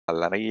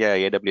நிறைய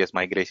AWS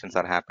migrations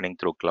are happening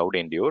through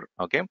Cloudendure.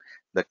 Okay,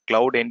 the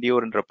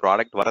Cloudendure என்ற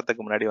product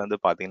வரதுக்கு முன்னாடி வந்து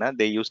பார்த்தீங்கன்னா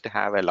they used to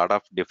have a lot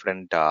of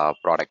different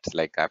products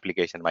like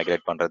application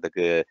migrate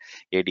பண்றதுக்கு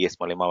ADS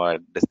மூலமா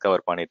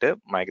டிஸ்கவர் பண்ணிட்டு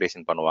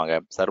மைக்ரேஷன் பண்ணுவாங்க.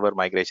 சர்வர்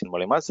மைக்ரேஷன்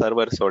மூலமா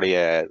சர்வர்ஸோடைய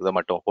இதை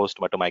மட்டும்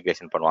ஹோஸ்ட் மட்டும்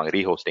மைக்ரேஷன் பண்ணுவாங்க,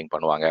 ரீஹோஸ்டிங்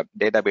பண்ணுவாங்க.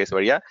 டேட்டா பேஸ்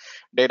வழியா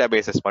டேட்டா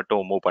பேசஸ்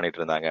மட்டும் மூவ்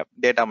பண்ணிட்டு இருந்தாங்க.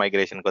 டேட்டா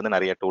மைக்ரேஷனுக்கு வந்து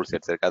நிறைய டூல்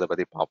செட்ஸ் இருக்கு, அதை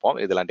பத்தி பார்ப்போம்.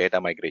 இதெல்லாம்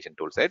data migration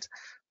tool sets.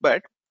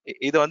 But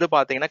இது வந்து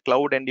பாத்தீங்கன்னா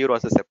Cloudendure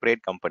was a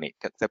separate company,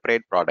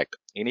 separate product.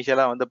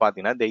 இனிஷியலா வந்து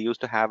பாத்தீங்கன்னா they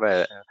used to have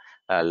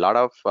a lot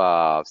of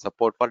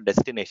support for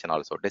destination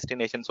also.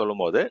 Destination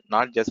சொல்லும் போது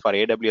not just for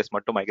AWS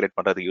மட்டும் migrate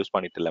பண்றதுக்கு யூஸ்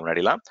பண்ணிட்டு இல்லை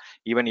முன்னாடிலாம்.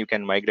 Even you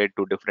can migrate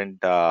to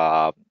different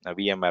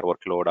VMware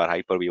workload or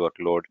Hyper-V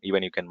workload.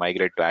 Even you can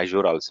migrate to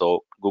Azure also,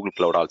 Google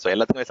Cloud also.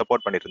 எல்லாத்துக்குமே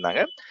support பண்ணிட்டு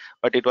இருந்தாங்க.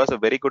 But it was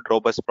a very good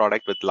robust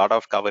product with lot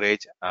of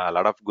coverage,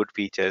 lot of good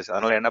features.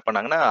 அதனால என்ன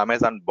பண்ணாங்கன்னா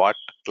Amazon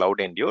bought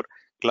Cloudendure.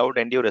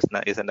 Cloudendure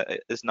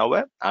is now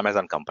a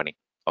Amazon company.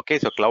 Okay,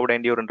 so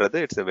Cloudendure-ன்றது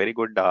it's a very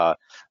good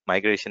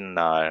migration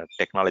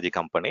technology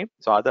company.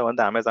 So அதை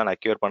வந்து Amazon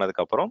acquire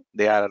பண்ணதுக்கு அப்புறம்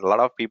a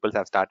lot of people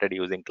have started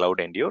using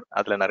Cloudendure.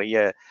 அதுல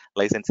நிறைய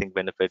licensing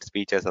benefits,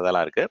 features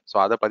அதெல்லாம் இருக்கு. So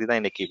அதை பத்தி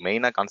தான் இன்னைக்கு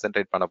மெயினாக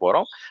கான்சென்ட்ரேட் பண்ண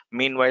போறோம்.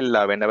 Meanwhile,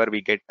 whenever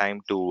we get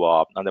time to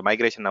அந்த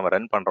மைக்ரேஷன் நம்ம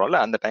ரன்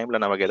பண்றோம்ல, அந்த டைம்ல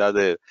நமக்கு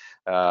ஏதாவது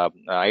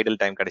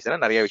ஐடல் டைம்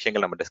கிடைச்சுன்னா நிறைய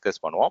விஷயங்கள் நம்ம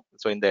டிஸ்கஸ் பண்ணுவோம்.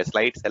 ஸோ இந்த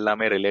ஸ்லைட்ஸ்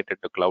எல்லாமே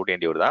ரிலேட்டட் டு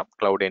Cloudendure தான்.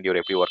 Cloudendure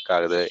எப்படி ஒர்க்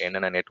ஆகுது,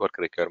 என்னென்ன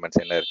நெட்வொர்க்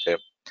ரெக்யர்மெண்ட்ஸ் என்ன இருக்கு,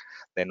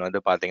 தென் வந்து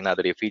பாத்தீங்கன்னா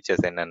அதோடைய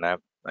ஃபீச்சர்ஸ்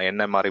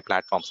என்ன மாதிரி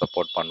பிளாட்ஃபார்ம்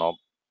சப்போர்ட் பண்ணோம்.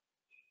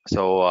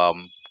 ஸோ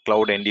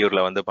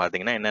Cloudendure-ல வந்து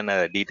பாத்தீங்கன்னா என்னென்ன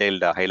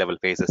டீடைல்டு ஹை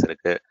லெவல் ஃபேஸஸ்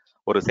இருக்கு,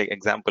 ஒரு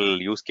எக்ஸாம்பிள்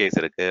யூஸ் கேஸ்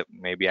இருக்கு.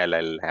 Maybe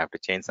I'll have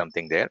to change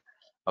something there.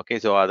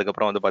 Okay, so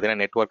அதுக்கப்புறம் வந்து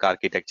பாத்தீங்கன்னா நெட்வொர்க்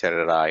ஆர்கிடெக்சர்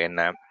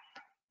என்ன,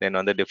 தென்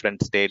வந்து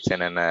டிஃப்ரெண்ட் ஸ்டேட்ஸ்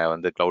என்னென்ன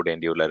வந்து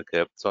Cloudendure-ல இருக்கு.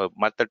 ஸோ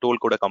மற்ற டூல்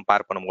கூட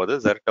கம்பேர் பண்ணும்போது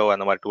Zerto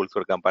அந்த மாதிரி டூல்ஸ்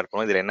கூட கம்பேர்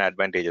பண்ணும்போது இதில் என்ன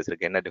அட்வான்டேஜஸ்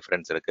இருக்கு, என்ன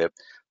டிஃபரன்ஸ் இருக்கு,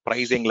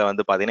 ப்ரைசிங்ல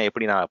வந்து பாத்தீங்கன்னா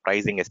எப்படி நான்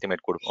ப்ரைசிங்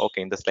எஸ்டிமேட் கொடுக்கும். ஓகே,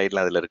 இந்த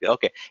ஸ்லைட்லாம் இதுல இருக்கு.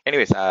 ஓகே,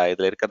 எனிவேஸ்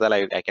இதுல இருக்கிறதால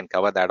I can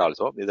cover that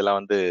also. இதெல்லாம்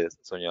வந்து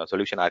கொஞ்சம்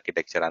சொல்யூஷன்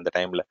ஆர்கிடெக்சர் அந்த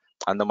டைம்ல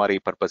அந்த மாதிரி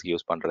பர்பஸ்க்கு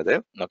யூஸ் பண்றது.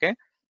 ஓகே,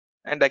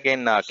 அண்ட்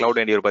அகெயின்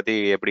Cloudendure பத்தி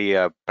எப்படி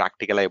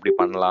ப்ராக்டிக்கலா எப்படி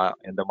பண்ணலாம்,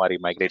 எந்த மாதிரி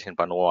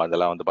மைக்ரேஷன் பண்ணுவோம்,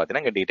 அதெல்லாம் வந்து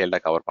பாத்தீங்கன்னா இங்க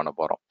டீடைல்டா கவர் பண்ண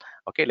போறோம்.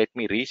 Okay, let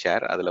me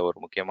reshare. அதுல ஒரு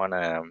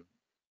முக்கியமான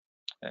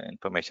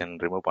இன்ஃபர்மேஷன்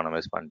ரிமூவ் பண்ண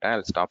மிஸ் பண்ணிட்டேன்.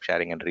 I'll stop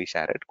sharing and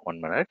reshare it. 1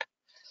 minute.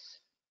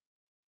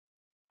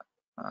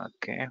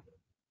 Okay.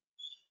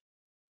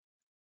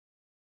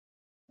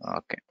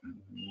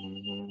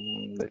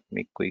 Let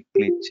me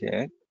quickly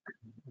check.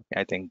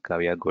 I think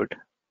we are good.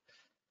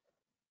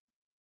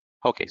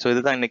 Okay, so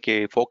இதுதான் இன்னைக்கு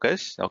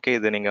ஃபோக்கஸ். ஓகே,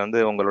 இது நீங்கள்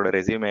வந்து உங்களோட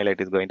ரெஸ்யூமேல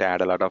it is going to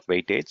add a lot of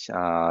weightage.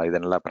 இதை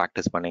நல்லா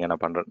practice பண்ணீங்க.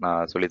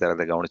 நான் சொல்லி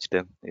தரதை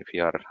கவனிச்சுட்டு if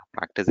you are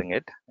practising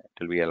it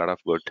will be a lot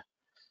of good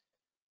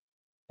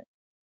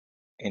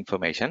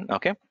information.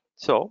 Okay,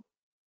 so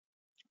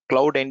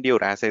Cloudendure,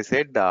 as I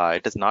said,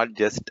 it is not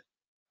just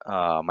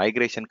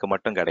மைக்ரேஷனுக்கு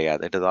மட்டும்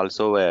கிடையாது. It is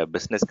also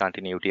business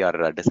continuity R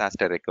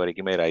disaster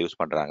ரெக்கவரிக்குமே use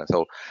பண்றாங்க. So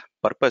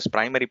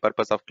primary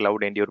purpose of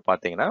Cloudendure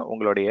பார்த்தீங்கன்னா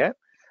உங்களுடைய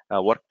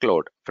work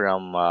load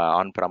from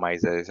on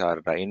premises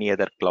or any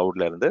other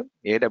கிளவுட்ல இருந்து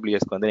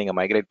AWSக்கு வந்து நீங்க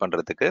migrate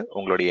பண்றதுக்கு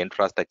உங்களுடைய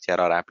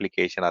infrastructure R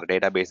application R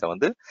data பேஸை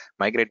வந்து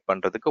மைக்ரேட்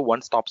பண்றதுக்கு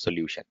one stop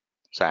solution.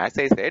 So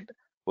as I set,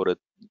 ஒரு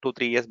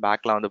 2-3 years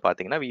பேக்ல வந்து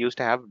பாத்தீங்கன்னா we used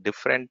to have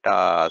different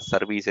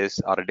services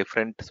or a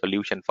different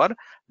solution for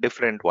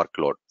different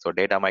workload. So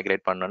data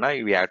migrate பண்ணனும்னா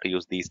we have to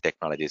use these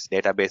technologies.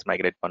 Database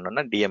migrate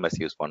பண்ணனும்னா DMS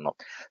use பண்ணோம்,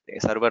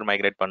 server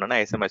migrate பண்ணனும்னா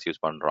SMS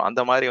use பண்றோம்.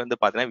 அந்த மாதிரி வந்து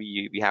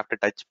பாத்தீங்கன்னா we have to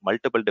touch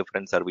multiple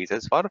different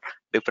services for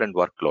different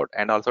workload,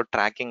 and also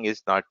tracking is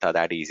not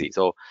that easy.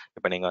 So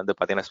இப்போ நீங்க வந்து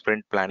பாத்தீங்கன்னா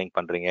sprint planning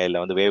பண்றீங்க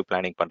இல்ல வந்து wave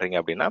planning பண்றீங்க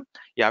அப்படின்னா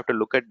you have to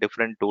look at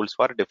different tools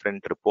for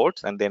different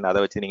reports, and then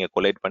அதை வச்சு நீங்க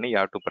collate பண்ணி you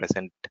have to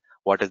present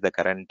what is the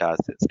current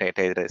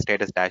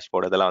status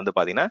dashboard. அதெல்லாம் வந்து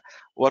பாத்தீங்கன்னா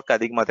ஒர்க்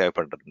அதிகமா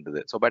தேவைப்பட்டிருந்தது.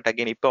 ஸோ பட்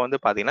அகைன் இப்போ வந்து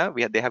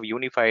பாத்தீங்கன்னா they have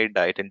unified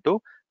it into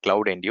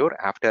Cloudendure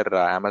after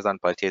Amazon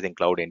purchasing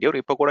Cloudendure.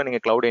 இப்போ கூட நீங்க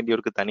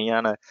Cloudendureக்கு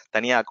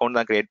தனியா அக்கௌண்ட்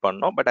தான் கிரியேட்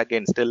பண்ணணும். But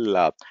again still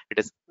it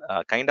is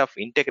kind of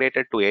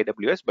integrated to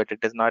AWS, but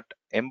it is not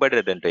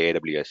embedded into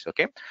AWS.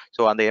 Okay,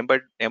 so அந்த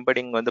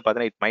embedding வந்து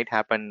பாத்தீங்கன்னா it might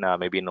happen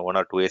maybe in 1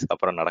 or 2 years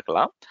அப்புறம்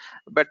நடக்கலாம்.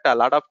 But a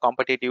lot of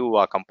competitive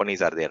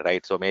companies are there,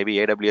 right? So maybe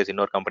AWS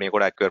இன்னொரு கம்பெனியை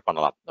கூட acquire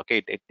பண்ணலாம். Okay,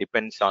 it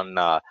depends on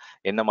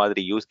என்ன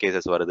மாதிரி யூஸ்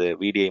கேசஸ் வருது,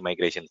 VDI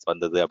migrations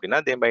வந்தது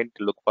அப்படின்னா they might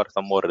look for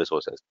some more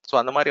resources. So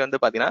அந்த மாதிரி வந்து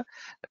பாத்தீங்கன்னா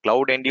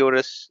Cloudendure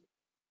is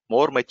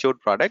more matured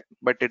product,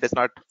 but it is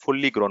not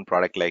fully grown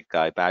product. Like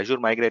இப்போ Azure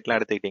Migrate-லாம்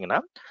எடுத்துக்கிட்டீங்கன்னா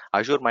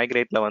Azure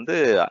Migrate-ல வந்து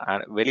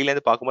வெளியில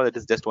இருந்து பார்க்கும்போது it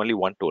is just only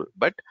one tool,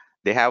 but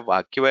they have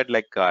acquired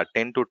like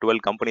 10 to 12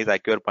 companies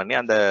acquire பண்ணி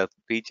அந்த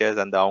ஃபீச்சர்ஸ்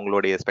அந்த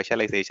அவங்களுடைய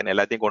ஸ்பெஷலைசேஷன்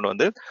எல்லாத்தையும் கொண்டு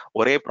வந்து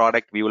ஒரே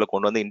ப்ராடக்ட் வியூல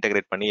கொண்டு வந்து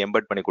இன்டெகிரேட் பண்ணி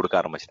எம்பெட் பண்ணி கொடுக்க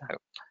ஆரம்பிச்சிட்டாங்க.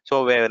 ஸோ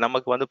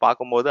நமக்கு வந்து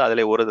பார்க்கும்போது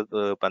அதுல ஒரு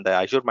அந்த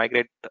Azure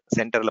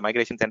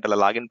மைக்ரேஷன் சென்டர்ல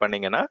லாகின்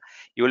பண்ணீங்கன்னா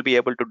you will be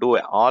able to do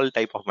all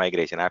type of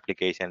migration,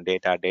 application,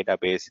 data,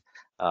 database,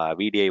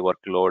 VDI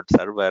workload,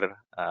 server,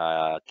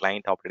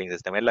 client operating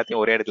system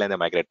எல்லாத்தையும் ஒரே இடத்துல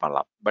இருந்து மைக்ரேட்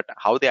பண்ணலாம். But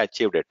how they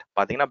achieved it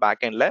பாத்தீங்கன்னா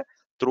பேக் எண்ட்ல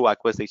through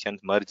acquisitions,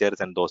 mergers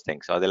and those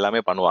things. So அது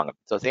எல்லாமே பண்ணுவாங்க.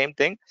 So same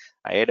thing,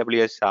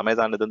 AWS,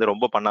 Amazon இது வந்து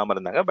ரொம்ப பண்ணாம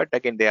இருந்தாங்க. But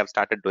again, they have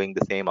started doing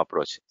the same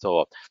approach. So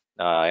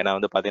ஏன்னா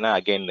வந்து பாத்தீங்கன்னா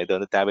அகைன் இது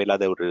வந்து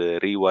தேவையில்லாத ஒரு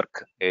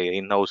ரீஒர்க்.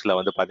 இன் ஹவுஸ்ல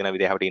வந்து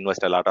பாத்தீங்கன்னா they have to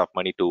invest a lot of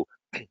money to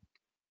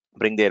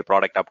bring their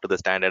product up to the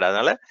standard.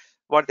 அதனால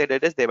what they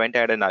did is they went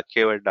ahead and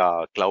acquired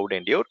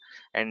Cloudendure,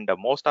 and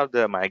most of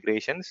the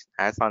migrations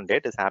as on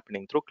date is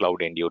happening through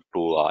Cloudendure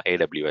to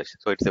AWS.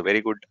 So it's a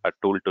very good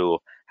tool to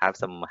have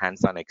some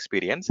hands-on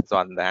experience. So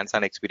அந்த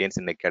hands-on experience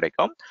இன்னைக்கு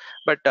கிடைக்கும்.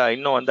 But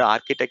இன்னும் வந்து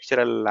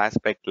architectural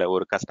ஆஸ்பெக்ட்ல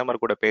ஒரு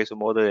customer கூட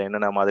பேசும்போது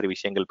என்னென்ன மாதிரி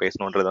விஷயங்கள்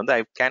பேசணுன்றது வந்து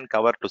I can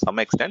cover to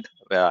some extent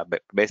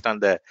based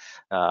on the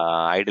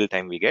idle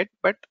time we get.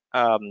 But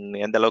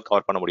எந்த அளவுக்கு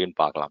கவர் பண்ண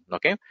முடியும்னு பார்க்கலாம்.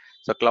 Okay,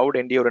 so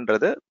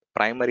Cloudendure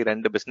primary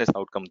 2 business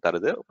outcome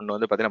தருது. ஒன்று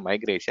வந்து பார்த்தீங்கன்னா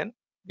migration.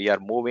 We are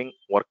moving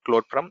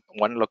workload from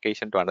one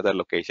location to another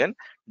location.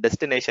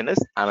 Destination is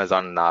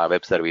Amazon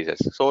Web Services.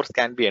 Source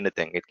can be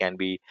anything. It can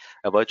be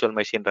a virtual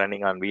machine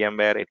running on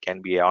VMware. It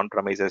can be an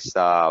on-premises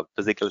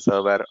physical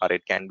server, or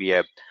it can be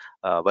a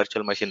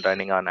virtual machine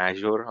running on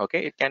Azure.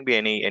 Okay, it can be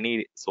any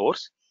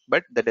source,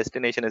 but the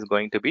destination is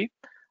going to be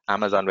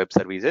Amazon Web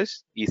Services,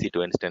 easy to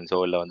instance. So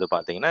இல்லை வந்து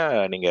பார்த்தீங்கன்னா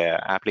நீங்கள்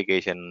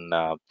application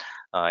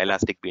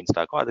elastic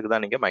பீன்ஸ்டாக்கும் அதுக்கு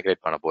தான் நீங்கள்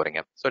migrate பண்ண போறீங்க.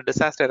 So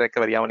disaster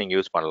ரெக்கவரியாகவும் நீங்கள்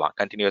யூஸ் பண்ணலாம்.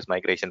 கண்டினியூஸ்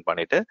மைக்ரேஷன்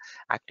பண்ணிட்டு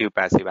ஆக்டிவ்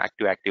பேசிவ்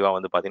ஆக்டிவாக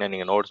வந்து பார்த்தீங்கன்னா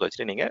நீங்கள் நோட்ஸ்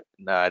வச்சுட்டு நீங்கள்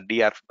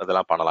டிஆர்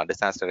இதெல்லாம் பண்ணலாம்.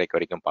 டிசாஸ்டர்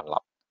ரெக்கவரிக்கும்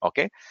பண்ணலாம்.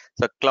 Okay,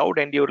 so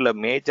Cloudendure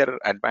major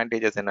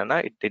advantages என்னன்னா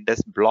it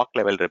does block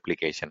level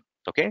replication.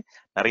 Okay,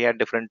 நிறைய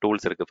டிஃப்ரெண்ட்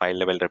டூல்ஸ் இருக்கு. ஃபைல்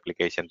லெவல்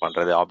ரெப்ளிகேஷன்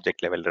பண்றது,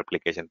 ஆப்ஜெக்ட் லெவல்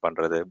ரெப்ளிகேஷன்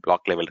பண்றது,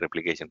 பிளாக் லெவல்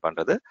ரெப்ளிகேஷன்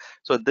பண்றது.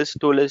 So this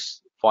tool is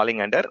falling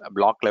under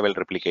block level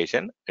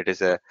replication. It is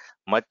a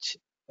much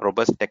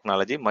robust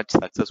technology, much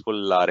successful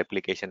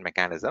replication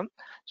mechanism.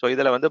 So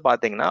இதுல வந்து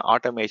பாத்தீங்கன்னா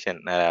automation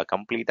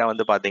கம்ப்ளீட்டா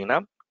வந்து பாத்தீங்கன்னா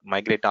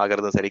மைக்ரேட்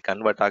ஆகிறதும் சரி,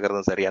 கன்வெர்ட்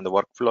ஆகிறதும் சரி, அந்த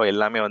ஒர்க் ஃப்ளோ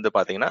எல்லாமே வந்து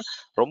பாத்தீங்கன்னா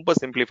ரொம்ப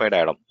சிம்பிளிஃபைட்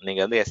ஆயிடும். நீங்க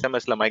வந்து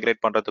எஸ்எம்எஸ்ல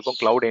மைக்ரேட் பண்றதுக்கும்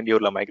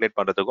Cloudendure மைக்ரேட்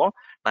பண்றதுக்கும்,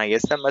 நான்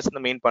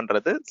எஸ்எம்எஸ்னு மீன்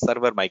பண்றது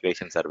சர்வர்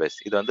மைக்ரேஷன் சர்வீஸ்.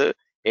 இது வந்து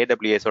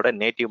AWS ஓட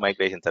நேட்டிவ்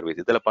மைக்ரேஷன்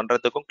சர்வீஸ். இதுல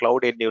பண்றதுக்கும்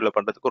Cloudendure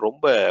பண்றதுக்கும்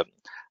ரொம்ப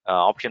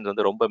ஆப்ஷன்ஸ்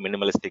வந்து ரொம்ப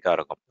மினிமலிஸ்டிக்கா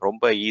இருக்கும்.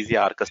 ரொம்ப ஈஸியா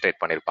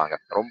ஆர்கஸ்ட்ரேட் பண்ணிருப்பாங்க.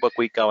 ரொம்ப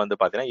குயிக்கா வந்து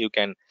பாத்தீங்கன்னா you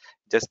can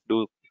just two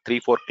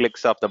 3-4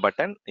 clicks of the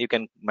button, you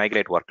can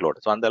migrate workload.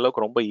 So அந்த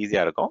அளவுக்கு ரொம்ப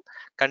ஈஸியா இருக்கும்.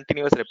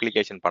 கண்டினியூஸ்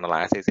ரெப்ளிகேஷன்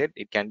பண்ணலாம். As I said,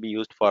 it can be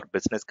used for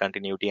business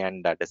continuity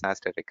and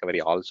disaster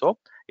recovery also.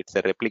 It's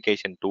a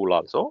replication tool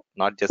also,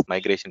 not just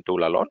migration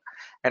tool alone.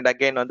 And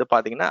again வந்து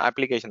பாத்தீங்கன்னா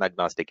application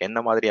agnostic.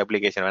 என்ன மாதிரி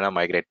அப்ளிகேஷன் வேணா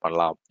migrate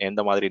பண்ணலாம்,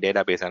 எந்த மாதிரி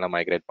data base வேணா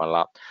migrate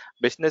பண்ணலாம்.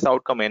 பிசினஸ்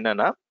அவுட்கம்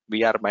என்னன்னா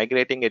we are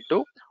migrating it to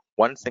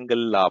one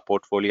single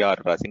portfolio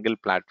or a single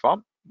platform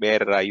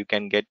where you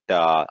can get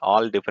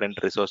all different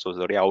resources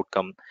உடைய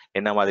அவுட்கம்,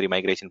 என்ன மாதிரி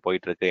மைக்ரேஷன்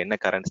போயிட்டு இருக்கு, என்ன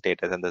கரண்ட்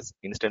ஸ்டேட்டஸ், அந்த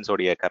இன்ஸ்டன்ஸ்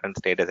உடைய கரண்ட்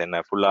ஸ்டேட்டஸ்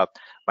என்ன, ஃபுல்லா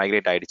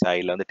மைக்ரேட் ஆயிடுச்சா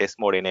இல்ல வந்து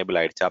டெஸ்ட் மோட் எனேபிள்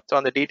ஆயிடுச்சா. ஸோ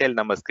அந்த டீடைல்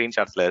நம்ம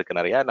ஸ்கிரீன்ஷாட்ஸ்ல இருக்கு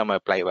நிறைய, நம்ம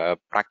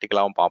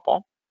ப்ராக்டிக்கலாவும்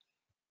பார்ப்போம்.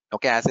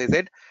 Okay, as I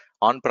said,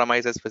 on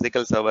premises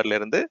physical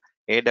serverல இருந்து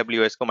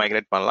AWS-க்கு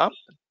மைக்ரேட் பண்ணலாம்.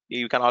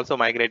 You can also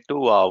migrate to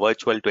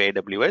virtual to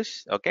AWS.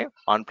 Okay,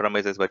 on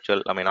premises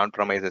virtual, on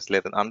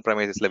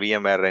premises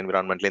VMware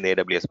environment in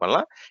AWS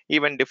பண்ணலாம்.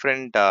 Even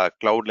different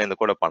cloud ல இருந்து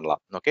கூட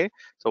பண்ணலாம். Okay,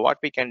 so what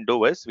we can do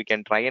is we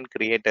can try and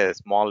create a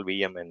small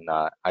VM in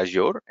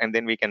Azure, and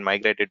then we can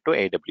migrate it to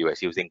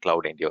AWS using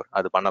Cloudendure.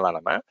 அது பண்ணலாம்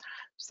நம்ம.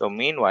 So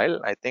meanwhile,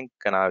 I think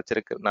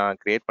நான்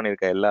create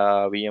பண்ணிருக்க எல்லா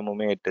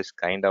VM-உமே it is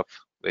kind of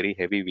very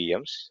heavy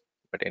VMs.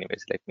 But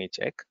anyways, let me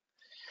check.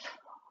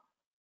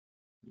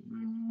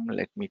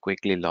 Let me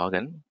quickly log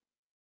in.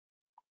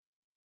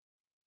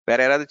 வேற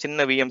யாராவது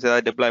சின்ன VMs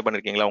ஏதாவது டெப்ளாய்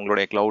பண்ணிருக்கீங்களா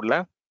உங்களுடைய கிளவுட்ல?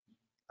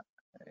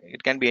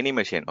 It can be any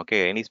machine, okay,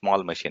 any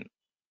small machine,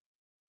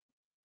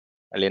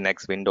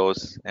 Linux, Windows,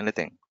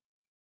 anything.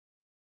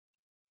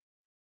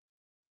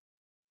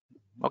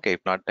 Okay,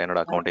 if not,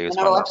 என்னோட account use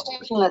பண்ணலாம். என்னோட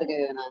ஸ்டேஷன்ல இருக்கு,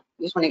 நான்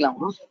யூஸ்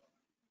பண்ணிக்கலாமா?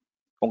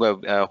 உங்க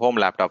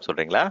ஹோம் லேப்டாப்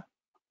சொல்றீங்களா?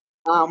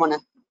 ஆமாண்ணே.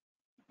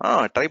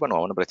 ட்ரை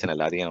பண்ணுவோம், ஒன்றும் பிரச்சனை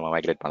இல்லை, அதையும் நம்ம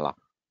மைக்ரேட் பண்ணலாம்.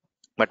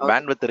 பட்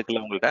பேண்ட்வித்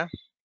இருக்குல்ல உங்கள்கிட்ட?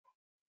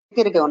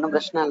 இருக்கு, ஒன்றும்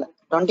பிரச்சனை இல்லை.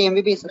 20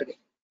 MB இருக்கு.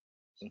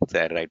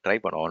 சரி, ரைட், ட்ரை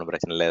பண்ணுவோம், ஒன்றும்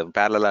பிரச்சனை இல்லை.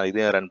 பேரலா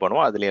இதையும் ரன்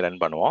பண்ணுவோம், அதுலயும் ரன்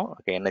பண்ணுவோம்.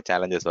 ஓகே, என்ன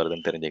சேலஞ்சஸ்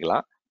வருதுன்னு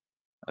தெரிஞ்சுக்கலாம்.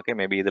 ஓகே,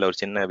 மேபி இதுல ஒரு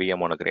சின்ன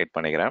VM ஒன்று கிரியேட்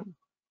பண்ணிக்கிறேன்.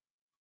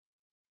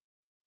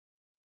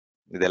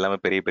 இது எல்லாமே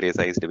பெரிய பெரிய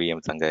சைஸ்டு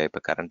VMs அங்க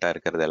இப்ப கரண்டா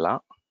இருக்கிறது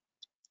எல்லாம்.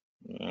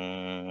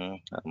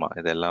 ஆமா,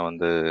 இதெல்லாம்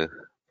வந்து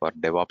ஃபார்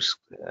டெவாப்ஸ்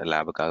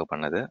லேபுக்காக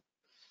பண்ணது.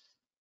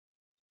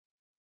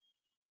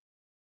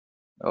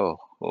 ஓ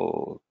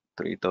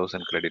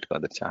 3000 கிரெடிட்க்கு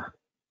வந்துருச்சா?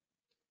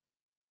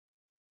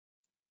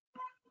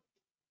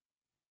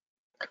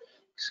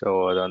 ஸோ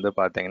அது வந்து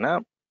பார்த்தீங்கன்னா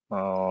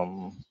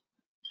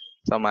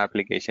சம்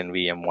அப்ளிகேஷன்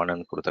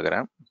VM1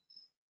 கொடுத்துக்கிறேன்.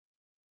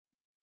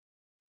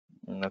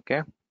 Okay,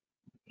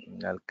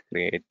 I'll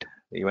create,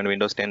 even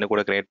Windows 10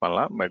 கூட கிரியேட்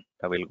பண்ணலாம், but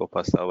I will go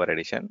for server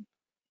edition.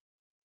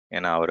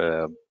 ஏன்னா ஒரு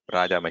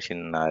ராஜா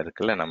மெஷின்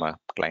இருக்குல்ல நம்ம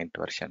client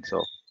version. So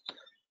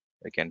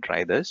we can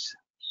try this.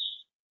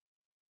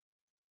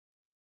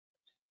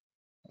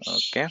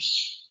 Okay,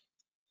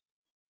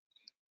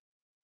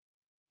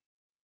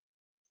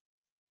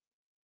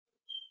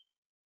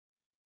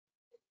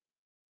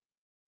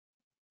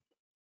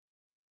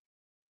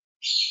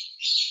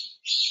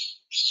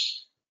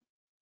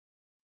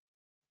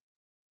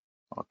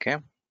 Okay.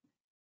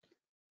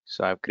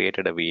 So I've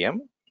created a VM.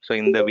 So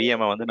இந்த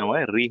VMI வந்து நம்ம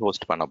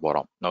ரீஹோஸ்ட் பண்ண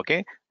போகிறோம். ஓகே,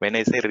 வென்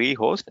ஐ சே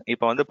ரீஹோஸ்ட்,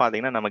 இப்போ வந்து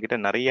பார்த்தீங்கன்னா நம்மக்கிட்ட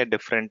நிறைய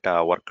டிஃப்ரெண்ட்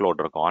ஒர்க்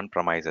லோட் இருக்கும் ஆன்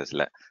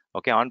ப்ரமைசஸில்.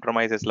 ஓகே, ஆன்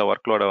ப்ரமைசஸில்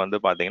ஒர்க் லோடை வந்து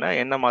பார்த்தீங்கன்னா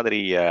என்ன மாதிரி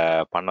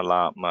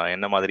பண்ணலாம்,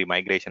 என்ன மாதிரி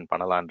மைக்ரேஷன்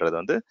பண்ணலான்றது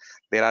வந்து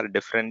there are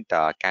different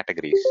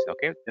categories.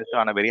 Okay, just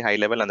on a very high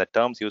level அந்த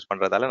டேர்ம்ஸ் யூஸ்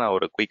பண்ணுறதால நான்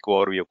ஒரு குயிக்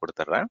ஓவர்வியூ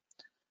கொடுத்துட்றேன்.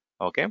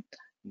 ஓகே,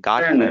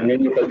 கார்ட்னர்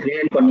நீங்க இப்ப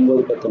கிரியேட்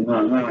பண்ணும்போது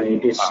பார்த்தோம்னா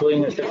it is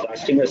showing as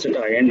costing as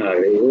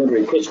INR. இது ஒரு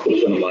ரிக்வெஸ்ட்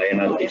கொடுக்கணும்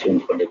ஐஎன்ஆர்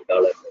சேஞ்ச்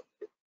பண்ணிட்டால.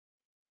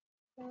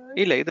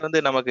 இல்ல, இது வந்து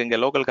நமக்கு இங்க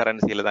லோக்கல்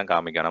கரன்சில தான்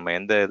காமிக்கும். நம்ம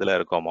எந்த இதுல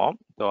இருக்கோமோ,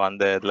 ஸோ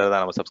அந்த இதுல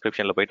தான் நம்ம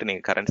சப்ஸ்கிரிப்ஷன்ல போயிட்டு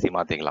நீங்க கரன்சி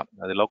மாத்திக்கலாம்.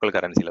 அது லோக்கல்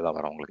கரன்சில தான்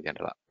வரும் உங்களுக்கு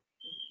ஜெனரலா.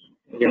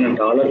 ஏன்னா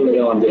டாலர்ல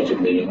தான்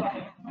வந்துச்சு.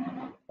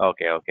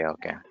 ஓகே ஓகே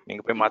ஓகே,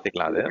 நீங்க போய்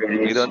மாத்திக்கலாம். அது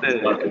இது வந்து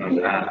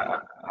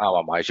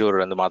ஆமாம்,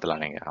 அஷூர் வந்து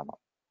மாத்தலாம் நீங்க. ஆமா.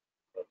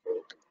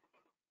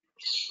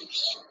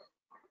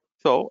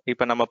 ஸோ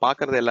இப்போ நம்ம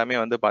பார்க்கறது எல்லாமே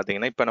வந்து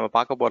பார்த்தீங்கன்னா, இப்போ நம்ம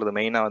பார்க்க போகிறது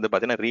மெயினாக வந்து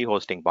பார்த்தீங்கன்னா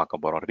ரீஹோஸ்டிங்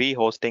பார்க்க போகிறோம்.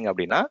 ரீஹோஸ்டிங்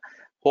அப்படின்னா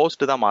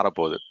ஹோஸ்ட் தான்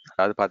மாறப்போகுது.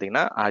 அதாவது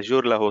பார்த்தீங்கன்னா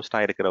அஷூரில்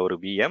ஹோஸ்டாக இருக்கிற ஒரு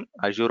விஎம்,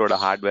 அஷூரோட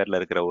ஹார்ட்வேரில்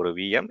இருக்கிற ஒரு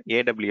விஎம்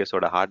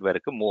ஏடபிள்யூஎஸோட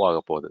ஹார்ட்வேருக்கு மூவ்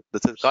ஆக போகுது.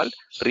 This is called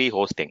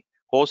ரீஹோஸ்டிங்.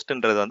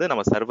 ஹோஸ்ட்ன்றது வந்து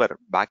நம்ம சர்வர்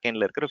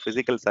பேக்எண்ட்ல இருக்கிற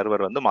பிசிக்கல்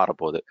சர்வர் வந்து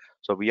மாறப்போகுது.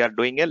 So we are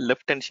doing A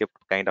lift and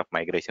shift kind of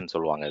migration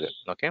சொல்லுவாங்க இது.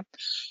 ஓகே,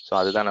 ஸோ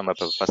அதுதான் நம்ம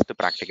இப்போ ஃபர்ஸ்ட்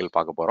ப்ராக்டிக்கல்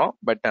பார்க்க போகிறோம்.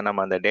 பட்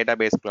நம்ம அந்த டேட்டா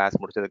பேஸ் கிளாஸ்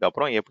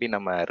முடிச்சதுக்கப்புறம் எப்படி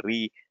நம்ம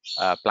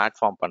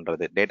பிளாட்ஃபார்ம்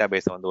பண்ணுறது, டேட்டா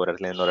பேஸ் வந்து ஒரு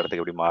இடத்துல இன்னொரு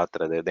இடத்துக்கு எப்படி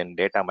மாற்றுறது, தென்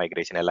டேட்டா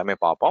மைக்ரேஷன் எல்லாமே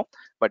பார்ப்போம்.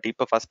 பட்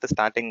இப்போ ஃபர்ஸ்ட்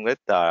ஸ்டார்டிங்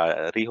வித்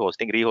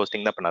ரீஹோஸ்டிங்.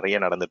 ரீஹோஸ்டிங் தான் இப்போ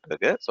நிறைய நடந்துட்டு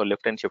இருக்கு. So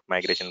lift and shift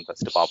migration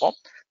first பார்ப்போம்,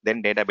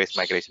 தென் டேட்டா பேஸ்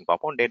மைக்ரேஷன்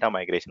பார்ப்போம், டேட்டா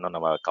மைக்ரேஷனும்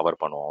நம்ம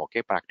கவர் பண்ணுவோம்.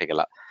 ஓகே,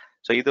 ப்ராக்டிக்கலா.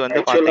 ஸோ இது வந்து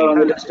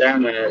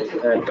பார்த்தீங்கன்னா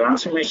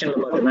டிரான்ஸ்ஃபர்மேஷன்ல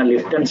பார்த்தீங்கன்னா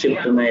லிஃப்ட் அண்ட்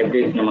ஷிஃப்ட்னா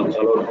எப்படி நம்ம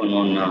ஃபாலோ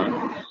பண்ணுவோம்னா,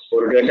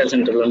 ஒரு டேட்டா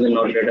சென்டர்ல இருந்து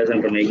இன்னொரு டேட்டா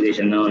சென்டர்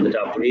மைக்ரேஷன் தான் வந்துட்டு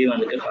அப்படியே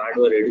வந்துட்டு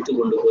ஹார்ட்வேர் எடுத்து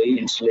கொண்டு போய்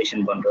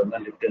இன்ஸ்டலேஷன் பண்றது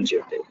தான் லிஃப்ட் அண்ட்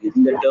ஷிஃப்ட்.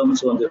 இந்த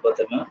டேர்ம்ஸ் வந்து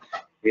பார்த்தீங்கன்னா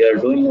we are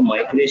doing a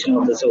migration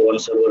of this one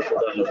server to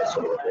the another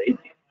server,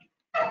 right?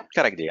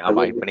 Correct.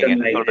 ஆமா, இப்போ நீங்க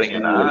என்ன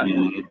சொல்றீங்கன்னா,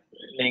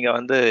 நீங்க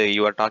வந்து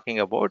you are talking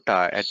about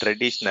a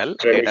traditional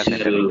data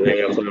center.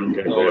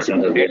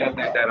 Data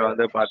centre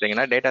வந்து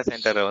பாத்தீங்கன்னா டேட்டா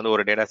சென்டர் வந்து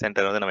ஒரு டேட்டா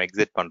சென்டர் வந்து நம்ம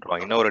எக்ஸிட் பண்றோம்,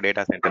 இன்னொரு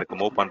டேட்டா சென்டருக்கு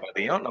மூவ்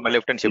பண்றதையும் நம்ம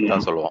லெஃப்ட் அண்ட் ஷிஃப்ட்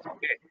தான் சொல்லுவோம்.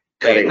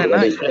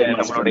 என்னன்னா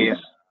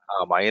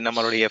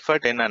நம்மளுடைய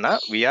எஃபர்ட் என்னன்னா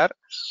we are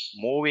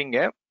moving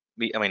a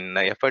I mean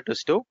effort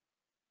is to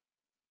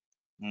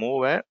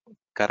move a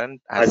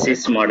current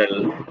AZURE model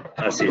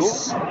to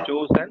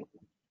choose a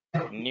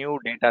new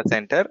data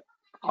center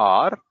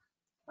or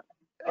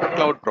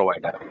cloud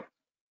provider.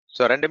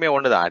 So ரெண்டுமே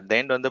ஒன்று தான். அட் த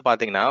எண்ட் வந்து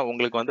பார்த்தீங்கன்னா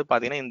உங்களுக்கு வந்து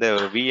பார்த்தீங்கன்னா இந்த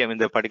விஎம்,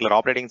 இந்த particular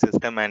operating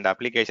system and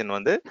application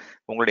வந்து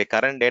உங்களுடைய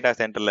கரண்ட் டேட்டா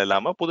சென்டர்ல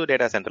இல்லாமல் புது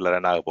டேட்டா சென்டர்ல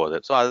ரன் ஆக போகுது.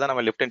 ஸோ அதுதான்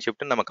நம்ம லிஃப்ட் அண்ட்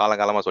ஷிஃப்ட் நம்ம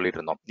காலகாலமாக சொல்லிட்டு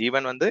இருந்தோம்.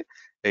 ஈவன் வந்து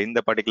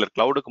இந்த பர்டிகுலர்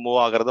கிளவுடுக்கு மூவ்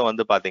ஆகிறதும்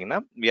வந்து பார்த்தீங்கன்னா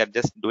we are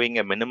just doing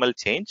a minimal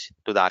change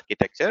to the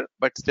architecture,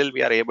 but still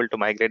we are able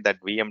to migrate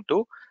that VM to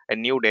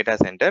a new data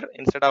centre.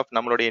 Instead of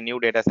நம்மளுடைய new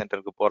data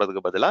சென்டருக்கு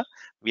போறதுக்கு பதிலாக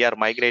we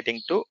are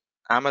migrating to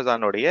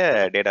அமேசானுடைய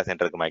data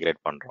சென்டருக்கு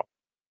migrate பண்றோம்.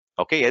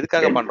 Okay,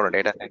 எதுக்காக பண்றோம்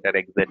data centre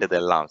exit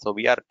இதெல்லாம்? So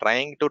we are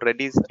trying to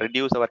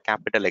reduce our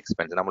capital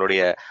expense.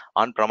 நம்மளுடைய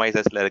ஆன்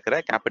ப்ரமைசஸ்ல இருக்கிற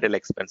கேபிட்டல்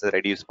எக்ஸ்பென்ஸ்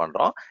ரெடியூஸ்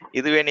பண்றோம்.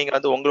 இதுவே நீங்க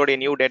வந்து உங்களுடைய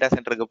நியூ டேட்டா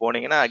சென்டருக்கு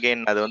போனீங்கன்னா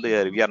அகைன் அது வந்து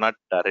we are not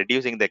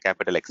reducing the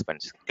capital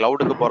expense.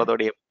 கிளவுடுக்கு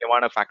போறதோடைய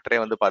முக்கியமான ஃபேக்டரே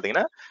வந்து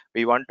பாத்தீங்கன்னா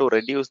we want to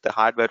reduce the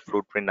hardware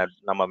food print.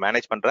 நம்ம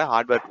மேனேஜ் பண்ற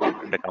ஹார்ட்வேர் ஃபுட்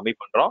பிரிண்ட் கம்மி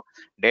பண்றோம்,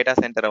 டேட்டா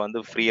சென்டரை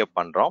வந்து ஃப்ரீ அப்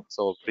பண்றோம்.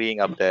 So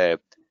freeing up the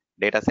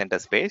data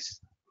centre space.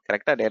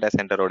 கரெக்டாக டேட்டா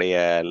சென்டருடைய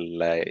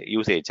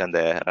யூசேஜ், அந்த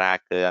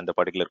ரேக்கு, அந்த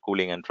பர்டிகுலர்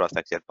கூலிங்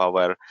இன்ஃப்ராஸ்ட்ரக்சர்,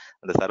 பவர்,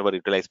 அந்த சர்வர்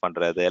யூட்டிலைஸ்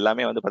பண்ணுறது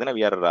எல்லாமே வந்து பார்த்தீங்கன்னா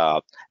வி ஆர்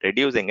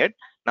ரெடியூசிங் இட்.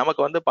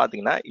 நமக்கு வந்து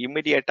பார்த்தீங்கன்னா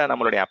இமிடியேட்டாக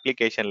நம்மளுடைய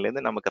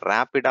அப்ளிகேஷன்லேருந்து நமக்கு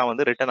ரேப்பிடாக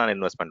வந்து ரிட்டர்ன் ஆன்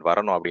இன்வெஸ்ட்மெண்ட்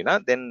வரணும் அப்படின்னா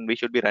then we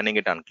should be running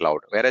it on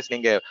cloud. Whereas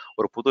நீங்கள்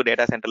ஒரு புது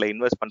டேட்டா சென்டரில்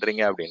இன்வெஸ்ட்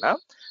பண்ணுறீங்க அப்படின்னா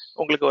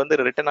உங்களுக்கு வந்து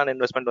ரிட்டர்ன் ஆன்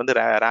இன்வெஸ்ட்மெண்ட் வந்து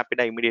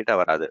ரேப்பிடாக இமிடியேட்டாக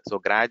வராது. ஸோ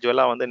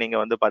கிராஜுவலாக வந்து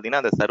நீங்கள் வந்து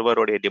பார்த்தீங்கன்னா அந்த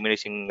சர்வருடைய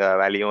டிமினிஷிங்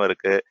வேல்யூவும்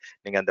இருக்குது,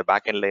 நீங்கள் அந்த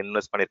பேக் எண்டில்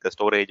இன்வெஸ்ட் பண்ணியிருக்க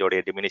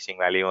ஸ்டோரேஜோடைய டிமினிஷிங்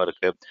வேல்யூவும்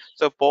இருக்குது.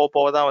 ஸோ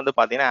போக தான் வந்து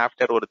பார்த்தீங்கன்னா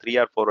ஆஃப்டர் ஒரு 3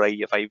 or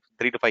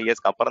 3 to 5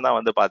 இயர்ஸ்க்கு அப்புறம் தான்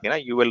வந்து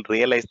பார்த்தீங்கன்னா you will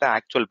realise the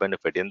actual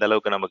benefit, எந்த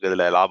அளவுக்கு நமக்கு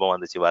இதில் லாபம்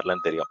வந்துச்சு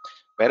வரலன்னு தெரியும்.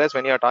 Whereas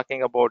when you are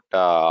talking about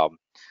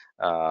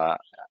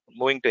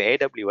moving to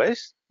AWS,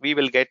 we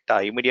will get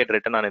immediate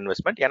return on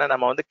investment. ஏன்னா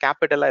நம்ம வந்து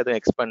கேபிட்டலா எதுவும்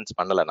எக்ஸ்பென்ஸ்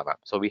பண்ணல நம்ம.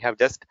 So we have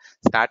just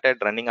started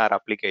running our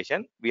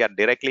application. We are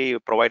directly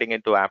providing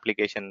it to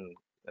application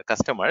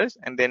customers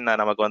and then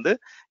நமக்கு வந்து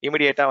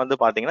இமிடியேட்டா வந்து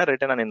பாத்தீங்கன்னா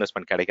ரிட்டர்ன் ஆன்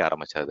இன்வெஸ்ட்மெண்ட் கிடைக்க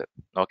ஆரம்பிச்சது.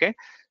 ஓகே,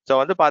 ஸோ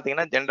வந்து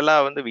பாத்தீங்கன்னா ஜென்ரலா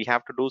வந்து we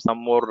have to do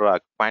some more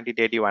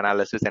quantitative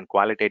analysis and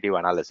qualitative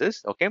analysis.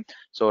 Okay,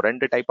 so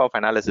 2 type of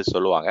analysis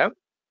சொல்லுவாங்க.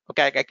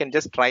 Okay, I can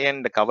just try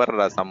and cover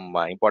some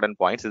important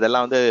points.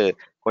 இதெல்லாம் வந்து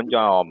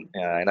கொஞ்சம்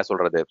என்ன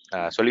சொல்றது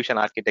சொல்யூஷன்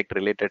ஆர்கிடெக்ட்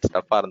ரிலேட்டட்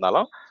ஸ்டஃபா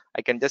இருந்தாலும்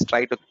I can just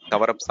try to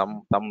cover up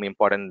some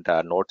important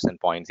notes and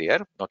points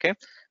here. Okay,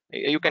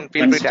 you can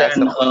feel free to ask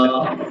some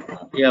questions.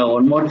 Yeah,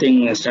 one more thing,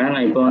 Stan.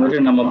 இப்போ வந்து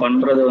நம்ம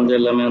பண்றது வந்து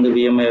எல்லாமே வந்து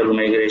VMware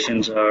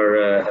migrations or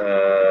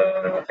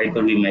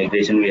Hyper-V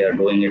migration. We are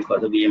doing it for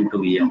the VM to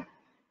VM.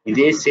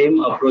 This same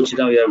approach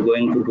now we are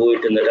going to do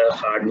it in the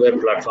hardware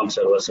platform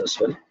servers as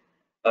well,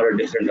 or a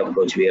different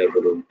approach we have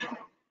to do it.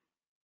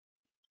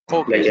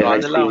 Okay Like so HP,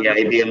 அதெல்லாம் வந்து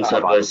IBM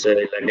servers,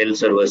 Dell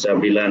servers,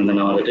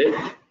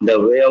 the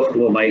way of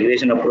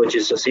migration approach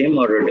is the same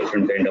or a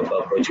different kind of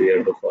approach we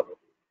have to follow.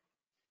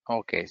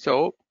 Okay so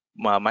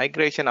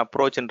migration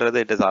approachன்றது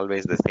it is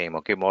always the same,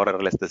 okay, more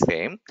or less the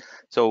same.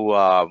 So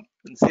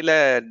சில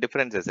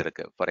differences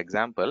இருக்கு. For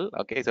example,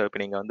 okay, so இப்போ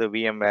நீங்க வந்து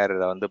VMware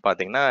வந்து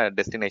பாத்தீங்கன்னா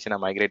டெஸ்டினேஷனை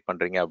migrate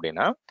பண்றீங்க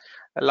அப்படின்னா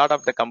a lot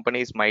of the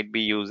companies might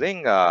be using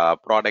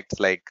products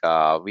like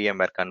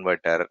VMware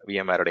converter,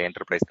 VMware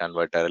enterprise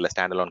converter இல்ல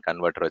standalone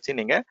converter வச்சு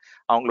நீங்க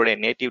அவங்களுடைய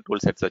நேட்டிவ்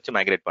டூல் செட்ஸ் வச்சு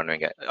மைக்ரேட்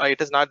பண்ணுவீங்க.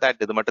 இட் இஸ் நாட்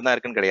தட் இது மட்டும் தான்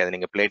இருக்குன்னு கிடையாது.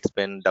 நீங்க பிளேட்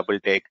ஸ்பின்,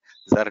 டபுள் டேக்,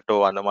 ஜெர்டோ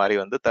அந்த மாதிரி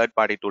வந்து தேர்ட்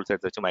பார்ட்டி டூல்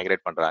செட்ஸ் வச்சு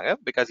மைக்ரேட் பண்றாங்க.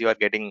 Because you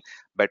are getting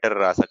better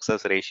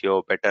success ratio,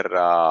 better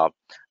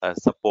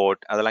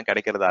support அதெல்லாம்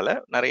கிடைக்கிறதால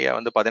நிறைய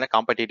வந்து பாத்தீங்கன்னா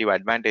காம்படிட்டிவ்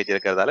அட்வான்டேஜ்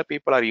இருக்கிறதால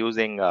people are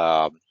using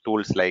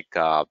tools like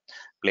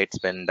plate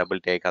spin, double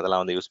take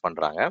அதெல்லாம் வந்து யூஸ்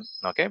பண்றாங்க.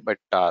 ஓகே,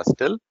 பட்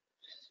ஸ்டில்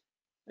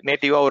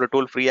நேட்டிவா ஒரு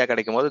டூல் ஃப்ரீயா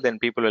கிடைக்கும் போது தென்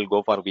people will go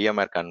for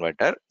VMware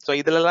converter. So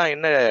இதுலலாம்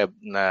என்ன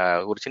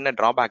ஒரு சின்ன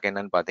டிராபேக்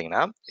என்னன்னு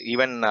பாத்தீங்கன்னா,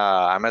 ஈவன்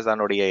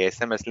அமேசானுடைய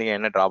எஸ்எம்எஸ்லயும்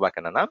என்ன டிராபேக்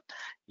என்னன்னா,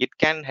 it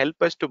can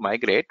help us to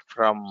migrate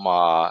from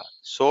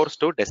source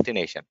to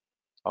destination.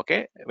 Okay,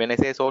 when I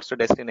say source to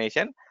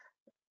destination,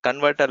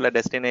 கன்வெர்ட்டர்ல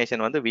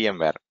destination வந்து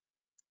VMware.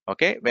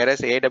 Okay,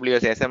 whereas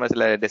AWS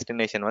SMSல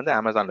destination வந்து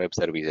Amazon வெப்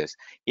சர்வீசஸ்.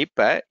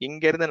 இப்போ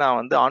இங்க இருந்து நான்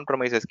வந்து ஆன்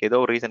ப்ரமைசஸ்க்கு ஏதோ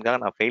ஒரு ரீசனுக்காக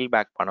நான் ஃபெயில்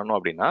பேக் பண்ணணும்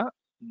அப்படின்னா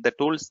the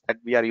tools that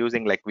we are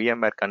using like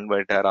VMware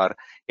converter or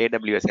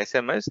AWS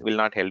SMS will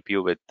not help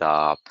you with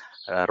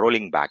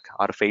rolling back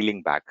or failing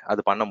back.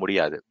 அது பண்ண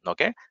முடியாது.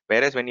 Okay,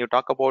 whereas when you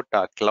talk about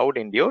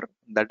Cloudendure,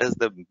 that is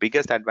the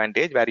biggest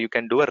advantage where you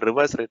can do a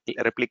reverse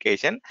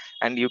replication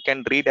and you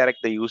can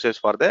redirect the users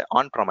for the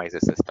on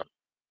premises system.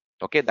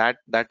 Okay,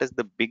 that is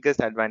the biggest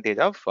advantage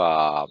of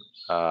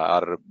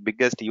or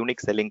biggest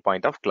unique selling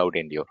point of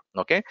Cloudendure.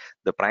 Okay,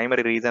 the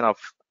primary reason of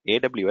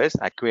AWS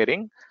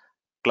acquiring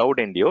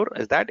Cloudendure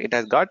is that it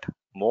has got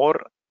more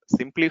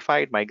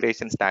simplified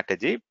migration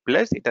strategy,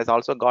 plus it has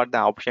also got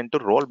the option to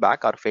roll back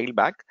or fail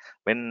back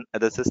when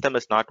the system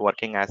is not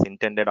working as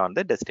intended on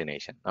the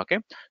destination. Okay,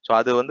 so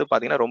அது வந்து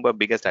பாத்தீங்கன்னா ரொம்ப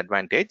biggest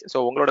advantage. So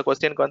உங்களோட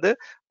கொஸ்டினுக்கு வந்து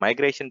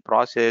migration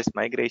process,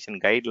 migration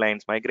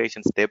guidelines,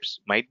 migration steps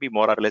might be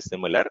more or less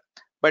similar,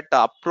 but the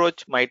approach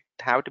might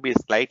have to be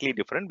slightly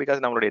different because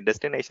நம்மளுடைய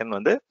destination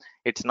வந்து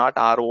it's not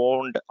our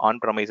owned on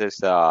premises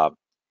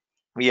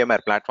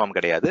VMware platform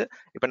கிடையாது.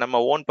 இப்போ நம்ம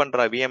own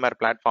பண்ற VMware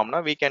பிளாட்ஃபார்ம்னா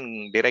we can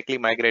directly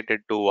migrate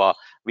it to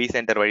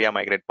vCenter வழியா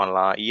migrate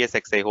பண்ணலாம்,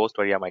 ESXi host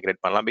வழியா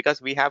migrate பண்ணலாம், because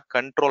we have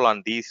control on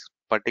these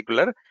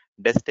particular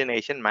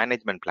destination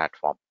management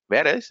platform.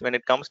 Whereas when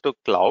it comes to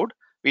cloud,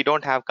 we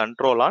don't have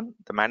control on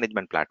the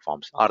management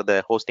platforms or the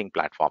hosting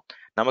platform.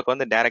 நமக்கு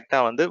வந்து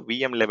டைரக்டா வந்து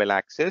VM level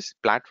access,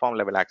 platform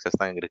level access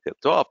தான் இருக்கு.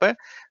 So அப்போ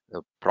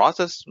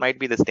process might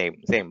be the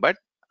same, but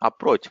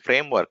approach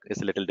framework is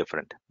a little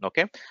different.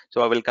 Okay, so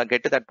I will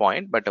get to that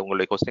point, but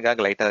உங்களுடைய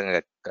கொஸ்டினுக்காக லைட்டா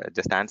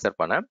just answer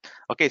பண்ணேன்.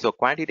 ஓகே, ஸோ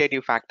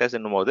குவான்டிடேட்டிவ் ஃபேக்டர்ஸ்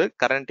போது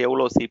current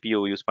எவ்வளோ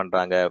CPU use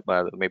பண்றாங்க,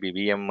 maybe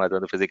VM அது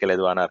வந்து physical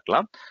எதுவானா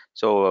இருக்கலாம்.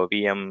 So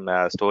VM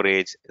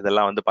storage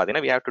இதெல்லாம் வந்து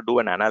பாத்தீங்கன்னா we have to do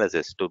an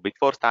analysis to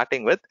before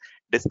starting with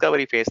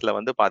discovery phaseல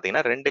வந்து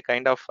பாத்தீங்கன்னா ரெண்டு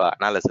கைண்ட் ஆஃப்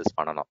அனாலிசிஸ்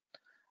பண்ணணும்.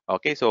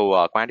 Okay, so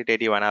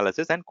quantitative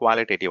analysis and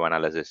qualitative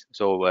analysis.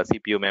 So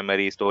CPU,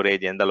 memory,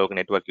 storage, எந்த அளவுக்கு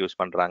நெட்வொர்க் யூஸ்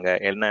பண்றாங்க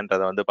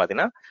என்னன்றதை வந்து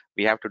பாத்தீங்கன்னா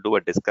we have to do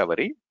a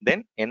discovery.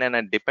 Then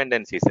என்னென்ன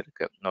டிபெண்டன்சிஸ்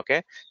இருக்கு, ஓகே,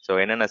 ஸோ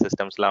என்னென்ன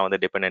சிஸ்டம்ஸ்லாம் வந்து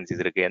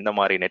டிபெண்டன்சிஸ் இருக்கு, எந்த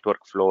மாதிரி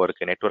நெட்வொர்க் ஃப்ளோ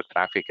இருக்கு, நெட்வொர்க்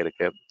டிராஃபிக்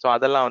இருக்கு, ஸோ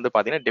அதெல்லாம் வந்து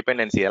பாத்தீங்கன்னா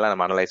டிபெண்டன்சி எல்லாம்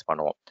நம்ம அனலைஸ்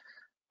பண்ணுவோம்.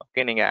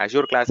 ஓகே, நீங்க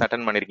அஷூர் கிளாஸ்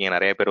அட்டன் பண்ணிருக்கீங்க,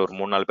 நிறைய பேர் ஒரு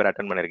 3-4 பேர்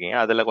அட்டன் பண்ணிருக்கீங்க,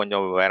 அதுல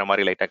கொஞ்சம் வேற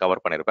மாதிரி லைட்டா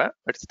cover பண்ணிருப்பேன்.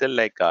 But still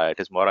like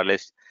it is more or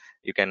less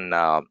you can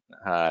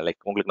like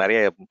உங்களுக்கு நிறைய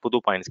புது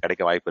பாயிண்ட்ஸ்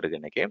கிடைக்க வாய்ப்பு இருக்கு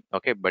இன்னைக்கு.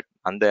 ஓகே, பட்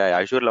அந்த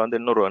அஷூர்ல வந்து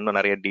இன்னும்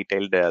நிறைய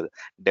டீடைல்டு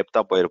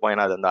டெப்தா போயிருப்போம்,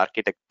 ஏன்னா அது வந்து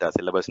ஆர்கிடெக்ட்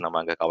சிலபஸ்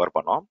நம்ம அங்க கவர்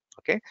பண்ணோம்.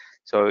 ஓகே,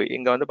 ஸோ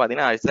இங்க வந்து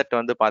பாத்தீங்கன்னா அசெட்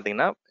வந்து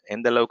பாத்தீங்கன்னா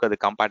எந்த அளவுக்கு அது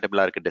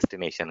கம்பேட்டபிளா இருக்கு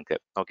டெஸ்டினேஷனுக்கு.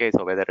 Okay,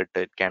 so whether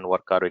it can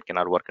work or it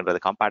can not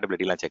ஒர்க்ன்றது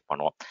compatibility எல்லாம் செக்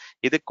பண்ணுவோம்.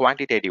 இது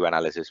குவான்டிடேட்டிவ்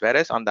அனாலிசிஸ்.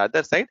 வேற on the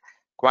other side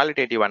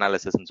qualitative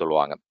அனாலிசிஸ்ன்னு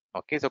சொல்லுவாங்க.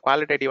 ஓகே, ஸோ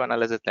குவாலிட்டேட்டிவ்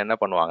அனாலிசிஸ்ல என்ன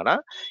பண்ணுவாங்கன்னா,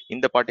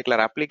 இந்த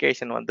பர்டிகுலர்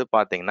அப்ளிகேஷன் வந்து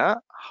பாத்தீங்கன்னா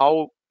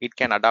how it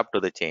can adapt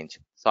to the change,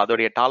 so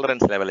அதோடைய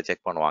டாலரன்ஸ் லெவலை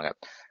செக் பண்ணுவாங்க.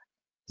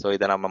 ஸோ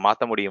இதை நம்ம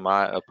மாற்ற முடியுமா,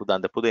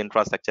 அந்த புது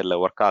இன்ஃப்ராஸ்ட்ரக்சர்ல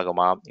ஒர்க்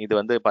ஆகுமா, இது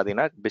வந்து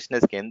பாத்தீங்கன்னா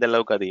பிசினஸ்க்கு எந்த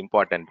அளவுக்கு அது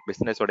இம்பார்ட்டன்ட்,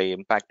 பிசினஸோடைய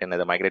இம்பாக்ட் என்ன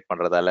இதை மைக்ரேட்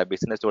பண்றதால,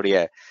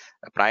 பிசினஸோடைய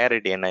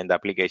ப்ரையாரிட்டி என்ன இந்த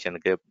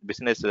அப்ளிகேஷனுக்கு,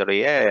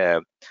 பிசினஸோடைய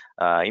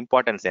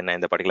இம்பார்ட்டன்ஸ் என்ன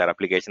இந்த பர்டிகுலர்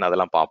அப்ளிகேஷன்,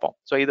 அதெல்லாம் பார்ப்போம்.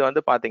 ஸோ இது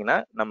வந்து பாத்தீங்கன்னா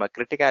நம்ம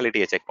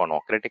கிரிட்டிகாலிட்டியை செக்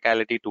பண்ணுவோம்,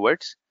 criticality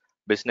towards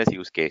business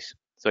use case.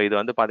 So இது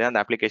வந்து பாத்தீங்கன்னா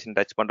அந்த அப்ளிகேஷன்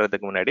டச்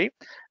பண்றதுக்கு முன்னாடி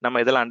நம்ம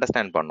இதெல்லாம்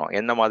அண்டர்ஸ்டாண்ட் பண்ணோம்,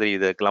 என்ன மாதிரி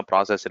இதுக்கெல்லாம்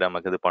ப்ராசஸ்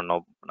நமக்கு இது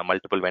பண்ணோம்,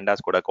 மல்டிபிள்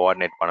வெண்டார்ஸ் கூட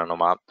கோஆர்டினேட்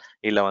பண்ணணுமா,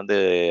 இல்ல வந்து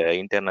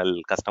இன்டர்னல்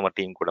கஸ்டமர்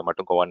டீம் கூட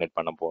மட்டும் கோஆர்டினேட்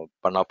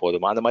பண்ணா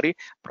போதுமா, அந்த மாதிரி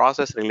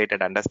ப்ராசஸ்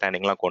ரிலேட்டட்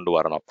அண்டர்ஸ்டாண்டிங்லாம் கொண்டு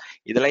வரணும்.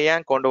 இதுல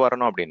ஏன் கொண்டு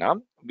வரணும் அப்படின்னா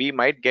we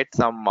might get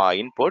some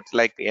inputs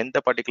like எந்த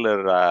particular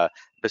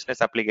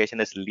business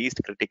application is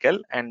least critical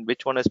and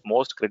which one is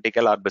most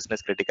critical or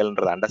business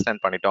கிரிட்டிக்கல்ன்றதை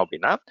understand பண்ணிட்டோம்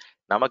அப்படின்னா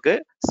நமக்கு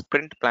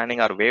sprint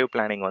planning R wave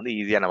planning வந்து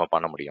ஈஸியாக நம்ம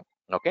பண்ண முடியும்.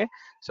 ஓகே,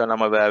 ஸோ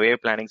நம்ம வேவ்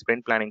பிளானிங்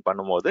ஸ்பிரிண்ட் பிளானிங்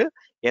பண்ணும்போது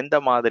எந்த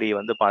மாதிரி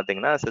வந்து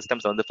பார்த்தீங்கன்னா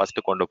சிஸ்டம்ஸ் வந்து ஃபர்ஸ்ட்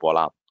கொண்டு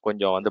போகலாம்,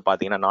 கொஞ்சம் வந்து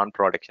பார்த்தீங்கன்னா நான்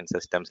production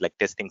systems like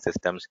testing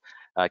systems,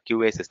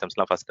 QA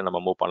சிஸ்டம்ஸ்லாம் first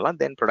நம்ம மூவ் பண்ணலாம்,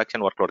 தென்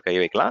ப்ரொடக்ஷன் ஒர்க்லோட் கை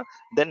வைக்கலாம்,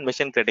 தென்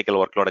மிஷன் கிரிட்டிக்கல்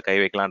ஒர்க்லோட கை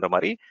வைக்கலான்ற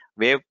மாதிரி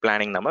வேவ்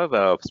பிளானிங் நம்ம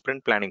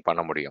ஸ்பிரிண்ட் பிளானிங்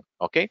பண்ண முடியும்.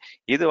 ஓகே,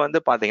 இது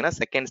வந்து பார்த்தீங்கன்னா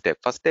செகண்ட்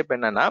ஸ்டெப். ஃபர்ஸ்ட் ஸ்டெப்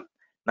என்னன்னா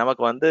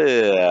நமக்கு வந்து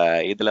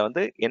இதுல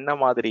வந்து என்ன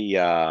மாதிரி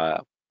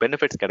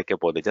பெனிஃபிட்ஸ் கிடைக்க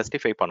போகுது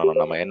ஜஸ்டிஃபை பண்ணணும்,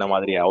 நம்ம என்ன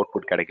மாதிரி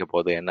அவுட்புட் கிடைக்க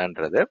போகுது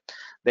என்னன்றது.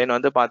 தென்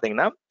வந்து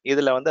பாத்தீங்கன்னா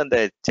இதுல வந்து அந்த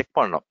செக்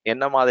பண்ணணும்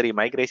என்ன மாதிரி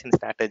மைக்ரேஷன்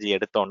ஸ்ட்ராட்டஜி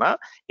எடுத்தோம்னா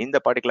இந்த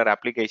particular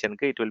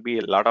அப்ளிகேஷனுக்கு it will be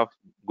lot of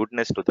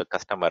goodness to the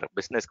customer,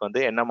 பிசினஸ்க்கு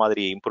வந்து என்ன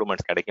மாதிரி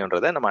இம்ப்ரூவ்மெண்ட்ஸ்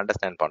கிடைக்கும்ன்றதை நம்ம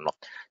அண்டர்ஸ்டாண்ட் பண்ணணும்.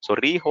 So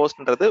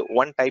ரீஹோஸ்ட்ன்றது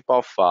one type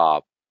of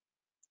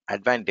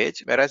advantage,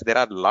 whereas there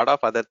are a lot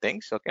of other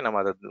things. Okay, நம்ம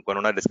அதை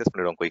கொஞ்சம் டிஸ்கஸ்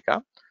பண்ணிடுவோம் குயிக்கா.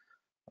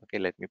 Okay,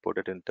 let me put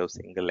it into a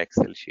single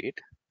Excel sheet.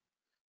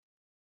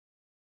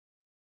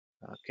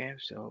 Okay,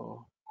 so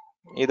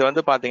இது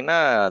வந்து பாத்தீங்கன்னா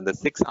இந்த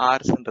 6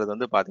 Rsன்றது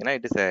வந்து பாத்தீங்கன்னா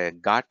இட் இஸ்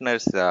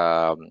கார்ட்னர்ஸ்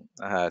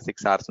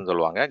 6 Rsன்னு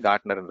சொல்லுவாங்க.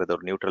 கார்ட்னர்ன்றது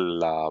ஒரு நியூட்ரல்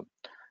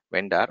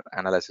வெண்டர்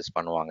அனாலிசிஸ்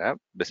பண்ணுவாங்க,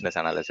 பிசினஸ்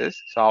அனாலிசிஸ்.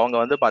 ஸோ அவங்க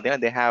வந்து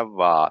பாத்தீங்கன்னா they have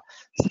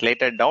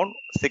slatted down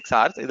 6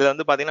 Rs. இதுல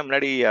வந்து பாத்தீங்கன்னா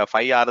முன்னாடி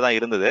 5 R தான்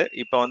இருந்தது,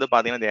 இப்போ வந்து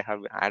பாத்தீங்கன்னா they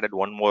have added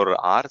one more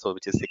R, so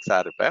which is 6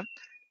 R இப்போ.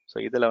 ஸோ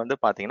இதுல வந்து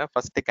பாத்தீங்கன்னா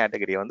ஃபர்ஸ்ட்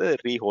கேட்டகரி வந்து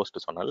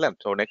ரீஹோஸ்ட் சொன்னல.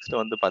 ஸோ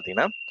நெக்ஸ்ட் வந்து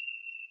பாத்தீங்கன்னா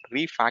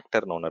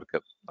ரீஃபேக்டர்னு ஒன்று இருக்கு.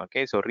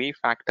 ஓகே, ஸோ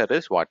ரீஃபேக்டர்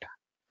இஸ் வாட்,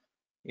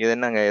 இது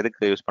என்னங்க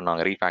எதுக்கு யூஸ்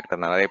பண்ணுவாங்க ரீஃபேக்டர்?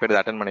 நிறைய பேர்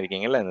அட்டென்ட்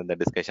பண்ணிருக்கீங்கல்ல இந்த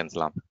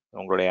டிஸ்கஷன்ஸ்லாம்,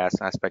 உங்களுடைய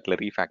ஆஸ்பெக்ட்ல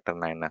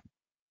ரீஃபேக்டர்னா என்ன?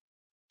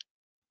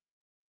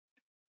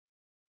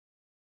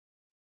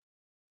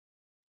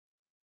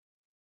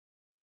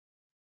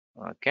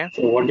 Okay,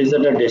 so what is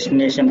the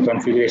destination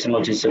configuration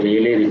which is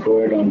really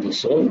required on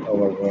this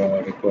our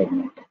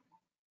requirement?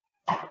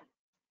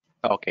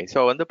 Okay, so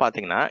வந்து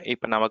பார்த்தீங்கன்னா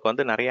இப்போ நமக்கு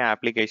வந்து நிறைய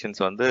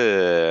அப்ளிகேஷன்ஸ் வந்து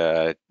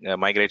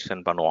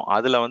மைக்ரேஷன் பண்ணுவோம்.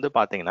 அதில் வந்து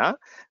பார்த்தீங்கன்னா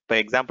இப்போ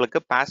எக்ஸாம்பிளுக்கு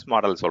பாஸ்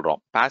மாடல் சொல்கிறோம்.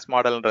 பாஸ்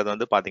மாடல்ன்றது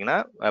வந்து பார்த்தீங்கன்னா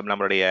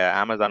நம்மளுடைய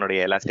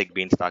அமேசானுடைய elastic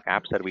been stock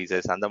of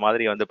services அந்த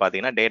மாதிரி வந்து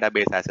பார்த்தீங்கன்னா data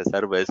base as a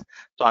service.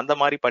 So அந்த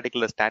மாதிரி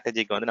பர்டிகுலர்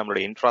ஸ்ட்ராட்டஜிக்கு வந்து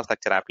நம்மளுடைய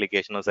இன்ஃப்ராஸ்ட்ரக்சர்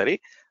அப்ளிகேஷனும் சரி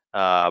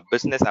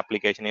பிஸ்னஸ்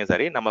அப்ளிகேஷனையும்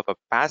சரி நம்ம இப்போ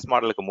பாஸ்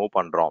மாடலுக்கு மூவ்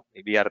பண்ணுறோம்.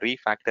 We are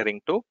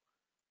ரீஃபேக்டரிங் to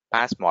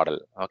pass model.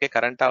 Okay,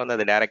 கரண்டா வந்து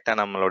அது டைரக்டா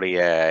நம்மளுடைய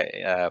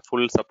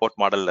ஃபுல் சப்போர்ட்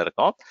மாடல்ல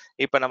இருக்கும்.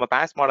 இப்போ நம்ம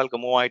பாஸ் மாடலுக்கு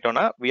move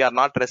ஆயிட்டோம்னா we are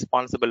not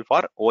responsible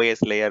for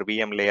OS layer,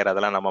 VM layer,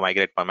 அதெல்லாம் நம்ம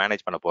மைக்ரேட்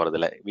மேனேஜ் பண்ண போறது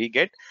இல்லை. We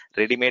get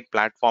readymade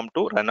platform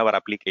to run our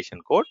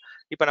application code.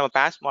 இப்போ நம்ம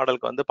பாஸ்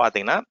மாடலுக்கு வந்து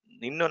பாத்தீங்கன்னா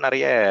இன்னும்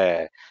நிறைய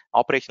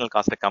ஆப்ரேஷனல்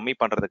காஸ்ட்டை கம்மி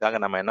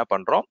பண்றதுக்காக நம்ம என்ன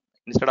பண்றோம்,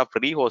 இன்ஸ்டெட் ஆஃப்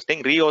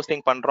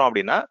ரீஹோஸ்டிங் பண்றோம்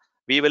அப்படின்னா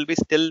we will be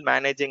still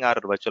managing our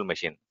virtual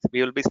machine, we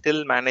will be still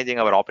managing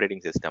our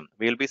operating system,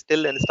 we will be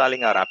still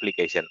installing our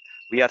application,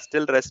 we are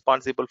still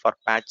responsible for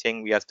patching,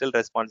 we are still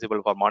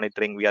responsible for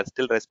monitoring, we are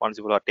still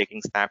responsible for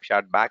taking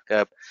snapshot,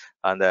 backup,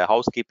 and the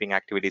housekeeping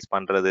activities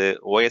பண்றது,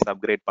 OS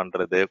upgrade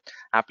பண்றது,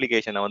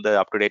 application வந்து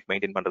up to date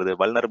maintain பண்றது,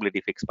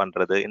 vulnerability fix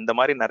பண்றது, இந்த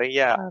மாதிரி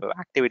நிறைய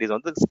activities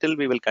வந்து still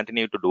we will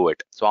continue to do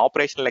it. So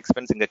operational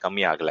expense இங்க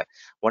கம்மி ஆகல.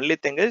 Only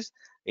thing is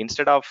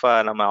instead of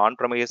நம்ம ஆன்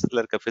ப்ரமைசஸ்ல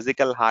இருக்க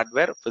பிசிக்கல்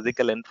ஹார்ட்வேர்,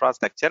 பிசிக்கல்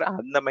இன்ஃப்ராஸ்ட்ரக்சர்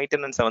அந்த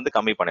மெயின்டெனன்ஸை வந்து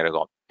கம்மி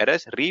பண்ணிருக்கோம்.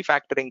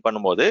 ரீஃபேக்டரிங்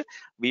பண்ணும்போது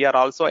we are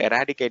also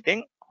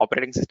eradicating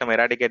operating system,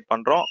 eradicate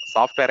பண்றோம்,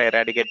 சாஃப்ட்வேர்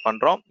எராடிகேட்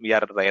பண்றோம், we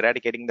are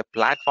eradicating the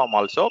platform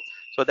also,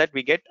 so that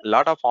we get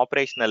lot of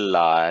operational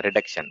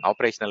reduction,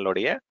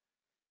 ஆப்ரேஷனலுடைய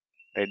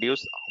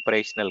reduce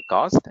operational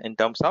cost in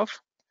terms of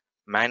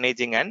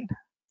managing and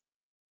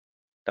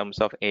terms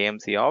of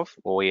AMC of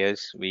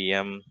OS,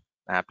 VM,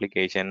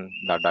 application,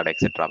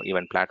 etc.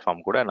 Even platform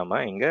கூட நம்ம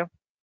இங்க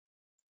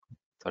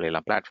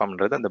சொல்லிடலாம்.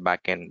 பிளாட்ஃபார்ம்ன்றது அந்த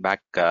back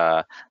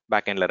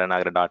எண்ட்ல run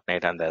ஆகிற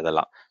 .NET அந்த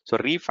இதெல்லாம்.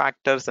 So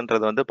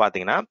ரீஃபேக்டர்ஸ்ன்றது வந்து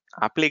பாத்தீங்கன்னா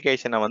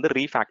அப்ளிகேஷனை வந்து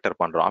ரீஃபேக்டர்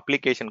பண்றோம்,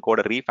 அப்ளிகேஷன்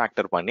கோட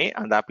ரீஃபேக்டர் பண்ணி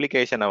அந்த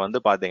அப்ளிகேஷனை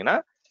வந்து பாத்தீங்கன்னா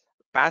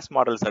பாஸ்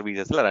மாடல்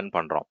சர்வீசஸ்ல ரன்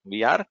பண்றோம்.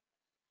 We are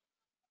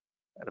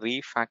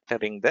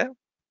ரீஃபேக்டரிங் the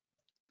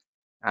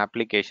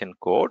application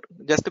code,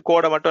 just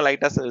code மட்டும்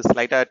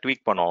லைட்டா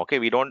ட்வீக் பண்ணுவோம். Okay,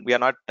 we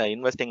are not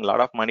investing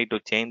lot of money to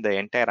change the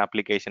entire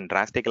application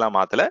drastically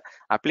மாத்தல.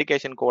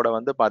 application code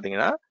வந்து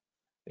பாத்தீங்கன்னா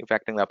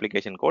refactoring the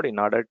application code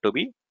in order to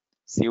be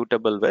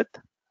suitable with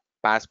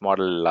pass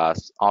model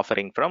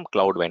offering from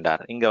cloud vendor.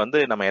 இங்க வந்து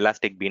நம்ம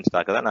elastic been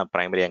stock தான் நான்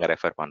primary அங்க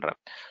refer பண்றேன்.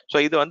 So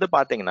இது வந்து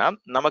பாத்தீங்கன்னா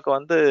நமக்கு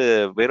வந்து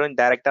வெறும்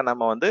டைரக்டா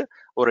நம்ம வந்து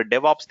ஒரு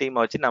டெவாப்ஸ்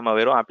டீம் வச்சு நம்ம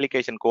வெறும்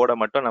அப்ளிகேஷன் கோடை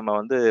மட்டும் நம்ம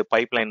வந்து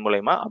பைப்லைன்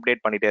மூலமா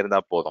அப்டேட் பண்ணிட்டே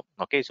இருந்தா போதும்.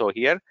 Okay, so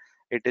here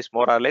it is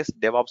more or less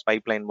DevOps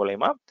pipeline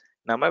மூலமா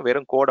நம்ம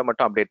வெறும் கோடை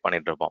மட்டும் அப்டேட்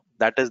பண்ணிட்டு இருப்போம்.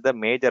 That is the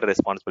major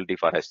responsibility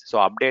for us. So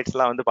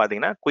அப்டேட்ஸ்லாம் வந்து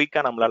பாத்தீங்கன்னா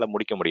குயிக்கா நம்மளால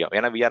முடிக்க முடியும்.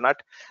 ஏன்னா we are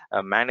not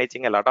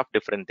managing a lot of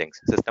different things.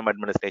 System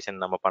administration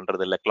நம்ம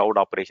பண்றது இல்லை, கிளவுட்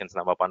ஆப்ரேஷன்ஸ்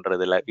நம்ம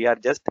பண்றது இல்லை, we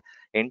are just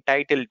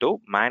entitled to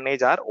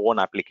manage our own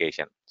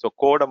application. So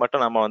கோடை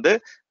மட்டும் நம்ம வந்து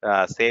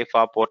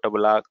சேஃபா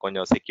போர்ட்டபுளா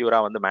கொஞ்சம் செக்யூரா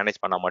வந்து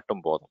மேனேஜ் பண்ணா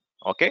மட்டும் போதும்.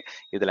 ஓகே,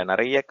 இதுல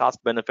நிறைய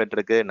காஸ்ட் பெனிஃபிட்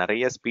இருக்கு,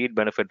 நிறைய ஸ்பீட்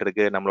பெனிஃபிட்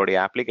இருக்கு. நம்மளுடைய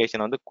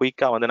அப்ளிகேஷன் வந்து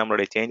குயிக்கா வந்து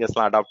நம்மளுடைய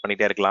சேஞ்சஸ்லாம் அடாப்ட்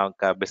பண்ணிட்டே இருக்கலாம்.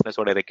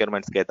 பிசினஸோட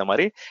ரெக்யர்மெண்ட்ஸ்க்கு ஏற்ற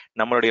மாதிரி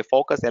நம்மளுடைய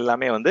ஃபோக்கஸ்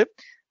எல்லாமே வந்து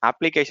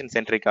அப்ளிகேஷன்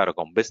சென்ட்ரிக்கா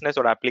இருக்கும்.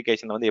 பிசினஸோட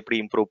அப்ளிகேஷன் வந்து எப்படி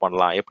இம்ப்ரூவ்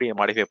பண்ணலாம், எப்படி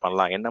மாடிஃபை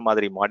பண்ணலாம், என்ன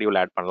மாதிரி மாடியூல்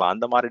ஆட் பண்ணலாம்,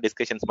 அந்த மாதிரி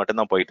டிஸ்கஷன்ஸ் மட்டும்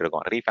தான் போயிட்டு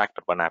இருக்கும்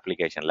ரீஃபேக்டர் பண்ண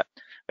அப்ளிகேஷன்ல.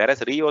 வேற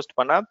ரீஹோஸ்ட்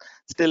பண்ணா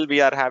still we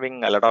are having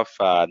a lot of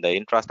the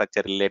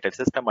infrastructure related,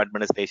 system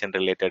administration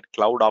related,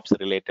 cloud ops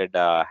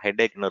related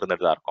headache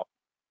இருந்துட்டு தான் இருக்கும்.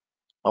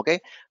 ஓகே,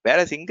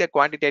 வேற இங்க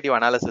குவான்டிடேட்டிவ்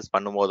அனாலிசிஸ்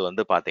பண்ணும்போது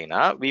வந்து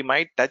பாத்தீங்கன்னா we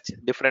might touch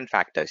different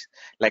factors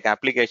like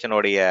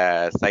அப்ளிகேஷனோடைய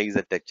size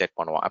check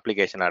பண்ணுவோம்.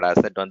 அப்ளிகேஷனோட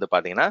அசெட் வந்து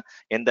பாத்தீங்கன்னா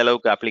எந்த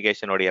அளவுக்கு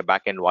அப்ளிகேஷனோடைய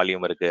பேக் எண்ட்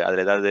வால்யூம் இருக்கு,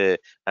 அதுல ஏதாவது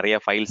நிறைய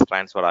ஃபைல்ஸ்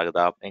டிரான்ஸ்ஃபர்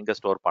ஆகுதா, எங்க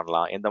ஸ்டோர்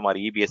பண்ணலாம், எந்த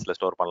மாதிரி இபிஎஸ்ல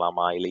ஸ்டோர்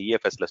பண்ணலாமா, இல்ல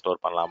இஎஃப்எஸ்ல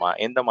ஸ்டோர் பண்ணலாமா,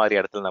 எந்த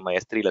மாதிரி இடத்துல நம்ம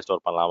S3ல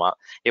ஸ்டோர் பண்ணலாமா,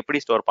 எப்படி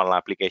ஸ்டோர்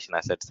பண்ணலாம் அப்ளிகேஷன்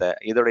அசெட்ஸ்,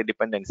 இதோட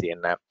டிபெண்டன்சி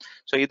என்ன.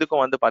 ஸோ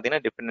இதுக்கும் வந்து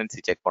பாத்தீங்கன்னா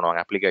டிபெண்டன்சி செக்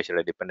பண்ணுவாங்க,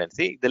 அப்ளிகேஷனோட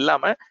டிபெண்டன்சி. இது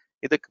இல்லாம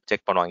இதுக்கு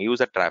செக் பண்ணுவாங்க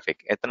யூசர்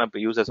டிராஃபிக், எத்தனை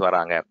யூசர்ஸ்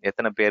வராங்க,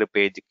 எத்தனை பேர்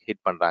பேஜ் ஹிட்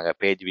பண்றாங்க,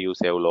 பேஜ்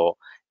வியூஸ்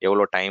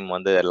எவ்வளோ டைம்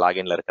வந்து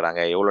லாகின்ல இருக்கிறாங்க,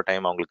 எவ்வளோ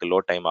டைம் அவங்களுக்கு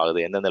லோட் டைம் ஆகுது,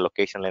 எந்தெந்த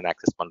லொகேஷன்ல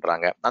ஆக்சஸ்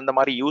பண்றாங்க, அந்த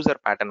மாதிரி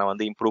யூசர் பேட்டர்னை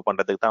வந்து இம்ப்ரூவ்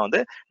பண்றதுக்கு தான்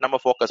வந்து நம்ம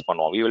ஃபோக்கஸ்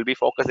பண்ணுவோம். we will be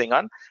focusing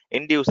on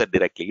end user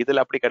directly.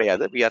 இதுல அப்படி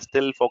கிடையாது, we are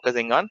still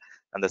focusing on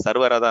அந்த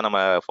சர்வரை தான்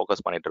நம்ம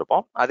ஃபோக்கஸ் பண்ணிட்டு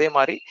இருப்போம். அதே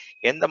மாதிரி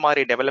எந்த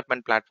மாதிரி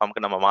டெவலப்மெண்ட்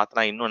பிளாட்ஃபார்முக்கு நம்ம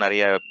மாத்தினா இன்னும்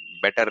நிறைய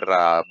பெட்டர்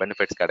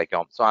பெனிஃபிட்ஸ்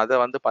கிடைக்கும். ஸோ அதை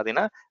வந்து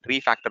பாத்தீங்கன்னா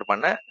ரீஃபேக்டர்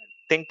பண்ண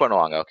திங்க்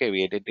பண்ணுவாங்க. Okay,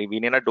 we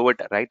need not do it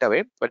right away,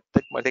 but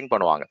think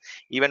பண்ணுவாங்க.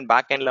 ஈவன்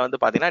பேக் எண்ட்ல வந்து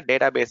பாத்தீங்கன்னா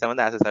டேட்டா பேஸை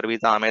வந்து ஆஸ் அ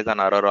சர்வீஸ்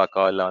அமேசான்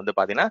அரோராக்கோ இல்ல வந்து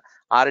பாத்தீங்கன்னா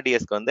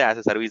ஆர்டிஎஸ்க்கு வந்து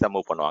ஆஸ் அ சர்வீஸா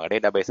மூவ் பண்ணுவாங்க,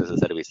 data base as a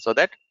service. So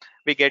that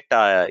we get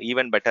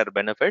even better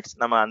benefits.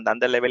 நம்ம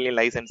அந்த லெவல்ல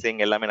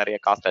லைசன்சிங் எல்லாமே நிறைய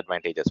காஸ்ட்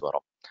அட்வான்டேஜஸ்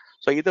வரும்.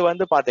 ஸோ இது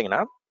வந்து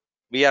பாத்தீங்கன்னா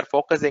we are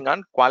focusing on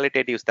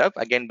qualitative stuff.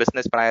 again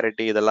business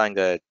priority இதெல்லாம்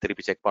இங்க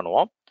திருப்பி செக்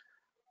பண்ணுவோம்.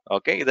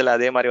 ஓகே, இதுல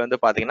அதே மாதிரி வந்து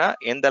பாத்தீங்கன்னா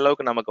எந்த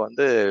அளவுக்கு நமக்கு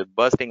வந்து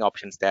பர்ஸ்டிங்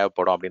ஆப்ஷன்ஸ்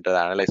தேவைப்படும் அப்படின்றத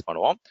அனலைஸ்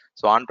பண்ணுவோம்.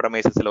 ஸோ ஆன்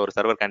ப்ரமைசஸ்ல ஒரு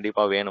சர்வர்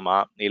கண்டிப்பா வேணுமா,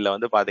 இல்ல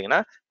வந்து பாத்தீங்கன்னா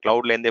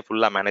கிளவுட்ல இருந்தே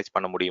ஃபுல்லா மேனேஜ்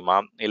பண்ண முடியுமா,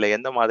 இல்ல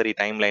எந்த மாதிரி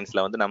டைம்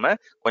லைன்ஸ்ல வந்து நம்ம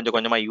கொஞ்சம்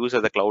கொஞ்சமா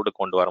யூசர்ஸை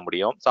கிளவுடுக்கு கொண்டு வர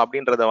முடியும். ஸோ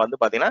அப்படின்றத வந்து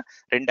பாத்தீங்கன்னா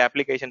 2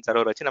 அப்ளிகேஷன்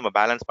சர்வர் வச்சு நம்ம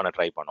பேலன்ஸ் பண்ண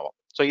ட்ரை பண்ணுவோம்.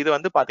 ஸோ இது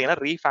வந்து பாத்தீங்கன்னா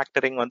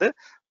ரீஃபேக்டரிங் வந்து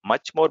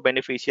much more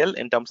beneficial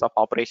in terms of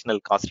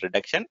operational cost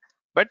reduction.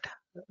 But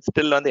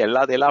still வந்து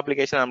எல்லா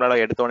அப்ளிகேஷன் நம்மளால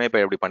எடுத்தோடனே இப்போ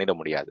எப்படி பண்ணிட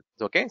முடியாது.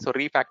 Okay, so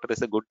ரீஃபேக்டர்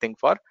is a good thing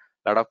for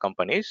lot of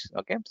companies.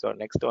 Okay, so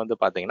next வந்து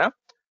பாத்தீங்கன்னா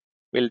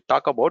we'll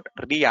talk about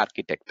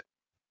re-architect.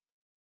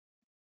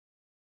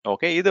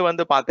 Okay, இது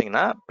வந்து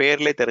பாத்தீங்கன்னா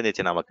பேர்லயே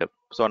தெரிஞ்சிச்சு நமக்கு.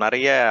 ஸோ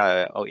நிறைய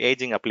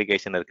ஏஜிங்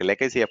அப்ளிகேஷன் இருக்கு,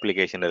 லெகசி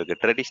அப்ளிகேஷன் இருக்கு,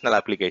 ட்ரெடிஷனல்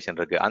அப்ளிகேஷன்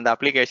இருக்கு. அந்த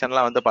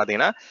அப்ளிகேஷன்லாம் வந்து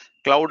பாத்தீங்கன்னா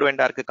கிளவுட்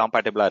வெண்டாருக்கு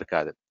கம்பேட்டபிளா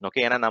இருக்காது.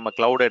 ஓகே, ஏன்னா நம்ம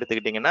கிளவுட்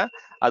எடுத்துக்கிட்டீங்கன்னா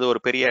அது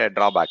ஒரு பெரிய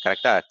டிராபேக்.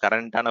 கரெக்டா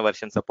கரண்டான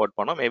வெர்ஷன் சப்போர்ட்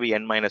பண்ணோம், மேபி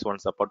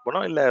N-1 சப்போர்ட்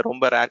பண்ணோம், இல்ல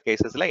ரொம்ப ரேர்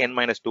கேசஸ்ல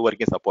N-2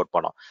 வரைக்கும் சப்போர்ட்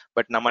பண்ணோம்.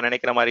 பட் நம்ம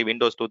நினைக்கிற மாதிரி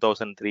விண்டோஸ்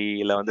 2003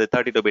 இல்ல வந்து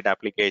 32-bit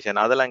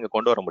அப்ளிகேஷன் அதெல்லாம் இங்க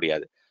கொண்டு வர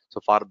முடியாது.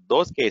 So for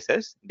those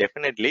cases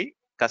definitely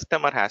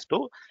customer has to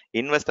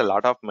invest a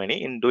lot of money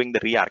in doing the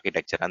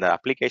re-architecture. அந்த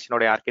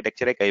அப்ளிகேஷனோட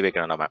ஆர்கிடெக்சரே கை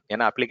வைக்கணும் நம்ம.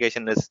 ஏன்னா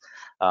application is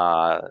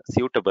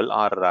suitable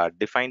or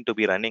defined to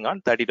be running on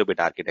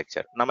 32-bit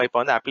architecture. நம்ம இப்போ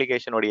வந்து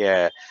அப்ளிகேஷனுடைய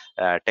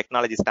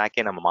டெக்னாலஜி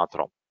ஸ்டாக்கே நம்ம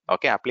மாத்துறோம்.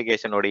 ஓகே,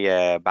 அப்ளிகேஷனுடைய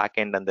பேக்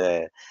எண்ட் அந்த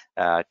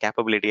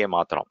கேப்பபிலிட்டியே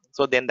மாத்துறோம்.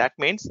 So then that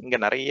means இங்க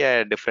நிறைய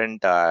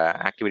டிஃப்ரெண்ட்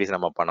ஆக்டிவிட்டிஸ்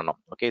நம்ம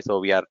பண்ணணும். Okay,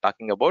 so we are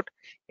talking about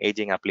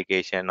ageing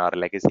application R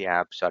legacy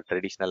apps R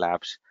traditional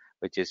apps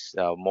which is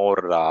more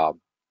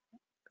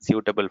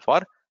suitable for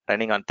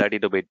running on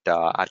 32-bit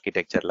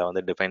architectureல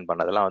வந்து define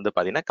பண்ணதெல்லாம் வந்து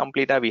பாத்தீங்கன்னா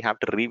கம்ப்ளீட்டா we have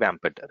to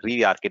revamp it,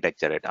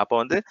 re-architecture it. அப்போ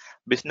வந்து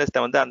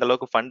பிசினஸ்ல வந்து அந்த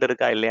அளவுக்கு ஃபண்ட்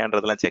இருக்கா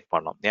இல்லையான்றதெல்லாம் செக்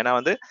பண்ணோம். ஏன்னா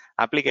வந்து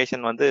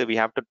அப்ளிகேஷன் வந்து we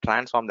have to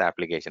transform the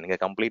application. இங்க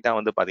கம்ப்ளீட்டா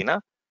வந்து பாத்தீங்கன்னா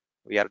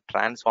we are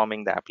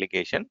transforming the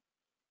application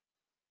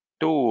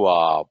to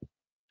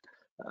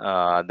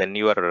the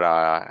newer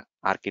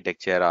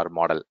architecture or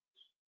model.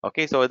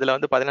 Okay, so இதுல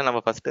வந்து பாத்தீங்கன்னா நம்ம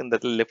ஃபர்ஸ்ட் இந்த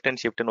இடத்துல லிஃப்ட்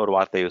அண்ட் ஷிஃப்ட்னு ஒரு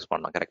வார்த்தை யூஸ்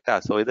பண்ணோம். கரெக்டா?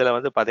 ஸோ இதுல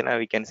வந்து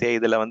பாத்தீங்கன்னா we can say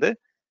இதுல வந்து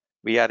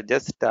we are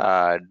just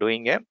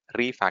doing a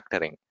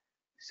refactoring.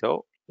 So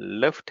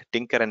lift,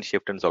 tinker and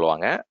shift ன்னு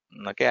சொல்லுவாங்க.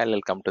 Okay, I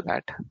will come to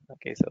that.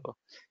 Okay, so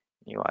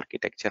new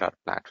architecture or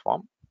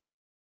platform.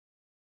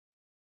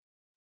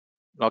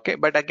 Okay,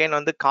 but again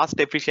வந்து cost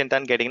efficient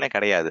ன்னு கேட்டீங்கன்னா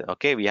கிடையாது.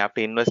 Okay, we have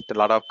to invest a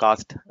lot of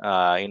cost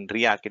in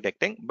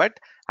re-architecting, but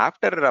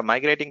after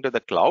migrating to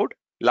the cloud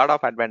lot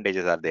of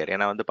advantages are there.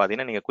 ஏன்னா வந்து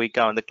பாத்தீங்கன்னா நீங்க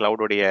குயிக்கா வந்து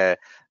கிளவுடோடைய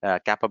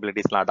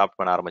கேப்பபிலிட்டிஸ்லாம் அடாப்ட்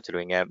பண்ண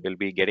ஆரம்பிச்சிருவீங்க. will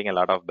be getting a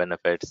lot of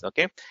benefits.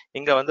 Okay,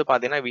 இங்க வந்து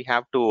பாத்தீங்கன்னா we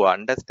have to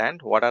understand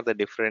what are the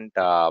different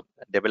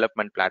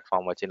development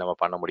platform வச்சு நம்ம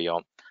பண்ண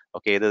முடியும்.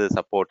 ஓகே, எது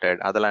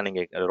சப்போர்ட்டட் அதெல்லாம்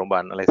நீங்க ரொம்ப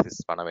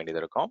அனலைசிஸ் பண்ண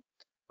வேண்டியது இருக்கும்.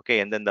 ஓகே,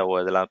 எந்தெந்த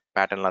இதெல்லாம்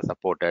பேட்டர்ன்லாம்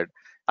சப்போர்ட்டட்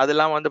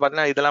அதெல்லாம் வந்து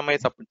பாத்தீங்கன்னா இதெல்லாமே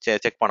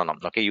செக்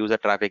பண்ணணும். ஓகே,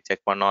 யூசர் டிராஃபிக்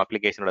செக் பண்ணணும்,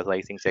 அப்ளிகேஷனோட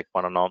சைசிங் செக்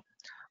பண்ணணும்.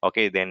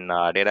 ஓகே, தென்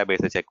டேட்டா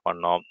பேஸை செக்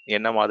பண்ணோம்,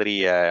 என்ன மாதிரி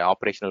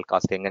ஆப்ரேஷனல்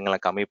காஸ்ட்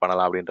எங்கெங்கெல்லாம் கம்மி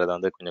பண்ணலாம் அப்படின்றத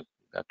வந்து கொஞ்சம்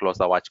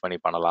க்ளோஸாக வாட்ச் பண்ணி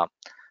பண்ணலாம்.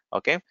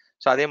 ஓகே,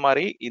 ஸோ அதே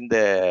மாதிரி இந்த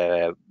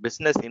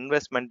பிஸ்னஸ்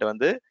இன்வெஸ்ட்மெண்ட்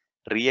வந்து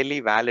ரியலி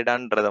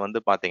வேலிடான்றத வந்து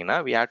பாத்தீங்கன்னா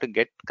we have to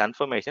get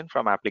confirmation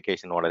from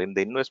application owner. இந்த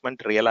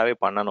இன்வெஸ்ட்மெண்ட் ரியலாவே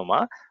பண்ணணுமா,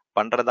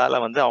 பண்றதால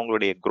வந்து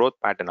அவங்களுடைய growth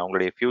pattern,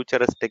 அவங்களுடைய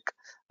ஃபியூச்சரிஸ்டிக்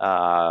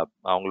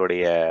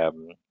அவங்களுடைய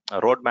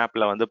ரோட்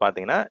மேப்ல வந்து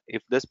பாத்தீங்கன்னா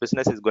if this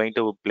business is going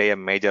to play a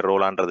major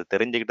role ஆன்றது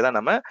தெரிஞ்சுக்கிட்டு தான்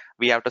நம்ம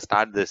we have to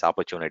start this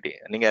opportunity.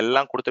 நீங்க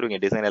எல்லாம் கொடுத்துருவீங்க,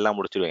 டிசைன் எல்லாம்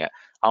முடிச்சிருவீங்க,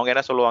 அவங்க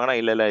என்ன சொல்லுவாங்கன்னா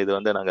இல்ல இது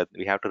வந்து நாங்க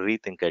we have to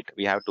rethink it,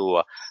 we have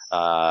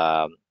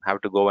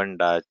to go and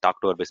talk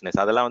to our business.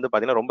 அதெல்லாம் வந்து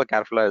பாத்தீங்கன்னா ரொம்ப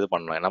கேர்ஃபுல்லா இது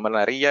பண்ணணும். நம்ம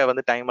நிறைய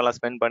வந்து டைம் எல்லாம்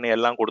ஸ்பெண்ட் பண்ணி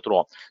எல்லாம்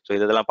கொடுத்துருவோம். ஸோ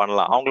இதெல்லாம்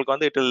பண்ணலாம், அவங்களுக்கு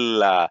வந்து இட்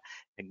வில்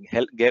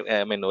ஹெல்ப்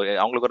ஐ மீன்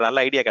அவங்களுக்கு ஒரு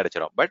நல்ல ஐடியா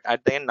கிடைச்சிடும். பட்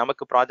அட் த எண்ட்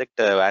நமக்கு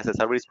project as a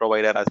service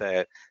provider, as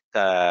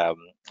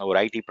ஒரு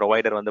ஐடி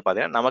ப்ரொவைடர் வந்து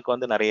பாத்தீங்கன்னா நமக்கு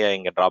வந்து நிறைய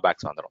இங்க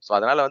டிராபேக்ஸ் வந்துடும். ஸோ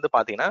அதனால வந்து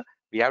பாத்தீங்கன்னா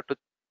we have to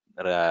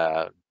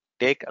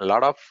take a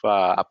lot of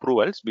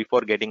approvals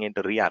before getting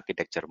into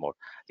re-architecture mode.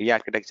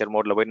 Re-architecture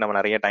modeல போய் நம்ம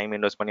நிறைய டைம்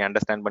இன்வெஸ்ட் பண்ணி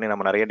அண்டர்ஸ்டாண்ட் பண்ணி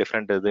நம்ம நிறைய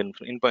டிஃப்ரெண்ட் இது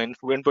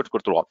இன்புட்ஸ்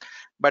கொடுத்துருவோம்.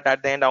 பட்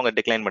அட் த எண்ட் அவங்க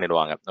டிக்ளைன்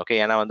பண்ணிடுவாங்க. ஓகே,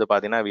 ஏன்னா வந்து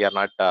பாத்தீங்கன்னா we are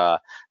not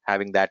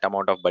having that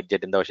amount of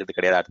budget இந்த வருஷத்துக்கு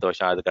கிடையாது, அடுத்த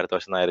வருஷம் அதுக்கு அடுத்த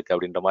வருஷம் தான் இருக்கு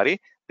அப்படின்ற மாதிரி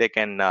they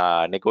can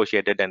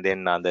negotiate it and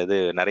then அந்த இது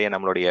நிறைய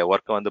நம்மளுடைய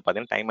ஒர்க் வந்து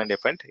பாத்தீங்கன்னா time and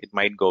effort it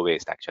might go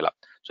waste ஆக்சுவலா.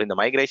 ஸோ இந்த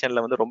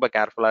மைக்ரேஷன்ல வந்து ரொம்ப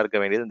கேர்ஃபுல்லா இருக்க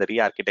வேண்டியது இந்த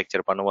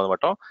ரீஆர்கிடெக்சர் பண்ணும்போது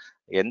மட்டும்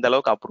எந்த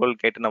அளவுக்கு அப்ரூவல்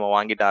கேட்டு நம்ம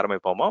வாங்கிட்டு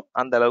ஆரம்பிப்போமோ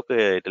அந்த அளவுக்கு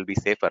it will be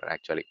safer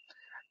actually.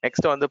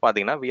 Next வந்து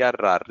பாத்தீங்கன்னா we are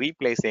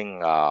replacing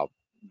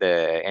the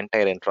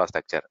entire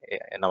infrastructure.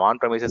 நம்ம ஆன்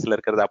ப்ரெமிசஸ்ல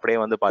இருக்கிறது அப்படியே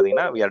வந்து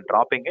பாத்தீங்கன்னா we are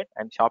dropping it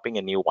and shopping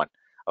a new one.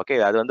 Okay,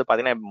 அது வந்து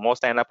பாத்தீங்கன்னா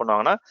மோஸ்டா என்ன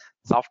பண்ணுவாங்கன்னா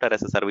சாஃப்ட்வேர்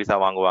as a சர்வீஸா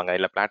வாங்குவாங்க,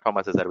 இல்ல பிளாட்ஃபார்ம்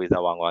as a சர்வீஸா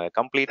வாங்குவாங்க.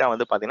 கம்ப்ளீட்டா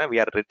வந்து பாத்தீங்கன்னா we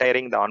are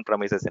retiring the on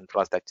premises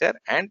infrastructure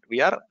and we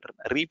are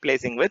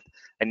replacing with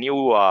a new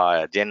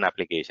gen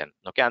application.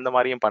 Okay, அந்த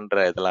மாதிரியும்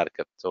பண்ற இதெல்லாம்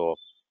இருக்கு. So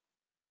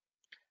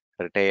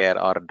retire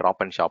R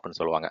drop and ஷாப்னு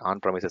சொல்லுவாங்க.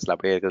 ஆன் ப்ரெமிசஸ்ல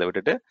அப்படியே இருக்கிறத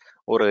விட்டுட்டு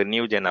ஒரு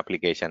நியூ ஜென்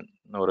அப்ளிகேஷன்,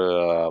 ஒரு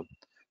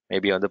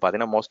மேபி வந்து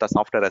பாத்தீங்கன்னா மோஸ்டா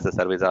சாஃப்ட்வேர் as a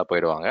சர்வீஸா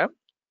போயிடுவாங்க.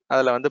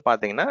 அதுல வந்து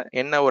பாத்தீங்கன்னா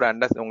என்ன ஒரு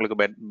உங்களுக்கு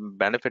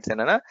பெனிஃபிட்ஸ்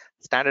என்னன்னா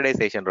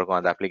ஸ்டாண்டர்டைசேஷன் இருக்கும்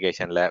அந்த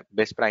அப்ளிகேஷன்ல.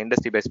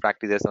 இண்டஸ்ட்ரி பெஸ்ட்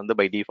ப்ராக்டிசஸ் வந்து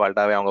பை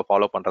டிஃபால்ட்டாவே அவங்க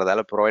ஃபாலோ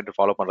பண்றதால, ப்ரொவைடர்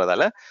ஃபாலோ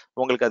பண்றதால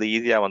உங்களுக்கு அது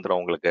ஈஸியா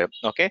வந்துடும் உங்களுக்கு.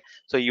 Okay,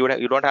 so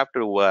you don't have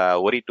to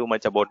worry too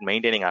much about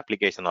maintaining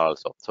application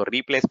also. So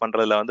replace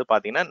பண்றதுல வந்து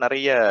பாத்தீங்கன்னா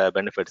நிறைய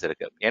பெனிஃபிட்ஸ்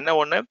இருக்கு. என்ன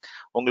ஒண்ணு,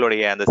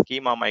 உங்களுடைய அந்த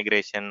ஸ்கீமா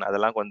மைக்ரேஷன்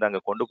அதெல்லாம் வந்து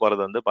அங்க கொண்டு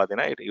போறது வந்து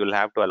பாத்தீங்கன்னா you will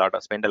have to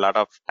spend a lot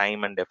of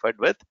time and effort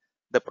with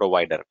the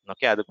provider.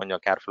 Okay, அது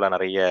கொஞ்சம் கேர்ஃபுல்லா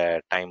நிறைய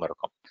டைம்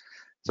இருக்கும்.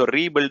 ஸோ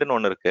ரீபில்டுன்னு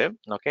ஒன்று இருக்கு.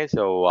 ஓகே,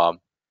 ஸோ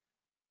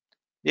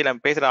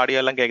நம்ம பேசுற ஆடியோ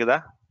எல்லாம் கேக்குதா?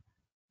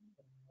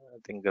 ஐ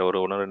திங்க் ஒரு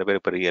 1-2 பேர்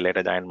இப்போ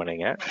லேட்டா ஜாயின்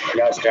பண்ணீங்க.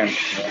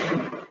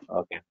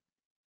 ஓகே,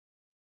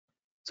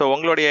 ஸோ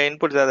உங்களுடைய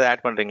இன்புட்ஸ் ஏதாவது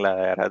ஆட் பண்றீங்களா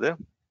யாராவது?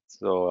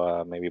 ஸோ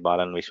மேபி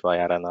பாலன், விஸ்வா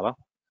யாரா இருந்தாலும்.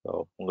 ஸோ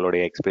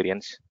உங்களுடைய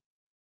எக்ஸ்பீரியன்ஸ்,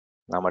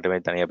 நான் மட்டுமே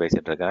தனியா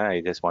பேசிட்டு இருக்கேன்.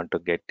 I just want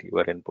to get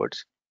your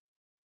inputs.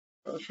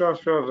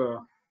 Sure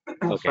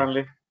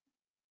okay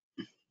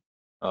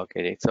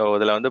okay, so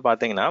இதுல வந்து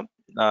பாத்தீங்கன்னா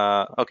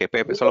ஓகே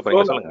சொல்ல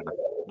போறீங்க, சொல்லுங்க.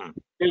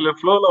 இல்ல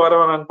ஃப்ளோல வர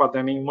வேணாம்னு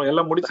பார்த்தேன், நீங்க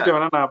எல்லாம் முடிச்சிட்டு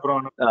வேணா நான் அப்புறம்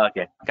வேணா.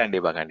 ஓகே,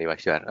 கண்டிப்பா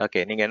ஷூர்.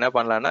 ஓகே, நீங்க என்ன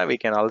பண்ணலாம்னா we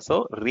can also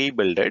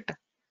rebuild it.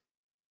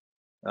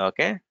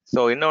 Okay,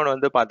 so இன்னொன்று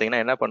வந்து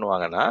பாத்தீங்கன்னா என்ன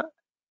பண்ணுவாங்கன்னா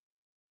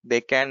they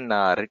can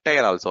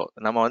retire also.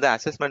 நம்ம வந்து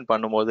அசஸ்மெண்ட்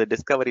பண்ணும்போது,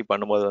 டிஸ்கவரி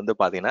பண்ணும்போது வந்து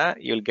பாத்தீங்கன்னா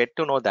you'll get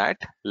to know that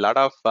lot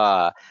of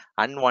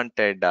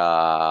unwanted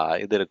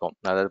இது இருக்கும்.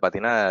 அதாவது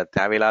பாத்தீங்கன்னா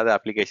தேவையில்லாத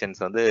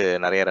அப்ளிகேஷன்ஸ் வந்து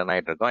நிறைய ரன்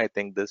ஆயிட்டு இருக்கும். I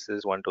think this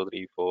is 1 2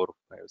 3 4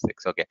 5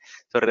 6. Okay,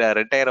 so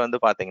retire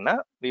வந்து பாத்தீங்கன்னா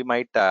we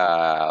might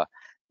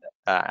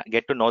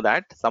get to know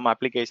that some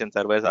application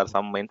servers or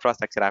some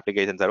infrastructure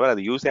application server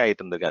அது யூஸே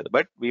ஆயிட்டு இருந்திருக்காது.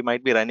 But we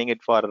might be running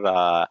it for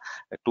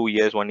 2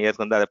 years 1 years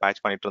வந்து அதை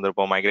பேட்ச் பண்ணிட்டு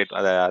இருந்திருப்போம், மைக்ரேட்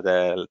அதை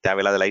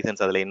தேவையில்லாத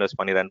லைசன்ஸ் அதில் இன்வெஸ்ட்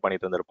பண்ணி ரன்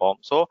பண்ணிட்டு இருந்திருப்போம்.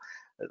 ஸோ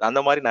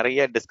அந்த மாதிரி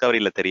நிறைய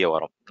டிஸ்கவரியில தெரிய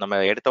வரும்.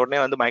 நம்ம எடுத்த உடனே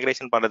வந்து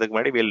மைக்ரேஷன் பண்றதுக்கு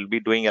முன்னாடி will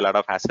be doing a lot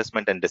of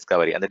assessment and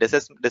discovery. அந்த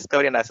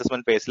டிஸ்கவரி அண்ட்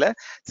அசஸ்மெண்ட் பேஸ்ல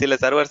சில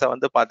சர்வர்ஸை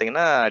வந்து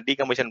பாத்தீங்கன்னா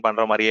டீகமிஷன்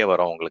பண்ற மாதிரியே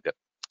வரும் உங்களுக்கு.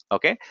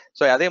 ஓகே,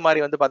 ஸோ அதே மாதிரி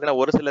வந்து பாத்தீங்கன்னா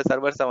ஒரு சில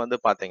சர்வர்ஸை வந்து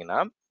பாத்தீங்கன்னா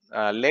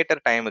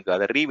லேட்டர் டைமுக்கு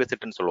அதை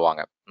ரீவிசிட்னு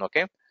சொல்லுவாங்க.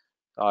 ஓகே,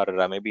 ஆர்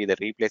மேபி இதை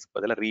ரீப்ளேஸ்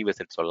பதிலாக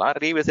ரீவிசிட் சொல்லலாம்.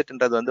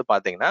 ரீவிசிட்ன்றது வந்து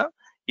பாத்தீங்கன்னா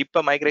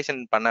இப்ப மைக்ரேஷன்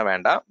பண்ண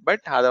வேண்டாம்,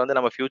 பட் அதை வந்து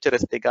நம்ம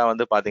ஃபியூச்சரிஸ்டிக்கா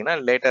வந்து பாத்தீங்கன்னா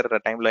லேட்டர்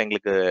டைம்ல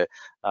எங்களுக்கு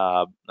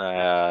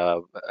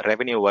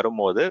ரெவென்யூ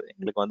வரும்போது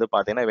எங்களுக்கு வந்து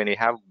பாத்தீங்கன்னா when you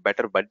have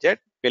better budget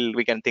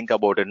we can think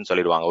about it ன்னு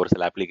சொல்லிடுவாங்க ஒரு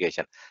சில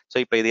அப்ளிகேஷன். ஸோ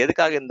இப்போ இது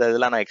எதுக்காக இந்த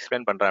இதெல்லாம் நான்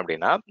எக்ஸ்பிளைன் பண்றேன்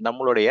அப்படின்னா,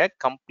 நம்மளுடைய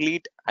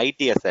complete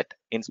ID asset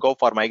in scope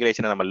for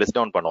மைக்ரேஷனை நம்ம லிஸ்ட்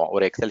டவுன் பண்ணுவோம்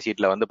ஒரு எக்ஸல்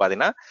ஷீட்ல வந்து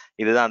பாத்தீங்கன்னா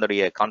இதுதான்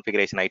அதோடைய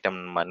கான்ஃபிகரேஷன்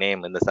ஐட்டம்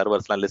நேம், இந்த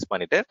சர்வர்ஸ்லாம் லிஸ்ட்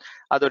பண்ணிட்டு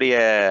அதோடைய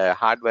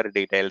ஹார்ட்வேர்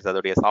டீடைல்ஸ்,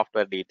 அதோடைய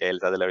சாஃப்ட்வேர்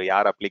டீடைல்ஸ், அதுல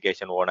யார்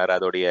அப்ளிகேஷன் ஓனர்,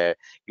 அதோடைய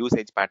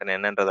யூசேஜ் பேட்டர்ன்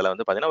என்னன்றதுல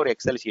வந்து பாத்தீங்கன்னா ஒரு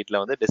எக்ஸல் ஷீட்ல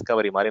வந்து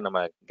டிஸ்கவரி மாதிரி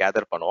நம்ம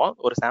கேதர் பண்ணுவோம்.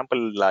 ஒரு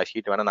சாம்பிள்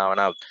ஷீட் வேணா நான்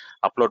வேணா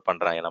அப்லோட்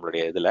பண்றேன்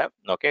நம்மளுடைய இதுல.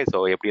 ஓகே, ஸோ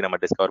எப்படி நம்ம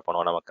டிஸ்கவர்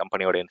பண்ணுவோம், நம்ம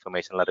கம்பெனியோட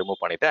இன்ஃபர்மேஷன்லாம்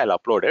ரிமூவ் பண்ணிட்டு அதில்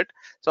அப்லோடட்.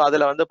 ஸோ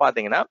அதுல வந்து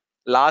பாத்தீங்கன்னா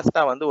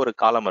லாஸ்டா வந்து ஒரு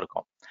காலம்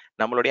இருக்கும்.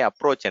 நம்மளுடைய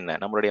அப்ரோச் என்ன,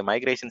 நம்மளுடைய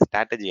மைக்ரேஷன்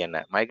ஸ்ட்ராட்டஜி என்ன,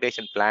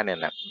 மைக்ரேஷன் பிளான்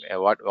என்ன,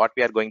 what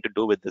we are going to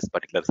do with this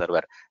particular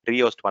server.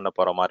 ரீஹோஸ்ட் பண்ண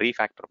போறோமா,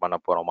 ரீஃபேக்டர் பண்ண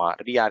போறோமா,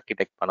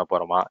 ரீஆர்கிடெக்ட் பண்ண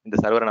போறோமா, இந்த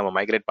சர்வரை நம்ம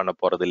மைக்ரேட் பண்ண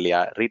போறது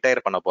இல்லையா,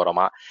 ரிட்டையர் பண்ண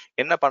போறோமா,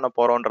 என்ன பண்ண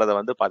போறோம்ன்றத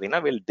வந்து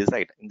பாத்தீங்கன்னா வில்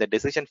டிசைட். இந்த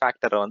டிசிஷன்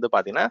ஃபேக்டரை வந்து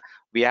பாத்தீங்கன்னா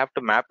we have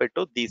to map it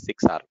to these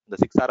 6R. இந்த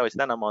 6R வச்சு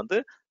தான் நம்ம வந்து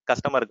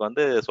கஸ்டமருக்கு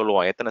வந்து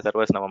சொல்லுவோம் எத்தனை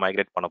சர்வர்ஸ் நம்ம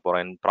மைக்ரேட் பண்ண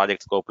போறோம்,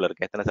 ப்ராஜெக்ட் ஸ்கோப்ல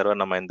இருக்கு, எத்தனை சர்வர்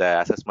நம்ம இந்த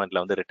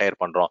அசஸ்மெண்ட்ல வந்து ரிட்டையர்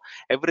பண்றோம்.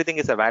 Every thing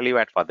is a value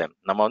add for them.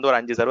 நம்ம வந்து ஒரு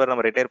 5 சர்வர்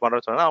நம்ம ரிட்டையர்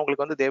பண்றோம்னு சொன்னா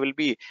அவங்களுக்கு வந்து they will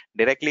be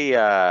directly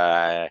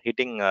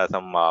hitting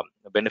some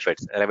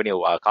benefits, revenue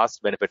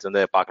cost benefits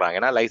வந்து பாக்குறாங்க.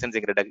 ஏன்னா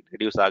லைசன்சிங்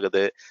ரெடியூஸ்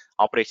ஆகுது,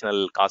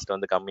 ஆப்ரேஷனல் காஸ்ட்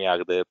வந்து கம்மி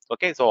ஆகுது.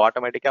 ஓகே, ஸோ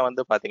ஆட்டோமேட்டிக்கா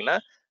வந்து பாத்தீங்கன்னா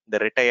இந்த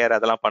ரிட்டையர்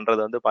அதெல்லாம்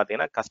பண்றது வந்து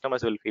பாத்தீங்கன்னா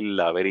customers will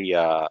feel very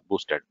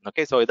boosted.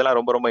 Okay, so இதெல்லாம்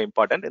ரொம்ப ரொம்ப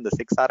இம்பார்ட்டன்ட். இந்த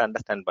 6R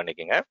அண்டர்ஸ்டாண்ட்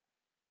பண்ணிக்கோங்க.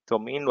 ஸோ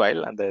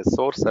மீன்வைல் அந்த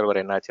சோர்ஸ் சர்வர்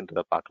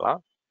என்னாச்சுன்றதை பார்க்கலாம்.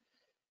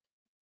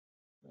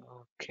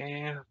 ஓகே,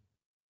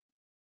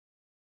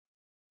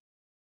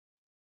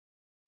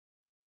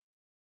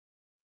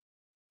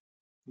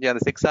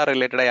 அந்த 6R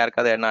ரிலேட்டடா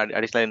யாருக்காவது என்ன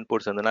அடிஷனல்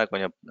இன்புட்ஸ் இருந்ததுன்னா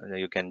கொஞ்சம்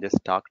you can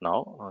just talk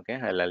now. Okay,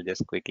 I'll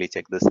just quickly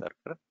check this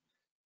server.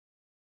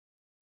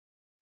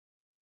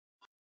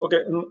 Okay,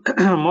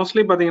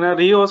 mostly பார்த்தீங்கன்னா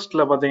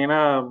ரீஹோஸ்ட்ல பார்த்தீங்கன்னா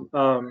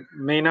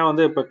மெயினாக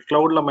வந்து இப்போ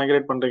கிளவுட்ல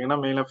மைக்ரேட் பண்ணுறீங்கன்னா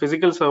மெயினாக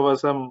ஃபிசிக்கல்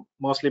சர்வர்ஸை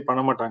மோஸ்ட்லி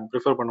பண்ண மாட்டாங்க,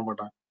 ப்ரிஃபர் பண்ண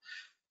மாட்டாங்க.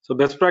 ஸோ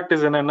பெஸ்ட்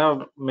ப்ராக்டிஸ் என்னன்னா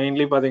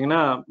மெயின்லி பார்த்தீங்கன்னா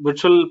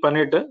விர்ச்சுவல்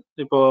பண்ணிட்டு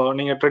இப்போ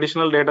நீங்கள்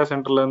ட்ரெடிஷ்னல் டேட்டா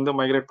சென்டர்ல இருந்து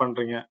மைக்ரேட்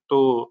பண்ணுறீங்க டு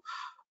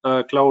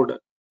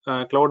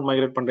கிளவுட்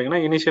மைக்ரேட்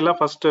பண்ணுறீங்கன்னா இனிஷியலாக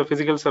ஃபர்ஸ்ட்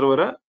ஃபிசிக்கல்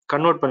சர்வரை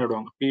கன்வெர்ட்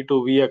பண்ணிடுவாங்க,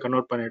 P2V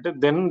கன்வெர்ட் பண்ணிட்டு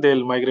தென்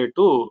தேல் migrate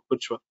to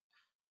virtual,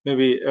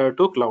 maybe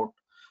to cloud.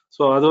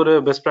 So அது ஒரு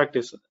பெஸ்ட்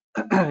ப்ராக்டிஸ்.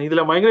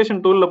 இதுல மைக்ரேஷன்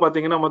டூல்ல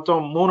பாத்தீங்கன்னா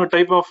மொத்தம் 3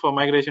 டைப் ஆஃப்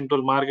மைக்ரேஷன்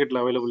டூல்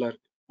மார்க்கெட்ல அவைலபிளா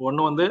இருக்கு.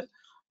 ஒன்னு வந்து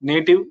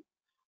நேட்டிவ்,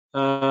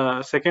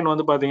 செகண்ட்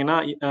வந்து பாத்தீங்கன்னா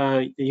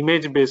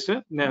image based,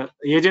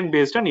 agent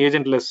based and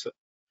ஏஜென்ட்லெஸ்.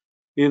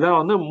 இதுதான்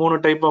வந்து 3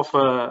 type of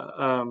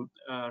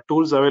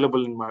tools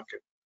available in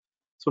market.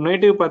 So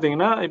native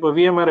பாத்தீங்கன்னா இப்போ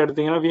விஎம்ஆர்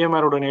எடுத்தீங்கன்னா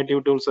விஎம்ஆரோட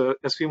native tools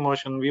SV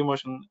motion, we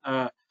motion,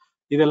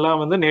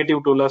 இதெல்லாம் வந்து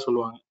நேட்டிவ் டூலா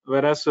சொல்லுவாங்க.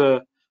 வேறஸ்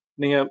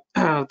நீங்க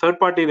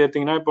தேர்ட் பார்ட்டி இது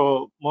எடுத்தீங்கன்னா இப்போ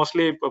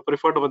மோஸ்ட்லி இப்போ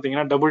ப்ரிஃபர்டு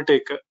பார்த்தீங்கன்னா டபுள்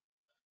டேக்,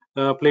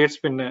 பிளேட்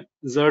ஸ்பின்னு,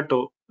 ஜர்டோ,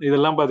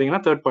 இதெல்லாம்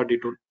பார்த்தீங்கன்னா தேர்ட் பார்ட்டி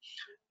டூல்.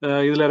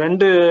 இதுல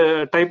 2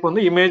 டைப்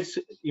வந்து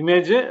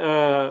இமேஜ்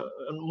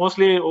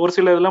மோஸ்ட்லி ஒரு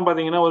சில இதெல்லாம்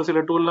பார்த்தீங்கன்னா ஒரு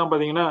சில டூல்லாம்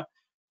பார்த்தீங்கன்னா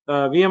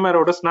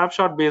விஎம்ஆரோட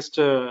ஸ்னாப்ஷாட்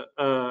பேஸ்டு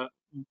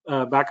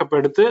பேக்கப்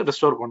எடுத்து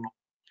ரெஸ்டோர் பண்ணும்.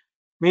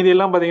 மீதி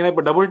எல்லாம் பார்த்தீங்கன்னா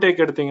இப்போ டபுள்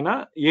டேக் எடுத்தீங்கன்னா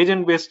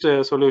ஏஜென்ட் பேஸ்டு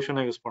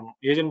சொல்யூஷனை யூஸ் பண்ணும்.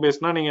 ஏஜென்ட்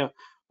பேஸ்ட்னா நீங்க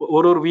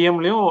ஒரு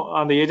விஎம்லயும்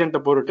அந்த ஏஜென்ட்டை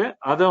போட்டுட்டு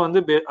அதை வந்து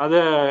அதை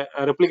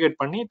ரெப்ளிகேட்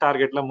பண்ணி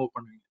டார்கெட்ல மூவ்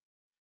பண்ணுவீங்க.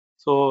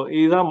 ஸோ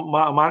இதுதான்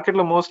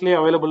மார்க்கெட்ல மோஸ்ட்லி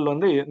அவைலபிள்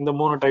வந்து இந்த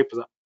 3 டைப்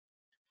தான்.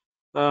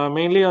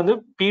 மெயின்லி வந்து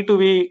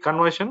P2V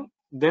conversion,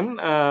 then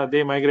they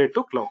migrate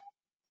to cloud.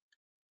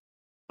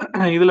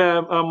 இதுல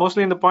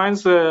மோஸ்ட்லி இந்த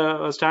பாயிண்ட்ஸ்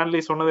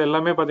ஸ்டான்லி சொன்னது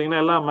எல்லாமே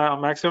பாத்தீங்கன்னா எல்லாம்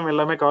மேக்ஸிமம்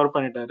எல்லாமே கவர்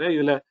பண்ணிட்டாரு.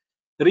 இதுல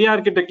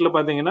ரீஆர்கிடெக்ட்ல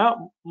பாத்தீங்கன்னா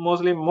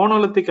மோஸ்ட்லி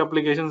மோனோலித்திக்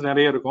அப்ளிகேஷன்ஸ்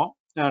நிறைய இருக்கும்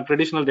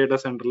ட்ரெடிஷனல் டேட்டா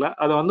சென்டர்ல,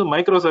 அதை வந்து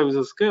மைக்ரோ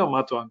சர்வீசஸ்க்கு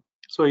மாற்றுவாங்க.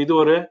 ஸோ இது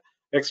ஒரு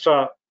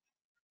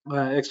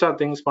எக்ஸ்ட்ரா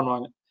திங்ஸ்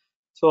பண்ணுவாங்க.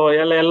 ஸோ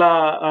எல்லா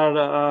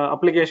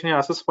அப்ளிகேஷனையும்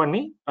அசஸ்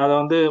பண்ணி அதை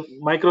வந்து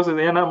மைக்ரோ,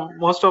 ஏன்னா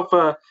மோஸ்ட் ஆஃப்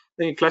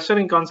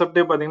கிளஸ்டரிங்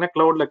கான்செப்டே பார்த்தீங்கன்னா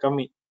கிளவுட்ல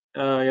கம்மி.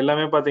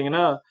 எல்லாமே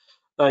பார்த்தீங்கன்னா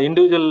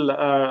individual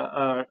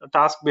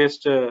task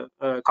based,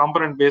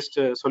 component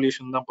based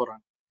solution தான்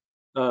போறாங்க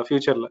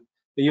ஃபியூச்சர்ல.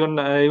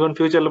 ஈவன்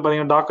ஃபியூச்சர்ல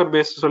பார்த்தீங்கன்னா டாக்கர்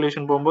பேஸ்ட்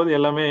சொல்யூஷன் போகும்போது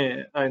எல்லாமே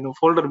இந்த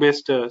ஃபோல்டர்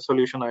பேஸ்டு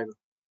சொல்யூஷன் ஆயிடும்.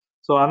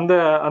 ஸோ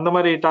அந்த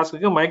மாதிரி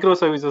டாஸ்க்கு மைக்ரோ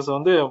சர்வீசஸ்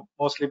வந்து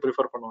மோஸ்ட்லி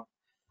ப்ரிஃபர் பண்ணுவாங்க.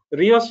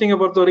 ரீஹோஸ்டிங்கை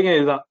பொறுத்த வரைக்கும்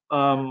இதுதான்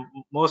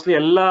மோஸ்ட்லி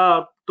எல்லா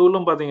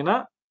டூலும் பார்த்தீங்கன்னா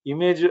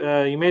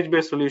இமேஜ்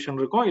பேஸ்ட் சொல்யூஷன்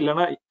இருக்கும்,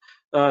 இல்லைன்னா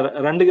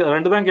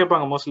ரெண்டு தான்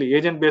கேட்பாங்க மோஸ்ட்லி,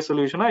 ஏஜென்ட் பேஸ்ட்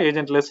சொல்யூஷனா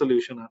ஏஜென்ட்லெஸ்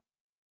சொல்யூஷனா.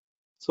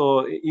 ஸோ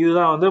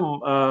இதுதான் வந்து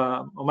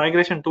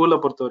மைக்ரேஷன் டூலை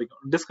பொறுத்த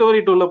வரைக்கும்.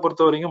 டிஸ்கவரி டூலை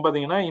பொறுத்த வரைக்கும்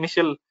பார்த்தீங்கன்னா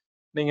இனிஷியல்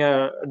நீங்க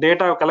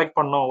டேட்டா கலெக்ட்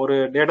பண்ணோம் ஒரு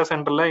டேட்டா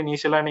சென்டர்ல,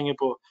 இனிஷியலா நீங்க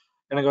இப்போ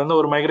எனக்கு வந்து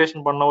ஒரு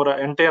மைக்ரேஷன் பண்ணோம், ஒரு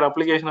என்டையர்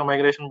அப்ளிகேஷனை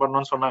மைக்ரேஷன்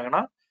பண்ணோம்னு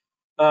சொன்னாங்கன்னா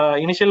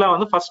இனிஷியலா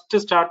வந்து ஃபர்ஸ்ட்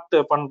ஸ்டார்ட்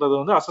பண்றது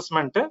வந்து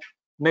assessment,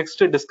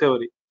 next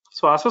Discovery.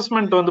 So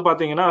assessment வந்து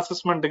பாத்தீங்கன்னா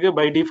அசஸ்மெண்ட்டுக்கு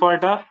பை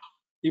டிஃபால்ட்டா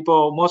இப்போ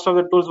மோஸ்ட் ஆஃப்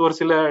த டூல்ஸ், ஒரு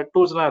சில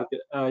டூல்ஸ்லாம் இருக்கு,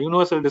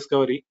 யூனிவர்சல்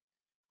டிஸ்கவரி,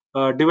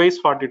 டிவைஸ்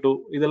 42,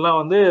 இதெல்லாம்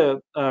வந்து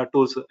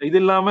டூல்ஸ். இது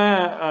இல்லாம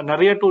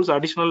நிறைய டூல்ஸ்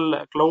அடிஷனல்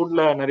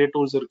கிளவுட்ல நிறைய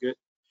டூல்ஸ் இருக்கு.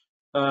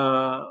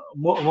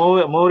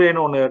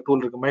 மோரேன்னு ஒன்று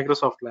டூல் இருக்கு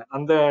மைக்ரோசாஃப்ட்ல.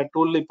 அந்த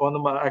டூல் இப்போ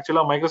வந்து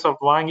ஆக்சுவலா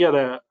மைக்ரோசாஃப்ட் வாங்கி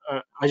அதை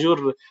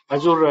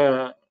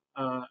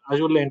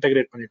அஜூர்ல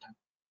இன்டெகிரேட் பண்ணிட்டாங்க.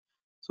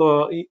 ஸோ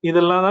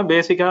இதெல்லாம் தான்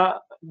பேசிக்கா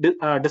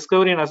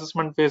டிஸ்கவரி அண்ட்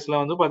அசஸ்மெண்ட் ஃபேஸ்ல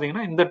வந்து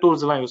பாத்தீங்கன்னா இந்த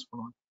டூல்ஸ் எல்லாம் யூஸ்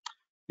பண்ணுவாங்க.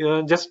 இது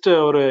ஜஸ்ட்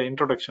ஒரு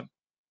இன்ட்ரோடக்ஷன்.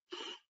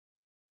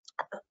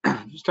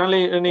 ஸ்டான்லி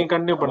நீங்க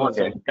கண்டினியூ பண்ணுங்க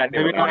சார்.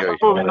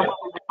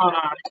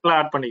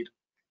 ஆட் பண்ணிக்கிறேன்.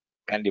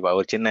 கண்டிப்பா.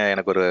 ஒரு சின்ன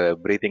எனக்கு ஒரு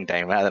பிரீத்திங்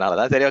டைம். அதனால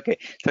தான். சரி, ஓகே.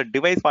 ஸோ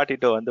டிவைஸ்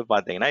 42 வந்து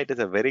பார்த்தீங்கன்னா, it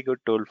is a very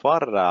good tool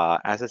for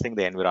assessing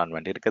the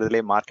environment.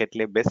 இருக்கிறதுலயே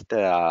மார்க்கெட்லயே பெஸ்ட்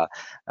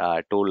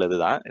டூல்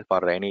இதுதான்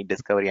for any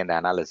Discovery and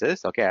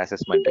analysis. Okay,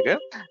 அசஸ்மென்ட்க்கு.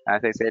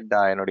 As I set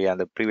என்னுடைய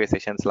அந்த ப்ரீவியஸ்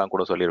செஷன்ஸ்லாம்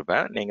கூட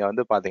சொல்லியிருப்பேன். நீங்க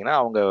வந்து பார்த்தீங்கன்னா,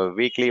 அவங்க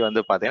வீக்லி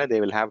வந்து பார்த்தீங்கன்னா, they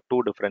will have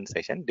 2 different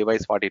session.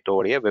 Device 42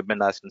 உடைய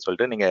வெபினார்ஸ்ன்னு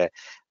சொல்லிட்டு நீங்க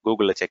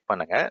கூகுள்ல செக்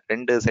பண்ணுங்க.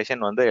 2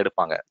 செஷன் வந்து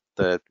எடுப்பாங்க.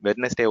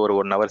 வெட்னஸ்டே ஒரு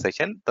 1 ஹவர்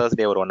செஷன்,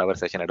 Thursday ஒரு 1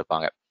 ஹவர் செஷன்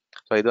எடுப்பாங்க.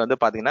 ஸோ இது வந்து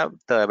பார்த்தீங்கன்னா,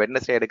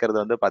 வெட்னஸ்டே எடுக்கிறது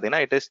வந்து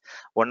பார்த்தீங்கன்னா, it is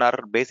 1 hour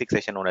basic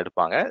session ஒன்று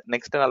எடுப்பாங்க.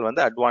 நெக்ஸ்ட் நாள்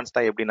வந்து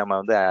அட்வான்ஸ்டா எப்படி நம்ம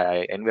வந்து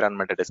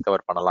என்விரான்மெண்ட்டை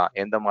டிஸ்கவர் பண்ணலாம்,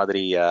 எந்த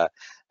மாதிரி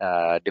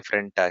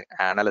டிஃப்ரெண்ட்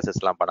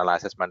அனாலிசிஸ்லாம் பண்ணலாம்,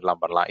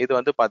 அசஸ்மெண்ட்லாம் பண்ணலாம். இது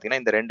வந்து பார்த்தீங்கன்னா,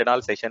 இந்த 2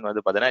 நாள் செஷன்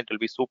வந்து பார்த்தீங்கன்னா, it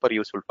will be super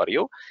useful for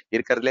you.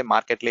 இருக்கிறதுலே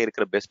மார்க்கெட்லேயே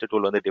இருக்கிற பெஸ்ட்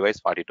டூல் வந்து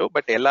டிவைஸ் 42.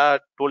 பட் எல்லா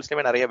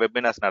டூல்ஸ்லையுமே நிறைய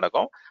வெபினார்ஸ்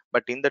நடக்கும்.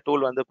 பட் இந்த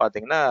டூல் வந்து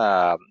பார்த்தீங்கன்னா,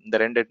 இந்த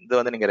 2 இது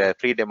வந்து நீங்க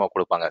ஃப்ரீ டெமோ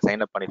கொடுப்பாங்க.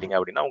 சைன் அப் பண்ணிட்டீங்க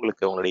அப்படின்னா,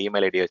 உங்களுக்கு உங்களோட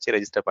இமெயில் ஐடி வச்சு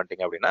ரெஜிஸ்டர்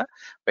பண்ணிட்டீங்க அப்படின்னா,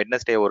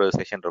 வெட்னஸ்டே ஒரு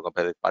செஷன் இருக்கும்.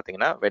 இப்போ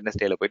பார்த்தீங்கன்னா,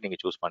 வெட்னஸ்டேல போயிட்டு நீங்க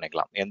சூஸ்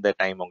பண்ணிக்கலாம். எந்த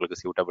டைம் உங்களுக்கு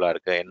சூட்டபிளா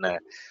இருக்கு,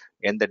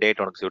 எந்த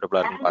டேட் உனக்கு சூட்டபிளா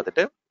இருக்குன்னு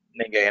பார்த்துட்டு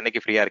நீங்க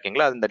என்னைக்கு ஃப்ரீயா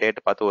இருக்கீங்களோ அந்த டேட்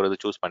பார்த்து ஒரு இது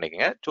சூஸ்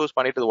பண்ணிக்கங்க. சூஸ்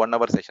பண்ணிட்டு 1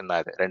 ஹவர் செஷன்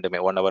தான் இது.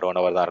 ரெண்டுமே 1 ஹவர்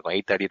தான் இருக்கும்.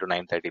 8:30 to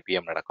 9:30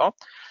 PM நடக்கும்.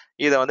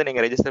 இதை வந்து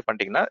நீங்க ரெஜிஸ்டர்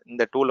பண்ணிட்டீங்கன்னா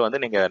இந்த டூல்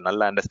வந்து நீங்க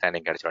நல்ல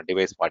அண்டர்ஸ்டாண்டிங் கிடைச்சிடும்.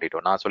 டிவைஸ்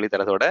 42 நான் சொல்லி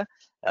தரதோட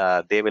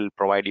they will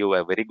provide you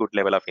a very good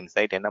level of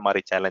inside. என்ன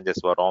மாதிரி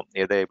சேலஞ்சஸ் வரும்,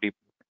 எதை எப்படி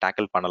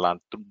டேக்கிள் பண்ணலாம்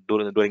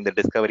during the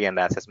Discovery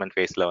and assessment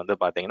ஃபேஸ்ல வந்து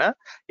பாத்தீங்கன்னா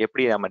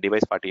எப்படி நம்ம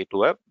டிவைஸ்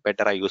 42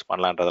 பெட்டரா யூஸ்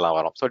பண்ணலான்றதெல்லாம்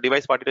வரும். So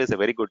device 42 is a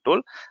very good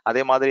tool.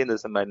 அதே மாதிரி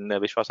இந்த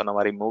விஸ்வா சொன்ன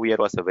மாதிரி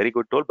மூவியர் was a very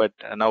good tool. But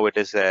now it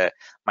is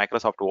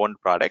Microsoft own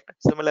product.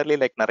 Similarly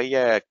like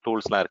நிறைய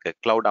டூல்ஸ்லாம் இருக்கு.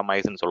 கிளவுட்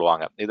அமைஸ்ன்னு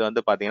சொல்லுவாங்க. இது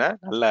வந்து பாத்தீங்கன்னா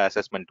நல்ல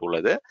அசஸ்மெண்ட் டூல்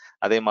இது.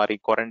 அதே மாதிரி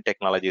கொரண்ட்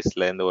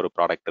டெக்னாலஜிஸ்ல இருந்து ஒரு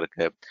ப்ராடக்ட்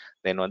இருக்கு.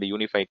 தென் வந்து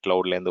யூனிஃபைட்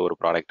கிளவுட்ல இருந்து ஒரு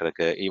ப்ராடக்ட்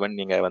இருக்கு. ஈவன்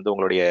நீங்க வந்து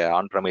உங்களுடைய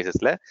ஆன்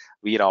ப்ரமைசஸ்ல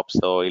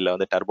வீராப்ஸோ இல்ல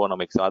வந்து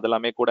டர்போனமிக்ஸோ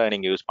அதெல்லாமே கூட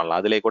நீங்க யூஸ் பண்ணலாம்.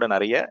 அதுலேயே கூட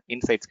நிறைய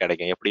இன்சைட்ஸ்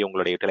கிடைக்கும். எப்படி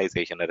உங்களுடைய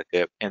யூட்டிலைசேஷன்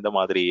இருக்கு, எந்த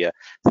மாதிரி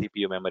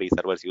சிபியூ மெமரி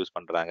சர்வர்ஸ் யூஸ்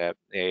பண்றாங்க,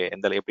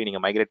 எப்படி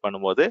நீங்க மைக்ரேட்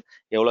பண்ணும்போது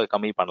எவ்வளவு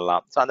கம்மி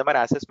பண்ணலாம். ஸோ அந்த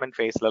மாதிரி அசஸ்மெண்ட்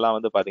ஃபேஸ்லாம்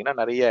வந்து பாத்தீங்கன்னா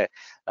நிறைய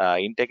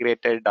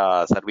இன்டெகிரேட்டட்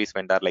சர்வீஸ்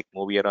வெண்டார் லைக்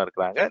மூவியரும்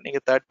இருக்கிறாங்க.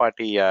 நீங்க தேர்ட்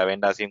பார்ட்டி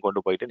வெண்டார்ஸையும்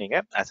கொண்டு போயிட்டு நீங்க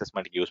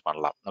அசஸ்மெண்ட்க்கு யூஸ்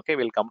பண்ணலாம். Okay,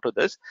 will come to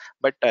this.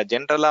 But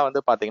ஜென்ரலா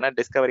வந்து பாத்தீங்கன்னா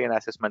டிஸ்கவரி அண்ட்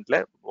அசஸ்மெண்ட்ல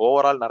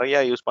ஓவரால் நிறைய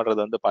யூஸ் பண்றது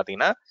வந்து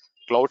பாத்தீங்கன்னா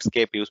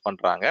கிளவுட்ஸ்கேப் யூஸ்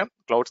பண்றாங்க.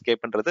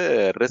 கிளவுட்ஸ்கேப்ன்றது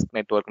ரிஸ்க்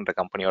நெட்வொர்க்ன்ற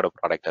கம்பெனியோட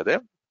ப்ராடக்ட் அது.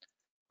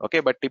 ஓகே,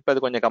 பட் இப்போ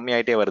அது கொஞ்சம்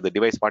கம்மியாயிட்டே வருது.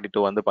 டிவைஸ்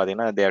 42 வந்து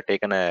பாத்தீங்கன்னா they have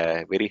taken a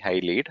very high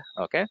lead.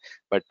 Okay,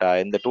 but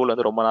இந்த டூல்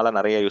வந்து ரொம்ப நாளா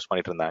நிறைய யூஸ்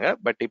பண்ணிட்டு இருந்தாங்க.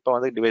 பட் இப்போ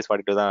வந்து டிவைஸ்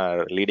 42 தான்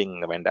லீடிங்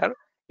வெண்டர்.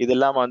 இது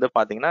இல்லாம வந்து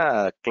பாத்தீங்கன்னா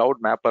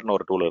கிளவுட் மேப்பர்னு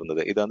ஒரு டூல்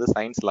இருந்தது. இது வந்து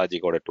சயின்ஸ்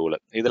லாஜிக்கோட டூல்.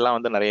 இதெல்லாம்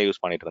வந்து நிறைய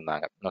யூஸ் பண்ணிட்டு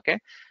இருந்தாங்க. ஓகே,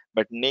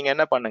 பட் நீங்க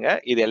என்ன பண்ணுங்க,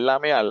 இது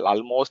எல்லாமே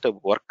ஆல்மோஸ்ட்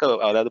ஒர்க்,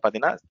 அதாவது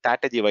பாத்தீங்கன்னா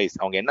ஸ்ட்ராட்டஜி வைஸ்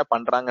அவங்க என்ன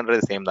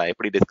பண்றாங்கன்றது சேம் தான்.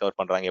 எப்படி டிஸ்கவர்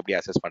பண்றாங்க, எப்படி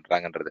அசஸ்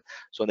பண்றாங்கன்றது.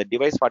 ஸோ இந்த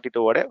டிவைஸ்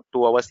 42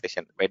 2 ஹவர்ஸ்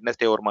செஷன்,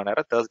 வெட்னஸ்டே 1 மணி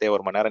நேரம், Thursday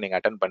 1 மணி நேரம் நீங்க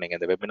அட்டன் பண்ணீங்க,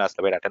 இந்த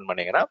வெபினார்ஸ்ல போய் அட்டன்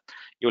பண்ணீங்கன்னா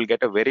you will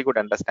get a very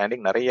good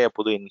understanding. நிறைய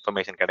புது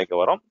இன்ஃபர்மேஷன் கிடைக்க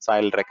வரும். So I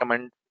will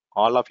recommend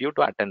all of you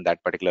to attend that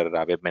particular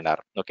webinar.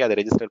 Okay, அதை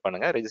ரெஜிஸ்டர்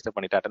பண்ணுங்க. ரெஜிஸ்டர்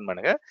பண்ணிட்டு அட்டன்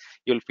பண்ணுங்க.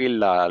 You will feel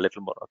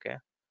little more. Okay,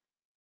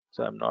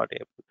 so I'm not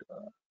able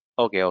to.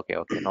 Okay,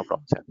 no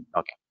problem, sir.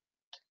 Okay,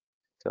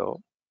 so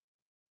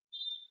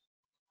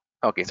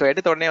okay, so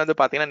எடுத்த உடனே வந்து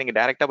பார்த்தீங்கன்னா நீங்கள்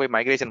டேரெக்டாக போய்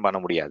மைக்ரேஷன் பண்ண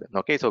முடியாது.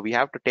 Okay, so we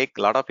have to take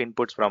lot of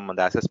inputs from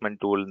இந்த அசஸ்மெண்ட்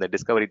டூல், இந்த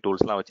டிஸ்கவரி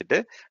டூல்ஸ்லாம் வச்சுட்டு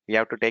we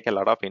have to take a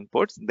lot of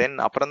inputs. தென்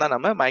அப்புறம் தான்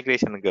நம்ம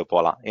மைக்ரேஷனுக்கு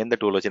போகலாம். எந்த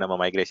டூல் வச்சு நம்ம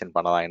மைக்ரேஷன்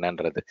பண்ணலாம்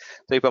என்னன்றது.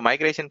 ஸோ இப்போ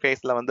மைக்ரேஷன்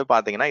ஃபேஸில் வந்து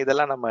பார்த்தீங்கன்னா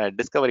இதெல்லாம் நம்ம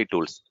டிஸ்கவரி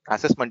டூல்ஸ்,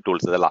 அசஸ்மெண்ட்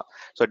டூல்ஸ் இதெல்லாம்.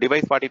 ஸோ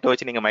டிவைஸ் 42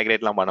 வச்சு நீங்கள்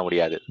மைக்ரேட்லாம் பண்ண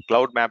முடியாது.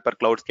 கிளவுட் மேப்பர்,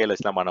 கிளவுட் ஸ்கேல்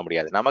வச்சுலாம் பண்ண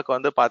முடியாது. நமக்கு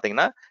வந்து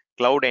பார்த்தீங்கன்னா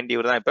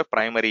Cloudendure தான் இப்போ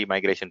பிரைமரி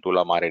மைக்ரேஷன்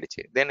டூலாக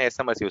மாறிடுச்சு. தென்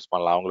எஸ்எம்எஸ் யூஸ்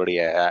பண்ணலாம். அவங்களுடைய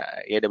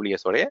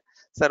AWS உடைய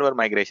சர்வர்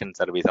மைக்ரேஷன்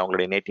சர்வீஸ்,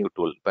 அவங்களுடைய நேட்டிவ்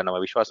டூல். இப்போ நம்ம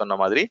விஸ்வா சொன்ன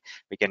மாதிரி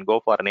we can go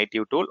for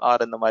native tool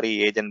R இந்த மாதிரி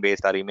agent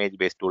paste R image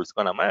paste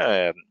டூல்ஸ்க்கும் நம்ம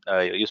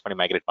யூஸ் பண்ணி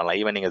மைக்ரேட் பண்ணலாம்.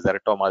 ஈவன் நீங்க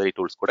ஜெரட்டோ மாதிரி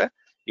டூல்ஸ் கூட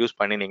யூஸ்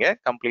பண்ணி நீங்க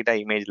கம்ப்ளீட்டா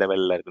இமேஜ்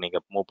லெவல்ல இருக்கு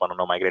நீங்க மூவ்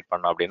பண்ணணும், மைக்ரேட்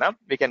பண்ணணும் அப்படின்னா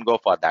we can go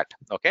for that.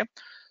 Okay,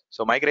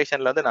 so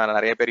மைக்ரேஷன்ல வந்து நான்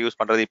நிறைய பேர்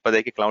யூஸ் பண்றது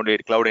இப்போதைக்கு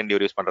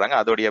Cloudendure யூஸ் பண்றாங்க.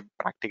 அதோடைய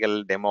ப்ராக்டிக்கல்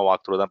டெமோ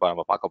வாக் த்ரூ தான்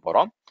நம்ம பார்க்க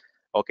போறோம்.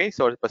 ஓகே,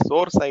 ஸோ இப்போ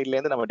சோர்ஸ் சைட்ல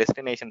இருந்து நம்ம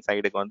டெஸ்டினேஷன்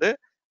சைடுக்கு வந்து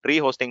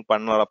ரீஹோஸ்டிங்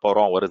பண்ண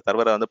போறோம், ஒரு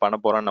சர்வரை வந்து பண்ண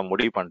போறோம் நம்ம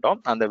முடிவு பண்ணிட்டோம்.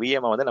 அந்த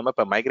விஎம் வந்து நம்ம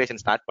இப்போ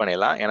மைக்ரேஷன் ஸ்டார்ட்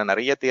பண்ணிடலாம். ஏன்னா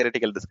நிறைய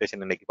தியரட்டிக்கல்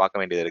டிஸ்கஷன் இன்னைக்கு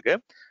பார்க்க வேண்டியது இருக்கு.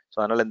 ஸோ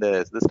அதனால இந்த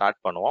இது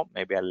ஸ்டார்ட் பண்ணுவோம்.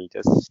 Maybe I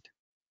just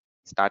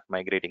start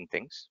migrating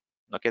things.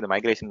 Okay, இந்த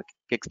மைக்ரேஷன்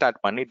கிக்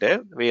ஸ்டார்ட் பண்ணிட்டு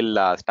will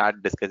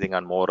start discussing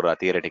on more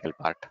theoretical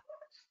part.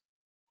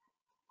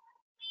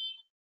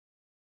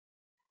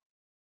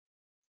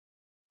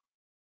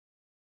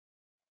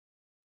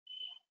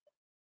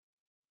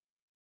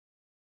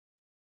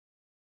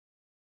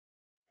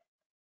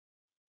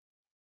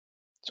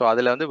 So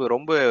அதில் வந்து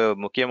ரொம்ப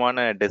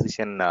முக்கியமான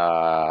டெசிஷன்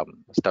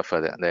ஸ்டஃப்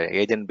அது. அந்த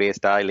ஏஜென்ட்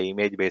பேஸ்டா இல்லை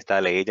இமேஜ் பேஸ்டா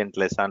இல்லை ஏஜென்ட்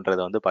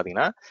லெஸ்ஸான்றது வந்து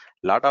பார்த்தீங்கன்னா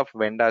லாட் ஆஃப்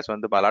வெண்டார்ஸ்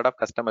வந்து லாட் ஆஃப்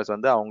கஸ்டமர்ஸ்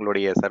வந்து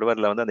அவங்களுடைய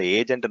சர்வரில் வந்து அந்த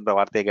ஏஜென்ட்ன்ற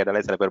வார்த்தையை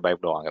கேட்டாலே சில பேர்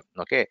பயப்படுவாங்க.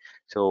 Okay,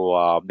 so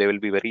they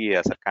will be very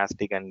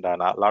sarcastic and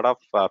lot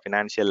of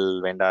financial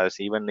vendors.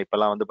 Even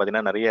இப்போலாம் வந்து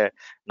பார்த்தீங்கன்னா நிறைய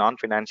நான்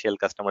ஃபினான்ஷியல்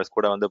கஸ்டமர்ஸ்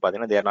கூட வந்து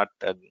பார்த்தீங்கன்னா தேர் not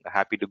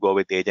happy to go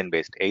with agent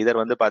paste.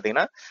 Either வந்து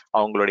பார்த்தீங்கன்னா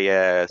அவங்களுடைய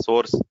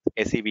சோர்ஸ்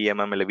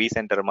SCVMM இல்லை வி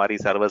சென்டர் மாதிரி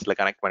சர்வர்ஸ்ல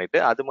கனெக்ட் பண்ணிட்டு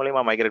அது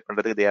மூலமா மைக்ரேட்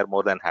பண்றதுக்கு they are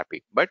more than happy.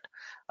 But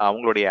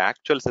அவங்களுடைய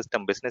ஆக்சுவல்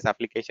சிஸ்டம் பிசினஸ்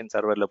அப்ளிகேஷன்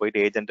சர்வர்ல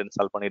போயிட்டு ஏஜென்ட்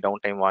இன்ஸ்டால் பண்ணி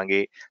டவுன் டைம்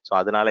வாங்கி ஸோ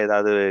அதனால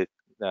ஏதாவது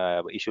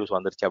issues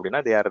வந்துருச்சு அப்படின்னா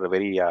they are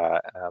very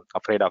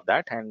afraid of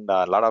that, and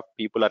a lot of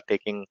people are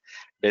taking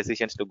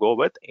decisions to go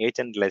with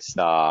agentless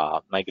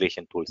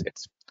migration tool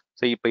sets.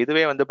 So இப்போ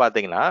இதுவே வந்து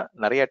பார்த்தீங்கன்னா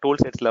நிறைய டூல்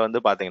செட்ஸ்ல வந்து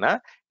பார்த்தீங்கன்னா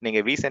நீங்க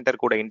வி சென்டர்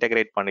கூட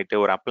இன்டெகிரேட் பண்ணிட்டு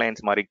ஒரு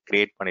அப்ளையன்ஸ் மாதிரி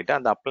கிரியேட் பண்ணிட்டு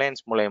அந்த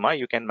அப்ளையன்ஸ் மூலமா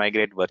you can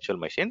migrate virtual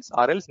machines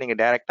or else நீங்க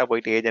டைரக்டா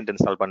போயிட்டு ஏஜென்ட்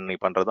இன்ஸ்டால் பண்ணி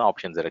பண்றதும்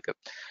ஆப்ஷன்ஸ் இருக்கு.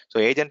 ஸோ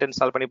ஏஜென்ட்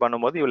இன்ஸ்டால் பண்ணி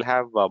பண்ணும்போது you will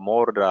have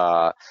more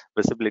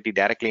visibility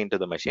directly in to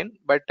the machine.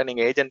 But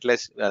நீங்க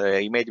ஏஜென்ட்லெஸ்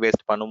இமேஜ்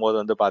பேஸ்ட் பண்ணும்போது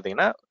வந்து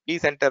பாத்தீங்கன்னா வி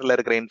சென்டர்ல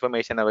இருக்கிற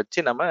இன்ஃபர்மேஷனை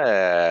வச்சு நம்ம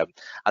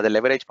அதை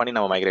லெவரேஜ் பண்ணி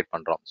நம்ம மைக்ரேட்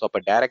பண்றோம். ஸோ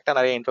அப்போ டைரக்டா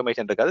நிறைய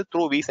இன்ஃபர்மேஷன் இருக்காது.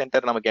 த்ரூ வி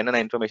சென்டர் நமக்கு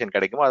என்னென்ன இன்ஃபர்மேஷன்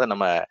கிடைக்குமோ அதை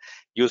நம்ம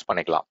யூஸ்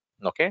பண்ணிக்கலாம்.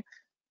 Okay,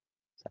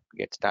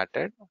 get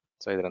started.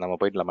 ஸோ இதில் நம்ம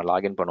போயிட்டு நம்ம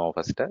லாகின் பண்ணுவோம்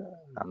ஃபர்ஸ்ட்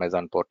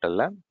அமேசான்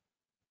போர்ட்டல்ல.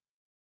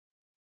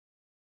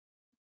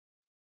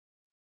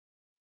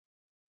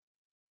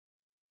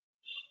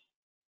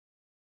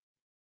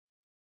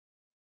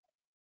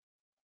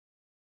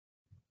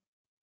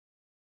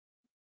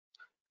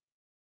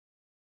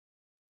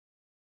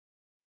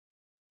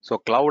 ஸோ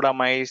கிளவுட்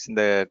அமைஸ்,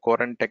 இந்த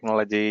கோரண்ட்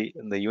டெக்னாலஜி,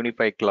 இந்த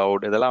யூனிஃபை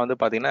கிளவுட் இதெல்லாம் வந்து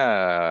பார்த்தீங்கன்னா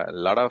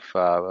லாட் ஆஃப்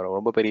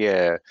ரொம்ப பெரிய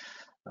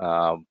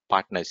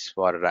partners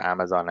for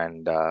Amazon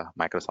and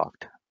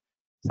Microsoft.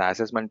 So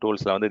assessment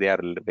டூல்ஸில் வந்து they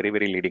are very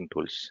very leading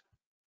tools.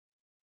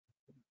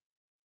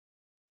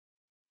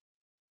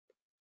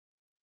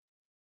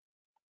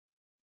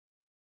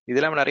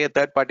 இதெல்லாம் நிறைய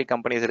தேர்ட் பார்ட்டி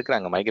கம்பெனிஸ்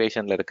இருக்கிறாங்க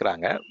மைக்ரேஷன்ல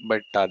இருக்கிறாங்க.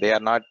 பட் தே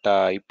ஆர் நாட்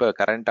இப்போ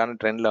கரண்டான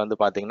ட்ரெண்ட்ல வந்து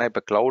பார்த்தீங்கன்னா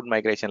இப்போ கிளவுட்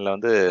மைக்ரேஷன்ல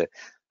வந்து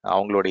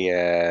அவங்களுடைய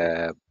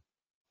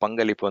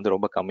பங்களிப்பு வந்து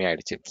ரொம்ப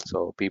கம்மியாயிடுச்சு. So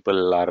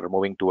people are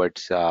moving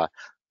towards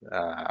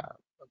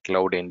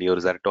Cloudendure,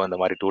 Zerto அந்த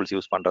மாதிரி tools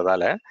use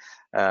பண்றதால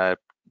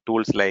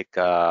tools like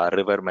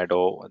river meadow,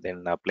 தென்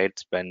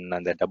பிளேட் ஸ்பென்,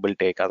 அந்த டபுள்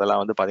டேக் அதெல்லாம்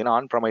வந்து பார்த்தீங்கன்னா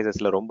ஆன்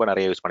ப்ரமைசஸ்ல ரொம்ப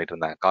நிறைய யூஸ் பண்ணிட்டு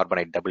இருந்தாங்க.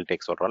 கார்பனைட் டபுள்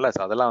டேக் சொல்றோம்ல,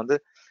 ஸோ அதெல்லாம் வந்து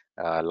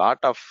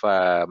lot of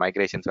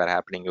migrations where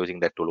happening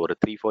using that tool. ஒரு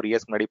 3-4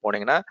 இயர்ஸ் முன்னாடி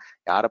போனீங்கன்னா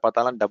யாரை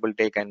பார்த்தாலும் டபுள்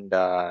டேக் அண்ட்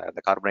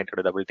இந்த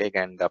கார்பனைட்டோட double take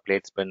and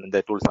plate spend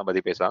இந்த டூல்ஸ் தான்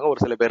பத்தி பேசுவாங்க.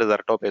 ஒரு சில பேர்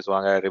ஜெர்டோ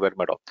பேசுவாங்க, ரிவர்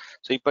மெடோ.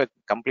 ஸோ இப்போ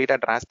கம்ப்ளீட்டா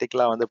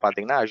டிராஸ்டிக்லா வந்து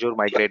பாத்தீங்கன்னா அஜூர்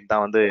மைக்ரேட்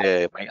தான் வந்து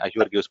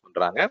அஜூருக்கு யூஸ்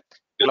பண்றாங்க.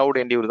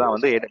 Cloudendure தான்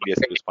வந்து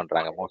AWS யூஸ்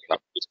பண்றாங்க மோஸ்டா.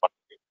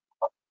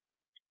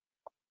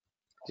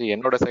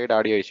 என்னோட சைடு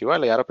ஆடியோ இஷ்யூவா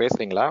இல்ல யாரோ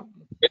பேசுறீங்களா?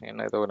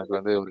 என்ன ஏதோ எனக்கு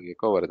வந்து ஒரு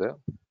எக்கோ வருது.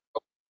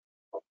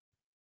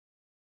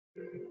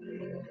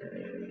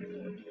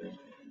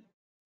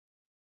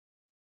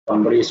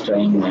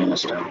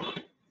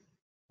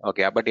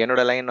 ஓகே, பட்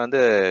என்னோட லைன்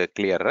வந்து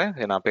கிளியர்.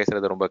 நான்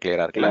பேசுறது ரொம்ப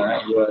கிளியரா இருக்குல்ல?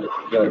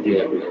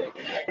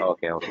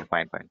 Okay okay,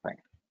 fine fine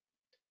fine.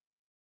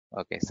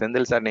 Okay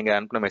Senthil sir, நீங்க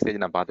அனுப்பின மெசேஜ்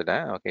நான்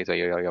பார்த்துட்டேன். Okay, so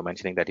you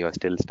mentioning that you are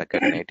still stuck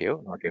at native.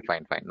 Okay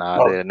fine fine. நான்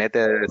அது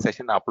நேற்று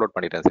செஷன் அப்லோட்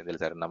பண்ணிட்டேன்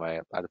செந்தில் சார். நம்ம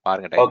அது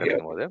பாருங்க டைம்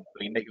கிடைக்கும்போது.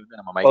 இன்னைக்கு வந்து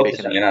நம்ம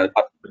மைக்ரேஷன்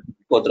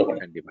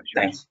கண்டிப்பா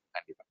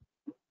கண்டிப்பா.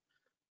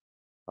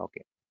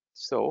 Okay,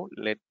 so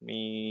let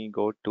me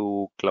go to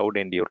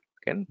Cloudendure.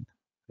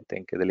 I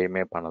think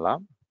இதுலயுமே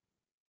பண்ணலாம்.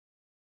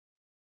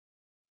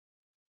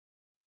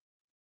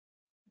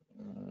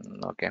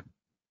 ஓகே,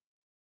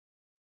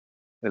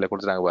 இதில்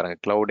கொடுத்துட்டாங்க பாருங்க,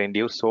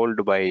 Cloudendure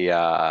sold by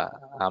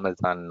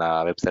Amazon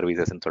web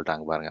சர்வீசஸ்ன்னு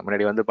சொல்லிட்டாங்க பாருங்க.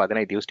 முன்னாடி வந்து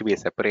பார்த்தீங்கன்னா it use to be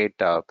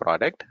separate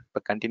product.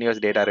 இப்போ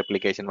கண்டினியூஸ் டேட்டா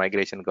ரெப்ளிகேஷன்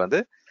மைக்ரேஷனுக்கு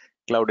வந்து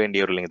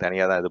Cloudendure நீங்கள்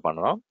தனியாக தான் இது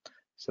பண்ணணும்.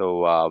 ஸோ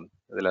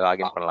இதில்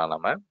லாகின் பண்ணலாம்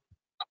நம்ம.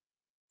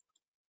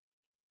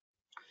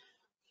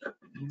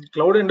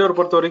 Cloudendure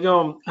பொறுத்த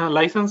வரைக்கும்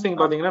லைசன்சிங்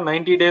பாத்தீங்கன்னா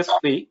 90 days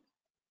ஃப்ரீ.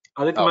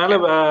 அதுக்கு மேல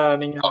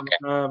நீங்க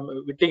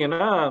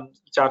விட்டீங்கன்னா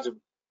சார்ஜ்.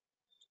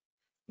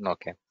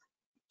 ஓகே,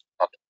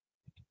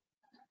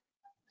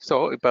 ஸோ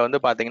இப்போ வந்து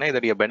பார்த்தீங்கன்னா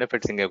இதோடைய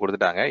பெனிஃபிட்ஸ் இங்கே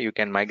கொடுத்துட்டாங்க. You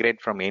can migrate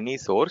from any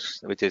source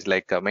which is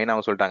like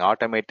மெயினாக சொல்லிட்டாங்க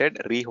ஆட்டோமேட்டட்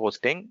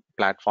ரீஹோஸ்டிங்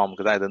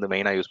பிளாட்ஃபார்முக்கு தான் இது வந்து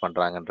மெயினாக யூஸ்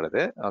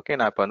பண்ணுறாங்கன்றது. ஓகே,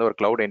 நான் இப்போ வந்து ஒரு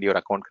Cloudendure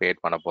அக்கௌண்ட்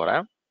கிரியேட் பண்ண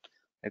போகிறேன்.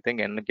 ஐ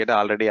திங்க் என்ன கிட்ட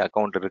ஆல்ரெடி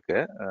அக்கௌண்ட் இருக்கு.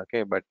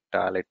 Okay, but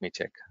let me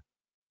check.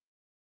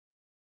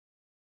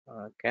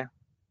 Okay,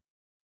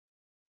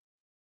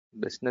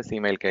 business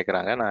email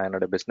கேட்குறாங்க. நான்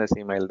என்னோட பிஸ்னஸ்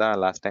இமெயில் தான்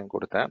லாஸ்ட் டைம்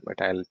கொடுத்தேன்.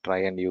 But I will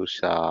try and use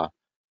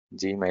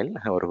Gmail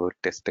ஒரு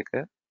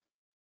டெஸ்ட்டுக்கு.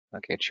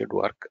 Okay, it should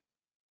work.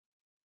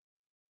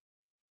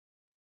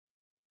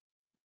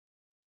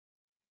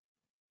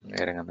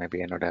 இருங்க, மேபி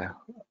என்னோட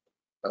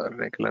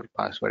ரெகுலர்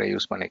பாஸ்வேர்டை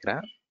யூஸ்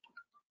பண்ணிக்கிறேன்.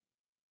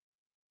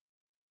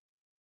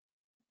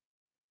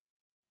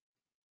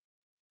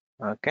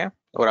 ஓகே,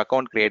 ஒரு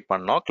அக்கௌண்ட் கிரியேட்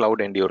பண்ணோம்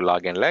Cloudendure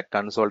லாகின்ல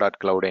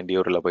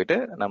console.cloudendureல போயிட்டு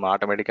நம்ம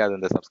ஆட்டோமேட்டிக்காக அது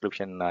இந்த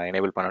சப்ஸ்கிரிப்ஷன்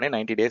எனேபிள் பண்ணோடனே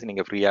 90 days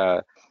நீங்கள்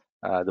ஃப்ரீயாக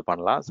இது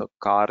பண்ணலாம். ஸோ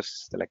கார்ஸ்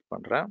செலக்ட்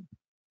பண்ணுறேன்.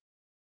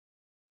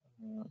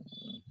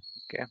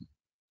 Okay,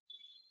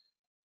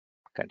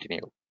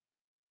 continue.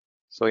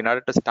 So in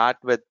order to start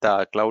with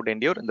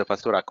Cloudendure, இந்த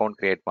ஃபர்ஸ்ட் ஒரு அக்கௌண்ட்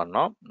கிரியேட்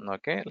பண்ணோம்.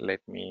 Okay,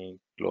 let me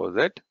close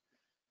it.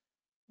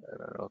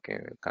 Okay,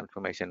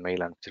 confirmation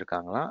mail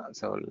அனுப்பிச்சிருக்காங்களா?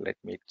 So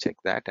let me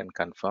check that and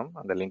confirm.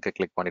 அந்த லிங்கை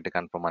கிளிக் பண்ணிட்டு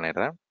confirm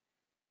பண்ணிடுறேன்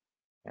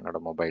என்னோட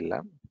மொபைலில்.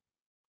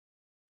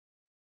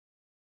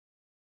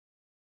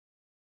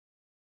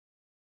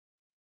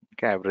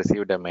 Okay, I've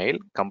received a mail.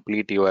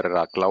 Complete your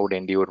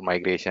Cloudendure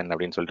migration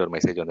அப்படின்னு சொல்லிட்டு ஒரு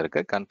மெசேஜ்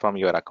வந்திருக்கு. கன்ஃபார்ம்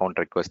யுவர்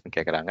அக்கௌண்ட் ரெக்வஸ்ட்னு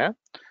கேட்குறாங்க.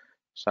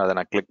 ஸோ அதை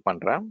நான் கிளிக்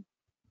பண்ணுறேன்.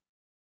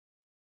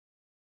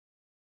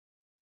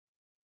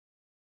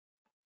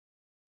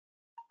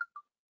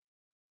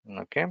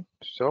 Okay,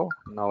 so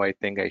now I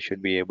think I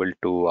should be able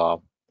to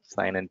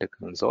sign into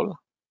console.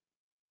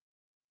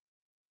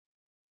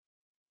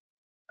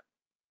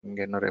 இங்க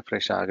இன்னும்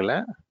ரெஃப்ரெஷ் ஆகல.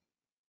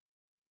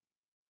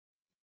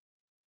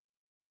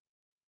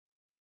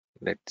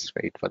 Let's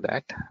wait for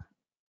that.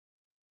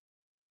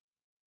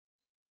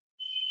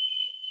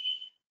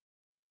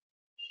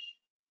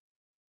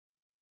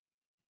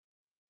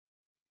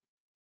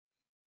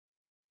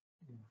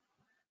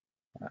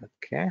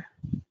 Okay,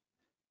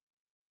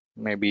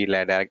 maybe இல்லை,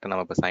 டேரெக்டாக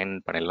நம்ம இப்போ சைன்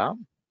இன் பண்ணிடலாம்.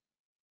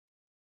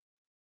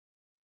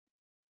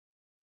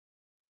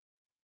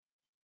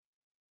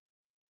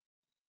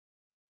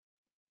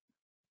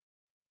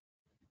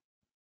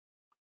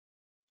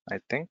 I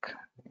think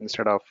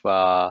instead of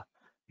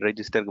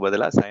ரெஜிஸ்டருக்கு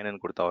பதிலாக சைன் இன்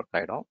கொடுத்தா ஒர்க்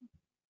ஆகிடும்.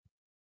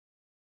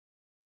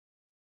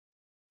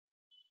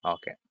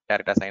 ஓகே,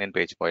 டேரெக்டாக சைன் இன்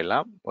பேஜ்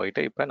போயிடலாம்.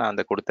 போயிட்டு இப்போ நான்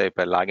அந்த கொடுத்த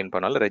இப்போ லாகின்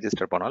பண்ணாலும்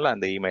ரெஜிஸ்டர் பண்ணாலும்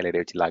அந்த இமெயில்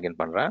ஐடி வச்சு லாகின்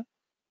பண்ணுறேன்.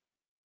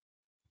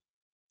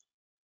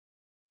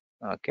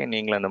 ஓகே,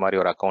 நீங்களும் இந்த மாதிரி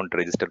ஒரு அக்கௌண்ட்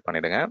ரெஜிஸ்டர்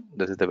பண்ணிடுங்க.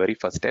 This is the very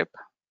first step.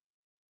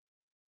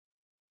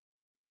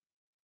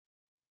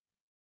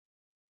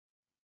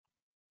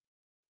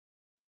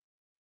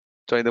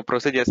 So இந்த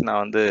ப்ரொசீஜர்ஸ்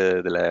நான் வந்து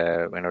இதில்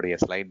என்னுடைய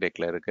ஸ்லைட்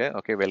டெக்கில் இருக்கு.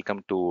 ஓகே,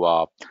 வெல்கம் டு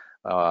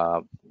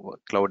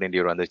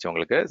Cloudendure வந்துச்சு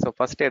உங்களுக்கு. ஸோ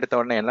ஃபர்ஸ்ட் எடுத்த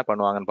உடனே என்ன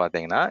பண்ணுவாங்கன்னு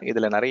பார்த்தீங்கன்னா,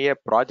 இதில் நிறைய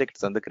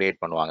ப்ராஜெக்ட்ஸ் வந்து கிரியேட்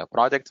பண்ணுவாங்க.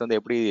 ப்ராஜெக்ட்ஸ் வந்து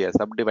எப்படி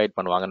சப்டிவைட்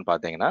பண்ணுவாங்கன்னு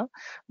பார்த்தீங்கன்னா,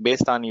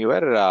 பேஸ்ட் ஆன்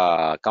யுவர்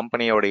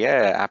கம்பெனியோடைய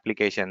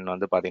அப்ளிகேஷன்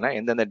வந்து பார்த்தீங்கன்னா,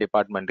 எந்தெந்த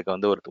டிபார்ட்மெண்ட்டுக்கு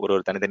வந்து ஒரு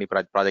தனித்தனி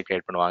ப்ராஜெக்ட்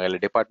கிரியேட் பண்ணுவாங்க, இல்லை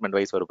டிபார்ட்மெண்ட்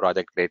வைஸ் ஒரு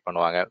ப்ராஜெக்ட் கிரியேட்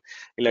பண்ணுவாங்க.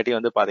 இல்லாட்டி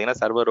வந்து பார்த்தீங்கன்னா,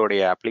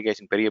 சர்வருடைய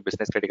அப்ளிகேஷன் பெரிய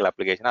பிஸ்னஸ் கிரிட்டிக்கல்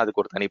அப்ளிகேஷன்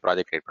அதுக்கு ஒரு தனி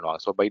ப்ராஜெக்ட் கிரியேட்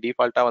பண்ணுவாங்க. ஸோ பை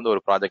டிஃபால்ட்டாக வந்து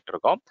ஒரு ப்ராஜெக்ட்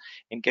இருக்கும்.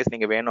 இன்கேஸ்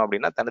நீங்கள் வேணும்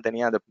அப்படின்னா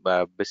தனித்தனியாக அந்த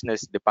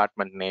பிஸ்னஸ்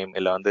டிபார்ட்மெண்ட் நேம்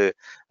இல்லை வந்து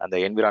அந்த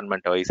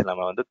என்விரான்மெண்ட் வைஸ்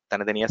நம்ம வந்து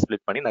தனித்தனியாக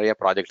ஸ்பிளிட் பண்ணி நிறைய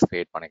ப்ராஜெக்ட்ஸ்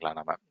கிரியேட் பண்ணிக்கலாம்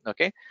நம்ம.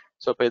 ஓகே,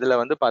 ஸோ இப்போ இதில்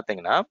வந்து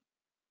பார்த்தீங்கன்னா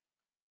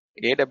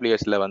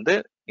ஏடபிள்யூஎஸ்ல வந்து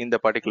இந்த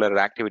பர்டிகுலர்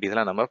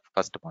ஆக்டிவிட்டிஸ்லாம் நம்ம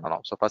ஃபர்ஸ்ட்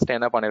பண்ணணும். ஸோ ஃபர்ஸ்ட்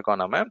என்ன பண்ணியிருக்கோம்,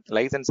 நம்ம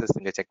லைசன்சஸ்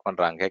இங்கே செக்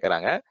பண்ணுறாங்க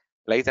கேட்குறாங்க.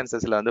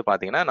 லைசன்சஸ்ல வந்து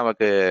பார்த்தீங்கன்னா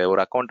நமக்கு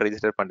ஒரு அக்கௌண்ட்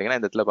ரெஜிஸ்டர் பண்ணிட்டீங்கன்னா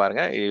இந்த இடத்துல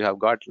பாருங்க, you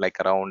have got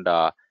like around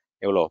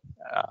எவ்வளோ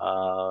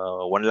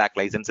 1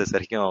 lakh லைசன்சஸ்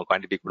வரைக்கும்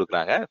குவான்டிட்டி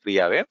கொடுக்குறாங்க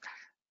ஃப்ரீயாகவே.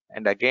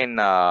 அண்ட் அகெயின்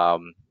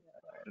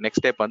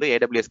நெக்ஸ்ட் ஸ்டெப் வந்து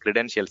AWS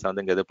கிரெடென்ஷியல்ஸ்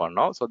வந்து இங்கே இது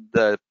பண்ணோம். So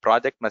the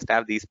project must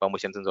have these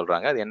permissions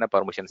சொல்றாங்க. அது என்ன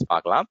பர்மிஷன்ஸ்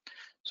பார்க்கலாம்.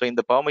 ஸோ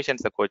இந்த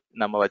பர்மிஷன்ஸை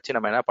நம்ம வச்சு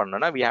நம்ம என்ன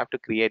பண்ணோம்னா, we have to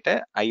create a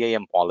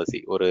IAM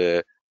policy, ஒரு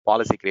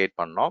பாலிசி கிரியேட்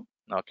பண்ணோம்.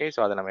 ஓகே,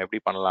 ஸோ அதை நம்ம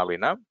எப்படி பண்ணலாம்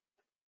அப்படின்னா,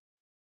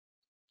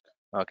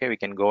 okay we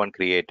can go and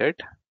create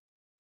it.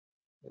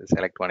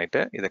 Select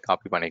பண்ணிட்டு இதை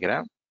காப்பி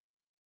பண்ணிக்கிறேன்,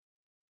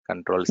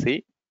 Ctrl+C.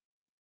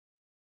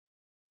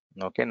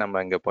 ஓகே,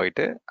 நம்ம இங்கே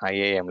போயிட்டு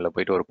IAMல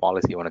போயிட்டு ஒரு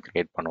பாலிசி ஒன்று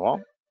கிரியேட்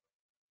பண்ணுவோம்.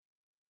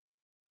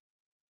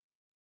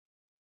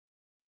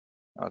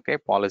 ஓகே,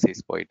 பாலிசிஸ்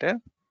போயிட்டு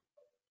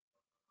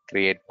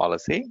கிரியேட்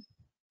பாலிசி.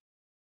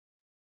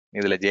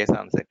 இதில்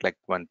ஜேசான்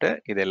செலக்ட் பண்ணிட்டு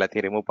இது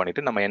எல்லாத்தையும் ரிமூவ்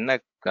பண்ணிட்டு நம்ம என்ன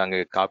அங்கே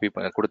காப்பி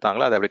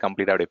கொடுத்தாங்களோ அதை அப்படியே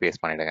கம்ப்ளீட்டாக அப்படியே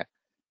பேஸ்ட் பண்ணிடுங்க.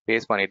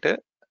 பேஸ்ட் பண்ணிட்டு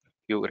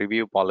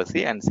review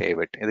policy and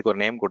save it. இதுக்கு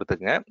ஒரு நேம்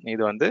கொடுத்துக்குங்க.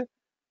 இது வந்து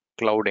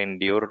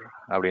Cloudendure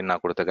அப்படின்னு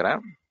நான்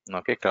கொடுத்துக்கிறேன்.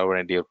 Okay,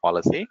 Cloudendure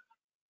policy.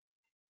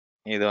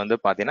 இது வந்து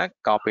பார்த்தீங்கன்னா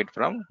copied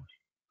from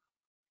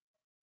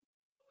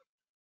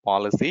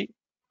policy,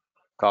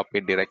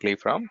 copied directly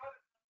from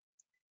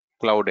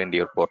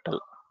Cloudendure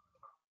portal.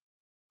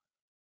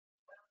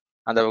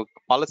 அந்த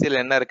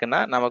பாலிசியில் என்ன இருக்குன்னா,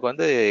 நமக்கு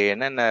வந்து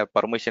என்னென்ன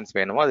பர்மிஷன்ஸ்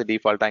வேணுமோ அது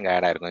டிஃபால்ட்டாக இங்கே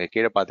ஆட் ஆயிருக்கும்.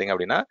 கீழே பார்த்தீங்க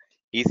அப்படின்னா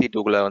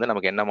EC2க்குள்ள வந்து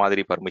நமக்கு என்ன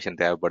மாதிரி பர்மிஷன்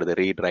தேவைப்படுது,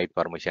 ரீட் ரைட்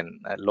பர்மிஷன்,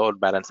 லோட்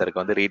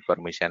பேலன்சருக்கு வந்து ரீட்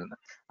பர்மிஷன்,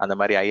 அந்த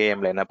மாதிரி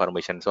IAMல என்ன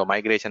பர்மிஷன், ஸோ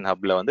மைக்ரேஷன்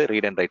ஹப்ல வந்து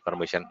ரீட் அண்ட் ரைட்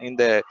பர்மிஷன்.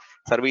 இந்த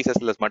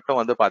சர்வீசஸ்ல மட்டும்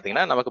வந்து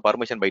பார்த்தீங்கன்னா நமக்கு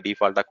பர்மிஷன் பை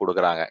டிஃபால்ட்டாக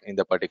கொடுக்குறாங்க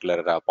இந்த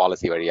பர்டிகுலர்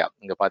பாலிசி வழியா.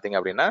 இங்கே பார்த்தீங்க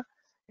அப்படின்னா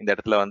இந்த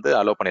இடத்துல வந்து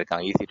அலோவ்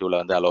பண்ணியிருக்காங்க, EC2ல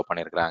வந்து அலோவ்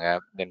பண்ணியிருக்காங்க.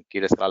 தென்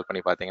கீழே ஸ்க்ரால்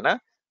பண்ணி பார்த்தீங்கன்னா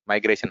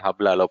மைக்ரேஷன்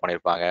ஹப்ல அலோவ்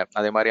பண்ணியிருப்பாங்க.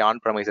 அதே மாதிரி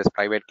on premises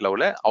private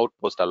கிளவுட்ல out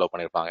post allow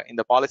பண்ணியிருப்பாங்க.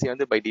 இந்த பாலிசி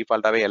வந்து பை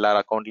டிஃபால்ட்டாவே எல்லா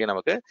அக்கௌண்ட்லயும்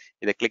நமக்கு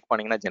இதை கிளிக்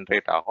பண்ணீங்கன்னா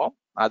ஜென்ரேட் ஆகும்.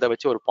 அதை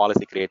வச்சு ஒரு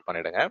பாலிசி கிரியேட்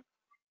பண்ணிடுங்க.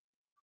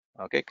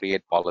 Okay,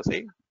 create policy.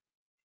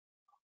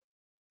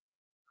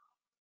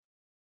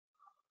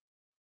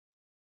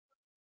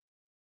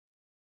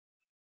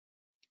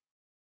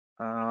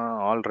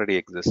 Already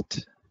exist.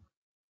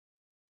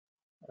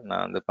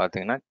 நான் வந்து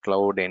பார்த்தீங்கன்னா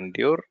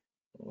Cloudendure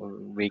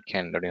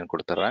வீக்கெண்ட் அப்படின்னு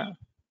கொடுத்துட்றேன்.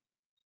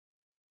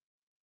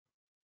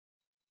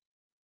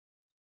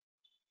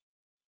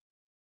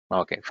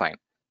 Okay, fine.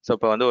 ஸோ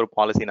இப்போ வந்து ஒரு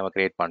பாலிசி நம்ம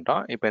கிரியேட்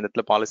பண்ணிட்டோம். இப்போ இந்த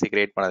இடத்துல பாலிசி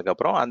கிரியேட்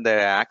பண்ணதுக்கப்புறம் அந்த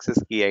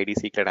access key ID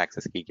secret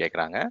access key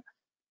கேட்குறாங்க.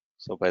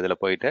 ஸோ இப்போ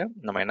இதில் போயிட்டு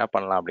நம்ம என்ன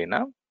பண்ணலாம்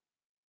அப்படின்னா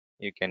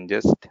you can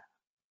just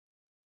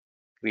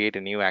create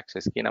new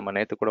access key. நம்ம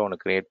நேற்று கூட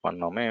ஒன்று கிரியேட்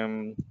பண்ணோமே,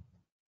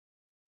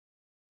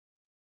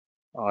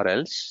 ஆர்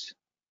எல்ஸ்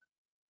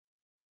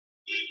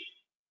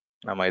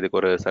நம்ம இதுக்கு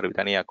ஒரு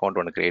தனி அக்கௌண்ட்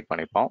ஒன்று கிரியேட்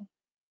பண்ணிப்போம்.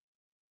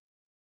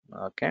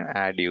 Okay,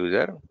 add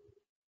user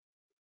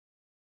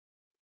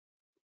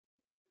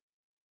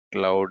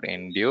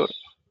Cloudendure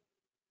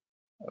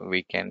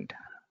weekend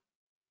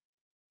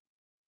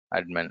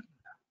admin.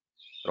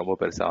 ரொம்ப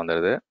பெருசாக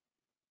வந்துடுது.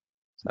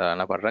 ஸோ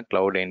என்ன பண்ணுறேன்,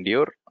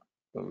 Cloudendure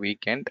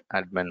வீக்கெண்ட்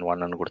அட்மின்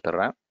 1ன்னு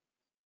கொடுத்துட்றேன்.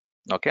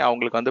 ஓகே,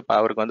 அவங்களுக்கு வந்து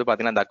அவருக்கு வந்து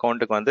பார்த்தீங்கன்னா அந்த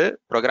அக்கௌண்ட்டுக்கு வந்து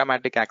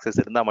ப்ரோக்ராமேட்டிக் ஆக்சஸ்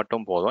இருந்தால்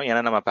மட்டும் போதும்.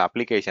 ஏன்னா நம்ம இப்போ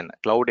அப்ளிகேஷன்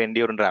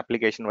Cloudendureன்ற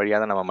அப்ளிகேஷன் வழியாக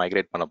தான் நம்ம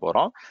மைக்ரேட் பண்ண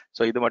போகிறோம்.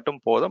 ஸோ இது மட்டும்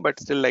போதும்.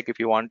 But still like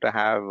if you want to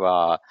have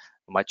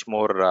much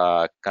more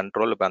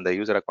control, இப்போ அந்த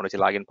யூசர் அக்கௌண்ட் வச்சு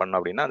லாகின் பண்ணணும்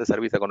அப்படின்னா, அந்த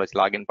சர்வீஸ் அக்கௌண்ட் வச்சு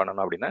லாகின்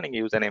பண்ணணும் அப்படின்னா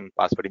நீங்கள் யூசர் நேம்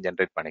பாஸ்வேர்டு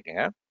ஜென்ரேட்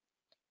பண்ணிக்கோங்க.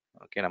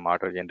 ஓகே, நம்ம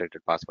ஆட்டோ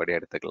ஜென்ரேட்டட் பாஸ்வேர்டே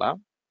எடுத்துக்கலாம்.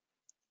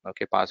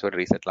 ஓகே, பாஸ்வேர்டு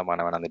ரீசெட்லாம்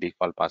பண்ண வேணாம், அந்த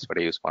டிஃபால்ட்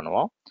பாஸ்வேர்டை யூஸ்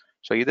பண்ணுவோம்.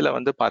 ஸோ இதில்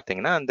வந்து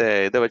பார்த்தீங்கன்னா அந்த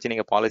இதை வச்சு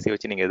நீங்கள் பாலிசி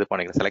வச்சு நீங்கள் இது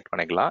பண்ணிக்கலாம், செலக்ட்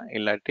பண்ணிக்கலாம்.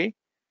 இல்லாட்டி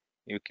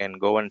you can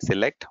go and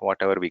select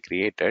whatever we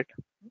created.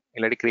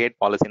 இல்லாட்டி create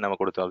policy நம்ம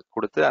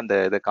கொடுத்து அந்த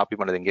இதை காப்பி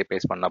பண்ணது இங்கே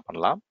பேஸ்ட்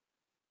பண்ணலாம்.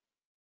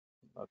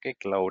 ஓகே,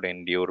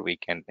 Cloudendure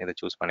வீக்கெண்ட் இதை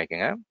சூஸ்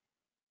பண்ணிக்கோங்க.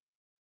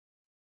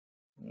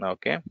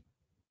 ஓகே,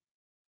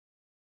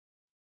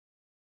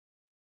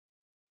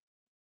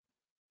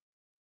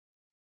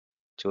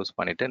 சூஸ்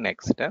பண்ணிட்டு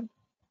next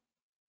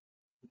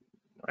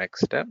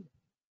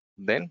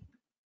then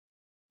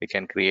we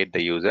can create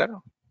the user.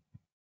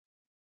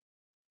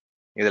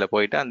 இதில்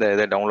போயிட்டு அந்த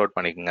இதை டவுன்லோட்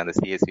பண்ணிக்கோங்க, அந்த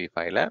CSV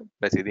ஃபைலை.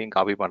 ப்ளஸ் இதையும்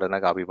காப்பி பண்ணுறதுனா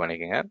காப்பி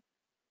பண்ணிக்கோங்க.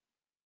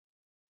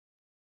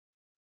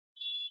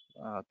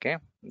 Okay,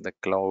 the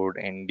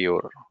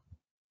Cloudendure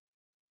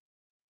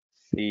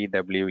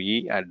CWE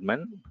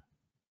admin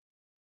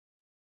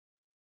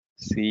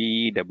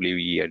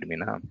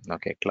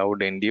okay,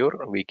 Cloudendure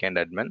weekend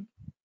admin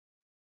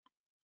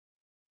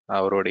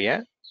அவருடைய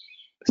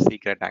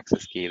சீக்ரெட்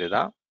ஆக்சஸ் கீ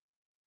இதுதான்,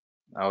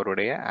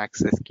 அவருடைய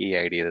ஆக்சஸ் கீ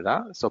ஐடி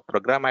இதுதான். ஸோ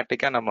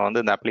ப்ரோக்ராமேட்டிக்காக நம்ம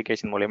வந்து இந்த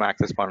அப்ளிகேஷன் மூலமா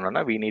ஆக்சஸ்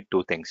பண்ணணும்னா we need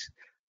 2 things,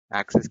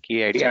 access key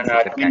ID and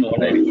secret admin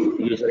ID.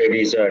 user ID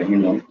is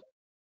admin 1.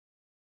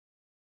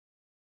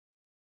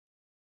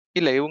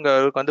 இல்ல,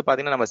 இவங்களுக்கு வந்து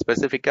பாத்தீங்கன்னா நம்ம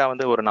ஸ்பெசிஃபிக்கா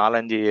வந்து ஒரு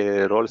 4-5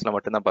 ரோல்ஸ்ல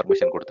மட்டும் தான்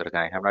பர்மிஷன்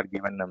கொடுத்துருக்கேன். I have not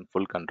given them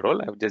full control.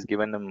 I have just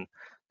given them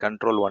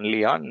control only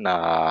on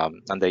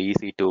அந்த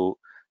EC2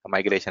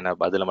 மைக்ரேஷன்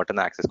அதுல மட்டும்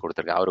தான் ஆக்சஸ்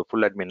கொடுத்துருக்கேன். அவர்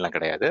ஃபுல் அட்மின்லாம்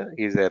கிடையாது.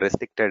 Is a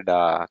restricted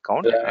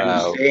account. I'm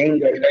saying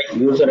that the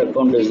user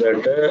account is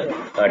at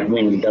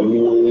admin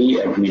WE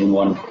admin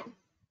 1.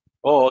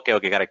 O okay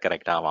okay,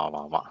 correct.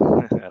 ஆமா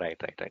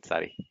right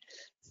sorry.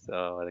 So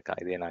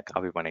அதுக்கு இதே நான்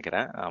காப்பி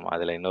பண்ணிக்கிறேன். ஆமாம்,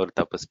 அதில் இன்னொரு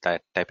தப்பு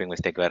டைப்பிங்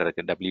மிஸ்டேக் வேறு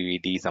இருக்குது,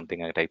 WED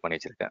சம்திங் டைப் பண்ணி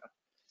வச்சுருக்கேன்.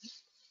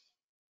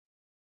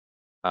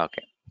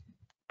 Okay,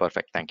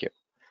 perfect, thank you.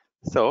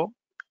 ஸோ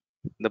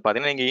இந்த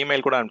பார்த்தீங்கன்னா நீங்கள்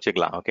இமெயில் கூட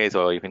அனுப்பிச்சிக்கலாம். Okay, so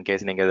if in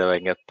case நீங்கள் இதை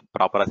இங்கே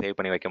ப்ராப்பராக சேவ்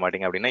பண்ணி வைக்க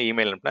மாட்டீங்க அப்படின்னா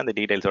இமெயில் அனுப்பினா அந்த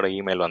டீட்டெயில்ஸோட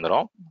இமெயில்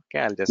வந்துடும். Okay,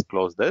 I'll just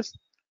close this.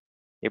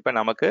 இப்போ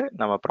நமக்கு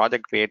நம்ம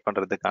ப்ராஜெக்ட் கிரியேட்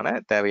பண்ணுறதுக்கான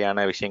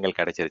தேவையான விஷயங்கள்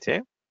கிடைச்சிருச்சு.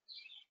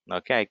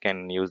 Okay, I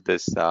can use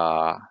this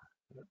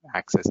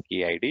access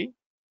key ID.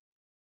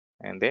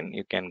 And then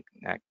you can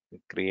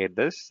create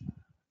this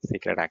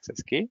secret access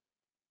key.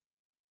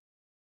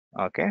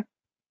 Okay,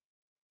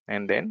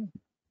 and then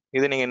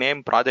இது நீங்க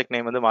நேம் ப்ராஜெக்ட்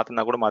நேம் வந்து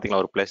மாத்தினா கூட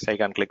மாத்திக்கலாம். ஒரு ப்ளஸ்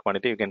ஐகான் கிளிக்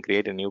பண்ணிட்டு you can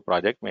create a new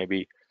project.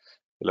 Maybe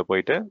இதுல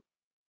போயிட்டு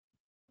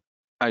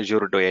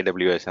AZURE to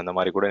AWS அந்த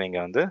மாதிரி கூட நீங்க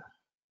வந்து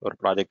ஒரு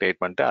ப்ராஜெக்ட்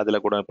கிரியேட் பண்ணிட்டு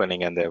அதுல கூட இப்போ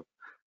நீங்க அந்த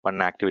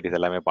பண்ண ஆக்டிவிட்டிஸ்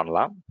எல்லாமே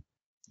பண்ணலாம்.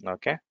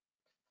 ஓகே,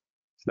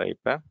 ஸோ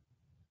இப்போ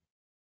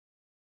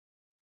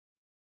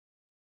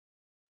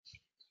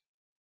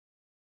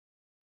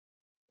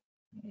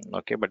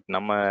ஓகே, பட்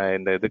நம்ம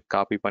இந்த இது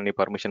காப்பி பண்ணி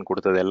பர்மிஷன்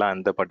கொடுத்தது எல்லாம்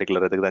அந்த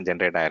பர்டிகுலர் இதுக்கு தான்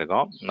ஜென்ரேட்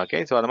ஆயிருக்கும். ஓகே,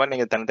 ஸோ அந்த மாதிரி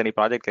நீங்கள் தனித்தனி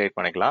ப்ராஜெக்ட் கிரியேட்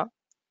பண்ணிக்கலாம்.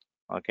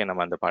 ஓகே,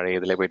 நம்ம அந்த பழைய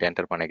இதில் போயிட்டு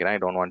என்டர் பண்ணிக்கிறேன்.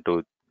 I don't want to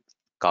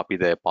copy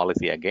the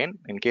policy again.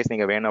 In case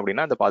நீங்கள் வேணும்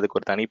அப்படின்னா அதுக்கு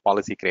ஒரு தனி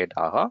பாலிசி கிரியேட்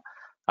ஆகும்,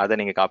 அதை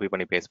நீங்கள் காப்பி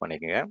பண்ணி பேஸ்ட்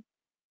பண்ணிக்கோங்க.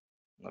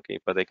 ஓகே,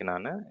 இப்போதைக்கு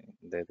நான்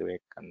இந்த இதுவே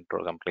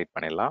கண்ட்ரோல் கம்ப்ளீட்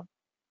பண்ணிடலாம்.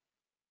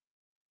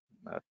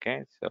 Okay,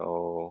 so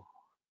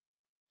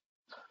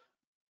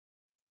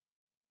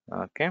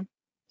okay,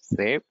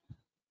 save.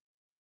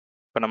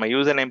 இப்போ நம்ம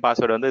யூசர் நேம்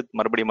பாஸ்வேர்டு வந்து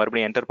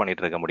மறுபடியும் என்டர்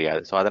பண்ணிட்டு இருக்க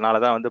முடியாது. ஸோ அதனால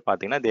தான் வந்து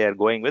பார்த்தீங்கன்னா they are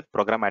going with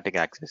programmatic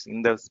access.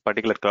 இந்த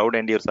பர்டிகுலர்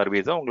Cloudendure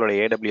சர்வீஸும் உங்களோட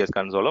AWS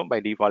கன்சோலும் பை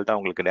டிஃபால்ட்டாக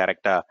உங்களுக்கு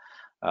டேரெக்டாக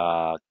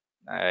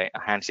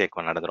ஹேண்ட்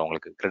ஷேக் நடந்துடும்.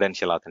 உங்களுக்கு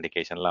கிரெடென்ஷியல்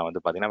ஆத்தென்டிகேஷன்லாம்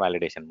வந்து பார்த்தீங்கன்னா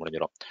வேலிடேஷன்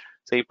முடிஞ்சிடும்.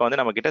 ஸோ இப்போ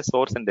வந்து நம்ம கிட்ட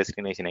சோர்ஸ் அண்ட்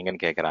டெஸ்டினேஷன்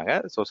எங்கன்னு கேட்குறாங்க.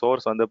 ஸோ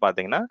சோர்ஸ் வந்து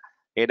பார்த்தீங்கன்னா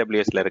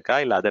AWSல இருக்கா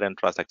இல்லை அதர்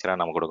இன்ஃப்ராஸ்ட்ரக்சராக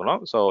நம்ம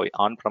கொடுக்கணும். ஸோ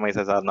ஆன்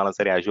ப்ரமைசஸாக இருந்தாலும்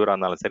சரி, அஜூராக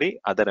இருந்தாலும் சரி,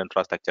 அதர்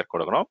இன்ஃப்ராஸ்ட்ரக்சர்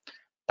கொடுக்கணும்.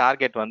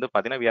 டார்கெட் வந்து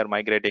பார்த்தீங்கன்னா we are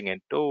migrating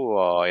into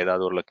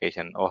ஏதாவது ஒரு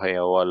லொக்கேஷன்,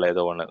 ஒஹையோ இல்லை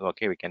ஏதோ ஒன்று.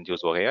 Okay, we can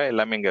choose Ohio.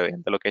 எல்லாமே இங்கே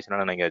எந்த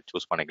லொக்கேஷனாலும் நீங்கள்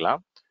சூஸ் பண்ணிக்கலாம்.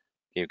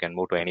 you can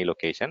move to any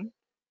location.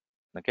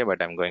 Okay,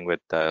 but I'm going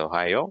with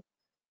Ohio.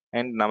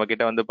 And நம்ம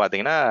கிட்ட வந்து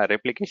பாத்தீங்கன்னா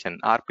ரெப்ளிகேஷன்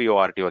ஆர்பிஓ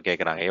ஆர்டிஓ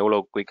கேட்குறாங்க, எவ்வளோ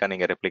குயிக்காக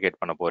நீங்கள் ரெப்ளிகேட்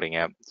பண்ண போறீங்க.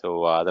 ஸோ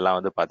அதெல்லாம்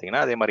வந்து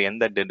பாத்தீங்கன்னா அதே மாதிரி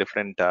எந்த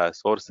டிஃப்ரெண்ட்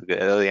சோர்ஸுக்கு,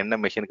 அதாவது என்ன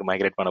மெஷினுக்கு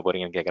மைக்ரேட் பண்ண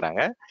போறீங்கன்னு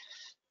கேட்குறாங்க.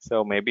 ஸோ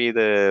மேபி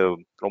இது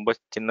ரொம்ப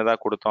சின்னதாக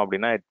கொடுத்தோம்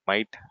அப்படின்னா it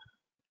might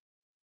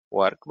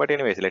work, but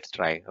anyways let's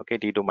try. Okay,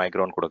 T2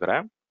 மைக்ரோன்னு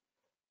கொடுக்குறேன்.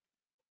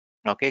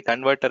 ஓகே,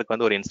 கன்வெர்ட்டருக்கு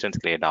வந்து ஒரு இன்ஸ்டன்ஸ்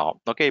கிரியேட் ஆகும்.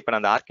 ஓகே, இப்போ நான்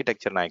அந்த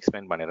ஆர்கிடெக்சர் நான்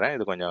எக்ஸ்பிளைன் பண்ணிடுறேன்,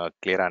 இது கொஞ்சம்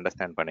கிளியராக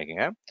அண்டர்ஸ்டாண்ட்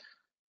பண்ணிக்கோங்க.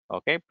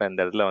 ஓகே, இப்போ இந்த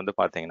இடத்துல வந்து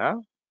பார்த்தீங்கன்னா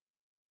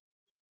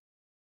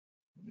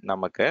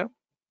நமக்கு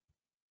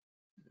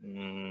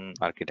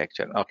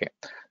ஆர்கிடெக்சர். ஓகே,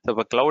 ஸோ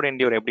இப்போ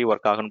Cloudendure எப்படி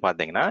ஒர்க் ஆகுன்னு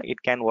பார்த்தீங்கன்னா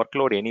இட் கேன்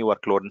ஒர்க்லோட் எனி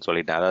ஒர்க்லோட்னு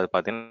சொல்லிட்டேன். அதாவது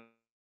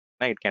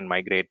பார்த்தீங்கன்னா இட் கேன்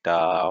மைக்ரேட்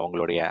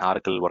உங்களுடைய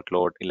ஆர்க்கல்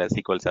ஒர்க்லோட் இல்லை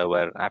SQL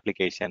server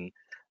application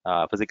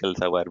physical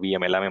server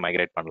VM எல்லாமே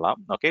மைக்ரேட் பண்ணலாம்.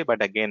 Okay,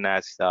 but again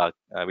as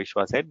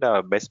Vishwa said,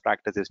 best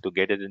practice is to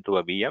get it into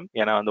a VM.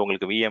 ஏன்னா வந்து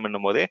உங்களுக்கு VM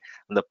என்னும் போதே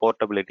அந்த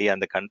போர்ட்டபிலிட்டி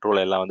அந்த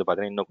கண்ட்ரோல் எல்லாம் வந்து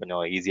பார்த்தீங்கன்னா இன்னும்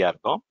கொஞ்சம் ஈஸியாக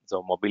இருக்கும்.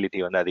 ஸோ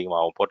மொபிலிட்டி வந்து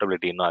அதிகமாகும்,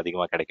 போர்ட்டபிலிட்டி இன்னும்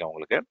அதிகமாக கிடைக்கும்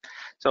உங்களுக்கு.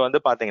 ஸோ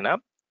வந்து பார்த்தீங்கன்னா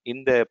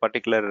இந்த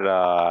பர்டிகுலர்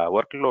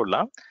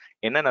ஒர்க்லோட்லாம்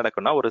என்ன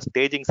நடக்கும்னா ஒரு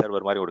ஸ்டேஜிங்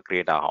சர்வர் மாதிரி ஒரு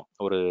கிரியேட் ஆகும்.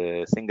 ஒரு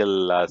சிங்கிள்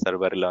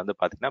சர்வரில் வந்து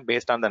பார்த்தீங்கன்னா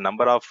based on the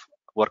number of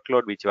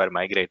workload which are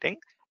migrating,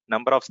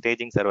 number of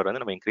staging server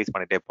வந்து நம்ம இன்க்ரீஸ்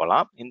பண்ணிட்டே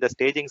போகலாம். இந்த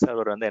ஸ்டேஜிங்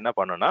சர்வர் வந்து என்ன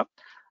பண்ணுன்னா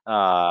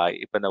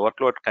இப்போ இந்த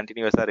ஒர்க்லோட்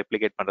கண்டினியூஸாக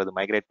ரெப்ளிகேட் பண்ணுறது,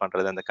 மைக்ரேட்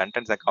பண்ணுறது, அந்த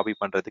கண்டென்ட்ஸை காப்பி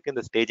பண்ணுறதுக்கு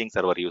இந்த ஸ்டேஜிங்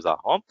சர்வர் யூஸ்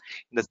ஆகும்.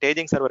 இந்த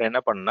ஸ்டேஜிங் சர்வர் என்ன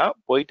பண்ணுன்னா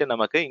போயிட்டு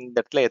நமக்கு இந்த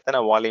இடத்துல எத்தனை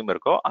வால்யூம்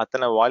இருக்கோ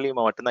அத்தனை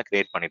வால்யூமை மட்டும் தான்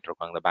கிரியேட் பண்ணிட்டு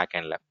இருக்கோம் அந்த பேக்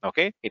எண்ட்ல.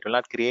 Okay, it will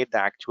not create the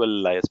actual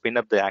spin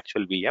up the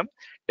actual VM.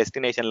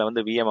 டெஸ்டினேஷன்ல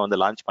வந்து VM வந்து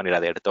லான்ச்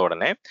பண்ணிடாது எடுத்த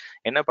உடனே.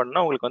 என்ன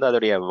பண்ணா உங்களுக்கு வந்து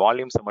அதோடைய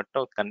வால்யூம்ஸை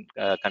மட்டும்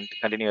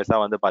கண்டினியூஸா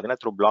வந்து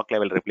பார்த்தீங்கன்னா த்ரூ பிளாக்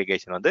லெவல்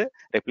ரெப்ளிகேஷன் வந்து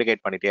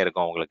ரெப்ளிகேட் பண்ணிட்டே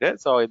இருக்கும் உங்களுக்கு.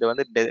 ஸோ இது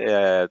வந்து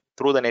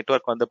த்ரூ த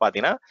நெட்வொர்க் வந்து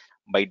பார்த்தீங்கன்னா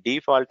by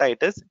default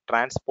it is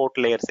transport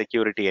layer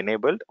security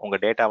enabled. உங்க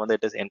data வந்து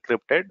it is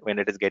encrypted when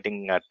it is getting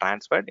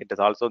transferred. It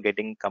is also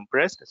getting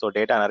compressed, so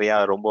data நிறைய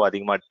ரொம்ப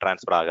அதிகமா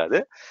transfer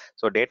ஆகாது.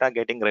 So data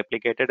getting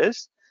replicated is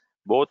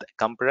both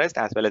compressed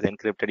as well as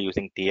encrypted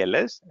using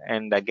TLS.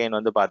 And again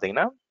வந்து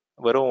பாத்தீங்கன்னா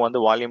வெறும் வந்து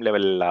volume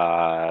level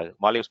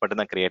volumes மட்டும்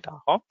தான் கிரியேட்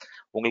ஆகும்.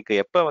 உங்களுக்கு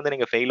எப்போ வந்து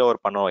நீங்க ஃபெயில் ஓவர்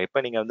பண்ணணும், எப்போ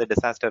நீங்க வந்து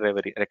டிசாஸ்டர்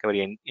ரெக்கவரி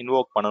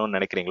இன்வோக் பண்ணணும்னு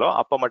நினைக்கிறீங்களோ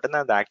அப்போ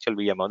மட்டும்தான் அந்த ஆக்சுவல்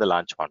VM வந்து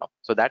லான்ச் பண்ணும்.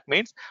 ஸோ தட்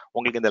மீன்ஸ்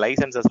உங்களுக்கு இந்த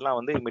லைசன்சஸ்லாம்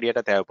வந்து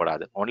இமீடியட்டா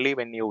தேவைப்படாது. Only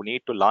when you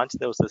need to launch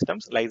those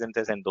systems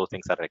licences and those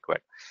things are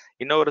required.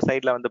 இன்னொரு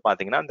சைட்ல வந்து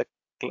பாத்தீங்கன்னா அந்த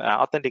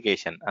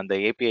ஆத்தென்டிகேஷன், அந்த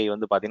API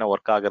வந்து பாத்தீங்கன்னா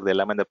ஒர்க் ஆகுறது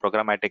எல்லாமே, இந்த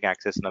ப்ரோக்ராமேட்டிக்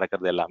ஆக்சஸ்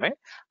நடக்கிறது எல்லாமே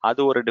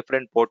அது ஒரு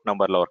டிஃப்ரெண்ட் போர்ட்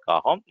நம்பர்ல ஒர்க்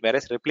ஆகும். வேற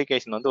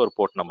ரெப்ளிகேஷன் வந்து ஒரு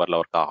போர்ட் நம்பர்ல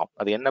ஒர்க் ஆகும்.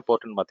 அது என்ன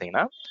போர்ட்னு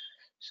பாத்தீங்கன்னா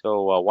ஸோ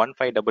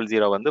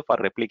 1500 வந்து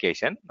ஃபார்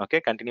ரெப்ளிகேஷன். ஓகே,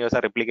 கண்டினியூஸா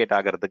ரெப்ளிகேட்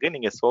ஆகிறதுக்கு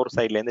நீங்க சோர்ஸ்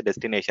சைட்ல இருந்து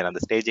டெஸ்டினேஷன்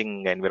அந்த ஸ்டேஜிங்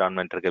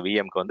என்விரான்மெண்ட் இருக்க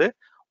VMக்கு வந்து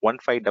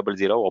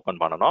 1500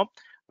 ஓப்பன் பண்ணணும்.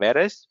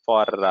 வேறஸ்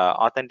ஃபார்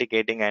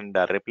ஆத்தென்டிகேட்டிங் அண்ட்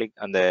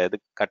அந்த இது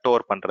கட்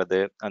ஓவர் பண்றது,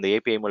 அந்த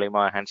API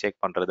மூலமா ஹேண்ட் ஷேக்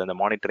பண்றது, அந்த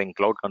மானிட்டரிங்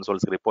கிளவுட்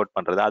கன்சோல்ஸ் ரிப்போர்ட்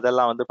பண்றது,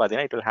 அதெல்லாம் வந்து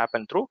பாத்தீங்கன்னா it will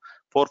happen through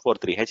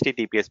 443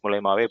 HTTPS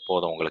மூலமாவே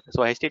போதும் உங்களுக்கு.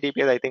 So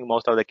HTTPS I think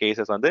most of the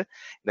cases வந்து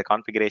இந்த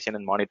கான்ஃபிகரேஷன்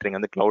அண்ட் மானிட்டரிங்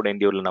வந்து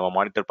Cloudendure நம்ம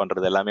மானிட்டர்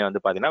பண்றது எல்லாமே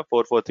வந்து பாத்தீங்கன்னா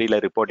 443ல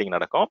ரிப்போர்ட்டிங்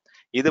நடக்கும்.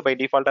 இது பை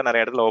டிஃபால்ட்டா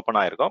நிறைய இடத்துல ஓப்பன்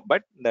ஆயிருக்கும்.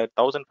 பட் இந்த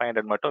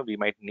 1500 மட்டும் we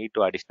might need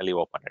to additionally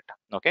open it.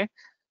 Okay,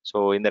 so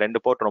இந்த ரெண்டு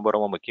போர்ட் ரொம்ப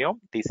ரொம்ப முக்கியம்.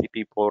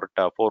 TCP board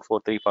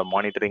 443 for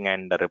monitoring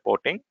and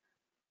reporting.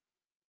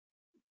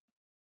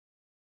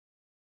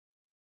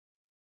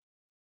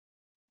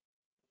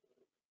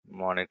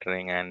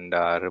 Monitoring and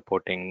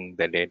reporting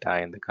the data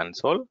in the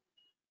console.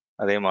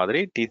 அதே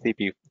மாதிரி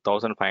TCP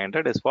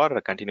 1500 is for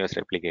continuous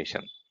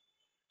replication.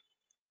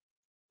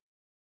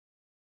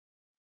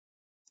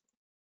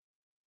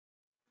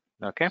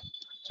 Okay,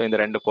 so இந்த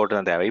ரெண்டு board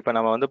தான் தேவை. இப்போ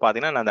நம்ம வந்து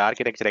பார்த்தீங்கன்னா நான் அந்த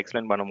ஆர்கிடெக்சர்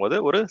எக்ஸ்பிளைன் பண்ணும்போது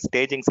ஒரு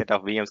staging set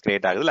of VMs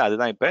create ஆகுது.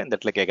 அதுதான் இப்போ இந்த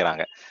இடத்துல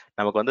கேட்குறாங்க.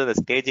 நமக்கு வந்து அந்த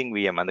ஸ்டேஜிங்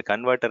VM, அந்த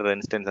கன்வெர்ட்டர்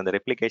இன்ஸ்டன்ஸ், அந்த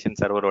ரெப்ளிகேஷன்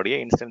சர்வரோடைய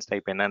இன்ஸ்டன்ஸ்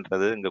டைப்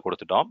என்னன்றது இங்கே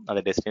கொடுத்துட்டோம்,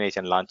 அந்த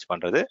டெஸ்டினேஷன் லான்ச்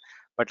பண்ணுறது.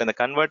 பட் அந்த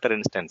கன்வெர்ட்டர்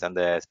இன்ஸ்டன்ஸ்,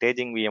 அந்த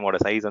ஸ்டேஜிங் VMோட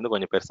சைஸ் வந்து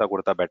கொஞ்சம் பெருசாக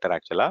கொடுத்தா பெட்டர்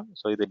ஆக்சுவலாக.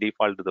 ஸோ இது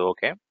டிஃபால்ட், இது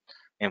okay.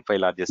 M5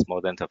 large is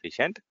more than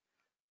sufficient.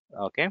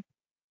 Okay,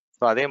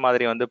 so அதே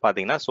மாதிரி வந்து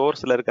பார்த்தீங்கன்னா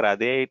சோர்ஸில் இருக்கிற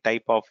அதே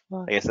டைப் ஆஃப்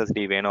SSD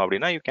வேணும்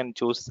அப்படின்னா யூ கேன்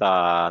சூஸ்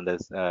அந்த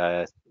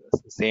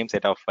same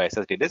set of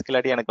SSD disk.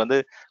 இல்லாட்டி எனக்கு வந்து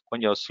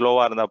கொஞ்சம்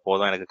ஸ்லோவாக இருந்தால்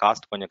போதும், எனக்கு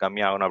காஸ்ட் கொஞ்சம்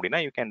கம்மியாகணும்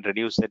அப்படின்னா you can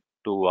reduce it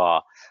to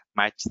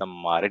match some,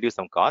 reduce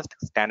some cost.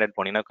 Standard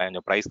போனீங்கன்னா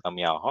கொஞ்சம் ப்ரைஸ்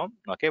கம்மியாகும்.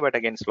 Okay, but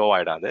again slow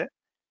ஆகிடாது.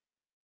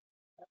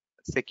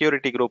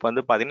 Security group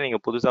வந்து பார்த்தீங்கன்னா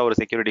நீங்கள் புதுசாக ஒரு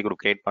செக்யூரிட்டி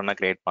குரூப் கிரியேட்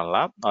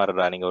பண்ணலாம். ஆர்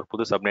நீங்கள் ஒரு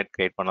புது சப்நெட்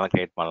கிரியேட்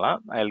பண்ணலாம்.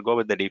 I will go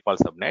with the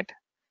default subnet.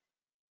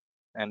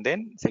 And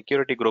then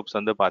security groups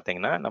வந்து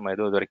பார்த்தீங்கன்னா நம்ம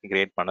எதுவும் இது வரைக்கும்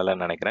கிரியேட்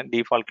பண்ணலன்னு நினைக்கிறேன்.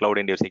 டிஃபால்ட்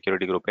Cloudendure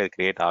செக்யூரிட்டி குரூப்பே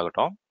கிரியேட்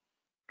ஆகட்டும்.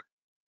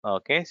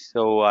 ஓகே,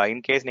 ஸோ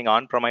இன்கேஸ் நீங்கள்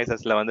ஆன்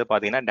ப்ரமைசஸில் வந்து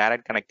பார்த்தீங்கன்னா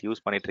டைரக்ட் கனெக்ட்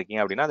யூஸ் பண்ணிட்டு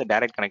இருக்கீங்க அப்படின்னா அந்த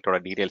டைரக்ட் கனெக்டோட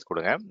டீடைல்ஸ்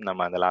கொடுங்க.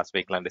 நம்ம அந்த லாஸ்ட்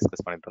வீக்லாம்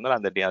டிஸ்கஸ் பண்ணிட்டு இருந்தோம்,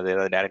 அந்த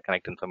ஏதாவது டைரக்ட்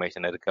கனெக்ட்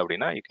இன்ஃபர்மேஷன் இருக்குது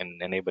அப்படின்னா you can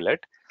enable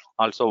it.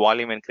 Also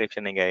volume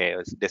encryption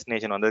நீங்கள்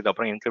டெஸ்டினேஷன்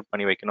வந்ததுக்கப்புறம் என்கிரிப்ட்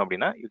பண்ணி வைக்கணும்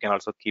அப்படின்னா you can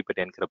also keep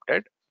it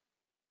encrypted.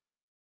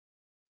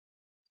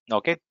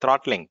 Okay,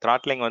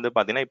 throttling வந்து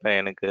பார்த்தீங்கன்னா இப்போ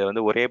எனக்கு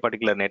வந்து ஒரே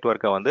பர்டிகுலர்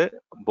நெட்ஒர்க்கை வந்து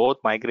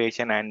போத்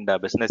மைக்ரேஷன் அண்ட்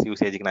பிஸ்னஸ்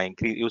யூசேஜுக்கு நான்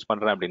யூஸ்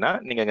பண்ணுறேன் அப்படின்னா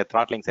நீங்கள் இங்கே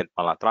த்ராட்லிங் செட்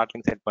பண்ணலாம்.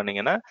 த்ராட்லிங் செட்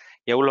பண்ணீங்கன்னா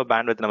எவ்வளோ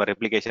பேண்ட்வித் நம்ம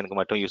ரெப்ளிகேஷனுக்கு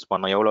மட்டும் யூஸ்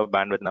பண்ணோம், எவ்வளோ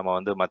பேண்ட்வித் நம்ம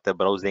வந்து மற்ற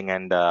ப்ரௌசிங்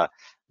அண்ட்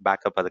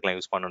பேக்கப் அதுக்கெல்லாம்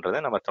யூஸ்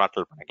பண்ணுன்றதை நம்ம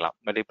த்ராட்டில் பண்ணிக்கலாம்.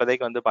 பட்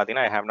இப்போதைக்கு வந்து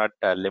பார்த்தீங்கன்னா I have not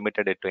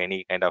limited it to any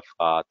kind of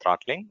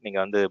throttling.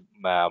 நீங்கள் வந்து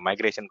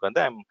மைக்ரேஷனுக்கு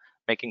வந்து I'm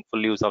making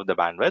full use of the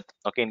bandwidth.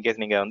 Okay,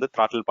 in case நீங்கள் வந்து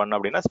த்ராட்டில் பண்ணோம்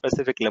அப்படின்னா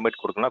ஸ்பெசிஃபிக்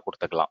லிமிட் கொடுக்கணும்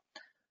கொடுத்துக்கலாம்.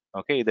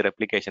 ஓகே, இது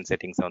ரெப்ளிகேஷன்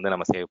செட்டிங்ஸ் வந்து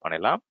நம்ம சேவ்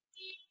பண்ணிடலாம்.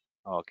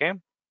 Okay,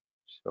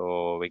 so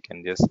we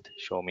can just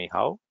show me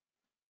have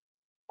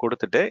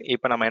கொடுத்துட்டு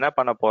இப்போ நம்ம என்ன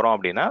பண்ண போறோம்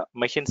அப்படின்னா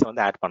மெஷின்ஸ்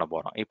வந்து ஆட் பண்ண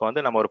போறோம். இப்போ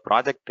வந்து நம்ம ஒரு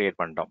ப்ராஜெக்ட் கிரியேட்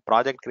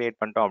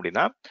பண்ணிட்டோம்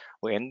அப்படின்னா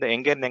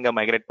எங்க இருந்து எங்க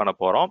மைக்ரேட் பண்ண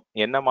போறோம்,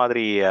 என்ன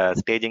மாதிரி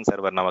ஸ்டேஜிங்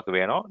சர்வர் நமக்கு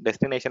வேணும்,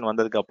 டெஸ்டினேஷன்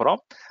வந்ததுக்கு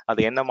அப்புறம்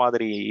அது என்ன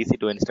மாதிரி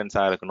EC2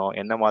 இன்ஸ்டன்ஸா இருக்கணும்,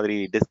 என்ன மாதிரி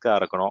டிஸ்கா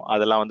இருக்கணும்,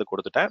 அதெல்லாம் வந்து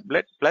கொடுத்துட்டேன்.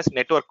 பிளஸ்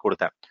நெட்வொர்க்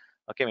கொடுத்தேன்.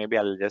 Okay, maybe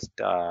I will just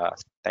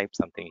type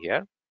something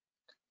here.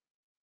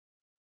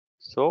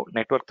 So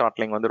network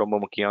throttling வந்து ரொம்ப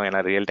முக்கியம். ஏன்னா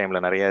ரியல்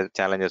டைமில் நிறைய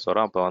சேலஞ்சஸ்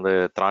வரும். அப்போ வந்து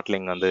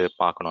த்ராட்லிங் வந்து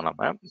பார்க்கணும்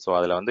நம்ம. ஸோ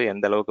அதில் வந்து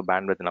எந்த அளவுக்கு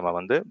பேண்ட்வித் நம்ம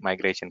வந்து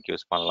மைக்ரேஷனுக்கு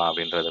யூஸ் பண்ணலாம்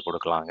அப்படின்றத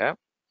கொடுக்கலாங்க.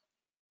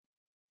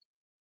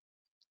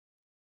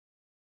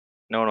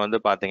 இன்னொன்று வந்து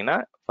பார்த்தீங்கன்னா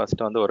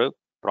ஃபர்ஸ்ட் வந்து ஒரு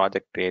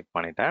ப்ராஜெக்ட் கிரியேட்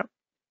பண்ணிட்டேன்.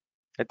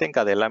 ஐ திங்க்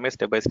அது எல்லாமே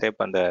ஸ்டெப் பை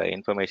ஸ்டெப் அந்த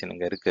இன்ஃபர்மேஷன்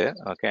இங்கே இருக்கு.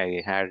 Okay,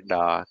 I had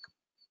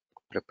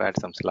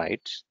prepared some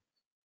slides.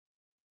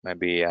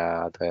 Maybe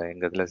அதை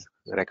எங்கள் இதில்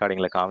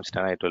ரெக்கார்டிங்கில்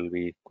காமிச்சிட்டேன்னா it will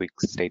be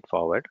quick straight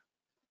forward.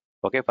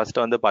 Okay, first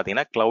வந்து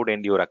பார்த்தீங்கன்னா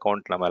Cloudendure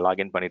அக்கௌண்ட் நம்ம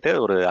லாகின் பண்ணிட்டு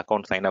ஒரு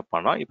அக்கௌண்ட் சைன் அப்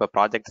பண்ணோம். இப்போ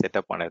ப்ராஜெக்ட்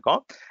செட்டப்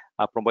பண்ணியிருக்கோம்.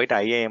 அப்புறம் போயிட்டு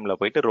IAMல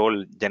போயிட்டு ரோல்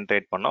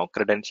ஜென்ரேட் பண்ணோம்,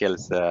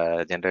 கிரெடென்ஷியல்ஸ்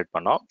ஜென்ரேட்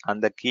பண்ணோம்.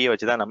 அந்த கீயை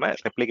வச்சு தான் நம்ம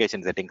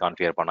ரெப்ளிகேஷன் செட்டிங்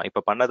கான்ஃபிகர் பண்ணோம்.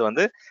 இப்போ பண்ணது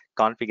வந்து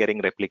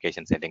கான்ஃபிகரிங்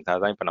ரெப்ளிகேஷன் செட்டிங்ஸ்,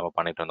 அதுதான் இப்போ நம்ம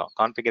பண்ணிட்டு இருந்தோம்.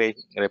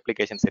 கான்ஃபிகரிங்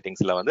ரெப்ளிகேஷன்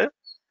செட்டிங்ஸ்ல வந்து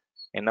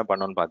என்ன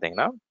பண்ணணும்னு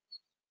பார்த்தீங்கன்னா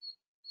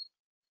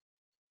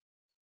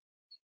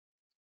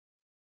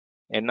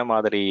என்ன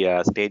மாதிரி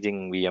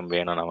ஸ்டேஜிங் VM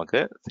வேணும், நமக்கு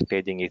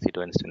ஸ்டேஜிங்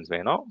EC2 இன்ஸ்டன்ஸ்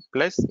வேணும்,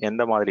 ப்ளஸ்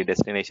எந்த மாதிரி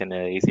டெஸ்டினேஷன்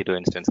EC2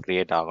 இன்ஸ்டன்ஸ்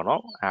கிரியேட்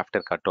ஆகணும்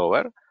ஆஃப்டர் கட்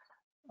ஓவர்.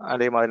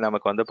 அதே மாதிரி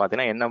நமக்கு வந்து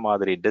பார்த்தீங்கன்னா என்ன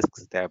மாதிரி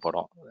டிஸ்க்ஸ்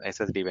தேவைப்படும்,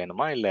 SSD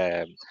வேணுமா இல்லை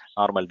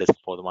நார்மல்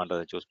டிஸ்க்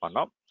போதுமான்றதை சூஸ்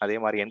பண்ணோம். அதே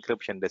மாதிரி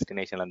என்கிரிப்ஷன்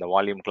டெஸ்டினேஷன் அந்த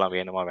வால்யூம்க்குலாம்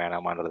வேணுமா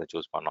வேணாமான்றதை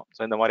சூஸ் பண்ணோம்.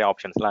 ஸோ இந்த மாதிரி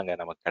ஆப்ஷன்ஸ்லாம் அங்கே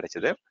நமக்கு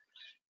கிடைச்சிது.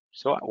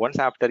 So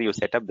once after you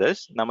setup this,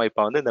 நம்ம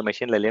இப்போ வந்து இந்த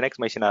மெஷினில்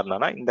லினக்ஸ் மெஷினாக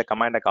இருந்தோம்னா இந்த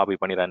கமாண்டை காப்பி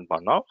பண்ணி ரன்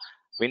பண்ணோம்.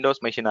 விண்டோஸ்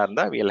மெஷினாக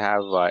இருந்தால் வீல்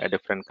ஹேவ்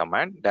டிஃப்ரெண்ட்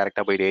கமாண்ட்.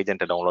 டேரெக்டாக போயிட்டு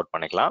ஏஜென்ட்டை டவுன்லோட்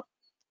பண்ணிக்கலாம்.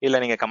 இல்லை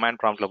நீங்கள் கமாண்ட்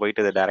ப்ராம்ப்ட்ல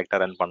போயிட்டு இதை டேரெக்டாக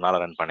ரன்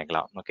பண்ணாலும் ரன்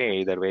பண்ணிக்கலாம். ஓகே,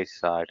 இதர் ways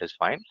it is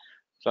fine.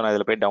 So நான்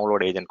இதில் போய்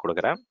டவுன்லோட் ஏஜென்ட்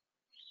கொடுக்குறேன்.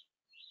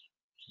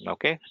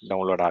 ஓகே,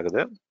 டவுன்லோட்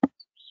ஆகுது.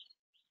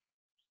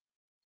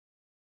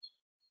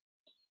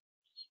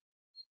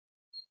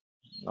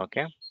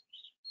 ஓகே,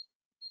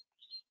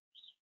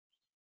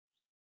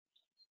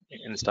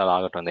 இன்ஸ்டால்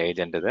ஆகட்டும் அந்த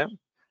ஏஜென்ட் இது.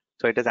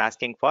 So it is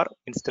asking for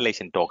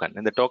installation token.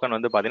 இந்த டோக்கன்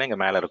வந்து பார்த்தீங்கன்னா இங்கே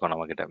மேலே இருக்கும்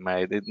நம்மகிட்ட.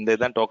 இந்த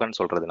இதுதான் டோக்கன்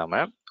சொல்றது நம்ம.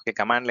 ஓகே,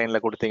 கமாண்ட்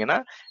லைனில் கொடுத்தீங்கன்னா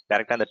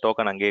டேரெக்டாக அந்த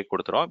டோக்கன் அங்கேயே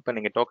கொடுத்துரும். இப்போ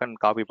நீங்கள் டோக்கன்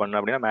காப்பி பண்ணணும்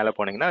அப்படின்னா மேலே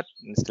போனீங்கன்னா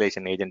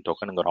இன்ஸ்டலேஷன் ஏஜென்ட்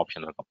டோக்கன் ஒரு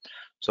ஆப்ஷன் இருக்கும்.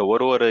 ஸோ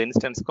ஒரு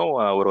இன்ஸ்டன்ஸ்க்கும்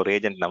ஒரு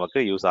ஏஜென்ட்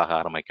நமக்கு யூஸ் ஆக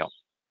ஆரம்பிக்கும்.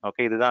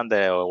 ஓகே, இதுதான் அந்த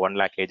 1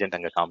 lakh ஏஜென்ட்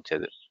அங்கே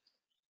காமிச்சது.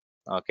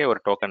 ஓகே,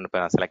 ஒரு டோக்கன் இப்போ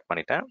நான் செலக்ட்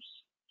பண்ணிட்டேன்,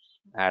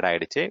 ஆட்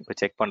ஆயிடுச்சு. இப்போ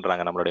செக்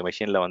பண்ணுறாங்க நம்மளுடைய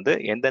மெஷினில் வந்து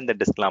எந்தெந்த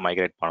டிஸ்க்லாம்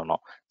மைக்ரேட்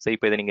பண்ணணும். ஸோ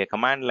இப்போ இதை நீங்கள்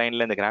கமாண்ட்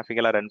லைனில் இந்த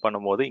கிராஃபிக்கலாக ரன்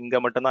பண்ணும்போது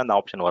இங்கே மட்டும்தான் இந்த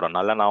ஆப்ஷன் வரும்.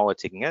 நல்லா ஞாபகம்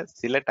வச்சுக்கோங்க.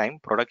 சில டைம்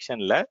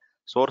ப்ரொடக்ஷனில்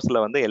சோர்ஸில்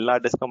வந்து எல்லா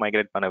டிஸ்க்கும்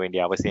மைக்ரேட் பண்ண வேண்டிய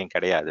அவசியம்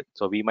கிடையாது.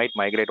 So we might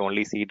migrate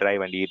only C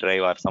drive and E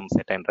drive or some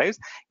certain drives.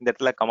 இந்த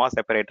இடத்துல கமா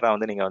செப்பரேட்டராக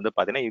வந்து நீங்கள் வந்து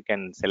பார்த்தீங்கன்னா you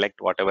can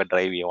select what ever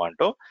drive you want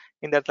to.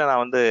 இந்த இடத்துல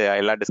நான் வந்து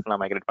எல்லா டிஸ்க்கும்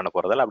மைக்ரேட் பண்ண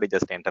போகிறதால அப்படி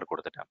ஜஸ்ட் என்டர்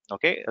கொடுத்துட்டேன்.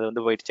 ஓகே, அது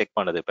வந்து போயிட்டு செக்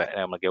பண்ணுது இப்போ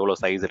நமக்கு எவ்வளோ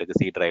சைஸ் இருக்குது,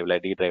 C driveல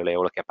D driveல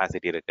எவ்வளோ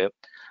கெப்பாசிட்டி இருக்குது,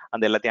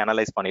 அந்த எல்லாத்தையும்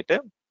அனலைஸ் பண்ணிட்டு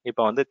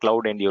இப்போ வந்து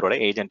Cloudendureோட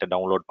ஏஜென்ட்டை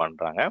டவுன்லோட்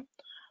பண்ணுறாங்க.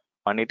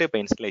 பண்ணிட்டு இப்போ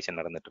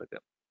இன்ஸ்டலேஷன் நடந்துட்டு இருக்கு.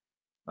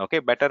 ஓகே,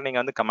 பெட்டர்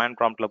நீங்கள் வந்து கமாண்ட்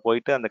ப்ராம்ப்ட்ல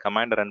போயிட்டு அந்த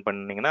கமாண்டை ரன்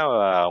பண்ணீங்கன்னா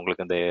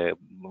உங்களுக்கு இந்த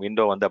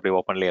விண்டோ வந்து அப்படியே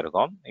ஓப்பன்லேயே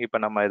இருக்கும். இப்போ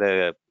நம்ம இதை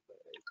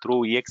through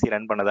EXE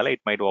run பண்ணதால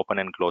it might open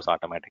and close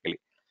automatically.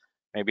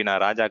 Maybe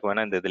நான் ராஜாக்கு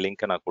வேணா இந்த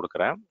லிங்க்கை நான்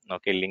கொடுக்குறேன்.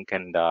 ஓகே, லிங்க்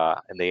அண்ட்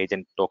இந்த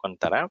ஏஜென்ட் டோக்கன்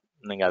தரேன்.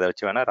 நீங்கள் அதை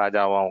வச்சு வேணா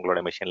ராஜாவும்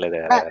உங்களோட மிஷினில்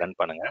இதை ரன்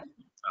பண்ணுங்க.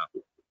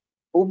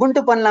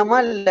 உபுண்டு பண்ணலாமா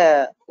இல்ல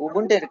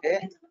உபுண்டு இருக்கு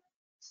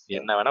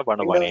என்ன வேணா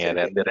பண்ணுமா,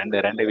 நீங்க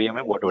ரெண்டு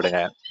விஎம்ஏ போட்டு விடுங்க.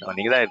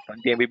 நீங்க தான்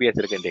 20 MBPS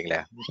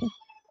இருக்குன்றீங்களே.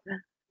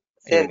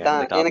 சரிக்கா,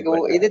 எனக்கு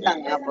இது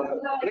தாங்க.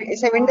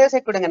 அப்போ விண்டோஸே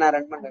கொடுங்க, நான்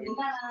ரன் பண்றேன்.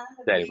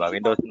 சரிப்பா,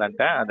 விண்டோஸ்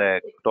தான் அந்த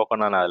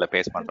டோக்கனை நான் அதில்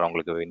பேஸ்ட் பண்றேன்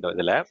உங்களுக்கு. விண்டோ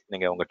இதில்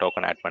நீங்க உங்க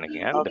டோக்கன் ஆட்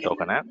பண்ணிக்கங்க. இந்த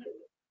டோக்கனை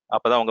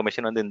அப்பதான் உங்க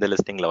மிஷின் வந்து இந்த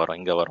லிஸ்டிங்ல வரும்,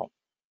 இங்க வரும்.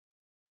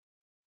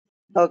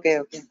 Okay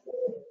okay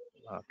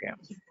okay.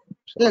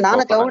 இல்ல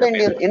நானே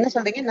Cloudendure என்ன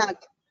சொல்றீங்க, நான்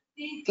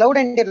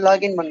Cloudendure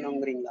லாகின்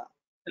பண்ணனும்ங்கறீங்களா?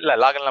 இல்ல,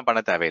 லாகின்லாம்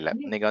பண்ண தேவையில்லை.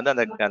 நீங்க வந்து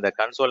அந்த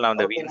கன்சோல் நான்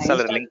அந்த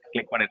இன்ஸ்டாலர் லிங்க்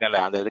கிளிக் பண்ணிருக்கேன்ல,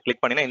 அந்த இது கிளிக்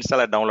பண்ணீங்கன்னா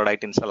இன்ஸ்டாலர் டவுன்லோட்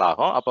ஆயிட்டு இன்ஸ்டால்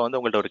ஆகும். அப்ப வந்து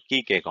உங்கள்ட்ட ஒரு கீ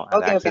கேட்கும்,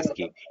 அந்த ஆக்சஸ்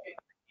கீ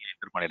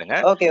என்டர் பண்ணிடுங்க.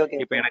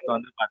 இப்போ எனக்கு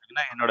வந்து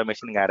பாத்தீங்கன்னா என்னோட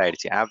மெஷினுக்கு ஆட்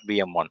ஆயிடுச்சு ஆப்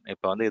VM1.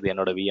 இப்போ வந்து இது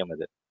என்னோட VM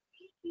இது.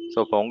 ஸோ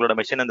இப்போ உங்களோட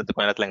மெஷின் அந்த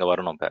கொஞ்ச நேரத்துல இங்க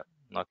வரணும் இப்போ.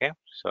 ஓகே,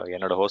 ஸோ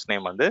என்னோட ஹோஸ்ட்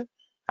நேம் வந்து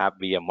ஆப்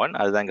VM1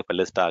 அதுதான் இங்கே இப்போ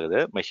லிஸ்ட் ஆகுது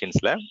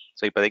மெஷின்ஸில்.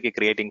 ஸோ இப்போதைக்கு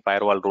கிரியேட்டிங்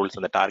ஃபயர்வால் ரூல்ஸ்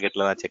அந்த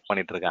டார்கெட்டில் தான் செக்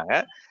பண்ணிட்டு இருக்காங்க.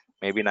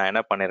 மேபி நான்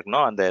என்ன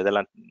பண்ணியிருக்கணும், அந்த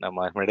இதெல்லாம்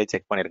நம்ம முன்னாடியே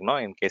செக் பண்ணியிருக்கணும்.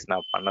 இன்கேஸ்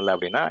நான் பண்ணலை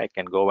அப்படின்னா I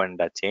can go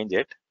and change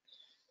it.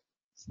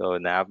 So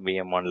இந்த ஆப்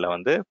VM1ல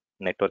வந்து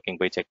நெட்வொர்க்கிங்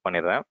போய் செக்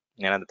பண்ணிடுறேன்.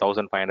 ஏன்னா அந்த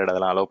 1500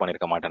 அதெல்லாம் அலோவ்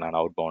பண்ணியிருக்க மாட்டேன் நான்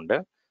அவுட் பவுண்டு.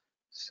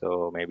 ஸோ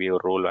மேபி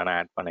ஒரு ரூல் வேணால்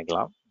ஆட்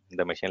பண்ணிக்கலாம்.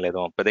 இந்த மிஷினில்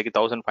எதுவும் இப்போதைக்கு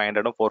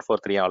 1500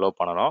 443 அலோவ்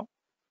பண்ணணும்.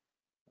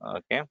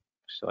 ஓகே,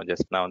 ஸோ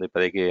ஜஸ்ட் நான் வந்து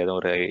இப்போதைக்கு எதுவும்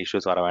ஒரு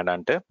இஷ்யூஸ் வர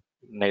வேண்டான்ட்டு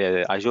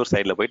அஷூர்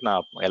சைடில் போயிட்டு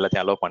நான்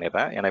எல்லாத்தையும் அலோவ்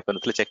பண்ணிடுறேன். ஏன்னா இப்போ இந்த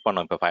இடத்துல செக்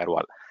பண்ணோம். இப்போ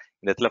ஃபயர்வால்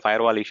இந்த இடத்துல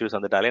ஃபயர்வால் இஷ்யூஸ்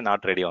வந்துட்டாலே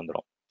நாட் ரெடி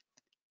வந்துடும்.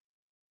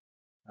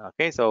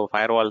 ஓகே, ஸோ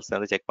ஃபயர்வால்ஸ்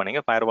வந்து செக்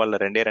பண்ணிங்க.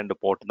 ஃபயர்வாலில் 2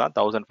 போர்ட் தான்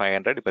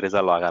 1500 இப்போ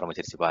ரிசால்வ் ஆக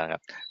ஆரம்பிச்சிருச்சு பாருங்க.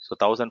 So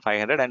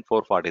 1500 and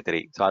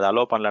 443. ஸோ அதை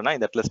அலோவ் பண்ணலன்னா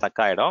இந்த இடத்துல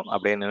ஸ்டக் ஆகிடும்,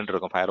 அப்படியே நின்று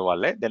இருக்கும்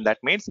ஃபயர்வாலில். தென்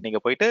தட் மீன்ஸ்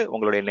நீங்கள் போயிட்டு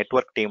உங்களுடைய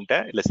நெட்வொர்க்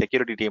டீம்கிட்ட இல்லை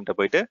செக்யூரிட்டி டீம்கிட்ட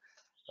போயிட்டு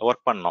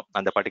ஒர்க் பண்ணணும்.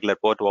 அந்த பர்டிகுலர்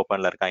போர்ட்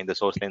ஓப்பனில் இருக்கா, இந்த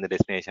சோர்ஸ்ல இந்த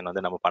டெஸ்டினேஷன்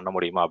வந்து நம்ம பண்ண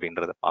முடியுமா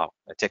அப்படின்றத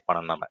செக்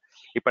பண்ணணும். நம்ம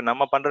இப்போ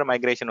நம்ம பண்ற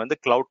மைக்ரேஷன் வந்து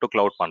கிளவுட் டு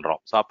கிளவுட்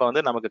பண்றோம். ஸோ அப்போ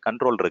வந்து நமக்கு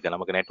கண்ட்ரோல் இருக்கு,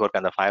 நமக்கு நெட்வொர்க்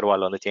அந்த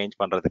ஃபயர்வால் வந்து சேஞ்ச்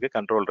பண்றதுக்கு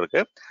கண்ட்ரோல்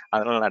இருக்கு.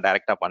 அதனால நான்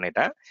டைரக்டா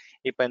பண்ணிட்டேன்.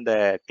 இப்போ இந்த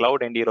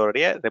Cloudendure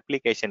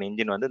ரெப்ளிகேஷன்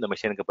இன்ஜின் வந்து இந்த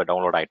மிஷினுக்கு இப்போ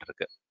டவுன்லோட் ஆயிட்டு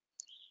இருக்கு.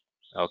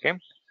 ஓகே,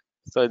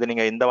 ஸோ இது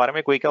நீங்க இந்த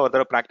வாரமே குயிக்காக ஒரு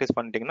தடவை ப்ராக்டிஸ்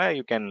பண்ணிட்டீங்கன்னா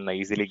you can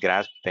easily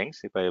grass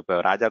things.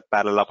 இப்போ ராஜா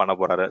பேரலாக பண்ண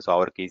போறாரு, ஸோ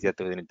அவருக்கு ஈஸியாக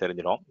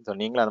தெரிஞ்சிடும். ஸோ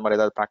நீங்களும் அந்த மாதிரி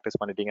ஏதாவது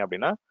ப்ராக்டிஸ் பண்ணிட்டீங்க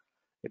அப்படின்னா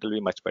it will be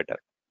much better.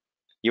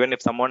 Even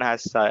if someone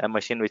has a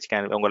machine which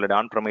can உங்களோட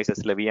ஆன்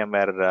ப்ரொமைசஸ்ல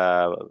VMware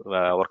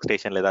ஒர்க்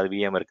ஸ்டேஷன்ல ஏதாவது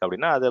VM இருக்கு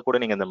அப்படின்னா அதை கூட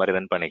நீங்க இந்த மாதிரி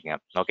ரன் பண்ணிக்கங்க.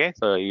 Okay,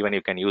 so even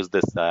you can use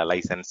this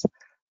licence,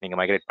 நீங்க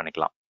மைக்ரேட்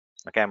பண்ணிக்கலாம்.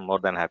 Okay, I'm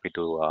more than happy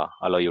to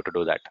allow you to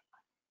do that.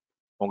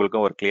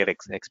 உங்களுக்கும் ஒரு கிளியர்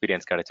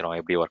எக்ஸ்பீரியன்ஸ் கிடைச்சிடும்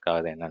எப்படி ஒர்க்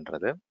ஆகுது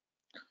என்னன்றது.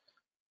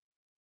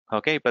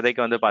 ஓகே,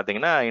 இப்போதைக்கு வந்து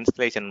பார்த்தீங்கன்னா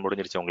இன்ஸ்டலேஷன்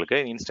முடிஞ்சிருச்சு. உங்களுக்கு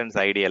இன்ஸ்டன்ஸ்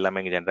ஐடி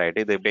எல்லாமே இங்கே ஜென்ரேட்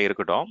ஆகிட்டு இது இப்படியே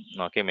இருக்கட்டும்.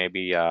 Okay,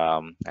 maybe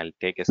I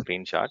take a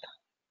screenshot.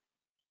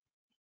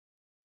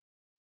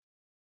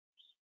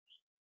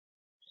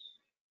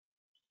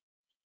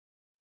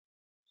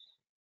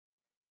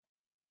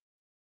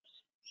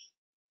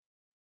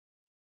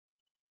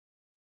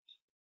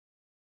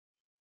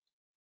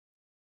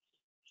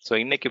 So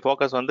இன்னைக்கு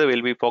ஃபோக்கஸ் வந்து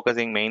will be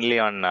focusing mainly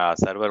on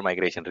server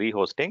migration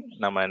ரீஹோஸ்டிங்.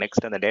 நம்ம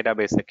நெக்ஸ்ட் அந்த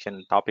டேட்டாபேஸ் செக்ஷன்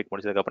டாபிக்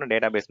முடிச்சதுக்கப்புறம்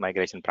டேட்டாபேஸ்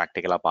மைக்ரேஷன்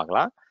ப்ராக்டிக்கலாக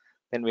பார்க்கலாம்.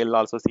 Then will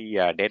also see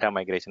data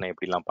மைக்ரேஷனை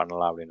எப்படிலாம்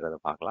பண்ணலாம் அப்படின்றத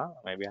பார்க்கலாம்.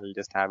 Maybe I will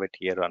just have it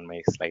here on my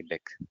slide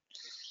tech.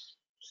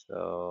 So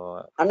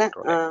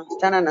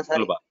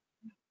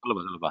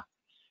சொல்லுப்பா.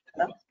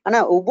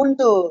 அண்ணா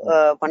உபுண்டு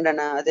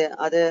பண்றேண்ணா,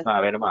 அது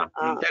வேணுமா?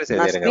 சரி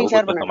சரி இருங்க,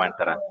 உபுண்டு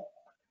கமாண்ட்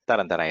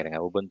தரேன் இருங்க.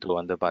 உபுண்டு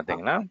வந்து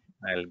பார்த்தீங்கன்னா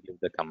I will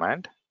give the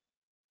command.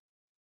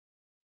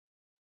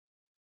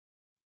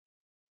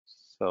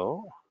 So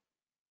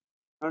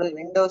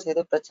Windows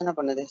ஏதோ பிரச்சனை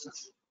பண்ணுது.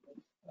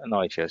 No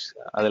issues.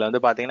 அதில் வந்து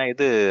பார்த்தீங்கன்னா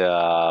இது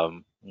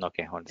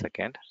okay, 1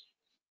 second.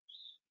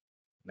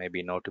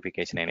 Maybe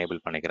notification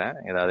enable பண்ணிக்கிறேன்.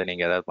 ஏதாவது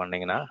நீங்கள் ஏதாவது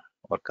பண்ணீங்கன்னா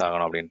ஒர்க்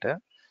ஆகணும் அப்படின்ட்டு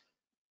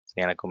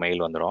எனக்கு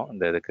மெயில் வந்துடும்.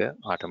 இந்த இதுக்கு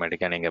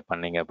ஆட்டோமேட்டிக்காக நீங்கள்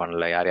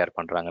பண்ணல யார் யார்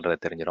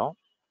பண்ணுறாங்கன்றத தெரிஞ்சிடும்.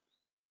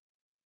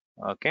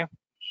 Okay,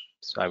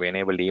 so I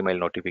enable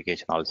email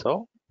notification also.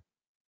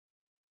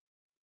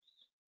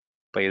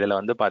 இப்போ இதில்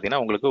வந்து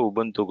பார்த்தீங்கன்னா உங்களுக்கு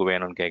உபுண்டு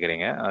வேணும்னு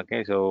கேட்குறீங்க. ஓகே,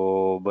 ஸோ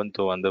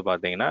உபுண்டு வந்து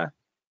பார்த்தீங்கன்னா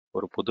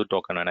ஒரு புது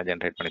டோக்கன் வேணால்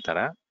ஜென்ரேட் பண்ணி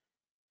தரேன்.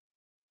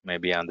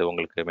 மேபி அது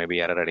உங்களுக்கு மேபி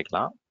எரர்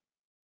அடிக்கலாம்.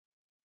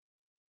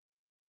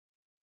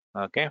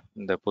 ஓகே,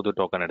 இந்த புது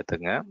டோக்கன்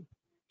எடுத்துங்க.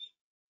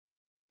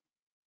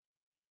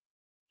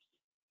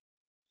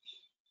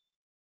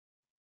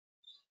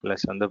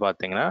 ப்ளஸ் வந்து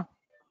பார்த்தீங்கன்னா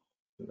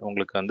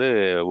உங்களுக்கு வந்து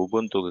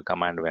உபுண்டு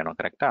கமாண்ட் வேணும்,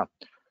 கரெக்டா?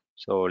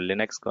 ஸோ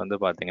லினக்ஸ்க்கு வந்து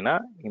பார்த்தீங்கன்னா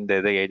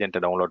இந்த இதை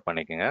ஏஜென்ட்டை டவுன்லோட்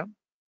பண்ணிக்கோங்க.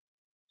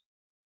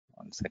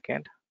 1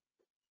 செகண்ட்.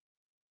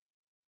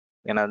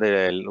 ஏன்னா வந்து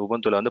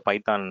உபுண்டுல வந்து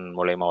பைத்தான்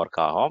மூலயமா ஒர்க்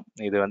ஆகும்.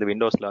 இது வந்து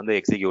விண்டோஸ்ல வந்து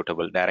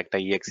எக்ஸிக்யூட்டபிள் டைரக்டா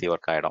EXE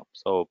ஒர்க் ஆகிடும்.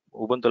 ஸோ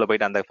உபுண்டுல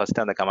போயிட்டு அந்த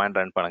ஃபர்ஸ்ட் அந்த கமாண்ட்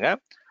ரன் பண்ணுங்க,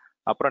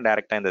 அப்புறம்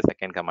டைரக்டா இந்த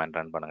செகண்ட் கமாண்ட்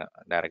ரன் பண்ணுங்க.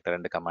 டைரக்டா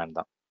 2 கமாண்ட்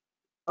தான்.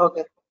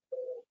 ஓகே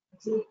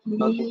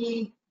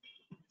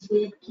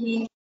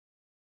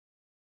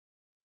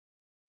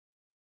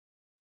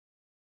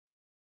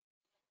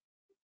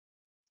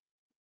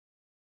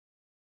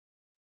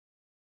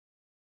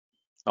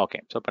ஓகே,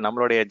 ஸோ இப்போ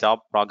நம்மளுடைய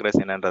ஜாப் ப்ராக்ரஸ்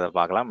என்னன்றதை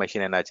பார்க்கலாம்.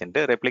 மெஷின்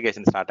என்னாச்சுன்ட்டு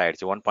ரெப்ளிகேஷன் ஸ்டார்ட்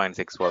ஆயிடுச்சு.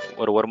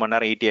 1.64 ஒரு மணி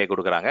நேரம் ETI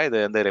கொடுக்குறாங்க. இது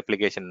வந்து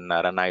ரெப்ளிகேஷன்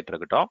ரன் ஆகிட்டு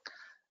இருக்கட்டும்.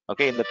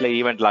 ஓகே, இந்த இடத்துல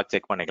ஈவெண்ட் லாக்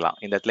செக் பண்ணிக்கலாம்.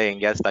 இந்த இடத்துல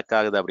எங்கேயாவது ஸ்டக்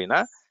ஆகுது அப்படின்னா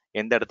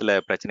எந்த இடத்துல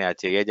பிரச்சனை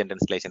ஆச்சு, ஏஜென்ட்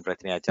இன்ஸ்டலேஷன்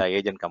பிரச்சனை ஆச்சா,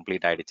 ஏஜென்ட்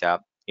கம்ப்ளீட் ஆயிடுச்சா,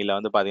 இல்லை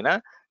வந்து பார்த்தீங்கன்னா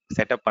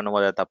செட்டப்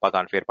பண்ணும்போது தப்பாக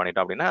கான்ஃபிகர்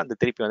பண்ணிட்டோம் அப்படின்னா அது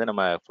திருப்பி வந்து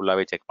நம்ம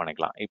ஃபுல்லாகவே செக்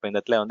பண்ணிக்கலாம். இப்போ இந்த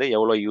இடத்துல வந்து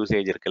எவ்வளோ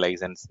யூசேஜ் இருக்குது,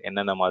 லைசன்ஸ்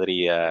என்னென்ன மாதிரி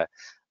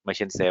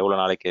மெஷின்ஸ் எவ்வளோ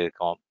நாளைக்கு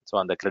இருக்கும், ஸோ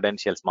அந்த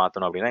கிரெடென்ஷியல்ஸ்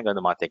மாற்றணும் அப்படின்னா இங்கே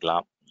வந்து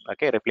மாற்றிக்கலாம்.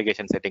 ஓகே,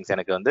 ரெப்ளிகேஷன் செட்டிங்ஸ்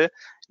எனக்கு வந்து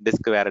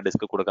டிஸ்க் வேற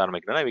டிஸ்க் கொடுக்க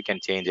ஆரம்பிக்கணும்னா we can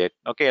change it.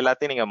 Okay,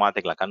 எல்லாத்தையும் நீங்க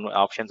மாத்திக்கலாம்.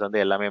 ஆப்ஷன்ஸ் வந்து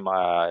எல்லாமே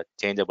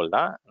சேஞ்சபிள்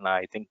தான். நான்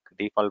I think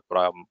default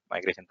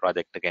migration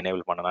ப்ராஜெக்ட்டுக்கு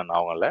enable பண்ணணும்னு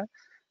அவங்கள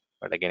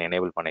பட் அகைன்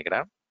எனேபிள்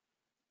பண்ணிக்கிறேன்.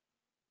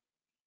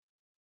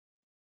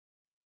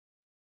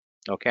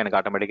 ஓகே, எனக்கு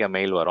ஆட்டோமேட்டிக்காக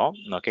மெயில் வரும்.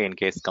 ஓகே,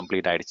 இன்கேஸ்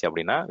கம்ப்ளீட் ஆயிடுச்சு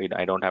அப்படின்னா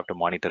I don't have to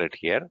monitor it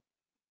here.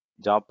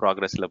 Job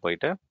ப்ராக்ரஸில்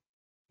போயிட்டு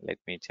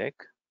லெட் மீ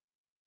செக்.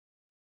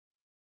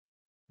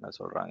 என்ன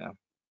சொல்றாங்க?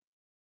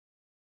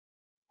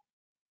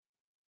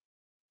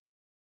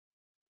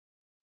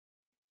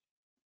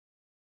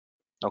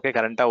 ஓகே,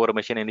 கரண்டா ஒரு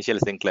மிஷின்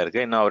இனிஷியல் சிங்க்ல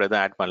இருக்கு, இன்னும் அவர்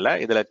எதுவும் ஆட் பண்ணல.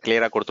 இதுல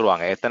கிளியரா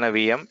கொடுத்துருவாங்க எத்தனை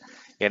விஎம்,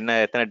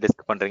 எத்தனை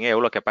டிஸ்க் பண்றீங்க,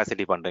 எவ்வளவு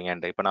கெப்பாசிட்டி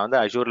பண்றீங்கன்ட்டு. இப்போ நான் வந்து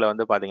அஷூர்ல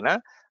வந்து பாத்தீங்கன்னா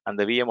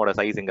அந்த விஎமோட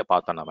சைஸ் இங்க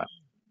பார்த்தோம் நம்ம.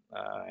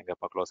 எங்க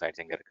க்ளோஸ்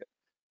ஆயிடுச்சு, இங்க இருக்கு.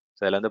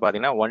 ஸோ இதில் வந்து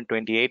பார்த்தீங்கன்னா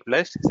 128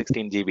 +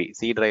 16 GB.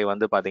 சி டிரைவ்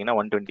வந்து பார்த்தீங்கன்னா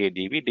 128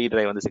 GB, டி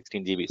டிரைவ் வந்து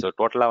 16 GB. ஸோ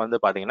டோட்டலாக வந்து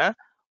பார்த்தீங்கன்னா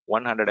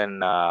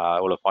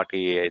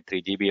 143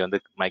 GB வந்து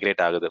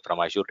மைக்ரேட் ஆகுது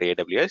from Azure to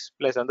AWS.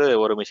 Plus வந்து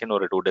ஒரு மிஷின்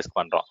ஒரு 2 டிஸ்க்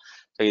பண்ணுறோம்.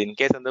 ஸோ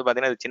இன்கேஸ் வந்து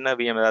பார்த்தீங்கன்னா சின்ன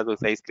விஎம் ஏதாவது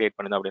சைஸ் கிரியேட்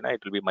பண்ணணும் அப்படின்னா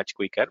it will be much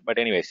quicker.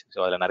 But anyways,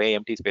 so அதில் நிறைய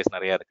எம்டி ஸ்பேஸ்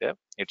நிறைய இருக்கு.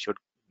 It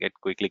should get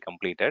quickly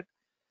completed.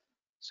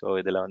 So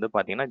இதில் வந்து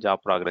பார்த்தீங்கன்னா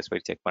ஜாப் ப்ராக்ரஸ்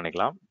போய் செக்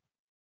பண்ணிக்கலாம்.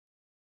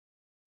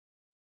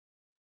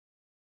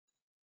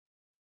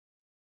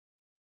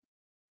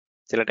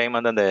 சில டைம்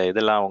வந்து அந்த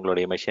இதெல்லாம்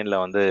உங்களுடைய மெஷினில்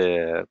வந்து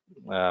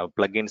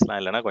பிளக்இன்ஸ்லாம்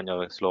இல்லைன்னா கொஞ்சம்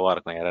ஸ்லோவாக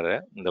இருக்கும் எரரு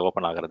இந்த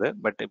ஓப்பன் ஆகுறது.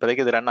 பட்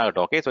இப்போதைக்கு இது ரன்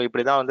ஆகட்டும். ஓகே, ஸோ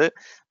இப்படி தான் வந்து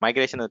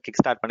மைக்ரேஷன் கிக்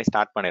ஸ்டார்ட்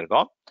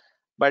பண்ணியிருக்கோம்.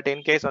 பட்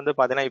இன்கேஸ் வந்து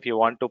பார்த்தீங்கன்னா if you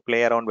want to play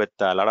around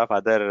with lot of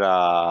other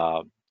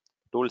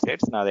tool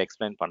sets, நான் அதை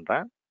எக்ஸ்பிளைன்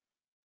பண்ணுறேன்.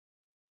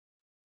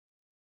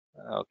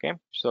 ஓகே,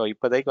 ஸோ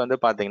இப்போதைக்கு வந்து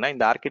பார்த்தீங்கன்னா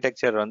இந்த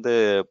ஆர்கிடெக்சர் வந்து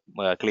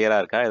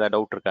கிளியராக இருக்கா? ஏதாவது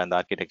டவுட் இருக்கா இந்த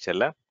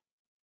ஆர்கிடெக்சரில்?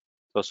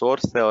 ஸோ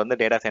சோர்ஸ் வந்து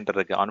டேட்டா சென்டர்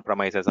இருக்கு, ஆன்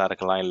ப்ரமைசஸாக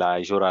இருக்கலாம், இல்லை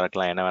அஷூராக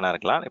இருக்கலாம், என்ன வேணா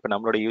இருக்கலாம். இப்போ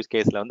நம்மளோட யூஸ்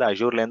கேஸில் வந்து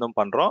அஷூர்லேருந்தும்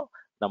பண்ணுறோம்,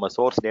 நம்ம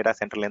சோர்ஸ் டேட்டா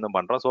சென்டர்லேருந்தும்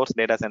பண்ணுறோம். சோர்ஸ்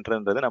டேட்டா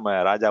சென்டர்ன்றது நம்ம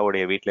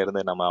ராஜாவுடைய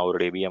வீட்டிலேருந்து நம்ம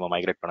அவருடைய விஎம்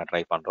மைக்ரேட் பண்ண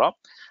ட்ரை பண்ணுறோம்.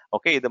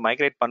 ஓகே, இது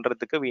மைக்ரேட்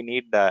பண்ணுறதுக்கு we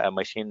need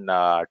machine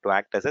to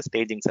act as a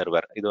staging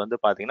server. இது வந்து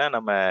பார்த்தீங்கன்னா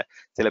நம்ம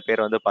சில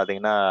பேர் வந்து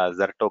பார்த்தீங்கன்னா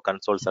ஜெர்டோ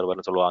கன்சோல்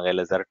சர்வர்னு சொல்லுவாங்க,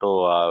 இல்லை ஜெர்டோ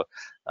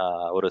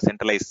ஒரு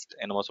சென்ட்ரலைஸ்ட்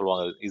என்னமோ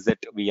சொல்லுவாங்க,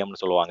 இசட்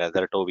விஎம்னு சொல்லுவாங்க,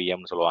 ஜெர்டோ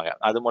விஎம்னு சொல்லுவாங்க.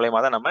 அது மூலயமா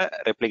தான் நம்ம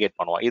ரெப்ளிகேட்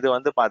பண்ணுவோம். இது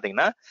வந்து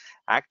பார்த்தீங்கன்னா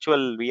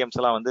ஆக்சுவல் விஎம்ஸ்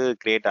எல்லாம் வந்து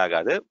கிரியேட்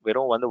ஆகாது,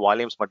 வெறும் வந்து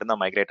வால்யூம்ஸ்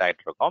மட்டும்தான் மைக்ரேட்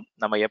ஆகிட்டு இருக்கும்.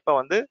 நம்ம எப்போ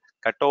வந்து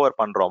கட் ஓவர்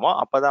பண்றோமோ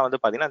அப்பதான் வந்து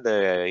பாத்தீங்கன்னா இந்த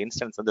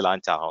இன்ஸ்டன்ஸ் வந்து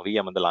லான்ச் ஆகும்,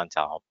 விஎம் வந்து லான்ச்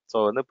ஆகும். ஸோ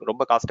வந்து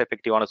ரொம்ப காஸ்ட்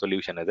எஃபெக்டிவான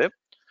சொல்யூஷன் இது.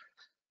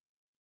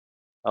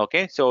 ஓகே,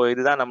 ஸோ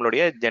இதுதான்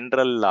நம்மளுடைய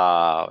general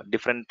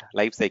different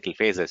life cycle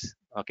faces.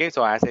 Okay, so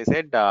as I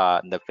set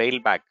இந்த ஃபெயில்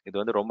பேக் இது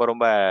வந்து ரொம்ப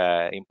ரொம்ப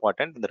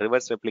இம்பார்ட்டன்ட். இந்த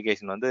ரிவர்ஸ்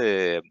ரெப்ளிகேஷன் வந்து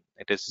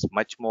it is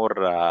much more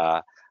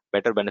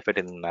better benefit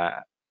in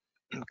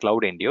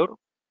Cloudendure.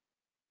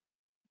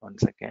 1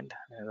 second,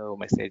 ஏதோ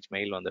மெசேஜ்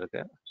மெயில்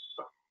வந்திருக்கு.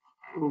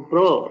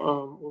 ப்ரோ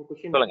ஒரு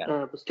क्वेश्चन, சொல்லுங்க.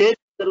 ஸ்டேட்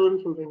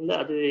சர்வர்னு சொல்றீங்கல,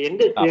 அது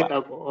எங்க கிரியேட்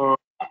ஆகும்?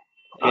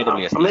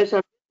 AWS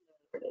அமேசான்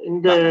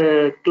இந்த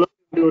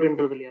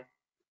Cloudendure இல்லையா?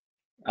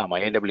 ஆமா,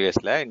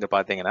 AWSல இங்க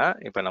பாத்தீங்கன்னா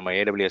இப்ப நம்ம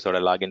AWS ஓட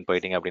லாகின்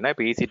போயிட்டீங்க அப்படின்னா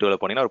இப்ப EC2ல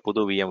போனீங்கன்னா ஒரு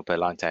புது விஎம் இப்ப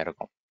லான்ச்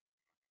ஆயிருக்கும்.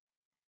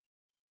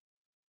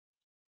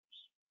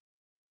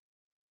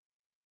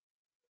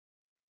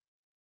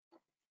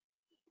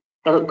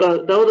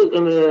 அதாவது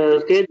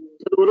ஸ்டேட்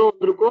சர்வரும்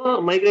வந்திருக்கும்,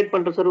 மைக்ரேட்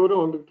பண்ற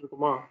சர்வரும் வந்துட்டு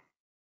இருக்குமா?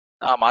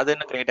 ஆமா, அது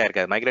இன்னும் கிரியேட்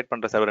ஆயிருக்காது. மைக்ரேட்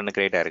பண்ற சர்வர் இன்னும்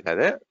கிரியேட்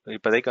ஆயிருக்காது.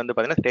 இப்போதைக்கு வந்து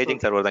பாத்தீங்கன்னா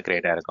ஸ்டேஜிங் சர்வர் தான்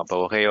கிரியேட் ஆயிருக்கும். இப்போ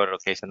ஒஹையோ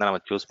லொகேஷன் தான்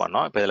நம்ம சூஸ்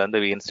பண்ணோம். இப்போ இதுல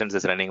வந்து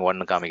இன்ஸ்டன்சஸ் ரன்னிங்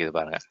 1 காமிக்குது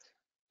பாருங்க.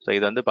 ஸோ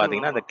இது வந்து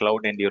பாத்தீங்கன்னா இந்த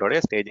Cloudendure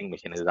ஸ்டேஜிங்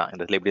மிஷின் இதுதான்.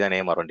 இந்த இப்படி தான்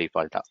நேம் வரும்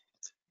டிஃபால்ட்டா.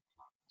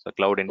 ஸோ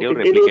Cloudendure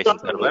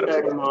ரெப்ளிகேஷன் சர்வர்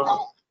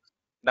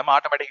நம்ம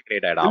ஆட்டோமேட்டிக்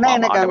கிரியேட் ஆயிடும். ஆமா,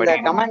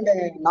 ஆட்டோமேட்டிக். Command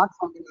not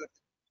found.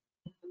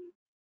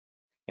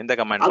 இந்த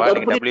கமாண்ட் பா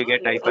நீங்க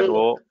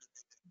wget-o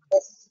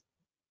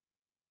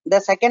the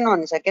second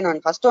one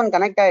first one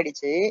connect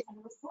ஆயிடுச்சு.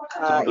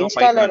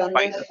 இன்ஸ்டாலர்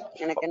வந்து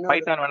எனக்கு என்ன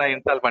பைத்தான் வேணா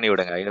இன்ஸ்டால் பண்ணி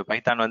விடுங்க. இது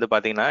பைத்தான் வந்து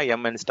பாத்தீங்கன்னா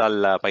m install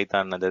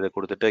பைத்தான் அது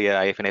கொடுத்துட்டு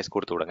ifns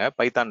கொடுத்து விடுங்க.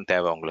 பைத்தான்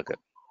தேவை உங்களுக்கு.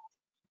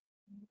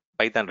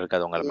 பைத்தான்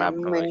இருக்காது உங்க மேப்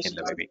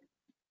மெஷின்ல மேபி.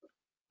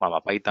 ஆமா,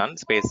 பைத்தான்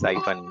ஸ்பேஸ்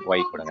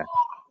 -y கொடுங்க.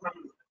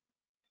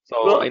 சோ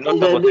இன்னொரு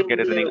क्वेश्चन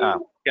கேட்டிருந்தீங்க.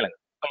 கேளுங்க,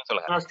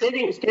 சொல்லுங்க.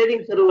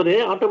 ஸ்டேஜிங் சர்வர்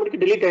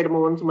ஆட்டோமேட்டிக்கா delete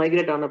ஆயிடுமா ஒன்ஸ்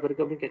மைக்ரேட் ஆன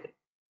பிறகு அப்படி கேக்குறேன்.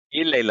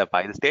 இல்லப்பா,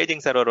 இது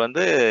ஸ்டேஜிங் சர்வர்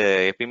வந்து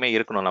எப்பயுமே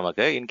இருக்கணும்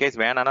நமக்கு. இன்கேஸ்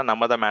வேணாம்னா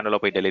நம்ம தான் மேனுவலா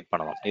போய் டெலீட்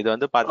பண்ணுவோம். இது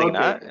வந்து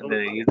பாத்தீங்கன்னா இந்த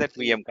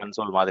ZVM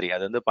கன்சோல் மாதிரி.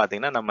 அது வந்து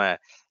பாத்தீங்கன்னா நம்ம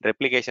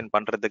ரெப்ளிகேஷன்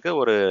பண்றதுக்கு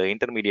ஒரு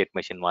இன்டர்மீடியட்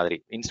மெஷின் மாதிரி.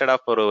 இன்ஸ்டெட்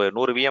ஆஃப் ஒரு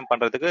 100 VM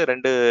பண்றதுக்கு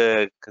 2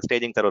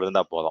 ஸ்டேஜிங் சர்வர்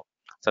இருந்தா போதும்.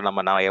 ஸோ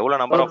நான்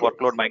எவ்வளவு number of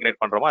work load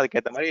migrate பண்றோமோ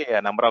அதுக்கேற்ற மாதிரி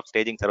நம்பர் ஆஃப்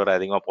ஸ்டேஜிங் சர்வர்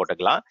அதிகமாக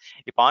போட்டுக்கலாம்.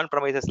 இப்போ ஆன்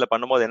ப்ரமைசஸ்ல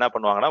பண்ணும்போது என்ன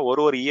பண்ணுவாங்கன்னா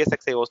ஒரு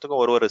ESXi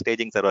ஹோஸ்ட்டுக்கும் ஒரு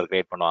ஸ்டேஜிங் சர்வர்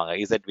கிரியேட் பண்ணுவாங்க,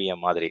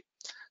 ZVM மாதிரி.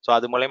 ஸோ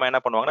அது மூலமா என்ன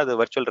பண்ணுவாங்கன்னா அது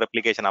வர்ச்சுவல்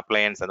ரெப்ளிகேஷன்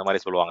அப்ளையன்ஸ் அந்த மாதிரி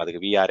சொல்லுவாங்க. அதுக்கு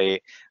VRA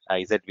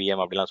ZVM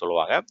அப்படிலாம்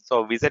சொல்லுவாங்க. ஸோ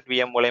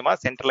ZVM மூலமா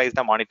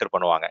சென்ட்ரலைஸ்டா மானிட்டர்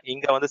பண்ணுவாங்க.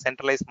 இங்க வந்து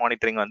சென்ட்ரலைஸ்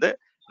மானிட்டரிங் வந்து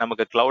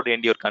நமக்கு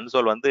Cloudendure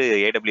கன்சோல் வந்து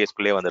AWS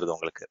குள்ளே வந்துருது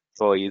உங்களுக்கு.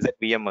 ஸோ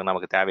ZVM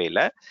நமக்கு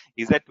தேவையில்லை.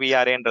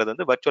 ZVRAன்றது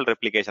வந்து வர்ச்சுவல்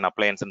ரெப்ளிகேஷன்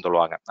அப்ளையன்ஸ்னு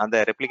சொல்லுவாங்க.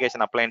 அந்த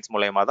ரெப்ளிகேஷன் அப்ளையன்ஸ்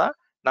மூலமா தான்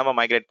நம்ம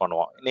மைக்ரேட்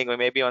பண்ணுவோம். நீங்க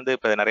மேபி வந்து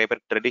இப்போ நிறைய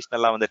பேர்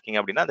ட்ரெடிஷ்னலா வந்திருக்கீங்க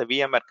அப்படின்னா அந்த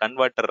VMware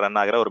கன்வெர்ட்டர் ரன்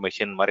ஆகிற ஒரு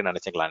மெஷின் மாதிரி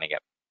நினைச்சுக்கலாம் நீங்க.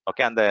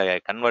 ஓகே, அந்த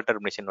கன்வெர்ட்டர்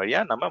மிஷின்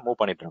வழியா நம்ம மூவ்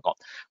பண்ணிட்டு இருக்கோம்.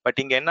 பட்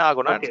இங்க என்ன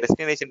ஆகும்னா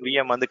டெஸ்டினேஷன்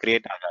VM வந்து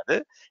கிரியேட் ஆகாது.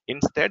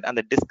 இன்ஸ்டெட்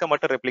அந்த டிஸ்கை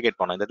மட்டும் ரெப்ளிகேட்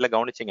பண்ணும். இந்த இடத்துல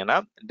கவனிச்சிங்கன்னா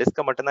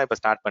டிஸ்கை மட்டும் தான் இப்போ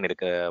ஸ்டார்ட்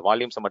பண்ணிருக்கு,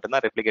 வால்யூம்ஸை மட்டும்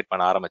தான் ரெப்ளிகேட்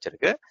பண்ண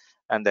ஆரம்பிச்சிருக்கு.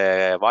 அந்த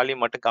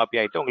வால்யூம் மட்டும் காப்பி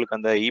ஆயிட்டு உங்களுக்கு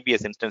அந்த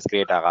EBS இன்ஸ்டன்ஸ்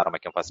கிரியேட் ஆக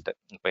ஆரம்பிக்கும் ஃபர்ஸ்ட்.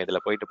 இப்போ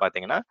இதுல போயிட்டு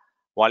பாத்தீங்கன்னா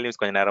வால்யூம்ஸ்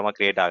கொஞ்சம் நேரமா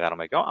கிரியேட் ஆக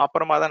ஆரம்பிக்கும்.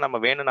 அப்புறமா தான் நம்ம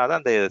வேணும்னா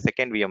தான் அந்த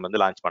செகண்ட் விஎம்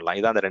வந்து லான்ச் பண்ணலாம்.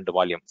 இதான் அந்த 2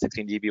 volume,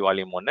 16 GB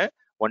volume 1,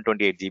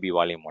 128 GB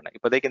volume 1.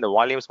 இப்போதைக்கு இந்த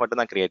வால்யூம்ஸ்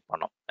மட்டும் தான் கிரியேட்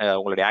பண்ணோம்.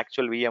 உங்களுடைய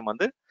ஆக்சுவல் விஎம்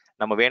வந்து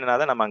நம்ம வேணும்னா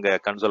தான் நம்ம அங்க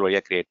கன்சோல்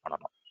வழியா கிரியேட்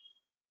பண்ணணும்.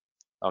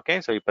 ஓகே,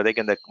 ஸோ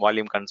இப்போதைக்கு இந்த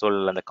வால்யூம்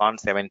கன்சோல் அந்த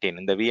con17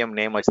 இந்த விஎம்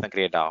நேம் வச்சு தான்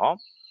கிரியேட் ஆகும்.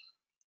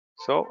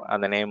 ஸோ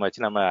அந்த நேம்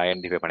வச்சு நம்ம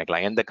ஐடென்டிஃபை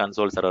பண்ணிக்கலாம் எந்த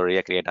கன்சோல் சர்வர்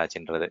வழியாக கிரியேட்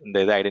ஆச்சுன்றது. இந்த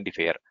இது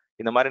ஐடென்டிஃபையர்.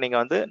 இந்த மாதிரி நீங்க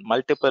வந்து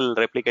மல்டிபிள்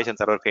ரெப்ளிகேஷன்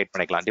சர்வர் கிரியேட்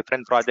பண்ணிக்கலாம்.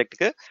 Different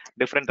ப்ராஜெக்ட்டுக்கு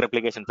different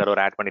replication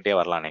server add பண்ணிட்டே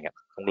வரலாம் நீங்க,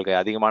 உங்களுக்கு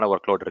அதிகமான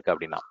ஒர்க் லோட் இருக்கு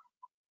அப்படின்னா.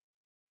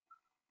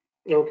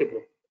 Okay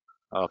bro.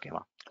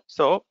 ஓகேமா.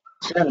 ஸோ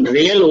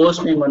ரியல்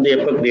ஹோஸ்ட் நேம் வந்து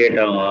எப்போ கிரியேட்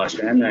ஆகும்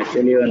ஸ்டான்?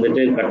 ஆக்சுவலி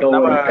வந்துட்டு கட்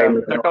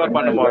ஓவர்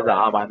பண்ணும்போது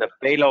தான். ஆமா, அந்த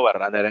ஃபெயில் ஓவர்,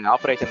 அந்த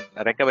ஆபரேஷன்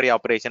ரெக்கவரி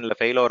ஆபரேஷன்ல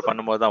ஃபெயில் ஓவர்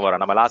பண்ணும்போது தான்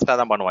வரும். நம்ம லாஸ்டா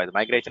தான் பண்ணுவோம். இது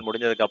மைக்ரேஷன்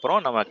முடிஞ்சதுக்கு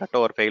அப்புறம் நம்ம கட்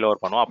ஓவர் ஃபெயில்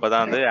ஓவர் பண்ணுவோம்.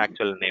 அப்பதான் வந்து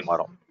ஆக்சுவல் நேம்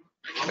வரும்.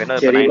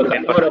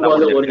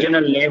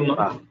 ஒரிஜினல் நேம்,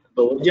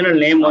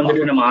 ஒரிஜினல் நேம்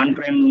வந்துட்டு நம்ம ஆன்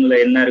பிரைம்ல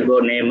என்ன இருக்கோ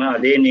நேம்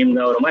அதே நேம்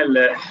தான் வருமா,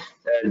 இல்ல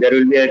there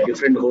will be a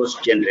different host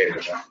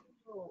generated?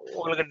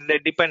 உங்களுக்கு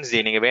டிபெண்ட்ஸ்.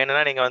 நீங்க வேணும்னா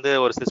நீங்க வந்து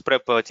ஒரு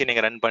சிஸ்ப்ரெப் வச்சு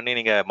நீங்க ரன் பண்ணி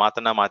நீங்க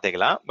மாத்தனா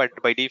மாத்திக்கலாம். பட்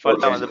பை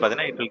டிஃபால்ட்டா வந்து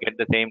பாத்தீங்கன்னா it will get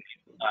the same.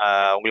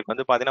 உங்களுக்கு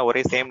வந்து பாத்தீங்கன்னா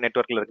ஒரே சேம்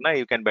நெட்வொர்க்ல இருக்குன்னா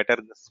யூ கேன்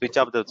பெட்டர் ஸ்விட்ச்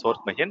ஆஃப் த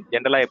சோர்ஸ் மெஷின்.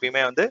 ஜென்ரலா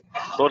எப்பயுமே வந்து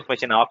சோர்ஸ்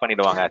மெஷின் ஆஃப்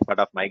பண்ணிடுவாங்க as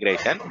part of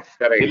migration.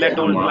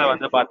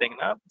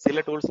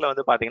 சில டூல்ஸ்ல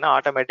வந்து பாத்தீங்கன்னா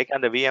ஆட்டோமேட்டிக்கா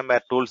அந்த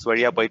VMware டூல்ஸ்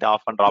வழியா போயிட்டு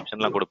ஆஃப் பண்ற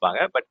ஆப்ஷன்லாம்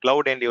கொடுப்பாங்க. பட்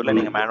Cloudendure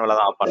நீங்க மேனுவலா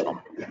தான் ஆஃப் பண்ணணும்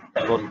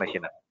சோர்ஸ்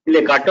மெஷினை. இல்ல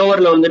கட்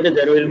ஓவர்ல வந்துட்டு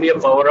there will be a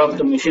power of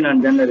the machine and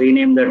then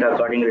rename that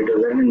according to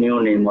the new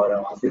name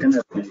வரும்.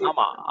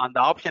 ஆமா, அந்த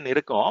ஆப்ஷன்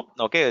இருக்கும்.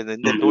 ஓகே,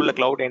 இந்த டூல்ல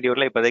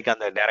Cloudendureல இப்போதைக்கு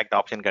அந்த டைரக்ட்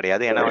ஆப்ஷன்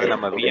கிடையாது. ஏன்னா வந்து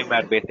நம்ம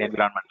VMware பேஸ்ட்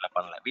என்விரான்மெண்ட்ல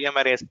பண்ணல.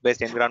 VMware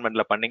பேஸ்ட்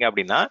என்விரான்மெண்ட்ல பண்ணீங்க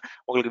அப்படின்னா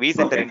உங்களுக்கு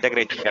vCenter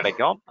இன்டகிரேஷன்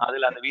கிடைக்கும்.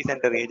 அதுல அந்த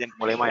vCenter ஏஜென்ட்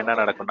மூலமா என்ன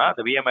நடக்கும்னா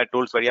அந்த VMware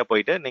டூல்ஸ் வழியா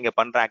போயிட்டு நீங்க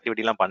பண்ற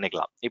ஆக்டிவிட்டி எல்லாம்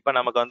பண்ணிக்கலாம். இப்ப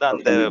நமக்கு வந்து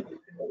அந்த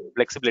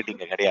பிளெக்சிபிலிட்டி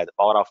இங்க கிடையாது.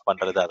 பவர் ஆஃப்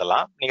பண்றது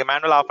அதெல்லாம் நீங்க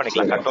மேனுவல் ஆஃப்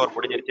பண்ணிக்கலாம். கட் ஓவர்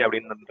முடிஞ்சிருச்சு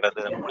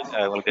அப்படின்றது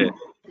உங்களுக்கு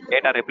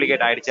டேட்டா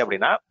ரெப்ளிகேட் ஆயிடுச்சு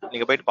அப்படின்னா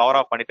நீங்க போயிட்டு பவர்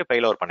ஆஃப் பண்ணிட்டு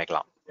ஃபெயில் ஓவர்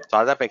பண்ணிக்கலாம். ஸோ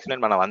அதான்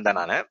எக்ஸ்பிளைன் பண்ண வந்தேன்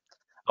நான்.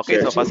 ஓகே,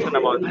 ஸோ ஃபர்ஸ்ட்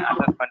நம்ம வந்து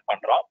அசஸ்மெண்ட்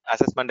பண்றோம்.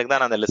 அசஸ்மெண்ட்டுக்கு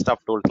தான் நான் அந்த லிஸ்ட்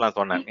ஆஃப் டூல்ஸ்லாம்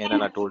சொன்னேன்,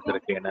 என்னென்ன டூல்ஸ்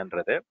இருக்கு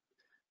என்னன்றது.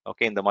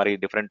 ஓகே, இந்த மாதிரி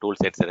டிஃப்ரெண்ட்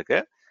டூல் செட்ஸ் இருக்கு.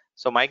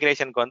 ஸோ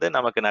மைக்ரேஷனுக்கு வந்து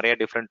நமக்கு நிறைய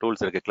டிஃப்ரெண்ட்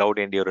டூல்ஸ் இருக்கு.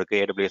 Cloudendure இருக்கு,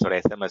 AWS ஓட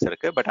SMS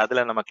இருக்கு. பட்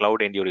அதுல நம்ம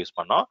Cloudendure யூஸ்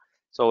பண்ணோம்.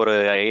 ஸோ ஒரு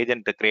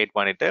ஏஜென்ட் கிரியேட்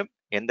பண்ணிட்டு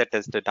எந்த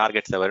டெஸ்ட்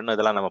டார்கெட்ஸ் வரும்னு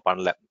இதெல்லாம் நம்ம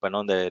பண்ணல. இப்போ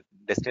இன்னும் இந்த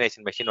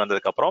டெஸ்டினேஷன் மெஷின்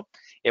வந்ததுக்கு அப்புறம்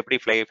எப்படி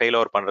ஃபெயில்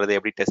ஓவர் பண்றது,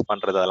 எப்படி டெஸ்ட்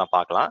பண்றது அதெல்லாம்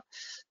பார்க்கலாம்.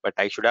 But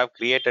I should have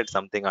created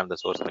something on the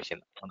source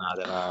machine.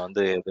 அதை நான்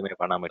வந்து எதுவுமே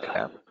பண்ணாம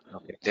விட்டுட்டேன்.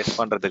 ஓகே, டெஸ்ட்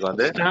பண்றதுக்கு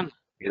வந்து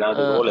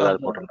ஏதாவது ரோல்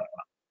ஏதாவது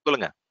போட்டுருந்தாங்களா?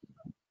 சொல்லுங்க.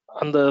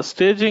 அந்த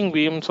ஸ்டேஜிங்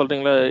விஎம்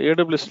சொல்றீங்களா,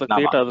 AWSல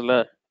கிரியேட் ஆகுதுல,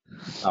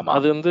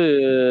 அது வந்து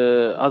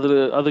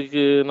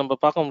அதுக்கு நம்ம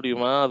பார்க்க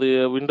முடியுமா? அது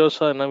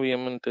விண்டோஸா என்ன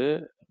விஎம்ன்ட்டு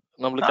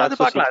நம்மளுக்கு அது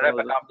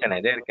பார்க்கலாம். ஆப்ஷன்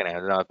இதே இருக்கேன்,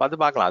 அது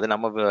பார்க்கலாம். அது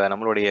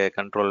நம்மளுடைய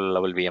கண்ட்ரோல்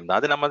லெவல் விஎம் தான்.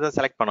 அது நம்ம தான்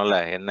செலக்ட் பண்ணல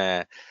என்ன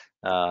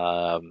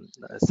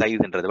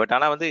சைஸ்ன்றது. பட்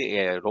ஆனா வந்து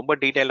ரொம்ப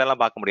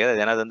டீடைல்லாம் பார்க்க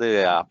முடியாது. ஏன்னா அது வந்து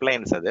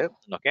அப்ளையன்ஸ் அது.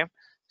 ஓகே,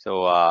 ஸோ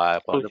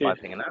இப்போ வந்து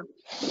பாத்தீங்கன்னா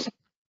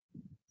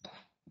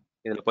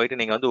இதுல போயிட்டு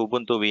நீங்க வந்து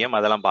Ubuntu VM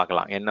அதெல்லாம்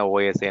பார்க்கலாம், என்ன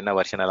OS என்ன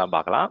வெர்ஷன் எல்லாம்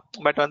பார்க்கலாம்.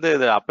 பட் வந்து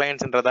இது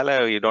அப்ளையன்ஸ்ன்றதால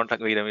you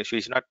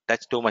should not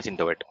touch too much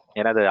into it.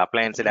 ஏன்னா அது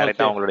அப்ளையன்ஸ்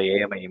டைரக்டா அவங்களோட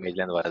AMI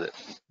இமேஜ்ல இருந்து வருது.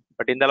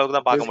 பட் இந்த அளவுக்கு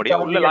தான் பார்க்க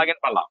முடியும். உள்ள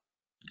லாகின் பண்ணலாம்.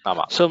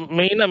 ஆமா, சோ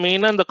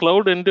மெயினா இந்த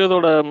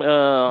Cloudendure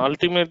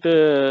அல்டிமேட்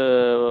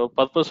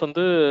பர்பஸ்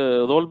வந்து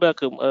ரோல்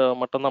பேக்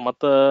மட்டும் தான்,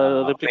 மத்த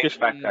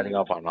ரெப்ளிகேஷன்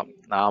அதிகமா பண்ணலாம்.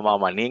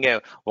 ஆமா, நீங்க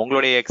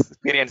உங்களுடைய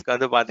எக்ஸ்பீரியன்ஸ்க்கு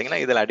வந்து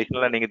பாத்தீங்கன்னா இதுல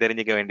அடிஷனலா நீங்க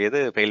தெரிஞ்சுக்க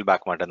வேண்டியது ஃபெயில்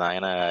பேக் மட்டும் தான்.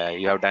 ஏன்னா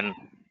you have done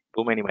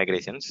too many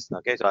migrations.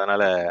 Okay, so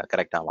அதனால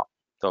கரெக்ட் ஆகும்.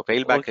 ஸோ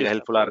ஃபெயில் பேக்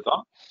ஹெல்ப்ஃபுல்லா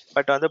இருக்கும்.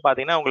 பட் வந்து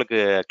பாத்தீங்கன்னா உங்களுக்கு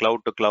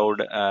cloud to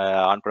cloud,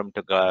 on ப்ரெம்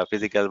to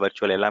physical,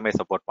 virtual எல்லாமே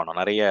சப்போர்ட் பண்ணோம்.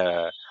 நிறைய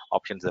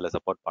ஆப்ஷன்ஸ் இதில்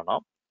சப்போர்ட்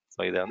பண்ணோம். ஸோ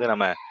இதை வந்து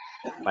நம்ம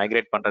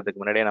மைக்ரேட்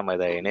பண்றதுக்கு முன்னாடியே நம்ம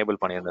இதை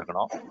enable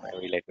பண்ணியிருந்திருக்கணும்.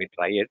 Let me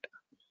try it.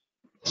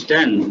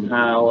 ஸ்டான்,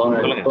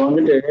 இப்போ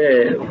வந்துட்டு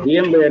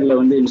VMwareல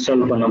வந்து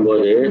இன்ஸ்டால்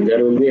பண்ணும்போது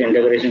there will be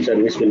integration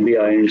service will be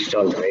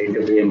installed, right?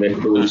 VMware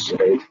tools,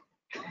 right?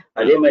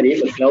 அதே மாதிரி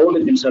இப்போ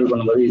கிளவுடுக்கு இன்ஸ்டால்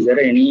பண்ணும்போது is there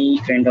any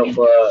kind of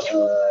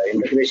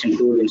integration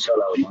tool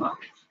install ஆகுமா?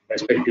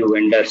 ரெஸ்பெக்டிவ்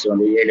வெண்டர்ஸ்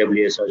வந்து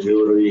AWS,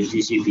 AZURE,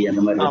 GCP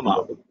அந்த மாதிரி. ஆமா,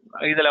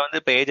 இதுல வந்து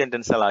இப்போ ஏஜென்ட்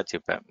இன்ஸ்டால் ஆச்சு.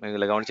 இப்போ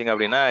இதுல கவனிச்சிங்க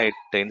அப்படின்னா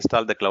it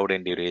install the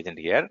Cloudendure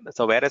agent here.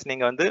 So whereas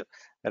நீங்க வந்து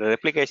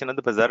ரெப்ளிகேஷன்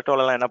வந்து இப்போ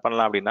Zertoலாம் என்ன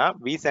பண்ணலாம் அப்படின்னா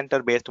vCenter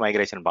பேஸ்ட்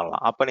மைக்ரேஷன்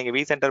பண்ணலாம். அப்போ நீங்க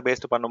vCenter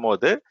பேஸ்ட்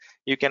பண்ணும்போது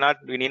you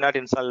need not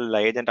install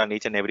agent on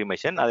each and every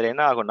machine. அதுல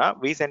என்ன ஆகும்னா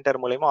vCenter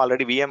மூலமா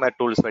ஆல்ரெடி VMware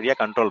டூல்ஸ் வழியா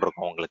கண்ட்ரோல்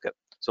இருக்கும் உங்களுக்கு.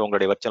 ஸோ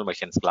உங்களுடைய வர்ச்சுவல்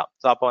மெஷின்ஸ்லாம்.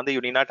 ஸோ அப்போ வந்து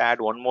you need not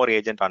add one more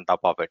agent on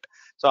top of it.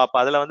 So அப்போ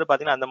அதுல வந்து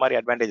பாத்தீங்கன்னா அந்த மாதிரி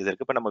அட்வான்டேஜஸ்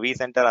இருக்கு. இப்போ நம்ம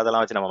vCenter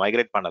அதெல்லாம் வச்சு நம்ம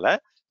மைக்ரேட் பண்ணல.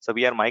 So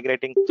we are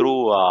migrating through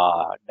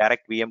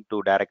direct VM to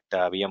direct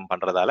VM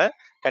பண்றதால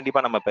கண்டிப்பா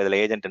நம்ம இப்ப இதுல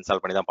ஏஜென்ட்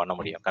இன்ஸ்டால் பண்ணி தான் பண்ண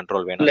முடியும்.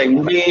 கண்ட்ரோல் வேணும். இல்ல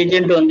இந்த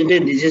ஏஜென்ட் வந்துட்டு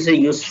this is a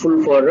useful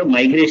for a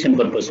migration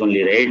purpose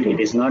only, right?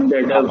 It is not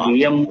that a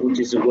VM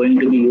which is going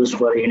to be used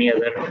for any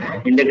other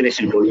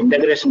integration tool.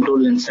 Integration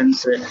tool in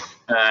sense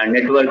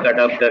network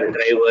adapter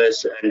drivers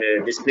and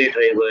display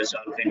drivers,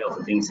 all kind of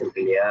things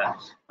இருக்கு இல்லையா?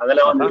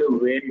 அதெல்லாம் வந்துட்டு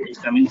where it is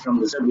coming from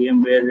this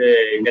VMware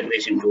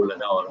integration tool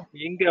தான் வரும்.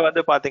 இங்க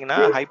வந்து பாத்தீங்கன்னா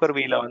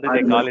Hyper-Vல வந்து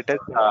they call it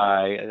as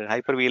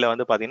Hyper-Vல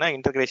வந்து பாத்தீங்கன்னா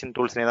இன்டகிரேஷன்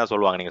டூல்ஸ்னே தான்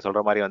சொல்லுவாங்க. நீங்க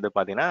சொல்ற மாதிரி வந்து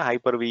பாத்தீங்கன்னா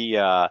Hyper-V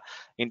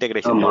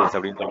இன்டகிரேஷன் டூல்ஸ்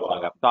அப்படின்னு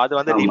சொல்லுவாங்க. சோ அது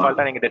வந்து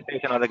டிஃபால்ட்டா நீங்க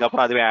டெஸ்டினேஷன் வந்ததுக்கு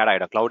அப்புறம் அதுவே ஆட்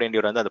ஆயிடும்.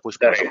 Cloudendure வந்து அதை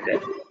புஷ்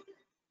பண்ணும்.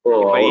 இப்போ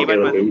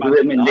ஈவன் வந்து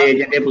இந்த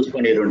ஏஜென்ட்டே புஷ்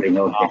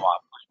பண்ணிடுறீங்க. ஓகே. ஆமா,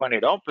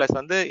 பண்ணிடும். பிளஸ்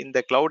வந்து இந்த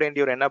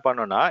Cloudendure என்ன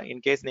பண்ணும்னா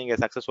இன்கேஸ் நீங்க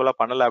சக்சஸ்ஃபுல்லா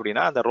பண்ணல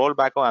அப்படின்னா அந்த ரோல்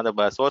பேக்கும்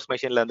அந்த சோர்ஸ்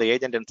மெஷின்ல அந்த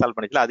ஏஜென்ட் இன்ஸ்டால்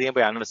பண்ணிச்சுல அதையும்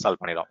போய் அன்இன்ஸ்டால்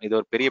பண்ணிடும். இது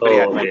ஒரு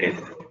பெரிய அட்வான்டேஜ்.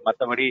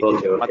 மத்தபடி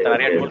மத்த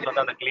நிறைய டூல்ஸ்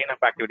வந்து அந்த கிளீன்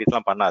அப் ஆக்டிவிட்டிஸ்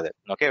எல்லாம் பண்ணாது.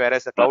 ஓகே, வேற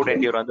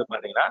Cloudendure வந்து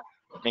பாத்தீங்கன்னா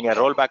நீங்க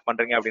ரோல் பேக்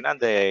பண்றீங்க அப்படின்னா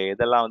அந்த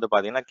இதெல்லாம் வந்து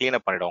பாத்தீங்கன்னா கிளீன்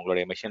அப் பண்ணிடும்.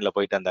 உங்களுடைய மெஷின்ல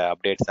போயிட்டு அந்த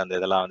அப்டேட்ஸ் அந்த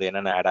இதெல்லாம் வந்து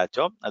என்னென்ன ஆட்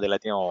ஆச்சோ அது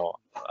எல்லாத்தையும்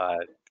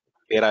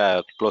கிளியரா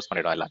க்ளோஸ்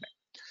பண்ணிடும் எல்லாமே.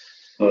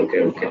 Okay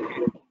okay.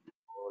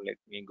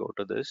 Let me go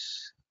to this.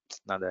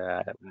 நான் அதை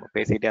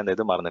பேசிட்டே அந்த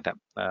இது மறந்துட்டேன்.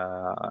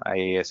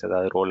 ஐஏஎஸ்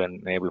ஏதாவது ரோல்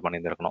எனேபிள்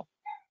பண்ணியிருந்திருக்கணும்.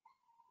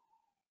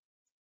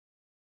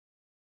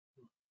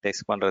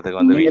 டெஸ்ட் பண்றதுக்கு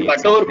வந்து நீங்க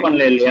கட் ஓவர்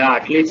பண்ணல இல்லையா?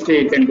 At least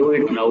you can to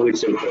it நவ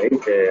itself,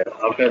 right?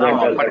 After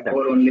that cut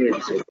over only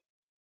it's.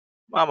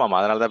 ஆமா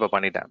அதனால தான் இப்ப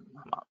பண்ணிட்டேன்.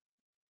 ஆமா.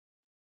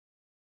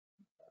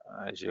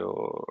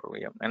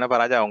 AZURE என்னப்பா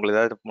ராஜா, உங்களுக்கு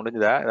ஏதாவது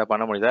முடிஞ்சதா? ஏதாவது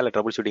பண்ண முடியுதா இல்ல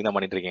ட்ரபிள் ஷூட்டிங் தான்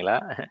பண்ணிட்டு இருக்கீங்களா?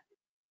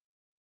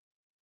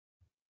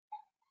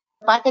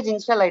 பேக்கேஜ்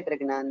இன்ஸ்டால் ஆயிட்டு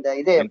இருக்குண்ணா. அந்த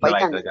இது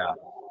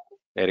பைத்தான்.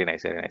 Very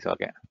nice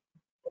okay.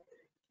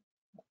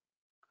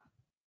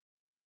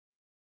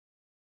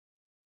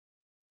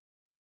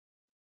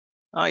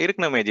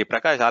 இருக்குண்ணா மேஜி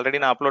பிரகாஷ், ஆல்ரெடி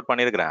நான் அப்லோட்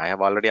பண்ணிருக்கேன். I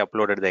have already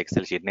uploaded the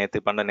Excel sheet.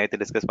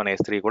 நேத்து டிஸ்கஸ் பண்ண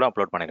S3 கூட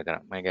அப்லோட்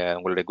பண்ணிருக்கேன். நீங்க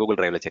உங்களுடைய கூகுள்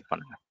டிரைவ்ல செக்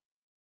பண்ணுங்க.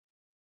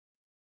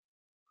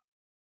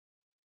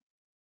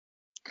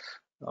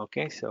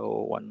 Okay, so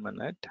 1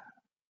 minute.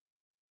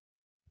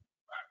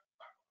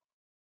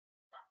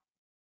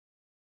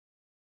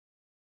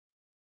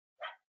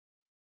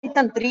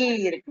 பைத்தான் 3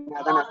 இருக்குங்க.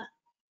 அதானே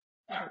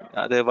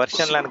அது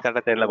வெர்ஷன்ல எனக்கு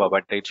கரெக்ட்டா தெரியலப்பா,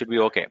 but it should be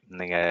okay.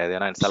 நீங்க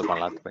எதனா இன்ஸ்டால்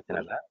பண்ணலாம், பிரச்சனை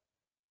இல்ல.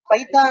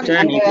 பைத்தான்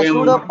அந்த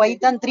sudo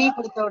பைத்தான் 3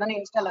 கொடுத்த உடனே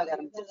இன்ஸ்டால் ஆக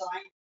ஆரம்பிச்சிருச்சு.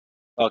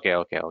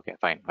 Okay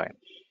fine.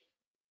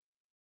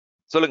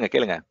 சொல்லுங்க,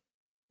 கேளுங்க.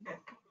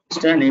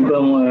 ஸ்டான் இப்போ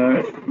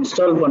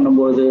இன்ஸ்டால்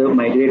பண்ணும்போது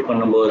மைக்ரேட்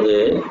பண்ணும்போது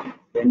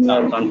when you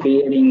are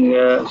configuring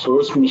a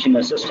source machine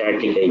as a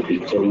static IP,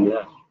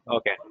 சரிங்களா?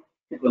 ஓகே.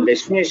 இப்போ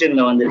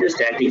டெஸ்டினேஷன்ல வந்துட்டு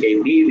static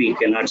IP we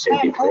cannot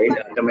set it, right?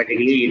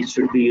 Automatically it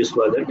should be used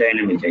for the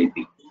dynamic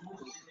IP.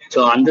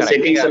 So on the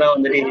settings எல்லாம்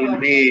வந்துட்டு it will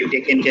be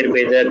taken care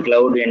by the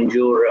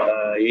Cloudendure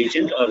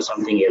agent or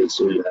something else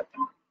will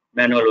happen.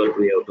 Manual work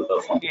we have to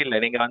perform. இல்ல,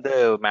 நீங்க வந்து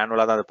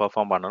மேனுவலா தான் அதை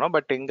perform பண்ணணும்.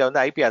 But இங்க வந்து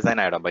ஐபி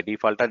அசைன் ஆயிடும். பை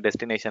டிஃபால்ட்டா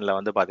டெஸ்டினேஷன்ல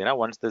வந்து பாத்தீங்கன்னா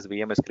once this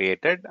VM is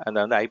created அந்த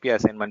வந்து ஐபி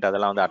அசைன்மெண்ட்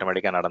அதெல்லாம் வந்து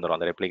ஆட்டோமேட்டிக்கா நடந்துரும்.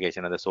 அந்த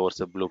ரெப்ளிகேஷன், அந்த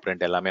சோர்ஸ், ப்ளூ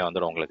பிரிண்ட் எல்லாமே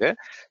வந்துடும் உங்களுக்கு.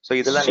 ஸோ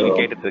இதெல்லாம் நீங்க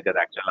கேட்டுட்டு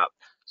இருக்கிறது ஆக்சுவலா.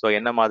 ஸோ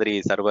என்ன மாதிரி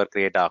சர்வர்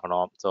கிரியேட்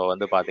ஆகணும், ஸோ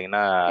வந்து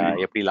பாத்தீங்கன்னா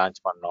எப்படி லான்ச்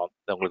பண்ணணும்,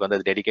 உங்களுக்கு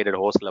வந்து டெடிகேட்டட்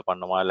ஹோஸ்ட்ல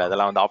பண்ணுமா இல்ல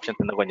அதெல்லாம் வந்து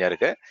ஆப்ஷன்ஸ் இன்னும் கொஞ்சம்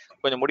இருக்கு.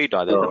 கொஞ்சம்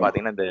முடியட்டும். அது வந்து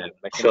பாத்தீங்கன்னா இந்த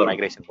மெஷின்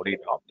மைக்ரேஷன்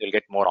முடியட்டும். You will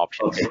get more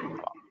options.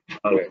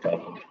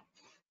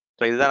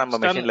 So இதுதான் நம்ம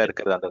மெஷின்ல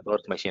இருக்கிறது, அந்த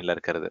சோர்ஸ் மெஷின்ல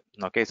இருக்கிறது.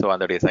 ஓகே, ஸோ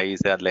அதோடைய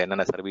சைஸ், அதுல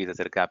என்னென்ன சர்வீசஸ்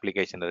இருக்கு,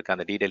 அப்ளிகேஷன் இருக்கு,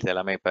 அந்த டீடைல்ஸ்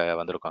எல்லாமே இப்ப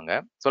வந்திருக்காங்க.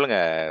 சொல்லுங்க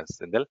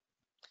செந்தில்.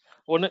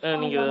 ஒண்ணு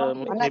நீங்க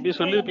மேபி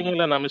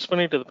சொல்லிருப்பீங்களா, நான் மிஸ்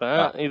பண்ணிட்டு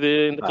இருப்பேன். இது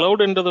இந்த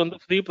கிளவுட்ன்றது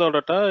வந்து ஃப்ரீ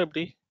ப்ராடக்ட்டா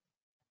எப்படி?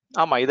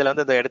 ஆமா, இதுல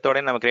வந்து இந்த எடுத்த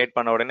உடனே நம்ம கிரியேட்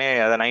பண்ண உடனே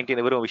அதை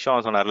 90 வெறும்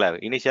விஸ்வம் சொன்னார்ல,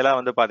 இனிஷியலா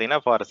வந்து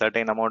பாத்தீங்கன்னா for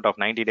certain amount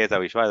of 90 days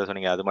of Vishwa அதை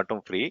சொன்னீங்க, அது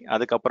மட்டும் ஃப்ரீ.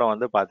 அதுக்கப்புறம்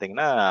வந்து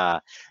பாத்தீங்கன்னா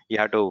you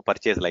have to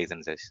purchase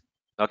licences.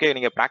 Okay,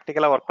 நீங்க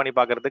ப்ராக்டிக்கலா ஒர்க் பண்ணி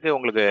பாக்குறதுக்கு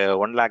உங்களுக்கு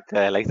 1 lakh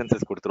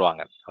லைசன்சஸ்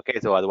கொடுத்துருவாங்க. ஓகே,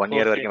 ஸோ அது 1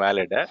 year வரைக்கும்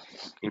valid.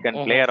 You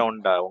can play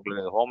around.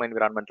 உங்களுக்கு ஹோம்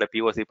என்விரான்மெண்ட்ல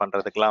POC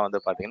பண்றதுக்குலாம்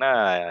வந்து பாத்தீங்கன்னா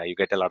you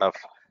get a lot of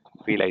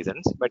free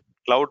licence. But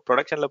cloud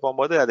ப்ரொடக்ஷன்ல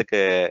போகும்போது அதுக்கு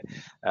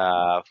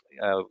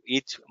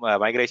ஈச்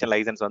மைக்ரேஷன்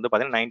லைசன்ஸ் வந்து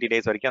பாத்தீங்கன்னா 90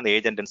 days வரைக்கும் அந்த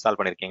ஏஜென்ட் இன்ஸ்டால்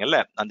பண்ணிருக்கீங்கல்ல,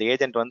 அந்த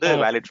ஏஜென்ட் வந்து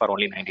வேலிட் ஃபார்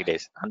only 90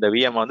 days. அந்த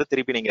VM வந்து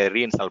திருப்பி நீங்க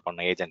ரீஇன்ஸ்டால்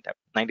பண்ண ஏஜென்ட்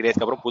 90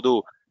 daysக்கு அப்புறம் புது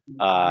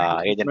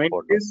ஏஜென்ட்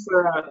போடணும்.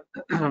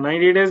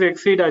 90 days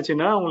எக்ஸீட்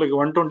ஆச்சுன்னா உங்களுக்கு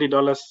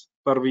 $120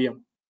 per VM.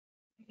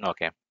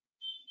 Okay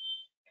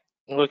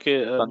okay,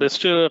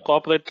 best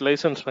corporate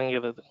licence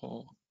வாங்குறது.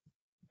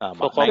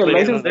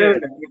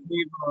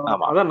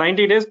 ஆமா, அதான்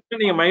 90 days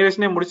நீங்க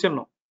மைக்ரேஷனே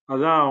முடிச்சிடணும்.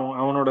 அதான்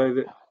அவனோட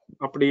இது.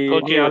 அப்படி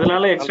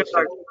அதனால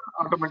எக்ஸ்ட்ரா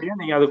ஆட்டோமேட்டிக்கா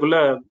நீங்க அதுக்குள்ள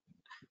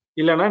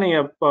இல்லனா நீங்க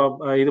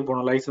இது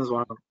போணும், லைசன்ஸ்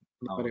வாங்கணும்.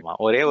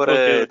 ஒரே ஒரு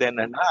இது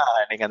என்னன்னா,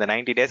 நீங்க அந்த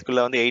 90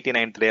 daysக்குள்ள வந்து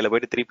 89th dayல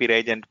போயிட்டு திருப்பி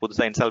ஏஜென்ட்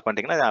புதுசா இன்ஸ்டால்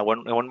பண்ணிட்டீங்கன்னா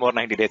ஒன் மோர்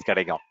 90 days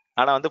கிடைக்கும்.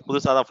 ஆனா வந்து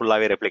புதுசா தான்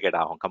ஃபுல்லாவே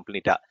ரெப்ளிகேட் ஆகும்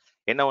கம்ப்ளீட்டா.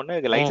 என்ன ஒண்ணு,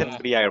 லைசன்ஸ்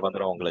ஃப்ரீ ஆயிடும்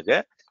வந்துடும் உங்களுக்கு.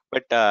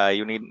 But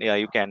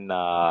you can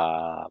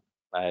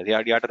you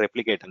have to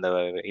replicate, அந்த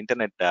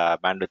இன்டர்நெட்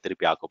பேண்ட்வித்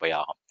திருப்பி ஆக்குபை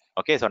ஆகும்.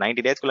 ஓகே. ஸோ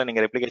 90 டேஸ்க்குள்ள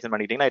நீங்க ரெப்ளிகேஷன்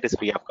பண்ணிட்டீங்கன்னா it is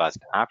free of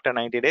cost. After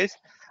 90 days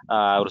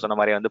அவர் சொன்ன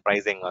மாதிரி வந்து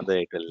பிரைசிங் வந்து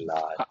இட் வில்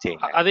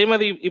சேஞ்ச். அதே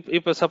மாதிரி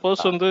இப்ப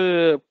சப்போஸ் வந்து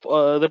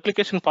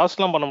ரெப்ளிகேஷன்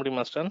பாஸ்லாம் பண்ண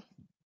முடியுமா ஸ்டன்?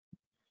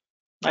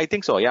 ஐ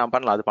திங்க் ஸோ, யா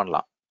பண்ணலாம், அது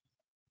பண்ணலாம்.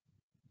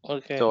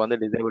 ஓகே. ஸோ வந்து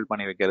டிசேபிள்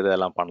பண்ணி வைக்கிறது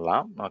எல்லாம்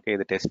பண்ணலாம். ஓகே,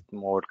 இது டெஸ்ட்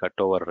மோட்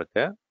கட் ஓவர்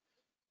இருக்கு.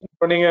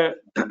 இப்போ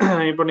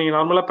நீங்க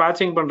நார்மலா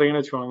பேட்சிங்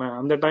பண்றீங்கன்னு வச்சுக்கோங்களேன்,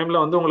 அந்த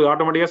டைம்ல வந்து உங்களுக்கு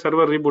ஆட்டோமேட்டிக்கா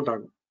சர்வர் ரீபூட்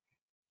ஆகும்.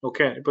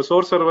 ஓகே, இப்போ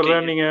சோர்ஸ் சர்வர்ல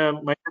நீங்க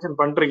மைக்ரேஷன்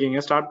பண்ணிருக்கீங்க,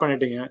 ஸ்டார்ட்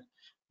பண்ணிட்டீங்க,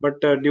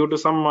 but due to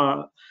some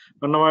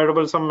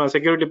unavoidable some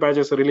security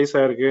patches release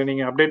ஆயிருக்கு,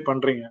 நீங்க அப்டேட்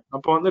பண்றீங்க,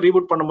 அப்போ வந்து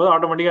ரீபூட் பண்ணும்போது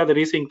ஆட்டோமேட்டிக்கா அதை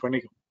ரீசிங்க்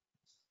பண்ணிக்கும்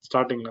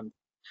ஸ்டார்டிங்ல இருந்து.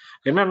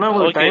 என்னன்னா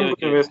உங்களுக்கு டைம்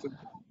கொஞ்சம் வேஸ்ட்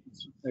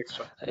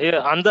எக்ஸ்ட்ரா.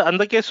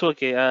 அந்த கேஸ்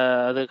ஓகே,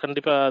 அது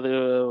கண்டிப்பா அது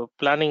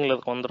பிளானிங்ல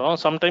வந்துடும்.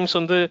 சம்டைம்ஸ்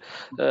வந்து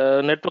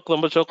நெட்வொர்க்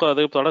ரொம்ப சோக்கோ,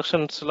 அது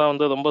ப்ரொடக்ஷன்ஸ்லாம்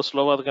வந்து ரொம்ப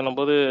ஸ்லோவா இருக்குன்னும்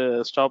போது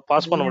ஸ்டாப்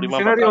பாஸ் பண்ண முடியுமா?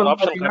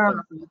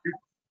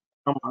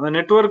 ஆமா, அந்த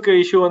நெட்வொர்க்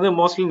இஷ்யூ வந்து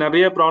மோஸ்ட்லி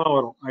நிறைய ப்ராப்ளம்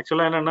வரும்.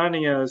 ஆக்சுவலா என்னன்னா,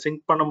 நீங்க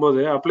சிங்க்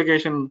பண்ணும்போது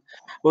அப்ளிகேஷன்,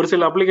 ஒரு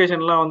சில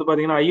அப்ளிகேஷன்லாம் வந்து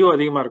பாத்தீங்கன்னா ஐயோ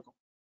அதிகமா இருக்கும்.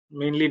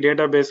 மெயின்லி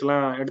டேட்டா பேஸ்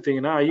எல்லாம்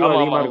எடுத்தீங்கன்னா ஐயோ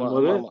அதிகமா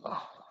இருக்கும்போது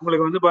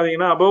உங்களுக்கு வந்து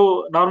பாத்தீங்கன்னா அபவ்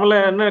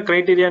நார்மலா என்ன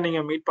கிரைட்டீரியா நீங்க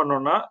மீட்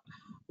பண்ணோம்னா,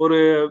 ஒரு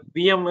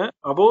விஎம்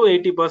அபவ்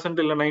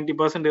 80% இல்ல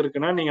 90%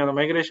 இருக்குன்னா நீங்க அந்த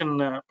மைக்ரேஷன்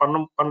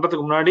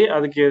பண்றதுக்கு முன்னாடி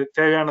அதுக்கு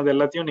தேவையானது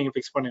எல்லாத்தையும் நீங்க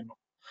ஃபிக்ஸ் பண்ணிடணும்.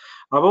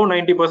 அபவ்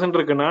 90%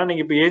 இருக்குன்னா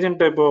நீங்க இப்போ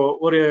ஏஜென்ட், இப்போ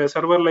ஒரு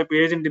சர்வர்ல இப்போ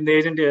ஏஜென்ட், இந்த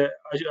ஏஜென்ட்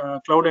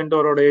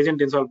Cloudendure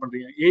ஏஜென்ட் இன்ஸ்டால்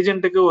பண்றீங்க,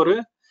 ஏஜென்ட்டுக்கு ஒரு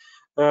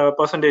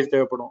பர்சன்டேஜ்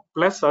தேவைப்படும்.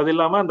 பிளஸ் அது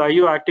இல்லாம அந்த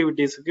ஐஓ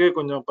ஆக்டிவிட்டிஸ்க்கு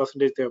கொஞ்சம்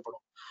பர்சன்டேஜ்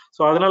தேவைப்படும்.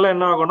 ஸோ அதனால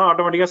என்ன ஆகும்னா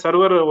ஆட்டோமேட்டிக்கா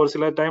சர்வர் ஒரு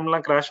சில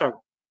டைம்லாம் கிராஷ்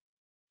ஆகும்.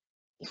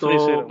 ஸோ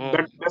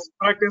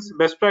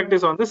பெஸ்ட்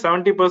ப்ராக்டிஸ் வந்து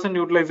 70%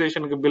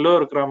 யூட்டிலைசேஷனுக்கு பிலோ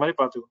இருக்கிற மாதிரி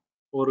பாத்துக்கணும்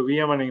ஒரு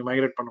விஎம் நீங்க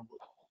மைக்ரேட்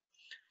பண்ணும்போது.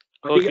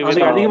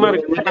 அதுக்கு அதிகமா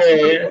இருக்கு,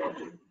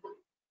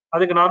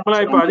 அதுக்கு நார்மலா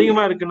இப்ப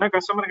அதிகமா இருக்குன்னா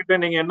கஸ்டமர் கிட்ட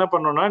நீங்க என்ன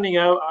பண்ணணும்னா, நீங்க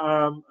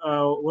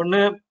ஒன்னு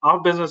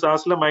ஆஃப் பிசினஸ்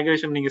ஹவர்ஸ்ல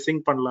மைக்ரேஷன் நீங்க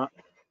சிங்க் பண்ணலாம்,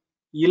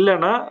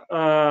 இல்லைன்னா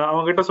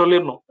அவங்க கிட்ட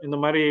சொல்லிடணும் இந்த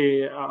மாதிரி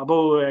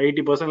அபவ்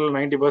 80% இல்லை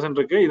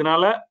 90% இருக்கு,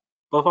 இதனால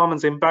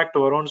பெர்ஃபார்மன்ஸ்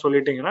இம்பாக்ட் வரும்னு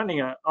சொல்லிட்டீங்கன்னா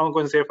நீங்க அவங்க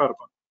கொஞ்சம் சேஃபா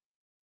இருப்பாங்க.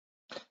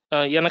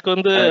 எனக்கு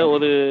வந்து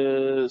ஒரு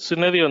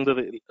சினரி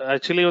வந்தது.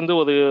 ஆக்சுவலி வந்து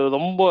ஒரு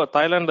ரொம்ப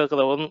தாய்லாண்டில்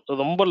இருக்கிற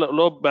ரொம்ப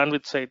low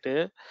bandwidth site,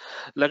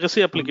 legacy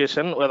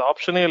application, வேறு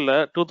ஆப்ஷனே இல்லை,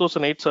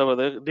 2008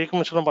 சர்வர்,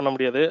 டீகமிஷனும் பண்ண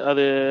முடியாது,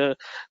 அது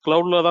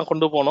கிளவுட்ல தான்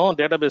கொண்டு போனோம்,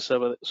 டேட்டா பேஸ்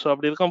சர்வர். ஸோ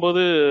அப்படி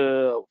இருக்கும்போது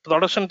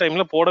ப்ரொடக்ஷன்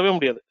டைம்ல போடவே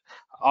முடியாது,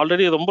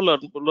 ஆல்ரெடி ரொம்ப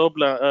லோ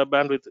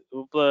பேண்ட்வித்.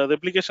 இப்போ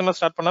ரெப்ளிகேஷன்லாம்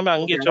ஸ்டார்ட் பண்ணாம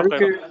அங்கேயே சாக்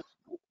ஆயிடும்.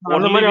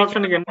 அந்த மாதிரி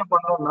ஆப்ஷனுக்கு என்ன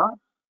பண்ணணும்னா,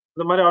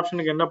 இந்த மாதிரி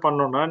ஆப்ஷனுக்கு என்ன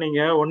பண்ணணும்னா,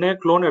 நீங்க ஒன்னே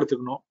க்ளோன்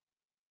எடுத்துக்கணும்.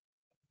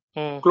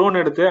 க்ளோன்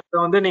எடுத்து அதை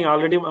வந்து நீங்க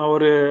ஆல்ரெடி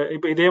ஒரு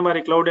இப்போ இதே மாதிரி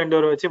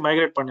Cloudendure வச்சு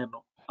மைக்ரேட்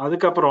பண்ணிடணும்.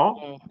 அதுக்கப்புறம்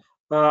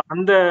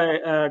அந்த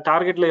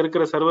டார்கெட்ல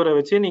இருக்கிற சர்வரை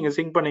வச்சு நீங்க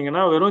சிங்க்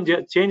பண்ணீங்கன்னா வெறும்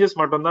சேஞ்சஸ்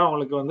மட்டும் தான்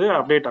உங்களுக்கு வந்து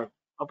அப்டேட் ஆகும்.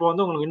 அப்போ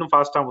வந்து உங்களுக்கு இன்னும்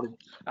ஃபாஸ்டா முடியும்.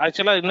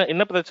 ஆக்சுவலா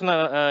என்ன பிரச்சனை,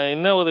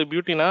 என்ன ஒரு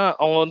பியூட்டினா,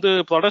 அவங்க வந்து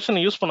ப்ரொடக்ஷன்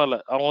யூஸ் பண்ணல,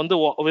 அவங்க வந்து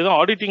வெறும்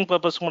ஆடிட்டிங்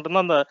பர்பஸ்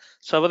மட்டும்தான் அந்த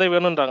சர்வரே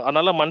வேணும்ன்றாங்க.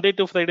 அதனால மண்டே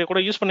டு ஃப்ரைடே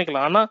கூட யூஸ்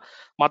பண்ணிக்கலாம், ஆனா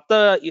மற்ற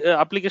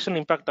அப்ளிகேஷன்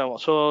இம்பாக்ட்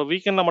ஆகும். ஸோ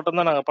வீக்கெண்ட்ல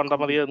மட்டும்தான் நாங்கள் பண்ற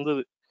மாதிரியே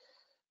இருந்தது.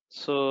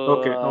 So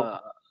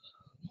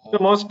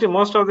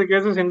most of the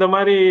cases இந்த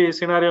மாதிரி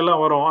சினாரியோ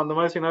எல்லாம் வரும். அந்த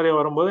மாதிரி சினாரியோ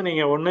வரும்போது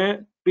நீங்க ஒன்னு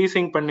ப்ரீ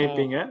சிங்க்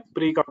பண்ணிருப்பீங்க,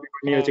 ப்ரீ காப்பி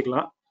பண்ணி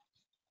வச்சுக்கலாம்.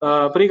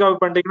 ப்ரீ காப்பி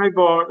பண்ணிட்டீங்கன்னா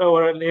இப்போ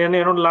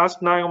என்னோட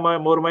லாஸ்ட் நாங்க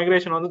ஒரு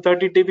மைக்ரேஷன் வந்து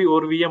 30 டிபி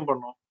ஒரு விஎம்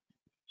பண்ணோம்.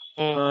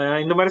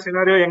 இந்த மாதிரி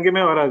சினாரியோ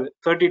எங்கேயுமே வராது.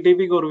 30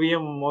 டிபிக்கு ஒரு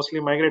விஎம்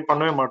மோஸ்ட்லி மைக்ரேட்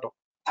பண்ணவே மாட்டோம்.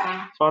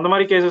 ஸோ அந்த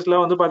மாதிரி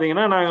கேசஸ்ல வந்து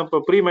பாத்தீங்கன்னா நாங்க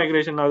இப்போ ப்ரீ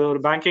மைக்ரேஷன், அது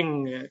ஒரு பேங்கிங்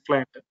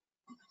கிளையண்ட்,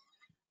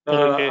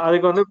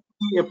 அதுக்கு வந்து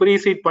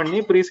ப்ரீசீட்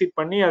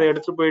பண்ணி அதை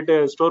எடுத்து போயிட்டு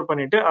ஸ்டோர்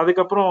பண்ணிட்டு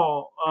அதுக்கப்புறம்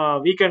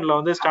வீக்கெண்ட்ல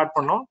வந்து ஸ்டார்ட்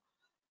பண்ணோம்.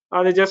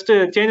 அது ஜஸ்ட்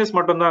சேஞ்சஸ்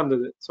மட்டும் தான்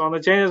இருந்தது. ஸோ அந்த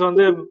சேஞ்சஸ்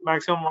வந்து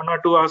மேக்ஸிமம் 1 or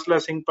 2 hours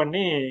சிங்க்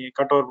பண்ணி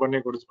கட் ஓவர்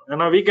பண்ணி கொடுத்துரும்.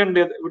 ஏன்னா வீக்கெண்ட்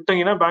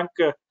விட்டீங்கன்னா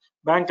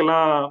பேங்க்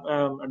எல்லாம்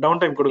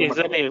டவுன் டைம் கொடுக்கும்.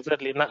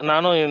 எக்ஸாக்ட்லி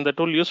நானும் இந்த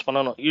டூல் யூஸ்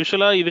பண்ணணும்.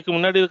 யூஸ்வலா இதுக்கு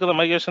முன்னாடி இருக்கிற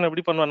மைக்ரேஷன்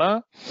எப்படி பண்ணுவேன்னா,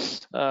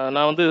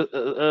 நான் வந்து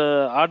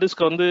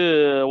ஹார்ட் வந்து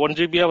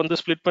 1 GB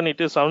வந்து ஸ்பிளிட்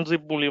பண்ணிட்டு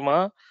 7zip மூலியமா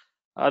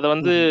அதை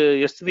வந்து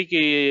S3க்கு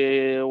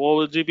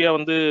ஒவ்வொரு ஜிபியா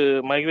வந்து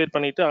மைக்ரேட்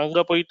பண்ணிட்டு அங்க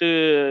போயிட்டு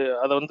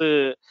அதை வந்து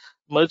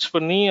மெர்ஜ்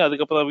பண்ணி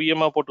அதுக்கப்புறம்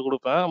விஎம்ஆ போட்டு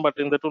கொடுப்பேன். பட்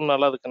இந்த டூல்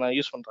நல்லா இருக்கு, நான்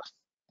யூஸ் பண்றேன்.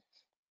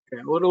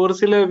 ஒரு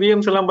சில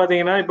விஎம்ஸ் எல்லாம்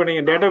பாத்தீங்கன்னா, இப்போ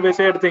நீங்க டேட்டா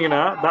பேஸே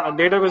எடுத்தீங்கன்னா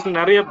டேட்டா பேஸ்ல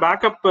நிறைய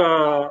பேக்கப்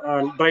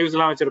டிரைவ்ஸ்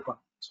எல்லாம்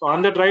வச்சிருப்பாங்க. ஸோ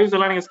அந்த டிரைவ்ஸ்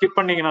எல்லாம் நீங்க ஸ்கிப்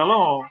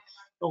பண்ணீங்கனாலும்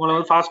உங்களுக்கு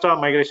வந்து ஃபாஸ்டா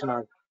மைக்ரேஷன்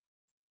ஆகும்.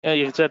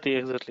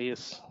 Exactly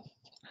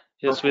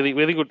yes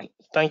very good.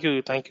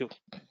 Thank you.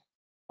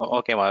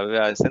 ஓகேமா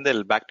Senthil,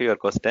 back to your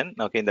question.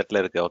 Okay, இந்த இடத்துல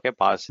இருக்கு. Okay,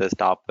 pass,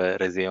 stop,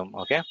 resume.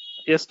 Okay,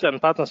 S ton,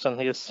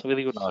 பார்த்தேன். Yes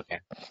very good. Okay,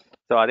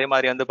 so அதே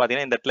மாதிரி வந்து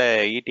பார்த்தீங்கன்னா இந்த இடத்துல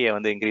இடிஏ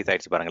வந்து இன்க்ரீஸ்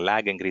ஆயிடுச்சு பாருங்க,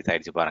 லேக் இன்க்ரீஸ்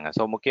ஆயிடுச்சு பாருங்க.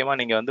 ஸோ முக்கியமாக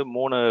நீங்கள் வந்து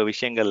 3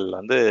 விஷயங்கள்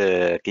வந்து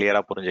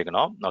கிளியராக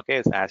புரிஞ்சுக்கணும். Okay,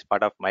 as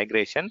part of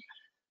migration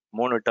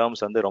 3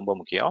 terms வந்து ரொம்ப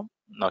முக்கியம்.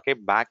 Okay,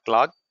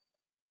 backlog,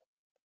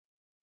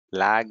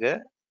 lakh,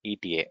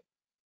 ETA.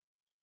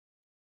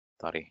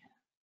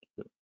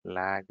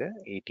 Lakh,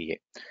 ETA.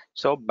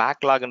 So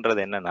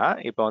பேக்லாக்ன்றது என்னன்னா,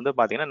 இப்போ வந்து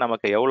பார்த்தீங்கன்னா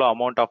நமக்கு எவ்வளோ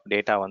அமௌண்ட் ஆஃப்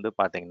டேட்டா வந்து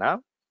பார்த்தீங்கன்னா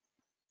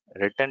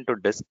return to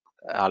disk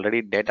already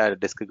data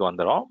disc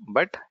வந்துடும்,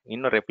 பட்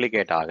இன்னும்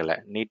ரெப்ளிகேட் ஆகலை,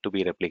 நீட் டு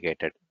பி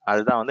ரெப்ளிகேட்டட்.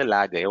 அதுதான் வந்து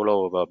லேக், எவ்வளோ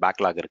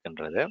பேக்லாக்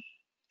இருக்குன்றது.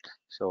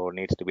 So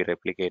needs to be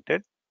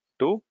replicated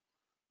to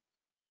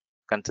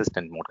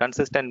consistent mode.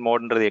 Consistent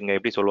மோட்ன்றது எங்க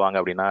எப்படி சொல்லுவாங்க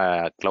அப்படின்னா,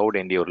 cloud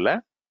என்டியூர்ல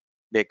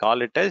they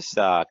call it as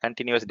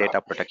continuous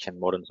data protection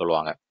மோடுன்னு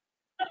சொல்லுவாங்க.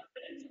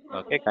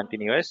 Okay,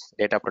 continuous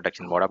data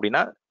protection mode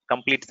அப்படின்னா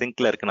கம்ப்ளீட்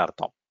சிங்க்ல இருக்குன்னு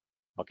அர்த்தம்.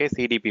 ஓகே,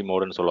 சிடிபி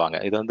மோடுன்னு சொல்லுவாங்க.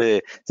 இது வந்து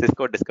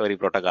சிஸ்கோ டிஸ்கவரி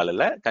ப்ரோட்டோகால்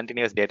இல்ல,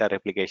 கண்டினியூஸ் டேட்டா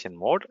ரெப்ளிகேஷன்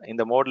மோட்.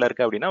 இந்த மோட்ல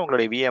இருக்கு அப்படின்னா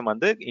உங்களுடைய விஎம்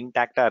வந்து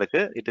இன்டாக்டா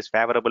இருக்கு, it is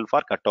favourable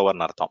for cut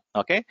ஓவர்னு அர்த்தம்.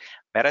 ஓகே,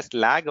 வேற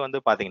லேக் வந்து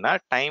பாத்தீங்கன்னா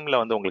டைம்ல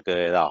வந்து உங்களுக்கு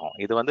இதாகும்.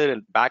 இது வந்து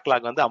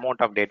பேக்லாக் வந்து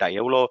அமௌண்ட் ஆஃப் டேட்டா,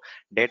 எவ்வளோ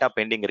டேட்டா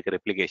பெண்டிங் இருக்கு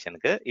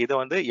ரெப்ளிகேஷனுக்கு, இது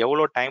வந்து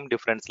எவ்வளோ டைம்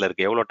டிஃபரன்ஸ்ல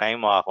இருக்கு, எவ்வளோ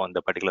டைம் ஆகும்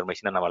இந்த பர்டிகுலர்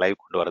மிஷினை நம்ம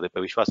லைவ் கொண்டு வரது.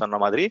 இப்போ விஸ்வா சொன்ன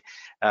மாதிரி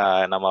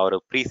நம்ம ஒரு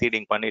ப்ரீ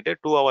சீடிங் பண்ணிட்டு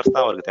 2 hours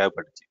தான் அவருக்கு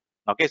தேவைப்பட்டுச்சு.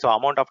 Okay, so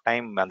amount of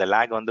time அந்த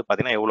லேக் வந்து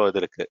பாத்தீங்கன்னா எவ்வளோ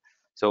இது இருக்கு.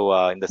 ஸோ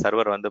இந்த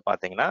சர்வர் வந்து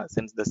பாத்தீங்கன்னா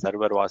since the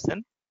server was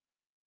in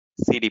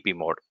CDP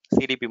mode,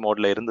 CDP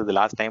மோட்ல இருந்தது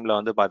லாஸ்ட் டைம்ல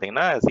வந்து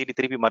பாத்தீங்கன்னா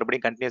திருப்பி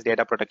மறுபடியும் கண்டினியூஸ்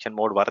டேட்டா ப்ரொடெக்ஷன்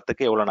மோட்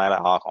வரத்துக்கு எவ்வளவு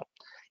நேரம் ஆகும்.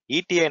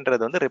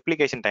 இடிஏன்றது வந்து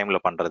ரெப்ளிகேஷன் டைம்ல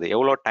பண்றது,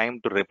 எவ்வளோ டைம்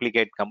டு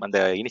ரெப்ளிகேட்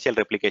அந்த இனிஷியல்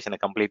ரெப்ளிகேஷனை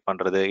கம்ப்ளீட்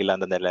பண்றது, இல்ல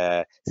அந்த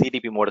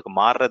சிடிபி மோடுக்கு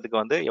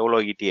மாறுறதுக்கு வந்து எவ்வளோ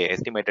ETA,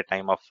 estimated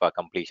time of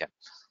completion,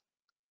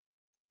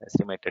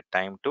 estimated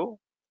time to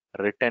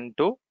return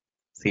to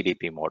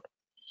CDP mode.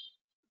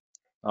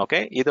 Okay,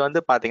 இது வந்து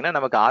பாத்தீங்கன்னா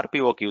நமக்கு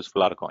ஆர்பிஓக்கு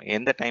யூஸ்ஃபுல்லா இருக்கும்.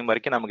 எந்த டைம்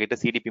வரைக்கும் நம்ம கிட்ட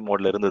சிடிபி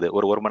மோட்ல இருந்தது,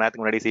 ஒரு மணி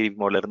நேரத்துக்கு முன்னாடி சிடிபி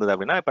மோட்ல இருந்தது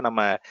அப்படின்னா, இப்ப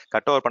நம்ம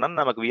கட் ஓவர் பண்ணா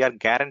நமக்கு வி ஆர்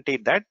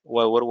கேரண்டீட் தட்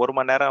ஒரு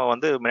மணி நேரம்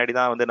வந்து முன்னாடி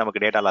தான் வந்து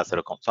நமக்கு டேட்டா லாஸ்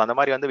இருக்கும். ஸோ அந்த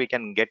மாதிரி வந்து we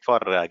can get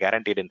for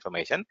guaranteed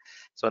information.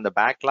 So இந்த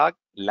பேக்லாக்,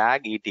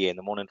 லேக், இடிஏ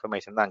இந்த 3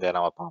 இன்ஃபர்மேஷன் தான் அங்க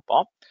நம்ம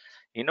பார்ப்போம்.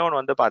 இன்னொன்று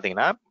வந்து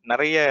பாத்தீங்கன்னா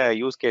நிறைய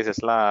யூஸ்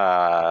கேசஸ்லாம்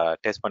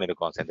டெஸ்ட்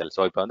பண்ணியிருக்கோம் செந்தில்.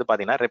 ஸோ இப்போ வந்து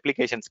பாத்தீங்கன்னா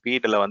ரெப்ளிகேஷன்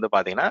ஸ்பீடில் வந்து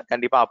பாத்தீங்கன்னா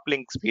கண்டிப்பா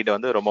அப்லிங்க் ஸ்பீடு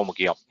வந்து ரொம்ப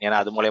முக்கியம். ஏன்னா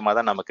அது மூலயமா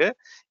தான் நமக்கு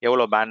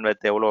எவ்வளோ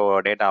பேண்ட்வித், எவ்வளோ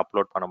டேட்டா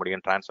அப்லோட் பண்ண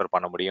முடியும், டிரான்ஸ்ஃபர்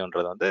பண்ண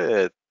முடியும்ன்றது வந்து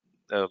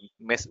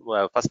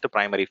ஃபர்ஸ்ட்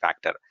பிரைமரி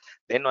ஃபேக்டர்.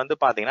 தென் வந்து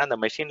பாத்தீங்கன்னா அந்த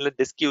மெஷின்ல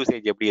டிஸ்க்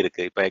யூசேஜ் எப்படி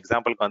இருக்கு. இப்போ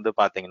எக்ஸாம்பிளுக்கு வந்து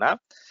பாத்தீங்கன்னா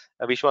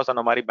விஸ்வா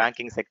சொன்ன மாதிரி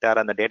பேங்கிங்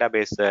செக்டர் அந்த டேட்டா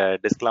பேஸ்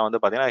டிஸ்க்லாம்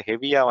வந்து பாத்தீங்கன்னா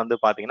ஹெவியா வந்து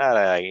பாத்தீங்கன்னா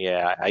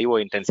ஐஓ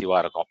இன்டென்சிவா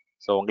இருக்கும்.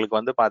 ஸோ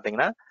உங்களுக்கு வந்து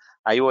பாத்தீங்கன்னா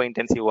ஐஓ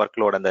இன்டென்சிவ் ஒர்க்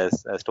லோட், அந்த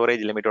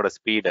ஸ்டோரேஜ் லிமிட்டோட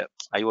ஸ்பீடு,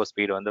 ஐஓ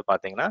ஸ்பீடு வந்து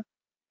பாத்தீங்கன்னா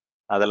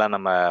அதெல்லாம்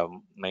நம்ம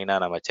மெயினா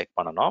நம்ம செக்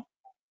பண்ணணும்.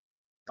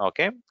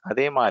 ஓகே,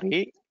 அதே மாதிரி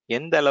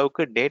எந்த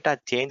அளவுக்கு டேட்டா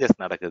சேஞ்சஸ்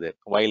நடக்குது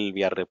வைல்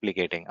வி ஆர்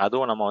ரெப்ளிகேட்டிங்,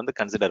 அதுவும் நம்ம வந்து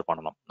கன்சிடர்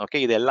பண்ணணும். ஓகே,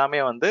 இது எல்லாமே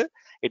வந்து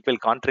it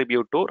will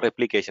contribute to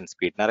replication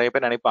speed. நிறைய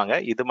பேர் நினைப்பாங்க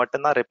இது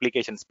மட்டும் தான்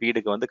ரெப்ளிகேஷன்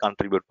ஸ்பீடுக்கு வந்து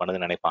கான்ட்ரிபியூட்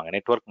பண்ணுதுன்னு நினைப்பாங்க.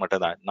 நெட்வொர்க்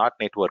மட்டும் தான், நாட்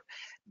நெட்வொர்க்.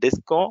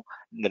 டிஸ்க்கும்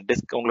இந்த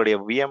டிஸ்க் உங்களுடைய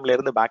விஎம்ல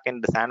இருந்து பேக்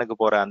எண்ட் சேனுக்கு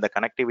போற அந்த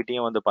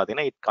கனெக்டிவிட்டியும் வந்து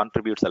பாத்தீங்கன்னா இட்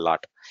கான்ட்ரிபியூட்ஸ் அ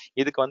லாட்.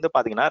 இதுக்கு வந்து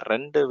பாத்தீங்கன்னா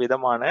 2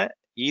 விதமான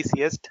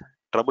ஈஸியஸ்ட்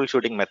ட்ரபிள்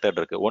ஷூட்டிங் மெத்தட்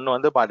இருக்கு. ஒன்னு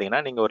வந்து பாத்தீங்கன்னா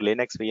நீங்க ஒரு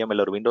லினக்ஸ் விஎம்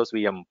இல்ல ஒரு விண்டோஸ்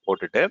விஎம்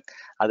போட்டுட்டு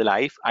அதுல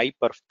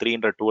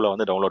iPerf3ன்ற டூலை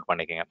வந்து டவுன்லோட்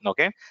பண்ணிக்கங்க.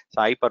 ஓகே, ஸோ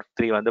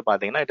iPerf3 வந்து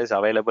பாத்தீங்கன்னா இட் இஸ்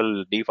அவைலபிள்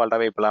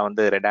டிஃபால்ட்டாவே இப்பெல்லாம்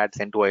வந்து ரெட் ஹேட்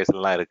CentOS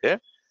எல்லாம் இருக்கு.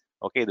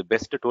 ஓகே, இது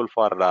best tool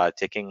for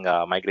checking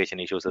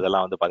migration issues.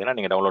 இதெல்லாம் வந்து பாத்தீங்கன்னா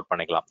நீங்க டவுன்லோட்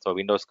பண்ணிக்கலாம். ஸோ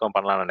விண்டோஸ்க்கும்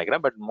பண்ணலாம்னு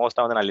நினைக்கிறேன், பட்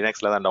மோஸ்டா வந்து நான்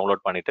லினக்ஸ்ல தான்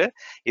டவுன்லோட் பண்ணிட்டு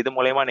இது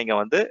மூலயமா நீங்க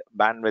வந்து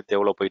பேண்ட்வித்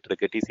எவ்வளவு போயிட்டு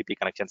இருக்கு, டிசிபி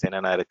கனெக்ஷன்ஸ்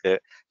என்னென்ன இருக்கு,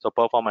 ஸோ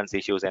பெர்ஃபார்மன்ஸ்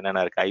இஷ்யூஸ்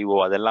என்னென்ன இருக்கு,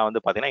 ஐஓ அதெல்லாம்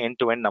வந்து பாத்தீங்கன்னா எண்ட்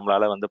டு எண்ட்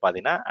நம்மளால வந்து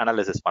பாத்தீங்கன்னா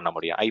அனாலிசிஸ் பண்ண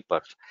முடியும்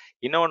iPerf.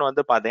 இன்னொன்று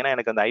வந்து பாத்தீங்கன்னா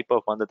எனக்கு அந்த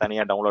iPerf வந்து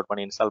தனியா டவுன்லோட்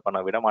பண்ணி இன்ஸ்டால்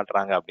பண்ண விட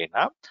மாட்டாங்க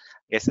அப்படின்னா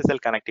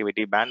எஸ்எஸ்எல்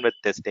கனெக்டிவிட்டி,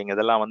 பேண்ட்வித் டெஸ்டிங்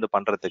இதெல்லாம் வந்து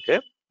பண்றதுக்கு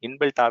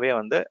இன்பில்ட்டாவே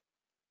வந்து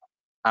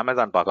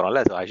அமேசான் பாக்குறோம்ல,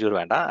 ஸோ அஷூர்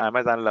வேண்டாம்,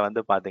 அமேசான்ல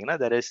வந்து பாத்தீங்கன்னா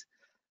தெர் இஸ்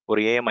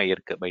ஒரு ஏஎம்ஐ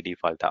இருக்கு பை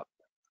டிஃபால்ட்டா.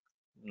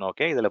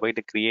 ஓகே, இதுல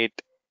போயிட்டு கிரியேட்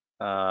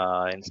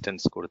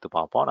இன்ஸ்டன்ஸ் கொடுத்து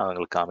பார்ப்போம். நான்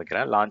உங்களுக்கு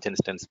காமிக்கிறேன். லான்ச்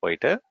இன்ஸ்டன்ஸ்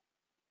போயிட்டு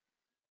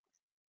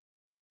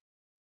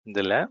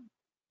இதுல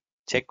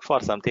செக்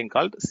ஃபார் சம்திங்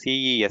கால்ட்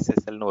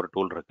CESSLன்னு ஒரு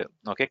டூல் இருக்கு.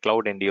 ஓகே,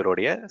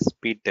 Cloudendure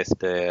ஸ்பீட்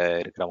டெஸ்ட்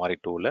இருக்கிற மாதிரி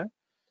டூல்.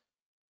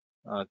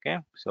 ஓகே,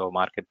 ஸோ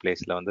மார்க்கெட்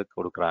பிளேஸ்ல வந்து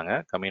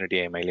கொடுக்குறாங்க, கம்யூனிட்டி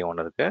ஐஎம்ஐலையும்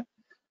ஒன்று இருக்கு.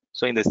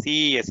 ஸோ இந்த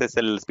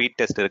CESSL ஸ்பீட்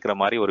டெஸ்ட் இருக்கிற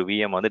மாதிரி ஒரு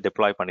விஎம் வந்து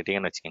டிப்ளாய்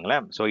பண்ணிட்டீங்கன்னு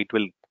வச்சுக்கோங்களேன். So it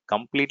will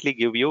completely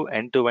give you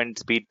end to end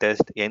speed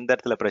test. எந்த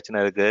இடத்துல பிரச்சனை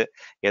இருக்கு,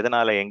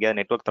 எதனால எங்கேயாவது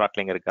நெட்வொர்க்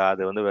த்ராட்லிங் இருக்கா,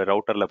 அது வந்து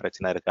ரவுட்டர்ல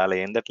பிரச்சனை இருக்கா, இல்லை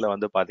எந்த இடத்துல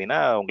வந்து பாத்தீங்கன்னா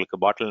உங்களுக்கு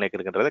பாட்டில் நெக்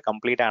இருக்குன்றதை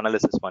கம்ப்ளீட்டா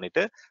அனாலிசிஸ்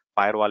பண்ணிட்டு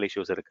ஃபயர்வால்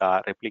இஷ்யூஸ் இருக்கா,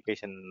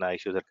 ரெப்ளிகேஷன்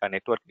இஷ்யூஸ் இருக்கா,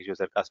 நெட்வொர்க்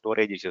இஷ்யூஸ் இருக்கா,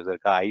 ஸ்டோரேஜ் இஷ்யூஸ்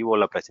இருக்கா,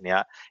 ஐஓல பிரச்சனையா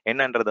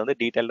என்னன்றது வந்து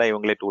டீடைல்டா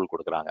இவங்களே டூல்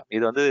கொடுக்குறாங்க.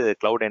 இது வந்து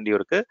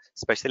Cloudendure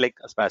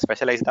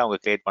ஸ்பெஷலைஸ்டா அவங்க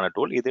கிரியேட் பண்ண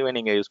டூல். இதுவே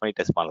நீங்க யூஸ் பண்ணி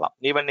டெஸ்ட் பண்ணலாம்.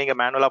 ஈவன் நீங்க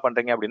மேனுவலா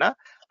பண்றீங்க அப்படின்னா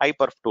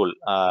iPerf டூல்,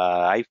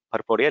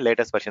 iPerf உடைய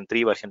லேட்டஸ்ட் வெர்ஷன்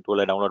 3 வெர்ஷன்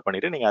டூலை டவுன்லோட்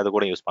பண்ணிட்டு நீங்க அது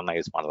கூட யூஸ்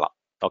பண்ணலாம்.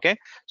 ஓகே,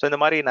 ஸோ இந்த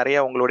மாதிரி நிறைய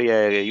உங்களுடைய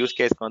யூஸ்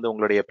கேஸ்க்கு வந்து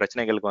உங்களுடைய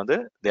பிரச்சனைகளுக்கு வந்து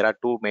there are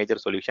 2 major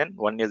solution.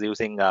 One is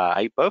using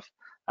iPerf,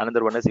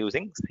 another one is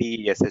using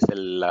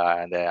CESSL,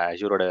 அந்த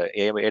அஷூரோட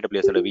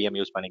AWS ஓட VM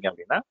யூஸ் பண்ணீங்க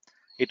அப்படின்னா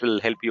it will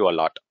help you a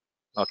lot.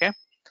 Okay,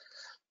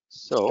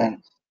 so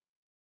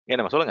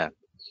என்னமா சொல்லுங்க,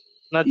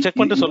 நான் செக்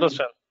பண்ணிட்டு சொல்றேன்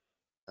சார்.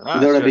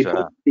 இதோட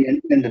டிஃபால்ட்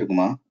எண்ட் டு எண்ட்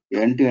இருக்குமா?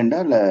 எண்ட் டு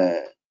எண்டா இல்ல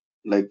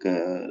லைக்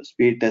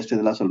ஸ்பீட் டெஸ்ட்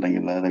இதெல்லாம்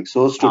சொல்றீங்கல்ல, லைக்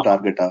சோர்ஸ் டு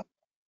டார்கெட்டா?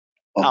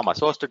 ஆமா,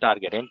 source to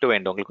target end to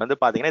end உங்களுக்கு வந்து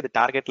பாத்தீங்கன்னா இது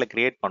டார்கெட்ல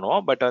கிரியேட்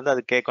பண்ணுவோம். பட் வந்து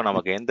அது கேட்கும்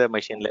நமக்கு எந்த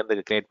மெஷின்ல இருந்து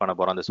கிரியேட் பண்ண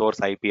போறோம், அந்த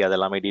சோர்ஸ் ஐபி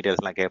அதெல்லாமே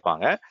டீடைல்ஸ் எல்லாம்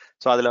கேட்பாங்க.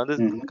 ஸோ அதுல வந்து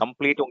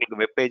கம்ப்ளீட் உங்களுக்கு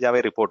வெப் பேஜாவே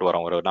ரிப்போர்ட்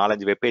வரும். ஒரு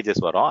 4-5 வெப்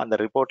பேஜஸ் வரும். அந்த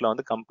ரிப்போர்ட்ல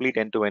வந்து கம்ப்ளீட்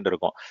எண்ட் டு எண்ட்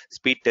இருக்கும்.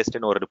 ஸ்பீட்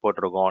டெஸ்ட்னு ஒரு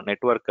ரிப்போர்ட் இருக்கும்,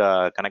 நெட்வொர்க்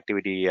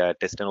கனெக்டிவிட்டி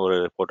டெஸ்ட்னு ஒரு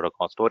ரிப்போர்ட்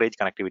இருக்கும், ஸ்டோரேஜ்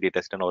கனெக்டிவிட்டி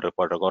டெஸ்ட்னு ஒரு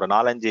ரிப்போர்ட் இருக்கும். ஒரு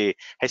 4-5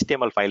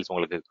 HTML ஃபைல்ஸ்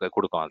உங்களுக்கு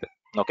கொடுக்கும் அது.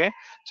 ஓகே,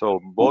 ஸோ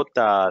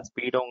போத்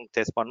ஸ்பீடும்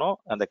டெஸ்ட் பண்ணும்,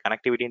 அந்த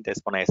கனெக்டிவிட்டியும்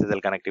டெஸ்ட் பண்ணும்.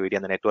 SSL கனெக்டிவிட்டி,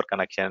 அந்த நெட்வொர்க்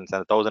கனெக்ஷன்ஸ்,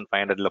 அந்த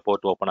 1500 போர்ட்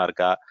ஓப்பனா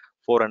இருக்கா,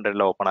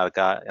 400 ஓப்பனா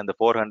இருக்கா, அந்த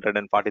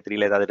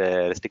 443 ஏதாவது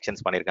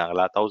ரெஸ்ட்ரிக்ஷன்ஸ்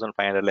பண்ணிருக்காங்களா,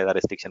 1500 ஏதாவது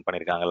ரெஸ்ட்ரிக்ஷன்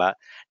பண்ணிருக்காங்களா,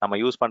 நம்ம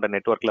யூஸ் பண்ற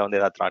நெட்வொர்க்ல வந்து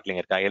ஏதாவது த்ராட்லிங்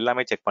இருக்கா,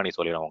 எல்லாமே செக் பண்ணி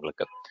சொல்லிடும்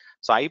உங்களுக்கு.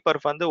 ஸோ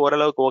ஐபர்ஃப் வந்து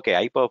ஓரளவுக்கு ஓகே.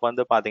 ஐபர்ஃப்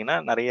வந்து பாத்தீங்கன்னா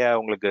நிறைய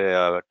உங்களுக்கு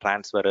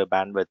டிரான்ஸ்ஃபர்,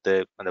 பேண்ட்வித்,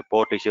 அந்த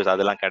போர்ட் இஷ்யூஸ்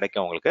அதெல்லாம்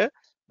கிடைக்கும் உங்களுக்கு.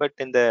 பட்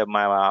இந்த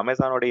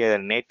அமேசானுடைய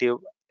native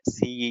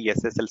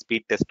CESSL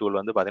speed test tool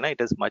வந்து பாத்தீங்கன்னா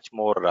it is much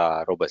more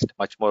robust,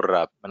 much more.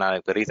 நான்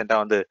இப்போ ரீசெண்டா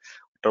வந்து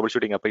ட்ரபிள்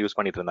ஷூட்டிங் அப்போ யூஸ்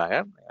பண்ணிட்டு இருந்தாங்க.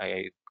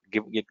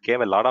 it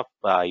gave a lot of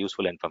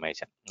useful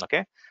information.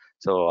 Okay,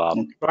 so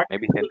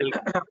maybe Sendil,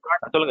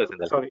 சொல்லுங்க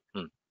Senthil. Sorry,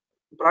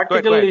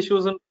 practical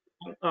issues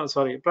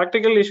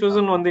practical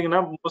இஷ்யூஸ்னு வந்தீங்கன்னா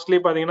மோஸ்ட்லி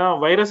பாத்தீங்கன்னா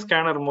வைரஸ்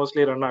ஸ்கேனர்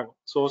மோஸ்ட்லி ரன் ஆகும்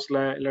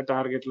சோர்ஸ்ல இல்ல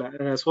டார்கெட்ல.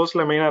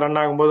 சோர்ஸ்ல மெயினா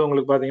ரன் ஆகும்போது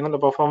உங்களுக்கு பாத்தீங்கன்னா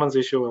இந்த பெர்ஃபார்மன்ஸ்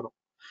இஷ்யூ வரும்.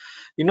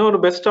 இன்னொரு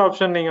பெஸ்ட்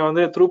ஆப்ஷன் நீங்க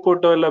வந்து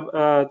த்ரூபுட்டோ இல்ல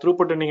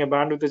த்ரூபுட்டை நீங்க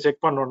பேண்ட்வித்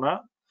செக் பண்ணணும்னா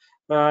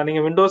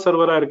நீங்க விண்டோஸ்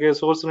சர்வரா இருக்கு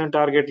சோர்ஸ்லயும்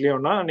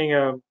டார்கெட்லயும்னா நீங்க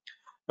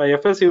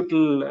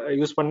FSUtil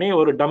யூஸ் பண்ணி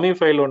ஒரு டம்மி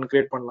ஃபைல் ஒன்று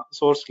கிரியேட் பண்ணலாம்.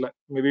 சோர்ஸ்ல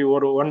மேபி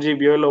ஒரு 1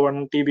 GB இல்ல 1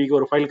 TB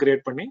ஒரு ஃபைல்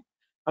கிரியேட் பண்ணி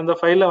அந்த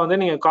ஃபைலை வந்து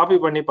நீங்க காப்பி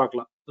பண்ணி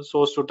பார்க்கலாம்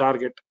சோர்ஸ் டு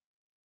டார்கெட்.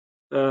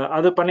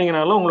 அது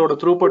பண்ணீங்கனாலும் உங்களோட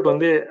த்ரூபுட்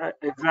வந்து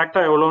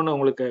எக்ஸாக்டா எவ்வளோன்னு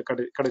உங்களுக்கு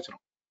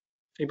கிடைச்சிடும்.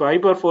 இப்போ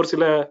ஹைப்பர்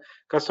சில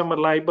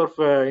கஸ்டமர்லாம் ஹைப்பர்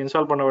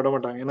இன்ஸ்டால் பண்ண விட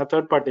மாட்டாங்க, ஏன்னா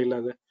தேர்ட் பார்ட்டி இல்லை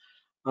அது.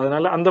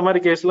 அதனால அந்த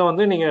மாதிரி கேஸ்ல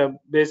வந்து நீங்க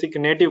பேசிக்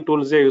நேட்டிவ்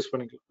டூல்ஸே யூஸ்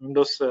பண்ணிக்கலாம்,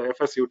 Windows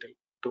FSUtil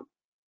tool.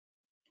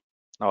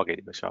 Okay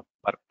shop,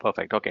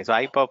 perfect. Okay, so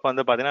ஐபர்ஃப்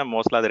வந்து பார்த்தீங்கன்னா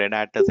மோஸ்ட்லி அது ரெட்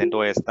ஹேட்,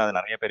 CentOS தான் அது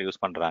நிறைய பேர் யூஸ்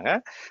பண்ணுறாங்க.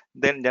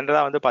 தென்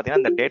ஜென்ரலாக வந்து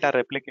பார்த்தீங்கன்னா இந்த டேட்டா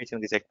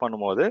ரெப்ளிகேஷனுக்கு செக்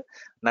பண்ணும்போது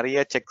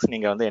நிறைய செக்ஸ்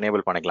நீங்கள் வந்து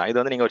எனேபிள் பண்ணிக்கலாம். இது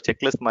வந்து நீங்கள் ஒரு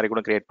செக்லிஸ்ட் மாதிரி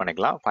கூட கிரியேட்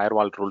பண்ணிக்கலாம்.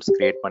 ஃபயர்வால் ரூல்ஸ்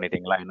கிரியேட்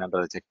பண்ணிட்டீங்களா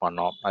என்னன்றதை செக்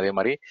பண்ணோம். அதே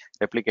மாதிரி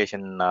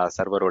ரெப்ளிகேஷன்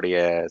சர்வருடைய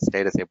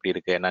ஸ்டேட்டஸ் எப்படி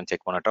இருக்கு என்னன்னு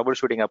செக் பண்ணோம்.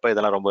 ட்ரபிள் ஷூட்டிங் அப்போ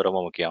இதெல்லாம் ரொம்ப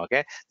ரொம்ப முக்கியம்.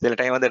 ஓகே, சில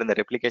டைம் வந்து இந்த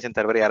ரெப்ளிகேஷன்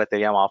சர்வர் யாரும்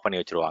தெரியாமல் ஆஃப் பண்ணி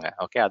வச்சிருவாங்க.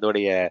 ஓகே,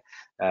 அதோடைய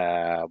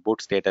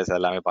பூட் ஸ்டேட்டஸ்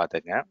எல்லாமே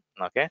பார்த்துங்க.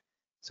 ஓகே,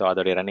 ஸோ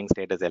அதோடைய ரன்னிங்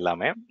ஸ்டேட்டஸ்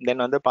எல்லாமே.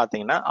 தென் வந்து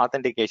பார்த்தீங்கன்னா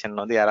ஆத்தென்டிகேஷன்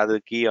வந்து யாராவது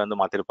கீ வந்து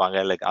மாற்றிருப்பாங்க,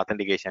 லைக்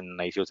ஆத்தென்டிகேஷன்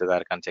இஷ்யூஸ் எதாவது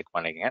இருக்கான்னு செக்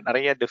பண்ணிக்கங்க.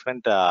 நிறைய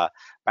டிஃப்ரெண்ட்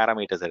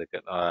பேராமீட்டர்ஸ் இருக்கு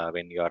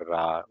when you're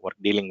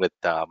work dealing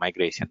with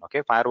migration.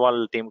 Okay,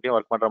 firewall டீமுக்கையும்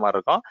work பண்ணுற மாதிரி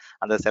இருக்கும்.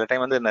 அந்த சில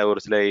டைம் வந்து இந்த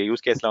ஒரு சில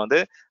யூஸ் கேஸில் வந்து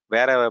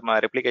வேற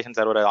ரெப்ளிகேஷன்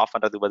சர்வரை ஆஃப்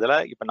பண்ணுறதுக்கு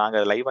பதிலாக இப்போ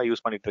நாங்கள் லைவாக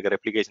யூஸ் பண்ணிட்டு இருக்க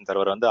ரெப்ளிகேஷன்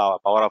சர்வர் வந்து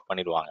பவர் ஆஃப்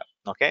பண்ணிடுவாங்க.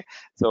 ஓகே,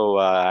 ஸோ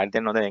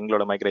தென் வந்து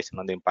எங்களோட மைக்ரேஷன்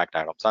வந்து இம்பாக்ட்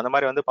ஆகும். ஸோ அந்த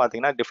மாதிரி வந்து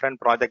பார்த்தீங்கன்னா டிஃப்ரெண்ட்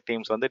ப்ராஜெக்ட்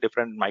டீம்ஸ் வந்து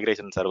different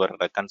migration server,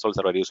 console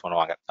server use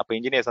பண்ணுவாங்க. அப்போ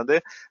இன்ஜினியர்ஸ் வந்து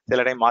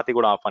சில டைம் மாற்றி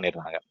கூட ஆஃப்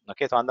பண்ணிடுறாங்க.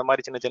 ஓகே, ஸோ அந்த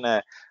மாதிரி சின்ன சின்ன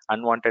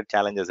அன்வான்ட்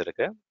சேலஞ்சஸ்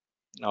இருக்கு.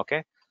 ஓகே,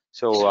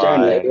 ஸோ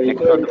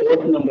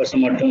போர்ட் நம்பர்ஸ்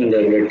மட்டும் இந்த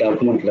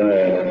டாக்குமெண்ட்ல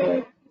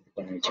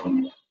பண்ணி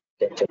வச்சுக்கோங்க.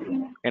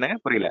 என்னங்க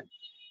புரியல?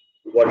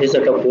 What is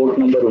that a port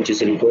number which is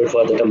required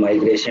for that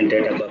migration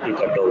data copy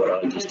cut over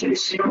all these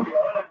things?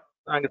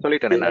 அங்க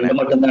சொல்லிட்டேன் நான். இது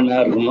மட்டும்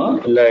தான் இருக்குமா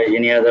இல்ல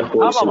எனி अदर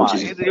ports? ஆமா,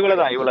 இது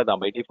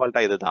இவ்வளவுதான் பை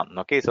டிஃபால்ட்டா இதுதான்.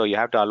 Okay, so you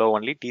have to allow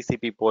only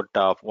TCP port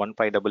of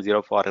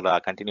 1500 for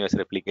continuous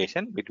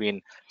replication between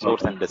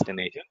source and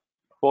destination,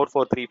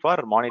 443 for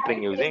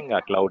monitoring using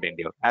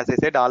Cloudendure. As I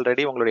said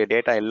already, உங்களுடைய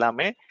டேட்டா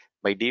எல்லாமே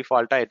by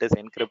default it is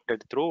encrypted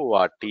through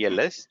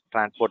TLS,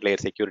 transport layer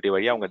security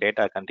வழியா உங்க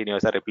data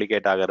கண்டினியூஸா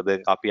replicate ஆகிறது,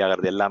 copy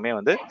ஆகிறது எல்லாமே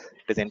வந்து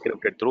it is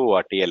encrypted through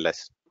TLS.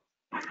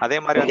 அதே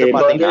மாதிரி வந்து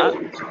பாத்தீங்கன்னா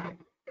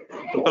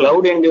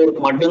Cloudendure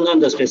மட்டும் தான்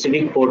அந்த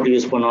ஸ்பெசிபிக் போர்ட்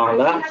யூஸ்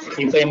பண்ணுவாங்களா?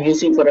 இப்போ ஐ அம்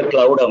using for a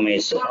cloud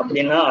amaze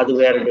அப்படினா அது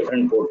வேற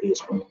டிஃபரண்ட் போர்ட்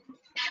யூஸ் பண்ணுவாங்க.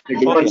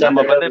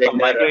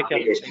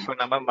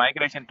 நம்ம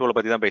மைக்ரேஷன் டூல்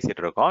பத்தி தான்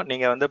பேசிட்டு இருக்கோம்.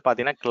 நீங்க வந்து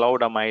பாத்தீங்கன்னா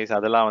கிளவுட் அமைஸ்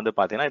அதெல்லாம் வந்து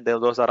பாத்தீங்கன்னா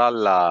those are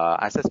all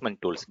assessment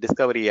tools,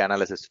 Discovery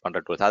analysis பண்ற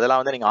டூல்ஸ். அதெல்லாம்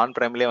வந்து நீங்க ஆன்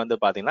பிரைம்லயே வந்து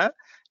பாத்தீங்கன்னா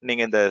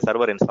நீங்க இந்த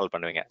சர்வர் இன்ஸ்டால்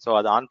பண்ணுவீங்க. ஸோ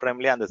அது ஆன்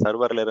பிரைம்லயே அந்த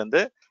சர்வர்ல இருந்து,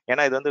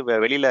 ஏன்னா இது வந்து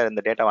வெளியில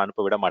இந்த டேட்டாவை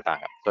அனுப்ப விட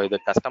மாட்டாங்க. ஸோ இது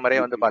கஸ்டமரே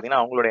வந்து பாத்தீங்கன்னா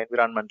அவங்களோட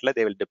என்விரான்மெண்ட்ல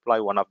they will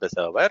deploy one of the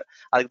server.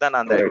 அதுக்கு தான்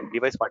நான் அந்த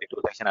டிவைஸ்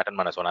 42 செக்ஷன்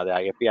அட்டென்ட் பண்ண சொன்னேன்.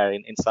 அது எப்படி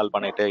இன்ஸ்டால்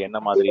பண்ணிட்டு என்ன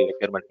மாதிரி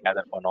ரெக்யர்மெண்ட்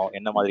கேதர் பண்ணும்,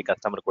 என்ன மாதிரி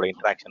கஸ்டமர் கூட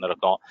இன்ட்ராக்ஷன்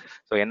இருக்கும்,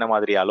 ஸோ என்ன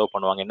மாதிரி அலோ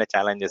பண்ணுவாங்க, என்ன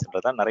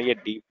சேலஞ்சஸ்ன்றதா நிறைய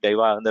டீப்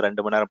டைவா வந்து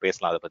 2 மணி நேரம்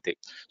பேசலாம் அதை பத்தி.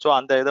 ஸோ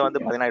அந்த இதை வந்து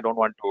பாத்தீங்கன்னா I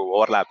don't want to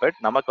overlap it.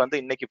 நமக்கு வந்து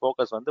இன்னைக்கு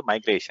ஃபோக்கஸ் வந்து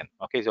மைக்ரேஷன்.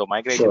 ஓகே, ஸோ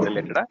மைக்ரேஷன்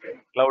ரிலேட்டடா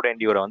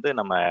Cloudendure வந்து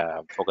நம்ம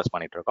ஃபோக்கஸ்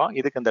பண்ணிட்டு இருக்கோம்.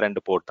 இதுக்கு இந்த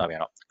 2 போர்ட் தான்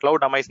வேணும்.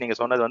 கிளவுட் அமைஸ் நீங்க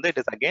சொன்னது வந்து இட்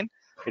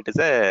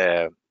இஸ்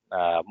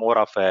மோர்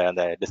ஆஃப்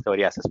அந்த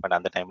டிஸ்கவரி அசஸ்மெண்ட்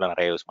அந்த டைம்ல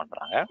நிறைய யூஸ்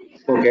பண்றாங்க.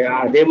 ஓகே,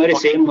 அதே மாதிரி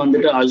சேம்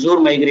வந்துட்டு Azure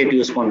Migrate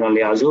யூஸ் பண்றோம்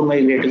இல்லையா? Azure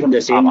Migrateக்கு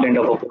இந்த சேம் கைண்ட்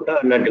ஆஃப் போர்ட்டா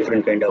இல்ல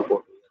டிஃபரண்ட் கைண்ட் ஆஃப்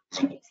போர்ட்?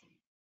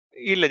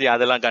 இல்ல ஜி,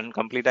 அதெல்லாம்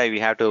கம்ப்ளீட்டா we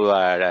have to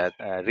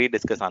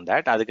ரீடிஸ்கஸ் on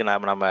that. அதுக்கு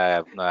நம்ம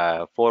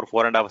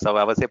 4.5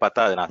 ஹவர்ஸே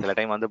பத்தாது. நான் சில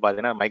டைம் வந்து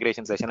பாத்தீங்கன்னா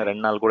மைக்ரேஷன் செஷன்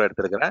 2 நாள் கூட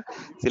எடுத்திருக்கிறேன்.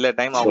 சில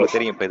டைம் அவங்களுக்கு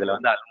தெரியும். இப்ப இதுல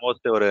வந்து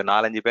ஆல்மோஸ்ட் ஒரு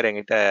 4-5 பேர்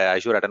எங்கிட்ட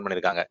அஷூர் அட்டன்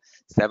பண்ணிருக்காங்க.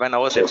 7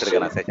 ஹவர்ஸ்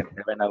எடுத்திருக்கேன் நான் செஷன்.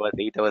 7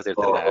 ஹவர்ஸ் 8 ஹவர்ஸ்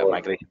எடுத்திருக்காங்க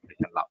மைக்ரேஷன்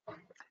செஷன்லாம்.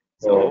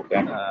 ஸோ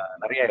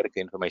நிறைய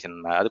இருக்கு இன்ஃபர்மேஷன்.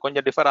 அது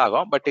கொஞ்சம் டிஃபர்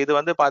ஆகும். பட் இது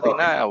வந்து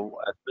பாத்தீங்கன்னா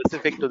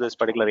specific to this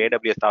particular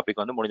AWS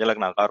topic வந்து முடிஞ்ச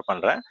அளவுக்கு நான் கவர்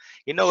பண்றேன்.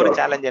 இன்னும் ஒரு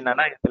சேலஞ்ச்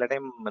என்னன்னா, சில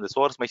டைம் இந்த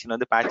சோர்ஸ் மெஷின்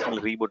வந்து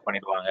பேட்சிங்ல ரீபூட்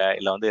பண்ணிடுவாங்க,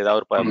 இல்ல வந்து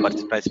ஏதாவது ஒரு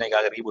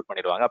பிரச்சனைக்காக ரீபூட்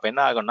பண்ணிடுவாங்க. அப்ப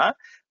என்ன ஆகும்னா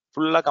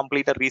ஃபுல்லா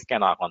கம்ப்ளீட்டா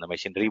ரீஸ்கேன் ஆகும் அந்த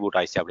மெஷின் ரீபூட்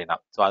ஆயிடுச்சு அப்படின்னா.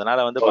 ஸோ அதனால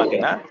வந்து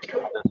பாத்தீங்கன்னா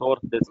அந்த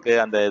சோர்ஸ் டிஸ்க்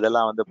அந்த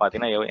இதெல்லாம் வந்து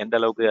பாத்தீங்கன்னா எந்த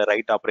அளவுக்கு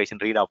ரைட்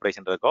ஆப்ரேஷன் ரீட்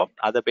ஆப்ரேஷன் இருக்கோ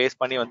அதை பேஸ்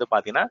பண்ணி வந்து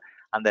பாத்தீங்கன்னா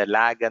அந்த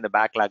லேக் அந்த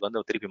பேக் லேக்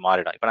வந்து திருப்பி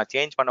மாறிடும். இப்போ நான்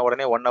சேஞ்ச் பண்ண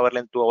உடனே 1 ஹவர்ல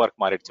இருந்து 2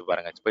 ஹவர்க்கு மாறிடுச்சு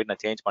பாருங்க. போயிட்டு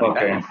நான் சேஞ்ச்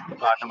பண்ணிட்டேன்.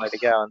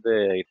 ஆட்டோமேட்டிக்கா வந்து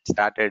it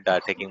started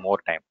taking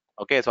more time.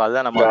 Okay, so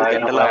அதுதான் நம்ம வந்து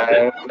ஜென்ரலா வந்து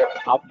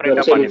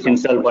ஆப்ரேட்டா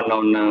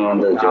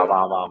பண்ணிட்டோம்.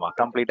 ஆமா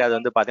கம்ப்ளீட்டா அது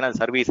வந்து பாத்தீங்கன்னா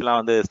சர்வீஸ்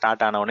எல்லாம் வந்து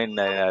ஸ்டார்ட் ஆன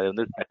உடனே அது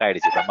வந்து ஸ்டக்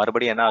ஆயிடுச்சு. இப்போ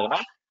மறுபடியும் என்ன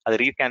ஆகுனா அது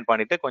ரீஸ்கேன்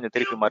பண்ணிட்டு கொஞ்சம்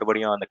திருப்பி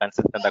மறுபடியும் அந்த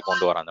கன்சிஸ்டன்டா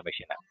கொண்டு வரோம் அந்த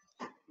மெஷினை.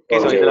 ஓகே,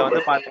 ஸோ இதுல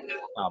வந்து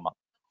பாத்தீங்கன்னா ஆமா.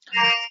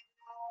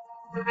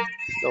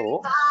 ஸோ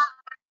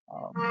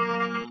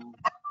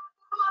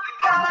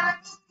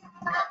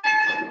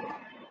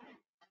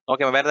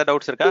ஓகே, வேற ஏதாவது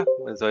டவுட்ஸ் இருக்கா?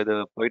 ஸோ இது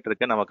போயிட்டு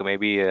இருக்கு நமக்கு.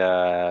 Maybe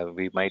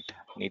we might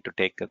need to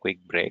take a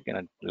quick break.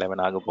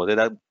 11 ஆக போகுது.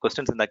 ஏதாவது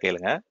கொஸ்டின்ஸ் இருந்தா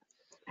கேளுங்க.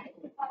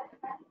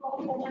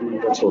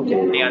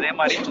 நீங்க அதே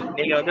மாதிரி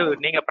நீங்க வந்து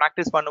நீங்க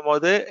பிராக்டிஸ்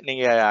பண்ணும்போது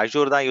நீங்க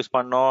அஷூர் தான் யூஸ்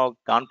பண்ணணும்,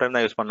 கான்பிரன்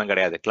தான் யூஸ் பண்ணணும்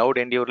கிடையாது. கிளவுட்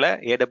என்டியூர்ல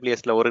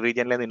ஏடபிள்யூஎஸ்ல ஒரு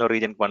ரீஜன்ல இருந்து இன்னொரு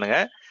ரீஜன் பண்ணுங்க.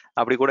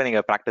 அப்படி கூட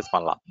நீங்க பிராக்டிஸ்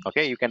பண்ணலாம்.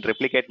 Okay, you can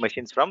replicate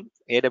machines from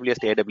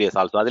AWS to AWS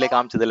also. அதிலே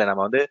காமிச்சது இல்லை,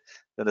 நம்ம வந்து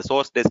இந்த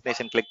சோர்ஸ்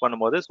டெஸ்டினேஷன் கிளிக்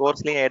பண்ணும்போது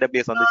சோர்ஸ்லயும்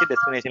ஏடபிள்யூஎஸ் வந்துச்சு,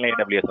 டெஸ்டினேஷன்லயும்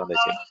ஏடபிள்யூஎஸ்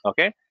வந்துச்சு.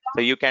 Okay, so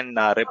you can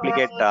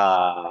replicate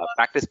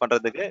practice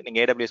பண்றதுக்கு நீங்க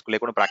ஏடபிள்யூஎஸ்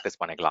குள்ளே கூட பிராக்டிஸ்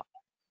பண்ணிக்கலாம்.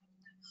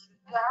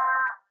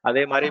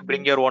 அதே மாதிரி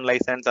பிரிங் யுவர் ஓன்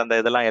லைசன்ஸ் அந்த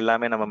இதெல்லாம்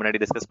எல்லாமே நம்ம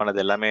முன்னாடி டிஸ்கஸ்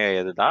பண்ணது எல்லாமே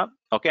இதுதான்.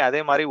 ஓகே,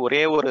 அதே மாதிரி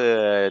ஒரே ஒரு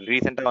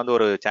ரீசெண்டா வந்து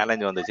ஒரு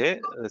சேலஞ்ச் வந்துச்சு.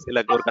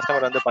 ஒரு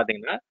கஸ்டமர் வந்து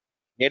பாத்தீங்கன்னா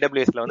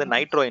ஏடபிள்யூஎஸ்ல வந்து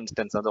நைட்ரோ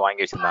இன்ஸ்டன்ஸ் வந்து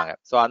வாங்கி வச்சிருந்தாங்க.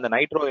 ஸோ அந்த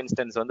நைட்ரோ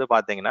இன்ஸ்டன்ஸ் வந்து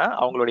பாத்தீங்கன்னா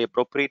அவங்களுடைய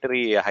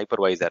ப்ரொப்ரீட்டரி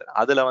ஹைப்பர்வைசர்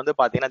அதுல வந்து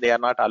பாத்தீங்கன்னா they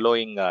are not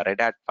allowing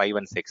red had 5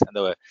 and 6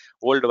 அந்த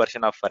old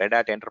version of red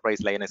had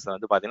enterprise லைனஸ்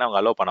வந்து பாத்தீங்கன்னா அவங்க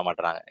அலோ பண்ண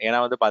மாட்டாங்க. ஏன்னா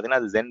வந்து பாத்தீங்கன்னா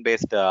அது ஜென்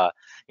பேஸ்ட்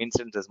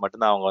இன்ஸ்டன்சஸ்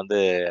மட்டும் தான் அவங்க வந்து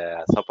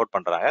சப்போர்ட்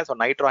பண்றாங்க. ஸோ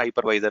நைட்ரோ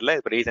ஹைப்பர்வைசர்ல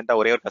இப்போ ரீசெண்டா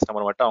ஒரே ஒரு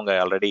கஸ்டமர் மட்டும் அவங்க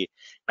ஆல்ரெடி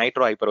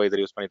நைட்ரோ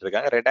ஹைப்பர்வைசர் யூஸ் பண்ணிட்டு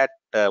இருக்காங்க. ரெட் ஹேட்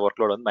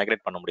ஒர்க் லோட் வந்து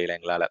மைக்ரேட் பண்ண முடியல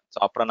எங்களால. ஸோ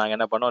அப்புறம் நாங்க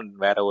என்ன பண்ணோம்,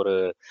 வேற ஒரு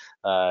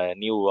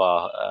நியூ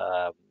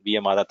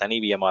விஎம்ஆ தான், தனி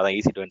விஎம்ஆ தான்,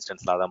 ஈஸி டு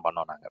இன்ஸ்டன்ஸ்ல தான்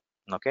பண்ணோம் நாங்க.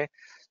 ஓகே,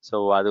 ஸோ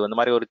அது வந்து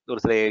மாதிரி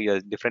ஒரு சில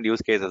டிஃப்ரெண்ட்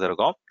யூஸ் கேசஸ்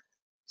இருக்கும்.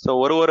 ஸோ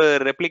ஒரு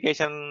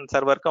ரெப்ளிகேஷன்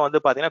சர்வருக்கும் வந்து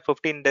பார்த்தீங்கன்னா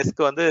 15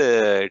 டெஸ்க் வந்து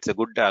it's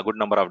good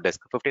number of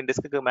desk. 15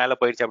 டெஸ்க்கு மேலே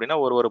போயிடுச்சு அப்படின்னா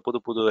ஒரு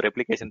புது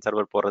ரெப்ளிகேஷன்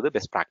சர்வர் போடுறது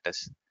பெஸ்ட்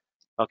ப்ராக்டிஸ்.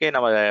 ஓகே,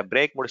 நம்ம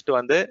பிரேக் முடிச்சுட்டு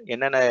வந்து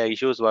என்னென்ன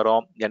இஷ்யூஸ்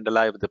வரும்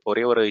ஜென்ரலா இது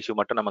ஒரே ஒரு இஷ்யூ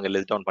மட்டும் நம்ம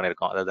லிஸ்ட் டவுன்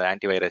பண்ணிருக்கோம். அதாவது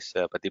ஆன்டிவைரஸ்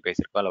பத்தி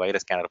பேசியிருக்கோம், இல்லை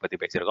வைரஸ் ஸ்கேனர் பத்தி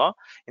பேசியிருக்கோம்.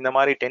 இந்த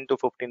மாதிரி 10 to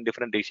 15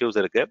 டிஃப்ரெண்ட் இஷ்யூஸ்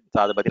இருக்கு. ஸோ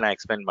அதை பத்தி நான்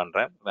எக்ஸ்பிளைன்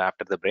பண்றேன்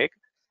ஆஃப்டர் த பிரேக்.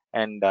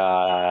 அண்ட்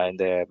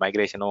இந்த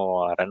மைக்ரேஷனும்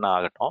ரன்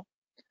ஆகட்டும்.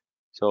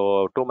 ஸோ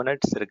 2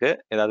 minutes இருக்கு.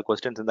 ஏதாவது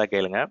கொஸ்டின்ஸ் இருந்தா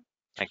கேளுங்க.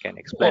 I can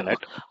explain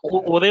it.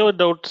 ஒரே ஒரு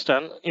டவுட்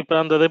ஸ்டான். இப்போ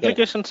அந்த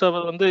ரெப்ளிகேஷன்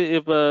சர்வர் வந்து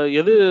இப்போ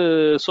எது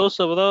சோர்ஸ்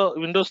சர்வரா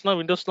விண்டோஸ்னா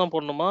விண்டோஸ் தான்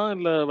போடணுமா,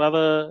 இல்ல வேற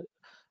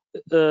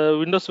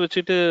விண்டோஸ்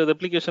வச்சுட்டு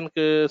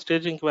ரெப்ளிகேஷனுக்கு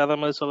ஸ்டேஜிங்க்கு வேற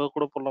மாதிரி சர்வர்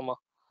கூட போடலாமா?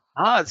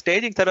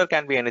 Staging server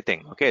can be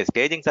anything. Okay,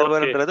 staging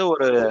சர்வர்ன்றது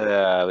ஒரு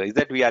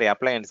ZVR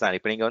அப்ளையன்ஸ் தான்.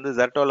 இப்போ நீங்க வந்து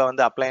Zertoல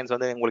வந்து அப்ளையன்ஸ்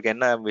வந்து உங்களுக்கு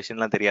என்ன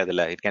விஷயம்லாம்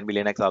தெரியாதுல்ல. It can be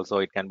Linux also,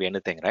 it can be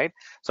anything, right?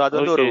 So அது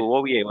வந்து ஒரு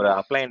OVA ஒரு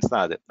அப்ளையன்ஸ்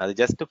தான். அது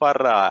just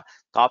for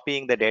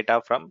copying the data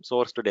from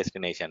source to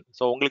destination.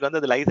 So உங்களுக்கு வந்து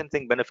அது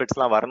லைசன்சிங்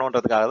பெனிஃபிட்ஸ்லாம்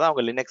வரணுன்றதுக்காக தான்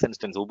அவங்க லினக்ஸ்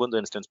இன்ஸ்டன்ஸ்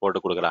உபுண்டு இன்ஸ்டன்ஸ்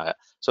போட்டு கொடுக்குறாங்க.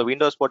 ஸோ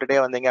விண்டோஸ் போட்டுட்டே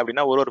வந்தீங்க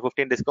அப்படின்னா ஒரு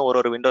 15 டிஸ்க்கும்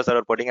ஒரு விண்டோஸ்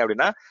சர்வர் போட்டீங்க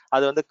அப்படின்னா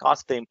அது வந்து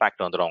காஸ்ட்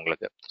இம்பாக்ட் வந்துடும்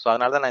உங்களுக்கு. ஸோ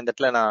அதனால தான் நான் இந்த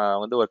இடத்துல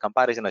நான் வந்து ஒரு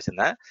கம்பாரிசன்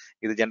வச்சிருந்தேன்.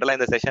 இது ஜென்ரலா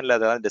இந்த செஷன்ல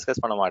அதெல்லாம்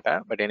டிஸ்கஸ் பண்ண மாட்டேன்.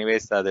 பட்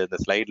எனிவேஸ் அது இந்த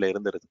ஸ்லைட்ல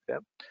இருந்துருக்கு.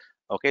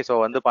 ஓகே, ஸோ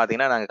வந்து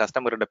பாத்தீங்கன்னா நாங்க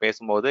கஸ்டமர் கிட்ட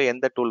பேசும்போது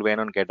எந்த டூல்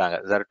வேணும்னு கேட்டாங்க.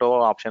 Zerto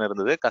ஆப்ஷன்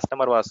இருந்தது.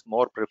 Customer was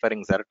more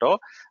preferring Zerto.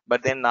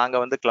 But then நாங்க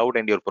வந்து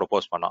Cloudendure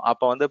ப்ரொபோஸ் பண்ணோம்.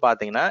 அப்போ வந்து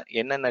பாத்தீங்கன்னா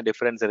என்னென்ன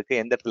டிஃபரன்ஸ் இருக்கு,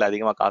 எந்த இடத்துல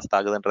அதிகமா காஸ்ட்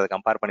ஆகுதுன்றதை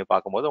கம்பேர் பண்ணி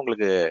பார்க்கும்போது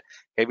உங்களுக்கு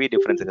ஹெவி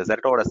டிஃபரன்ஸ் இருக்கு.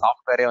 Zertoவோட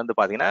சாஃப்ட்வேரே வந்து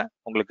பாத்தீங்கன்னா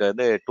உங்களுக்கு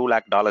வந்து $2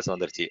 lakh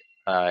வந்துருச்சு,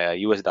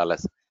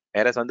 US.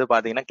 வேறஸ் வந்து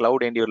பாத்தீங்கன்னா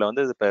Cloudendureல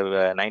வந்து இப்போ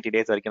 90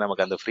 days வரைக்கும்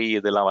நமக்கு அந்த ஃப்ரீ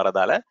இதெல்லாம்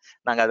வரதால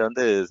நாங்க அது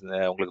வந்து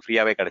உங்களுக்கு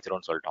ஃப்ரீயாவே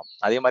கிடைச்சிரும்னு சொல்லிட்டோம்.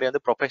 அதே மாதிரி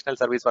வந்து ப்ரொஃபஷனல்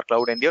சர்வீஸ் ஃபார்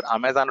Cloudendure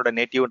அமேசானோட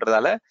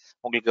நேட்டிவ்ன்றதால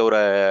உங்களுக்கு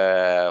ஒரு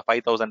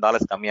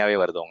 $5,000 கம்மியாவே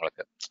வருது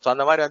உங்களுக்கு. ஸோ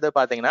அந்த மாதிரி வந்து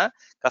பாத்தீங்கன்னா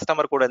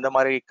கஸ்டமர் கூட இந்த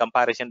மாதிரி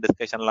கம்பேரிஷன்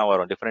டிஸ்கஷன்லாம்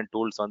வரும். டிஃப்ரெண்ட்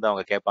டூல்ஸ் வந்து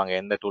அவங்க கேட்பாங்க,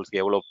 எந்த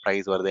டூல்ஸ்க்கு எவ்வளவு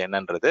ப்ரைஸ் வருது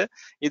என்னன்றது.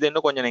 இது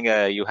இன்னும் கொஞ்சம் நீங்க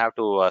you have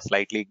to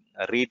slightly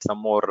read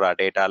some more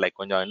data, like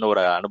கொஞ்சம் இன்னும்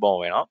ஒரு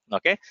அனுபவம் வேணும்.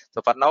 Okay, so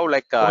for now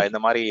like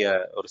இந்த மாதிரி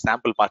ஒரு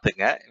சாம்பிள்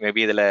பார்த்துங்க.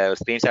 மேபி இதுல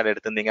ஸ்கிரீன்ஷாட்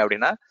எடுத்திருந்தீங்க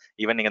அப்படின்னா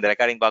ஈவன் நீங்க இந்த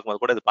ரெக்கார்டிங்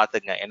பார்க்கும்போது கூட இது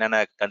பார்த்துங்க, என்னென்ன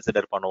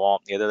கன்சிடர் பண்ணுவோம்,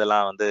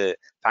 எதெல்லாம் வந்து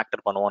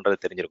ஃபேக்டர்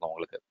பண்ணுவோம்ன்றது தெரிஞ்சிருக்கும்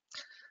உங்களுக்கு.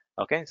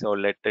 Okay, so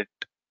let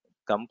it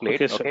complete.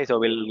 Okay, sir. Okay, so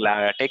we'll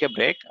take a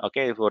break.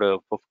 Okay, for a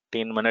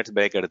 15 minutes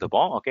break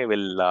எடுத்துப்போம். Okay,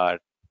 we'll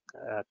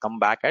come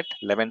back at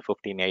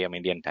 11:15 a.m.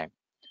 Indian time.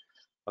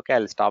 Okay,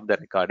 I'll stop the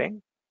recording.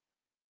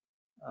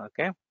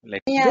 Okay,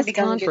 This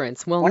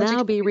conference will now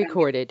be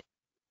recorded.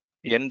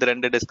 எந்த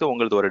 2 disk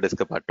உங்களுக்கு ஒரு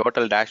disk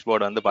total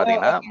dashboard வந்து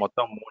பாத்தீங்கன்னா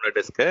மொத்தம் 3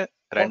 disk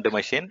 2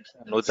 machine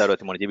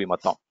 163 GB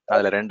மொத்தம்.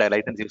 அதுல 2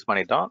 licence use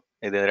பண்ணிட்டோம்.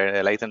 இது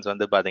லைசன்ஸ்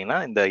வந்து பாத்தீங்கன்னா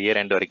இந்த இயர்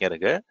எண்ட் வரைக்கும்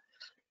இருக்கு.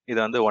 இது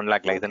வந்து 1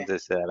 lakh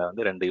லைசன்சஸ்ல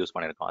வந்து 2 யூஸ்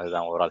பண்ணிருக்கோம்.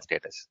 அதுதான் ஓவரால்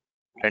ஸ்டேட்டஸ்.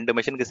 2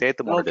 மெஷினுக்கு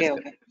சேர்த்து 3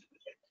 டிஸ்க்.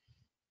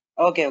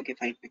 Okay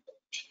fine.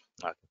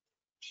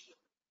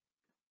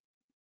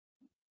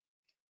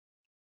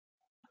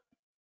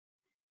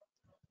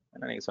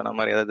 நீங்க சொன்ன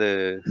மாதிரி ஏதாவது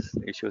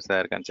இஷ்யூஸா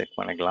இருக்கான்னு செக்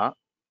பண்ணிக்கலாம்.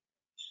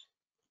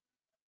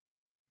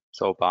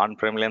 ஸோ இப்போ ஆன்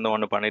ஃப்ரேம்லேருந்து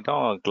ஒன்று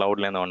பண்ணிட்டோம்,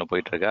 க்ளவுட்லேருந்து ஒன்று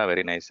போயிட்டு இருக்கா.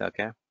 Very nice.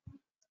 ஓகே,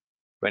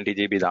 20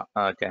 GB தான்.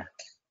 Okay,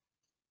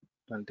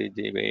 20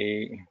 GB.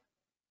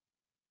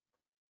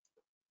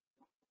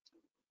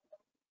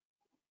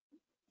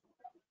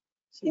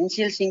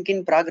 Initial sink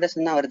in progress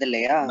தான் வருது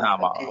இல்லையா?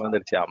 ஆமா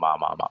வந்துருச்சு.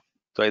 ஆமா.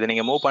 ஸோ இது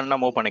நீங்க மூவ்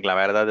பண்ணிக்கலாம்.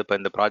 வேற ஏதாவது இப்போ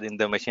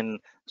இந்த மெஷின்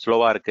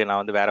ஸ்லோவா இருக்கு, நான்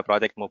வந்து வேற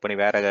ப்ராஜெக்ட் மூவ் பண்ணி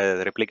வேற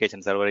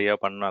ரெப்ளிகேஷன் சர்வரையோ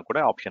பண்ணா கூட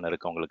ஆப்ஷன்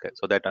இருக்கு உங்களுக்கு.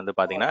 ஸோ தட் வந்து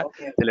பாத்தீங்கன்னா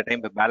சில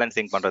டைம்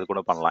பேலன்சிங் பண்றது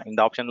கூட பண்ணலாம். இந்த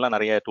ஆப்ஷன்லாம்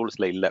நிறைய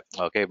டூல்ஸ்ல இல்ல.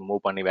 ஓகே,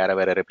 மூவ் பண்ணி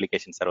வேற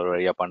ரெப்ளிகேஷன் சர்வர்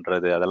வழியா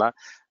பண்றது, அதெல்லாம்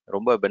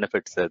ரொம்ப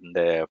பெனிஃபிட்ஸ் இந்த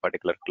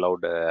particular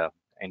cloud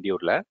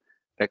என்டியூர்ல.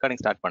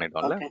 Recording start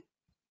பண்ணிட்டோம்ல?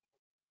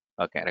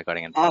 Okay,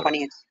 recording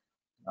பண்ணியாச்சு.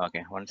 Okay,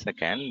 1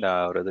 second.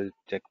 ஒரு இது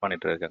செக்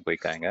பண்ணிட்டு இருக்கேன்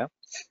குயிக்காங்க.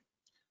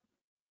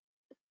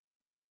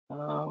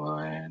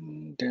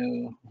 And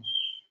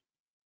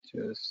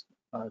just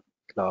a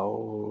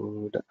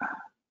cloud.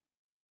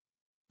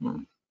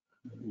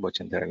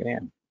 Watching there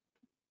again.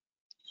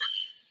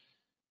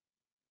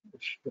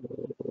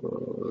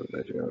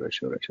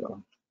 Sure.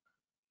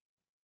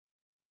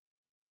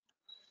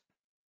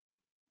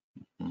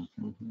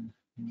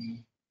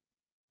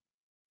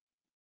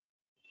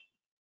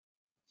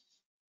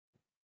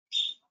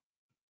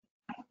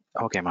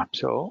 Okay, ma'am.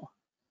 So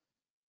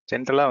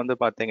ஜென்ரலா வந்து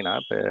பாத்தீங்கன்னா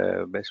இப்போ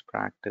பெஸ்ட்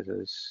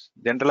ப்ராக்டிசஸ்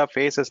ஜென்ரலா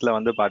ஃபேஸஸ்ல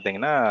வந்து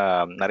பாத்தீங்கன்னா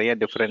நிறைய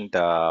டிஃப்ரெண்ட்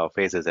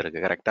ஃபேஸஸ் இருக்கு.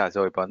 கரெக்டா?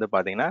 ஸோ இப்போ வந்து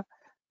பாத்தீங்கன்னா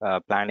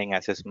பிளானிங்,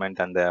 அசஸ்மெண்ட்,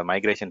 அந்த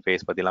மைக்ரேஷன்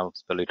ஃபேஸ் பத்திலாம்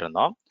சொல்லிட்டு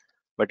இருந்தோம்.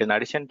 But in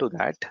addition to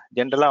that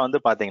ஜென்ரலா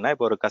வந்து பாத்தீங்கன்னா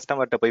இப்போ ஒரு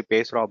கஸ்டமர்கிட்ட போய்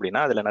பேசுறோம்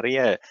அப்படின்னா அதுல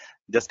நிறைய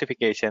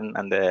ஜஸ்டிஃபிகேஷன்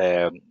அந்த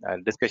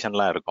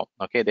டிஸ்கஷன்லாம் இருக்கும்.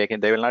 Okay,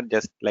 they will not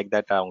just like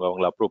that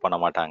அவங்களை அப்ரூவ் பண்ண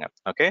மாட்டாங்க.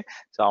 ஓகே,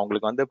 ஸோ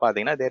அவங்களுக்கு வந்து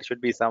பாத்தீங்கன்னா there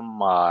should be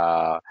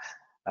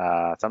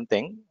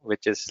something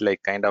which is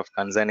like kind of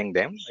concerning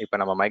them. இப்போ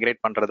நம்ம மைக்ரேட்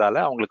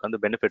பண்றதால அவங்களுக்கு வந்து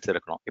பெனிஃபிட்ஸ்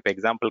இருக்கணும். இப்போ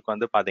எக்ஸாம்பிளுக்கு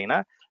வந்து பாத்தீங்கன்னா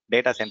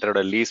டேட்டா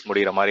சென்டரோட லீஸ்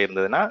முடிகிற மாதிரி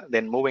இருந்ததுன்னா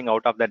தென் moving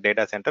out of that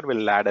data centre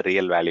will add a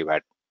real value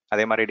add.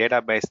 அதே மாதிரி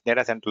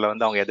டேட்டா சென்டர்ல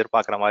வந்து அவங்க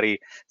எதிர்பார்க்குற மாதிரி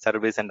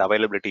சர்வீஸ் அண்ட்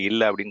அவைலபிலிட்டி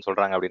இல்லை அப்படின்னு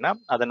சொல்றாங்க அப்படின்னா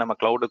அதை நம்ம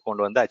கிளவுடுக்கு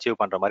கொண்டு வந்து அச்சீவ்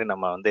பண்ற மாதிரி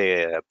நம்ம வந்து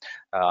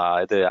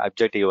இது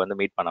அப்ஜெக்டிவ் வந்து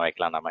மீட் பண்ண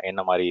வைக்கலாம். நம்ம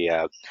என்ன மாதிரி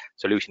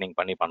சொல்யூஷனிங்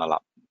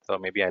பண்ணலாம்.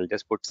 So maybe I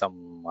just put some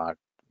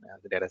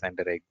data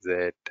centre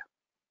exit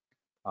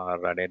or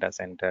a data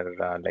center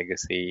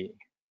legacy,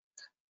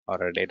 or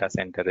a data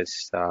center is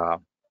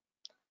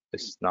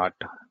not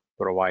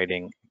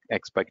providing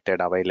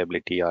expected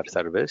availability or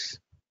service.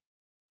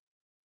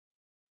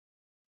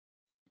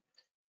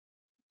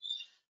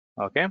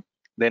 Okay,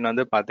 then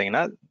வந்து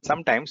பாத்தீங்கன்னா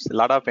sometimes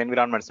lot of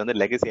environments வந்து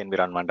legacy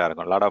environment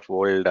இருக்கும். lot of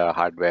old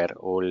hardware,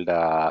 old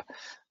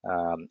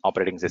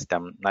operating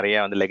system நிறைய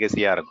வந்து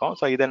லெகசியா இருக்கும்.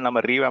 So இதை நம்ம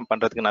revamp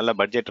பண்றதுக்கு நல்ல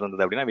பட்ஜெட்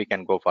இருந்தது அப்படின்னா we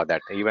can go for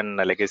that. Even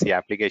legacy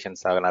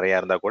applications நிறைய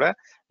இருந்தா கூட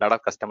lot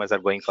of customers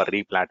are going for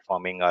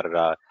ரீபிளாட்ஃபார்மிங் R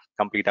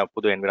கம்ப்ளீட்டா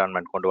புது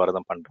என்விரான்மெண்ட் கொண்டு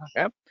வரதும்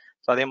பண்றாங்க.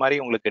 ஸோ அதே மாதிரி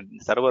உங்களுக்கு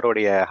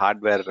சர்வருடைய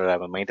ஹார்ட்வேர்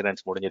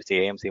மெயின்டெனன்ஸ் முடிஞ்சிருச்சு,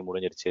 ஏஎம்சி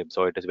முடிஞ்சிருச்சு,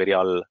 so it is very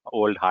all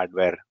old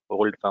hardware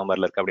old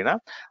ஃபர்மர்ல இருக்கு அப்படின்னா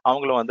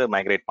அவங்களும் வந்து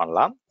மைக்ரேட்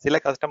பண்ணலாம். சில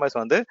கஸ்டமர்ஸ்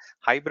வந்து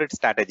ஹைபிரிட்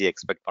ஸ்ட்ராட்டஜி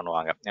எக்ஸ்பெக்ட்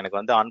பண்ணுவாங்க. எனக்கு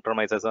வந்து ஆன்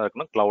ப்ரமைசஸும்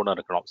இருக்கணும், கிளவுடும்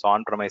இருக்கணும். ஸோ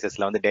ஆன்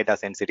ப்ரமைசஸ்ல வந்து டேட்டா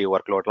சென்சிட்டிவ்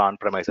ஒர்க் லோட்லாம் ஆன்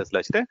ப்ரமைசஸ்ல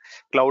வச்சுட்டு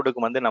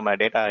கிளவுடுக்கு வந்து நம்ம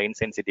டேட்டா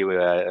இன்சென்சிட்டிவ்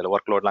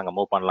ஒர்க் லோட்லாம் அங்கே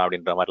மூவ் பண்ணலாம்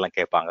அப்படின்ற மாதிரிலாம்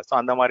கேட்பாங்க. ஸோ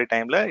அந்த மாதிரி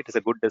டைம்ல it is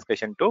a good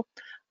discussion to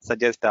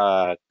suggest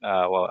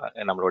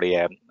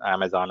நம்மளுடைய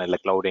அமேசான் இல்லை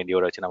கிளவுட்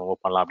என்டியூர் வச்சு நம்ம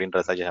மூவ் பண்ணலாம்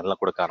அப்படின்ற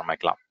சஜஷன்லாம் கொடுக்க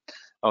ஆரம்பிக்கலாம்.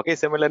 ஓகே,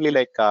 சிமிலர்லி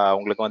லைக்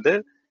உங்களுக்கு வந்து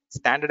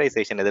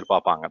ஸ்டாண்டர்டைசேஷன்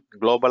எதிர்பார்ப்பாங்க.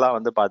 குளோபலா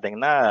வந்து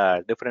பாத்தீங்கன்னா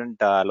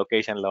டிஃப்ரெண்ட்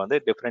லொகேஷன்ல வந்து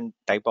different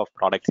type of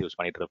products use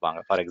பண்ணிட்டு இருப்பாங்க.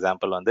 ஃபார்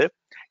எக்ஸாம்பிள் வந்து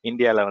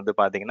இந்தியாவில் வந்து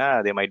பாத்தீங்கன்னா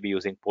they might be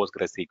using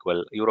Postgres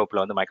sequel,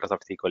 யூரோப்ல வந்து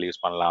மைக்ரோசாஃப்ட் சீக்வல்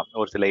யூஸ் பண்ணலாம்,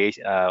 ஒரு சில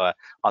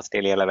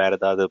ஆஸ்திரேலியாவில் வேற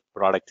ஏதாவது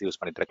ப்ராடக்ட்ஸ் யூஸ்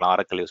பண்ணிட்டு இருக்கலாம்,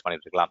 ஆரக்கிள் யூஸ்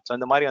பண்ணிட்டு இருக்கலாம். ஸோ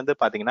இந்த மாதிரி வந்து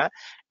பாத்தீங்கன்னா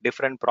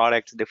different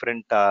products,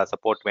 different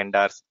support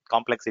vendors,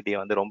 complexity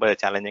வந்து ரொம்ப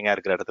சேலஞ்சிங்கா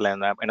இருக்கிற இடத்துல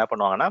என்ன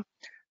பண்ணுவாங்கன்னா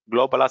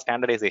குளோபலா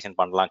ஸ்டாண்டர்டைசேஷன்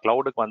பண்ணலாம்.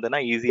 கிளவுடுக்கு வந்துன்னா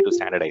ஈஸி டு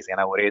ஸ்டாண்டர்டைஸ்.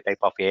 ஏன்னா ஒரே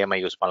டைப் ஆஃப் ஏஎம்ஐ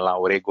யூஸ் பண்ணலாம்,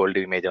 ஒரே கோல்டு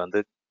இமேஜை வந்து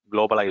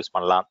குளோபலா யூஸ்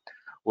பண்ணலாம்,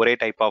 ஒரே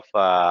டைப் ஆஃப்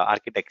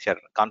ஆர்கிடெக்சர்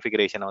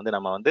கான்ஃபிகரேஷன் வந்து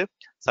நம்ம வந்து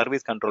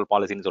சர்வீஸ் கண்ட்ரோல்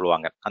பாலிசின்னு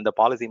சொல்லுவாங்க. அந்த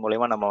பாலிசி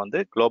மூலமா நம்ம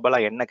வந்து குளோபலா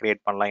என்ன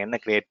கிரியேட் பண்ணலாம், என்ன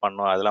கிரியேட்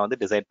பண்ணணும் அதெல்லாம் வந்து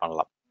டிசைட்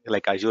பண்ணலாம்.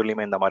 லைக்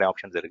அஜூர்லயுமே இந்த மாதிரி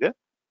ஆப்ஷன்ஸ் இருக்கு.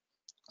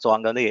 ஸோ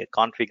அங்கே வந்து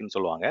கான்ஃபிக்னு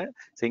சொல்லுவாங்க.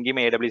 ஸோ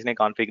எங்கேயுமே ஏடபிள்யூஸ்னே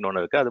கான்ஃபிக்னு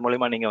ஒன்று இருக்குது. அது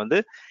மூலிமா நீங்கள் வந்து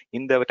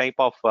இந்த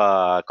டைப் ஆஃப்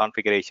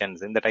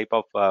கான்ஃபிகரேஷன்ஸ், இந்த டைப்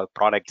ஆஃப்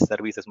ப்ராடக்ட்ஸ்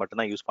சர்வீசஸ்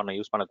மட்டும்தான் யூஸ்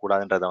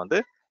பண்ணக்கூடாதுன்றதை வந்து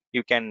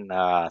you can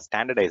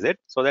standardize it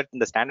so that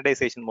இந்த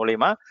ஸ்டாண்டர்டைசேஷன்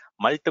மூலிமா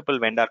multiple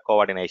vendor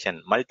coordination,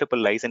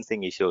 multiple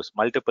licensing issues,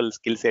 multiple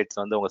skill sets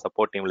வந்து உங்க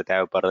சப்போர்ட் டீம்ல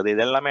தேவைப்படுறது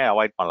இதெல்லாமே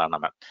அவாய்ட் பண்ணலாம்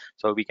நம்ம.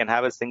 So we can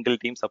have a single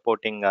team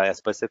supporting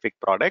specific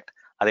product.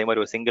 அதே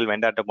மாதிரி ஒரு சிங்கிள்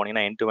வெண்டார்ட்ட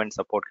போனீங்கன்னா எண்ட் டு எண்ட்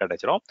சப்போர்ட்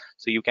கிடைச்சிரும்.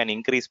 So you can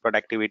increase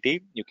productivity,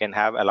 you can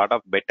have a lot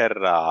of better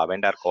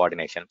vendor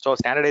coordination. So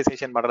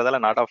standardisation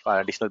பண்றதால lot of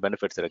additional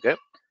benefits இருக்கு.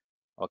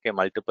 Okay,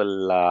 multiple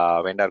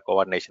vendor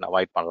coordination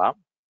avoid பண்ணலாம்.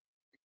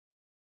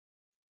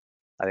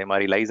 அதே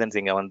மாதிரி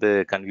லைசன்சிங்கை வந்து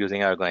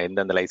கன்ஃபியூசிங்காக இருக்கும்.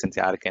 எந்தெந்த லைசன்ஸ்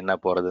யாருக்கு என்ன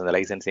போகிறது, இந்த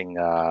லைசன்சிங்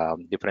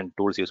டிஃப்ரெண்ட்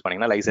டூல்ஸ் யூஸ்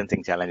பண்ணிங்கன்னா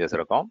லைசன்சிங் சேலஞ்சஸ்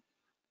இருக்கும்.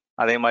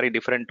 அதே மாதிரி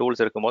டிஃப்ரெண்ட்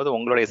டூல்ஸ் இருக்கும்போது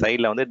உங்களுடைய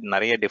சைடில் வந்து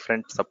நிறைய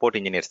டிஃப்ரெண்ட் சப்போர்ட்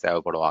இன்ஜினியர்ஸ்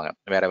தேவைப்படுவாங்க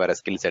வேற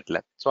ஸ்கில்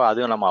செட்டில். ஸோ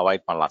அதுவும் நம்ம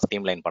அவாய்ட் பண்ணலாம்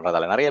ஸ்ட்ரீம்லைன்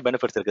பண்ணுறதால. நிறைய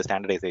பெனிஃபிட்ஸ் இருக்குது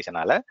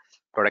ஸ்டாண்டர்டைசேஷனால.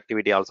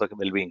 Productivity also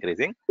will be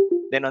increasing.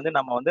 தென் வந்து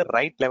நம்ம வந்து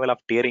ரைட் லெவல்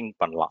ஆஃப் டியரிங்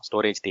பண்ணலாம்,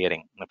 ஸ்டோரேஜ்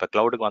டியரிங். இப்போ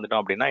கிளவுடுக்கு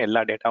வந்துட்டோம் அப்படின்னா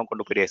எல்லா டேட்டாவும்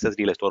கொண்டு போய்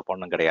எஸ்எஸ்டியில் ஸ்டோர்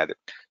பண்ணணும் கிடையாது.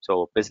 ஸோ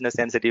பிஸ்னஸ்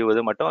சென்சிட்டிவ்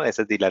இது மட்டும்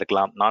எஸ்எஸ்டியில்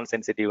இருக்கலாம். நான்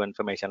சென்சிட்டிவ்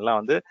இன்ஃபர்மேஷன்லாம்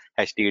வந்து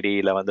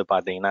ஹெச்டிடியில் வந்து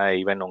பார்த்தீங்கன்னா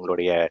ஈவன்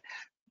உங்களுடைய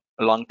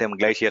லாங் டேர்ம்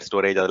கிளேஷியர்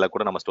ஸ்டோரேஜ் அதில்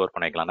கூட நம்ம ஸ்டோர்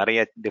பண்ணிக்கலாம்.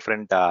 நிறைய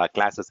டிஃப்ரெண்ட்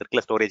கிளாஸஸ்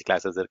இருக்குல்ல, ஸ்டோரேஜ்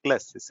கிளாஸஸ் இருக்குல்ல,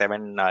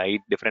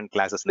 7-8 டிஃப்ரெண்ட்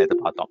கிளாஸஸ் நேற்று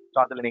பார்த்தோம். ஸோ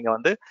அதில் நீங்கள்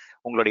வந்து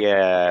உங்களுடைய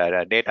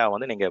டேட்டா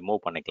வந்து நீங்கள்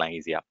மூவ் பண்ணிக்கலாம்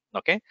ஈஸியாக.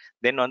 ஓகே,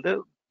 தென் வந்து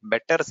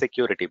பெட்டர்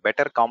செக்யூரிட்டி,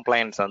 பெட்டர்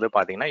காம்ப்ளைன்ஸ் வந்து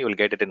பார்த்தீங்கன்னா you will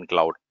get it in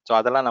cloud. So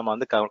அதெல்லாம் நம்ம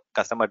வந்து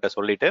கஸ்டமர்கிட்ட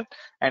சொல்லிட்டு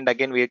and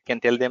again we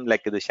can tell them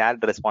like இது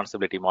ஷேர்ட்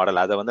ரெஸ்பான்சிபிலிட்டி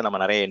மாடல், அதை வந்து நம்ம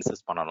நிறைய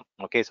இன்சிஸ்ட் பண்ணணும்.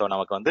 ஓகே, ஸோ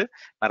நமக்கு வந்து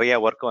நிறைய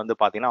ஒர்க் வந்து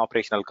பார்த்தீங்கன்னா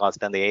ஆப்ரேஷனல்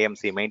காஸ்ட், அந்த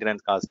ஏஎம்சி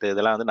மெயின்டெனன்ஸ் காஸ்ட்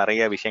இதெல்லாம் வந்து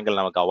நிறைய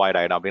விஷயங்கள் நமக்கு அவாய்ட்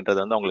ஆகிடும்.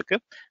 அப்படின்றது வந்து உங்களுக்கு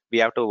we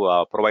have to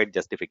provide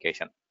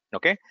justification.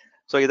 Okay,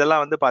 so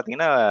இதெல்லாம் வந்து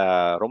பார்த்தீங்கன்னா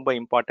ரொம்ப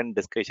இம்பார்ட்டன்ட்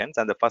டிஸ்கஷன்ஸ்.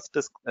 அந்த ஃபர்ஸ்ட்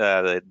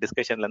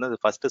டிஸ்கஷன்லேருந்து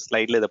ஃபர்ஸ்ட்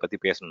ஸ்லைடில் இதை பற்றி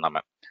பேசணும் நம்ம.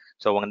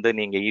 ஸோ வந்து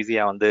நீங்கள்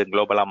ஈஸியாக வந்து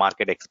குளோபலாக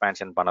மார்க்கெட்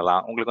எக்ஸ்பேன்ஷன்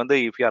பண்ணலாம். உங்களுக்கு வந்து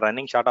if you are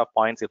running short of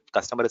points, if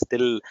customer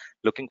still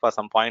looking for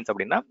some points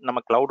அப்படின்னா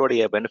நம்ம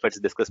கிளவுடோடைய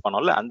பெனிஃபிட்ஸ் டிஸ்கஸ்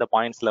பண்ணோம்ல, அந்த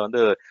பாயிண்ட்ஸில்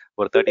வந்து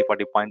ஒரு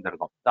 30-40 பாயிண்ட்ஸ்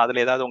இருக்கும்.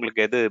 அதில் ஏதாவது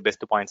உங்களுக்கு எது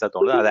பெஸ்ட் பாயிண்ட்ஸாக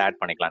தோணுதோ அதை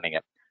ஆட் பண்ணிக்கலாம்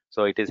நீங்கள்.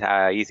 So it is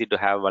easy to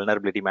have.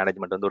 Vulnerability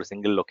management வந்து ஒரு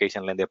சிங்கிள்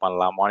லொகேஷன்லேருந்தே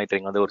பண்ணலாம்.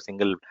 மானிட்டரிங் வந்து ஒரு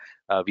சிங்கிள்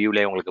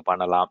வியூலே உங்களுக்கு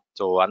பண்ணலாம்.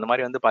 ஸோ அந்த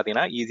மாதிரி வந்து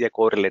பார்த்தீங்கன்னா ஈஸியாக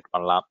கோரிலேட்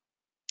பண்ணலாம்.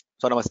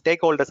 ஸோ நம்ம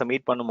ஸ்டேக் ஹோல்டர்ஸை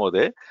மீட்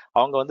பண்ணும்போது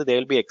அவங்க வந்து they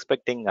will be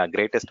expecting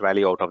greatest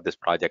value out of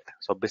this project.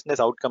 So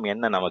business outcome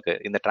என்ன, நமக்கு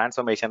இந்த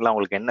டிரான்ஸ்ஃபர்மேஷன்ல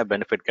உங்களுக்கு என்ன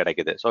பெனிஃபிட்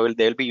கிடைக்குது. So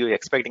they will be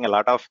expecting a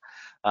lot of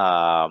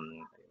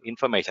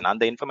information.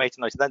 அந்த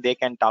இன்ஃபர்மேஷன் வச்சு தான் they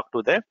can talk to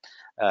the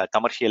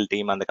commercial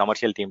team. அந்த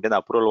கமர்ஷியல் டீம்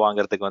அப்ரூவல்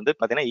வாங்குறதுக்கு வந்து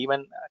பார்த்தீங்கன்னா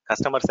ஈவன்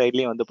கஸ்டமர்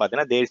சைட்லையும் வந்து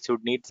பார்த்தீங்கன்னா they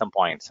should need some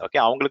points. Okay,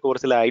 அவங்களுக்கு ஒரு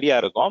சில ஐடியா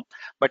இருக்கும்.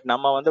 பட்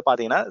நம்ம வந்து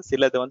பார்த்தீங்கன்னா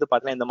சிலது வந்து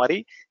பார்த்தீங்கன்னா இந்த மாதிரி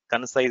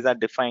கன்சைஸா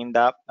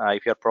டிஃபைன்டா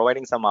if you are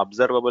providing some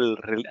observable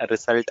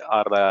result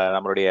R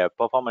நம்மளுடைய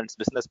பெர்ஃபார்மன்ஸ்,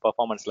 பிசினஸ்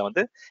பெர்ஃபார்மன்ஸ்ல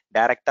வந்து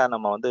டைரக்டா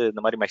நம்ம வந்து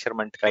இந்த மாதிரி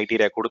மெஷர்மெண்ட்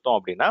கிரைட்டீரியா கொடுத்தோம்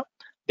அப்படின்னா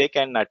they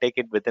can take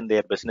it within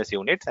their business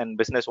units and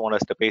business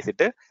owners to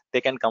பேசிட்டு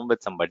they can come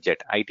with some budget.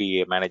 IT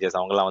managers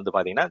அவங்கலாம் வந்து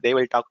பாத்தீங்கன்னா they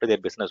will talk to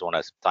their business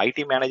owners. So IT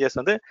managers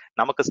வந்து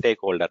நமக்கு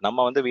stack holder,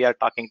 நம்ம வந்து we are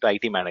talking to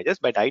IT managers,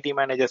 but IT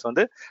managers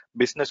வந்து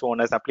business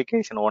owners,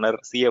 application owner,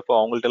 CFO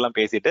அவங்கள்ட்ட எல்லாம்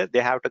பேசிட்டு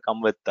they have to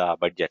come with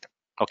budget.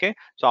 Okay,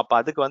 so அப்போ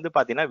அதுக்கு வந்து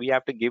பாத்தீங்கன்னா we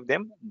have to give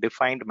them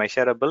defined,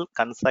 measurable,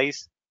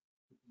 concise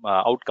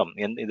outcome.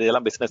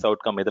 இதெல்லாம் business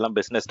outcome, இதெல்லாம்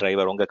பிசினஸ்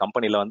டிரைவர். உங்க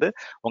கம்பெனில வந்து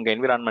உங்க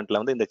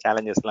என்விரான்மெண்ட்ல வந்து இந்த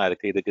சேலஞ்சஸ்லாம்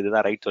இருக்கு,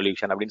 இதுதான் ரைட்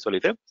சொல்யூஷன் அப்படின்னு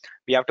சொல்லிட்டு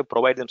we have to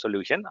provide them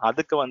solution.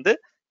 அதுக்கு வந்து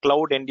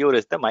Cloudendure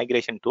is the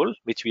migration tool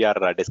which we are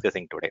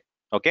discussing today.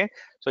 Okay,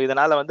 so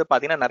இதனால வந்து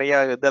பாத்தீங்கன்னா நிறைய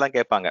இதெல்லாம்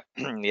கேட்பாங்க.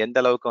 எந்த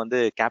அளவுக்கு வந்து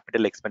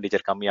கேபிட்டல்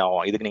எக்ஸ்பெண்டிச்சர்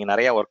கம்மியாகும், இதுக்கு நீங்க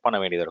நிறைய ஒர்க் பண்ண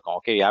வேண்டியது இருக்கும்.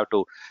 Okay, you have to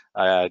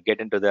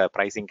get in to the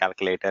pricing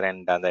calculator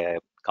and அந்த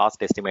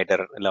காஸ்ட்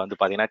எஸ்டிமேட்டர் இல்லை வந்து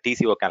பார்த்தீங்கன்னா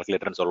டிசிஓ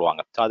கால்குலேட்டர்னு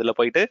சொல்லுவாங்க. ஸோ அதில்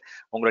போயிட்டு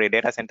உங்களுடைய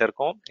டேட்டா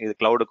சென்டருக்கும் இது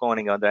கிளவுடுக்கும்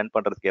நீங்கள் வந்து ரன்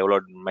பண்ணுறதுக்கு எவ்வளோ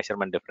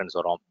மெஷர்மெண்ட் டிஃப்ரென்ஸ்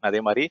வரும்,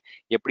 அதே மாதிரி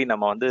எப்படி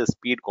நம்ம வந்து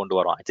ஸ்பீட் கொண்டு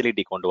வரோம்,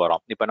 அஜிலிட்டி கொண்டு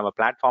வரோம். இப்போ நம்ம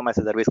பிளாட்ஃபார்ம்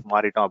ஆஸ் சர்வீஸ்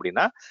மாறிட்டோம்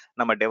அப்படின்னா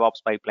நம்ம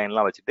டெவாப்ஸ்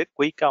பைப்லைன்லாம் வச்சுட்டு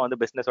குயிக்காக வந்து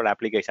பிஸ்னஸோட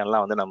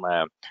அப்ளிகேஷன்லாம் வந்து நம்ம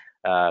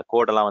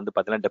கோடெல்லாம் வந்து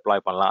பார்த்தீங்கன்னா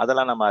டெப்ளாய் பண்ணலாம்.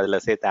 அதெல்லாம் நம்ம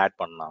அதில் சேர்த்து ஆட்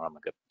பண்ணலாம்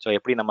நமக்கு. ஸோ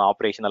எப்படி நம்ம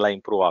ஆப்ரேஷனெல்லாம்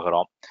இம்ப்ரூவ்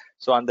ஆகிறோம்.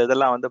 ஸோ அந்த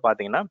இதெல்லாம் வந்து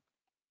பார்த்தீங்கன்னா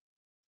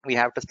we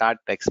have to start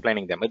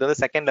explaining them. இது வந்து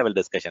second level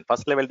discussion.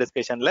 First level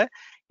டிஸ்கஷன்ல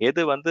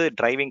எது வந்து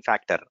டிரைவிங்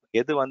ஃபேக்டர்,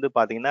 எது வந்து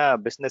பாத்தீங்கன்னா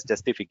பிசினஸ்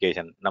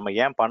ஜஸ்டிஃபிகேஷன், நம்ம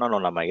ஏன்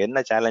பண்ணணும், நம்ம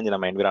என்ன சேலஞ்ச்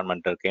நம்ம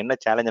என்விரான்மெண்ட் இருக்கு, என்ன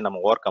சேலஞ்ச் நம்ம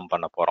ஓவர் கம்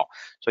பண்ண போறோம்.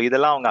 ஸோ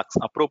இதெல்லாம் அவங்க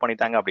அப்ரூவ்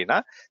பண்ணிட்டாங்க அப்படின்னா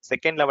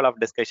செகண்ட் லெவல் ஆஃப்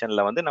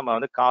டிஸ்கஷன்ல வந்து நம்ம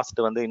வந்து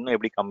காஸ்ட் வந்து இன்னும்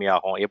எப்படி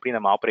கம்மியாகும், எப்படி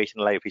நம்ம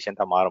ஆப்ரேஷனலா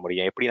எஃபிஷியன்டா மாற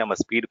முடியும், எப்படி நம்ம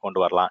ஸ்பீட்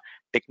கொண்டு வரலாம்,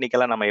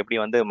 டெக்னிக்கலா நம்ம எப்படி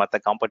வந்து மற்ற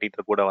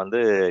காம்படிட்டர் கூட வந்து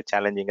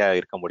சேலஞ்சிங்கா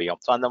இருக்க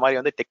முடியும். ஸோ அந்த மாதிரி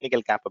வந்து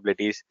டெக்னிக்கல்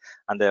கேப்பபிலிட்டிஸ்,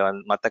 அந்த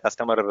மற்ற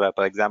கஸ்டமர்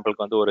ஃபார்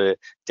எக்ஸாம்பிளுக்கு வந்து ஒரு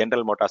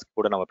ஜெனரல் மோட்டார்ஸ்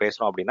கூட நம்ம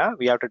பேசுறோம் அப்படின்னா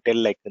we have to tell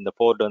like இந்த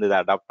ஃபோர்ட் வந்து இதை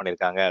அடாப்ட்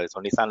பண்ணிருக்காங்க,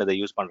 ஸோ நிசான் இதை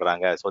யூஸ்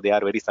பண்றாங்க, so they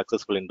are very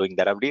successful in doing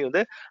that. அப்படி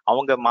வந்து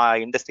அவங்க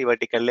இண்டஸ்ட்ரி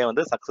வெர்டிக்கல்லே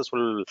வந்து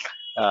சக்சஸ்ஃபுல்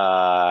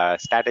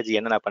ஸ்ட்ராட்டஜி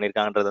என்னென்ன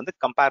பண்ணிருக்காங்கன்றது வந்து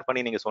கம்பேர்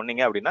பண்ணி நீங்க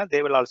சொன்னீங்க அப்படின்னா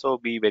they will also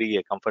be very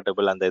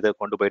comfortable. அந்த இதை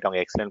கொண்டு போயிட்டு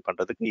அவங்க எக்ஸ்பிளைன்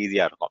பண்றதுக்கு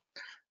ஈஸியா இருக்கும்.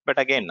 பட்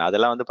அகைன்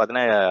அதெல்லாம் வந்து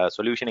பார்த்தீங்கன்னா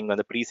சொல்யூஷனிங்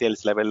வந்து ப்ரீ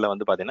சேல்ஸ் லெவலில்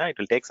வந்து பார்த்தீங்கன்னா it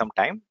will take some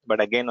time.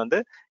 But again வந்து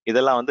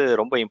இதெல்லாம் வந்து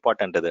ரொம்ப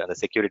இம்பார்ட்டன்ட். இது அந்த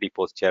செக்யூரிட்டி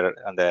போஸ்டர்,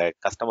 அந்த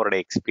கஸ்டமரோட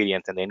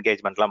எக்ஸ்பீரியன்ஸ், அந்த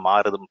என்கேஜ்மெண்ட்லாம்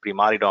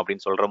மாறிடும்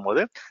அப்படின்னு சொல்ற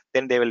போது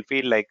தென் they will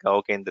feel like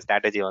okay இந்த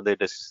ஸ்ட்ராட்டஜி வந்து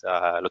இட் இஸ்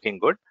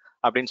லுக்கிங் குட்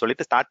அப்படின்னு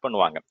சொல்லிட்டு ஸ்டார்ட்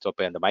பண்ணுவாங்க. ஸோ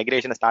இப்போ இந்த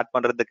மைக்ரேஷனை ஸ்டார்ட்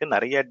பண்றதுக்கு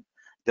நிறைய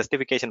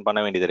ஜஸ்டிஃபிகேஷன் பண்ண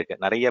வேண்டியது இருக்கு,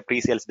 நிறைய ப்ரீ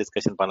சேல்ஸ்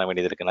டிஸ்கஷன் பண்ண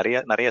வேண்டியது இருக்கு,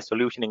 நிறைய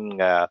சொல்யூஷனிங்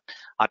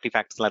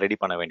ஆர்டிஃபேக்ட்ஸ்லாம் ரெடி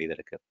பண்ண வேண்டியது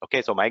இருக்கு. ஓகே,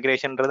 ஸோ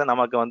மைக்ரேஷன்றது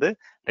நமக்கு வந்து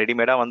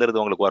ரெடிமேடா வந்துருது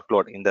உங்களுக்கு ஒர்க்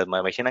லோட். இந்த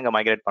மெஷின் அங்கே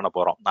மைக்ரேட் பண்ண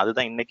போறோம்,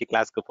 அதுதான் இன்னைக்கு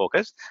கிளாஸ்க்கு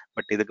ஃபோக்கஸ்.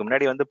 பட் இதுக்கு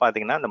முன்னாடி வந்து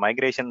பாத்தீங்கன்னா அந்த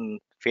மைக்ரேஷன்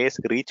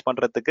ஃபேஸ்க்கு ரீச்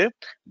பண்றதுக்கு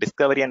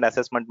டிஸ்கவரி அண்ட்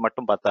அசஸ்மெண்ட்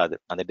மட்டும் பத்தாது.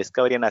 அந்த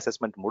டிஸ்கவரி அண்ட்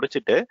அசஸ்மெண்ட்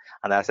முடிச்சுட்டு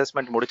அந்த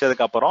அசஸ்மெண்ட்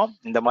முடிச்சதுக்கு அப்புறம்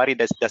இந்த மாதிரி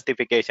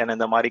ஜஸ்டிஃபிகேஷன்,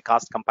 இந்த மாதிரி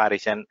காஸ்ட்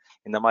கம்பேரிஷன்,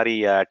 இந்த மாதிரி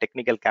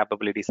டெக்னிக்கல்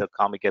கேப்பபிலிட்டிஸ்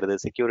காமிக்கிறது,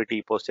 செக்யூரிட்டி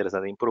போஸ்டர்ஸ்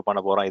அதை இம்ப்ரூவ்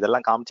பண்ண போறோம்,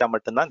 இதெல்லாம் காமிச்சா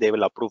மட்டும்தான் they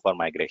will approve for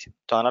migration.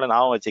 So அதனால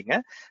நான் வச்சுக்கங்க,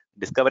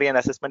 Discovery and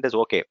assessment is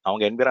okay.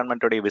 அவங்க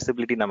என்விரான்மெண்டோட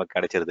விசிபிலிட்டி நமக்கு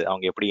கிடைச்சிருது,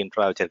 அவங்க எப்படி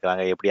இன்ஃப்ரா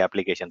வச்சிருக்காங்க, எப்படி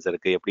அப்ளிகேஷன்ஸ்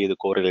இருக்கு, எப்படி இது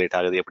கோரிலேட்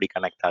ஆகுது, எப்படி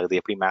கனெக்ட் ஆகுது,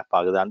 எப்படி மேப்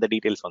ஆகுது, அந்த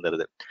டீடைல்ஸ்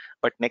வந்துருது.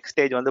 பட் நெக்ஸ்ட்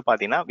ஸ்டேஜ் வந்து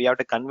பாத்தீங்கன்னா we have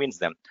to convince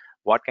them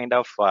what kind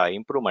of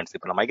improvements.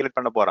 இப்போ நான் மைக்ரேட்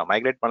பண்ண போறோம்,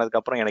 மைக்ரேட் பண்ணதுக்கு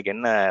அப்புறம் எனக்கு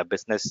என்ன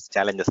பிசினஸ்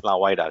சேலஞ்சஸ்லாம்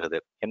அவாய்ட் ஆகுது,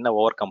 என்ன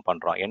ஓவர் கம்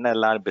பண்றோம், என்ன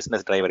எல்லாம்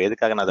பிசினஸ் டிரைவர்,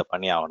 எதுக்காக நான் அதை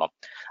பண்ணி ஆகணும்.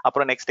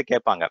 அப்புறம் நெக்ஸ்ட்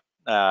கேட்பாங்க,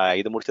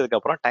 இது முடிச்சதுக்கு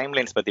அப்புறம் டைம்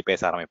லைன்ஸ் பத்தி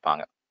பேச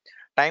ஆரம்பிப்பாங்க.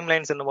 டைம்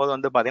லைன்ஸ் போது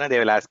வந்து பாத்தீங்கன்னா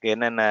தேவை லாஸ்ட்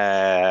என்னென்ன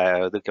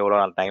இதுக்கு எவ்வளோ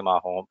நாள் டைம்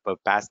ஆகும். இப்போ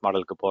பாஸ்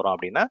மாடலுக்கு போறோம்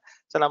அப்படின்னா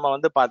ஸோ நம்ம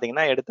வந்து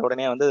பாத்தீங்கன்னா எடுத்த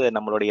உடனே வந்து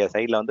நம்மளுடைய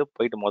சைட்ல வந்து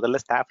போயிட்டு முதல்ல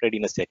ஸ்டாஃப்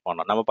ரெடினஸ் செக்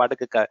பண்ணணும். நம்ம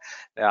பாட்டுக்கு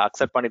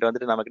அக்செப்ட் பண்ணிட்டு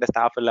வந்துட்டு நம்ம கிட்ட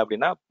ஸ்டாஃப் இல்லை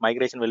அப்படின்னா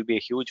migration will be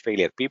huge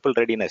failure. People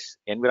readiness,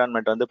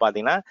 environment வந்து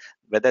பாத்தீங்கன்னா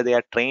whether they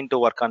are train to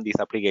work on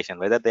this application,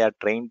 whether they are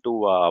train to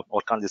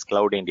work on this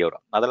Cloudendure,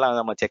 அதெல்லாம்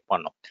நம்ம செக்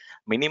பண்ணணும்.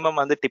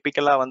 மினிமம் வந்து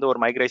டிபிக்கலா வந்து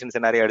ஒரு மைக்ரேஷன்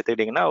சினாரியோ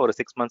எடுத்துக்கிட்டீங்கன்னா ஒரு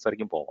 6 months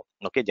வரைக்கும் போகும்.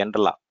 ஓகே,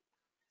 ஜென்ரலா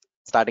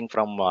ஸ்டார்டிங்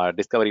ஃப்ரம்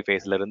டிஸ்கவரி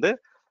ஃபேஸ்ல இருந்து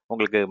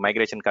உங்களுக்கு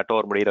மைக்ரேஷன் கட்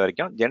ஓவர் முடிகிற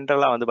வரைக்கும்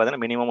ஜென்ரலா வந்து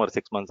பாத்தீங்கன்னா மினிமம் ஒரு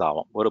 6 months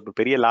ஆகும். ஒரு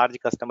பெரிய large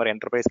customer,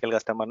 enterprise scale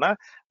கஸ்டமர்னா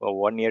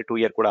 1 year 2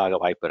 year கூட ஆக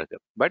வாய்ப்பு இருக்கு.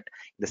 பட்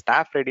இந்த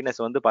ஸ்டாஃப்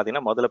ரெடினஸ் வந்து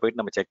பாத்தீங்கன்னா முதல்ல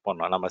போயிட்டு நம்ம செக்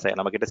பண்ணணும்.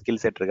 நம்ம கிட்ட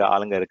ஸ்கில் செட் இருக்கா,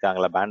 ஆளுங்க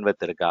இருக்காங்களா,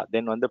 பேண்ட்வித் இருக்கா.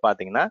 தென் வந்து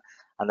பாத்தீங்கன்னா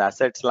அந்த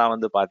அசெட்ஸ்லாம்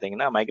வந்து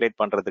பாத்தீங்கன்னா மைக்ரேட்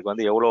பண்றதுக்கு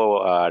வந்து எவ்வளோ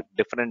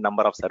different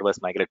number of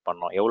servers migrate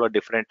பண்ணணும், எவ்வளோ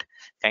different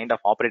kind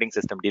of operating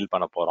system deal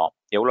பண்ண போறோம்,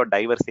 எவ்வளோ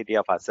டைவர்சிட்டி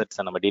ஆஃப் அசெட்ஸ்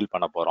நம்ம டீல்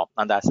பண்ண போறோம்,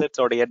 அந்த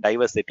அசெட்ஸோடைய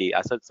diversity,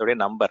 அசெட்ஸோடைய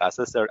number,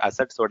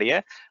 அசெட்ஸோடைய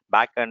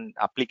back and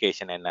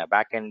application என்ன,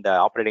 பேக் அண்ட்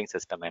ஆப்ரேட்டிங்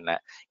சிஸ்டம் என்ன,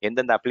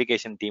 எந்தெந்த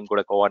அப்ளிகேஷன் டீம்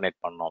கூட கோஆர்டினேட்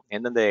பண்ணோம்,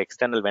 எந்தெந்த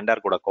எக்ஸ்டர்னல்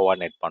வெண்டர் கூட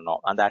கோஆர்டினேட்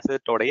பண்ணோம், அந்த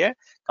அசெட்டோடைய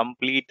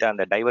கம்ப்ளீட்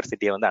அந்த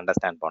டைவர்சிட்டியை வந்து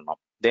அண்டர்ஸ்டாண்ட்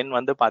பண்ணோம். தென்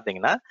வந்து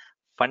பாத்தீங்கன்னா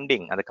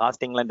ஃபண்டிங், அந்த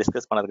காஸ்டிங்லாம்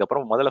டிஸ்கஸ் பண்ணதுக்கு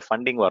அப்புறம் முதல்ல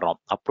ஃபண்டிங் வரும்.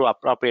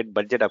 அப்ரோப்ரியேட்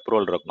பட்ஜெட்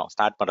அப்ரூவல் இருக்கணும்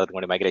ஸ்டார்ட் பண்றதுக்கு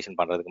முன்னாடி, மைக்ரேஷன்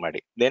பண்றதுக்கு முன்னாடி.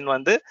 தென்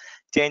வந்து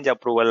சேஞ்ச்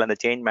அப்ரூவல், அந்த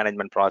சேஞ்ச்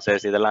மேனேஜ்மெண்ட்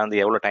ப்ராசஸ், இதெல்லாம்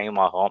வந்து எவ்வளவு டைம்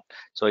ஆகும்.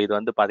 ஸோ இது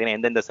வந்து பாத்தீங்கன்னா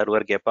எந்தெந்த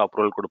சர்வருக்கு எப்போ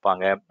அப்ரூவல்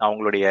கொடுப்பாங்க,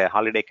 அவங்களுடைய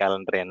ஹாலிடே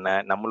கேலண்டர் என்ன,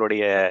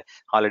 நம்மளுடைய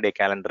ஹாலிடே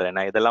கேலண்டர்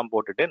என்ன, இதெல்லாம்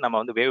போட்டுட்டு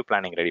நம்ம வந்து வேவ்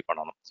பிளானிங் ரெடி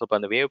பண்ணணும். ஸோ இப்போ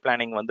அந்த வேவ்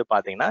பிளானிங் வந்து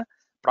பாத்தீங்கன்னா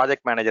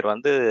ப்ராஜெக்ட் மேனேஜர்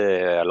வந்து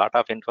லாட்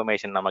ஆஃப்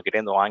இன்ஃபர்மேஷன் நம்ம கிட்ட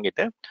இருந்து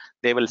வாங்கிட்டு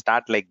they will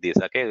start like this.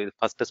 Okay,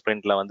 first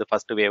ஸ்பிரிண்ட்ல வந்து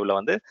ஃபர்ஸ்ட் வேவ்ல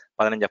வந்து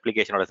 15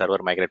 அப்ளிகேஷனோட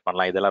சர்வர் மைக்ரேட்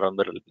பண்ணலாம், இதெல்லாம்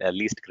வந்து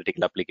லீஸ்ட்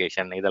கிரிட்டிக்கல்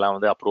அப்ளிகேஷன், இதெல்லாம்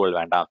வந்து அப்ரூவல்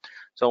வேண்டாம்.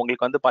 ஸோ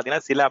உங்களுக்கு வந்து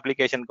பாத்தீங்கன்னா சில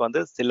அப்ளிகேஷனுக்கு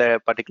வந்து சில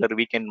பர்டிகுலர்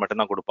வீக்கெண்ட்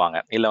மட்டும் தான்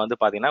கொடுப்பாங்க. இல்ல வந்து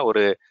பாத்தீங்கன்னா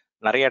ஒரு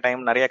நிறைய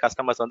டைம் நிறைய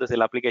கஸ்டமர்ஸ் வந்து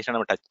சில அப்ளிகேஷன்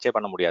நம்ம டச்சே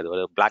பண்ண முடியாது,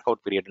 ஒரு பிளாக்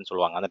அவுட் பீரியட்னு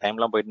சொல்லுவாங்க. அந்த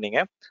டைம்லாம் போயிட்டு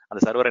நீங்க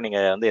அந்த சர்வரை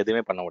நீங்க வந்து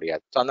எதுவுமே பண்ண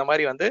முடியாது. ஸோ அந்த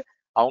மாதிரி வந்து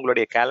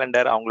அவங்களுடைய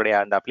கேலண்டர், அவங்களுடைய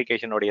அந்த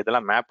அப்ளிகேஷனோட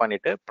இதெல்லாம் மேப்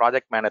பண்ணிட்டு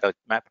ப்ராஜெக்ட்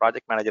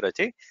மேனேஜர்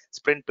வச்சு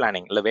ஸ்பிரிண்ட்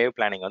பிளானிங் இல்ல வேவ்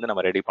பிளானிங் வந்து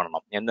நம்ம ரெடி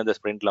பண்ணணும். எந்தெந்த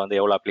ஸ்பிரிண்ட்ல வந்து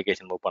எவ்வளவு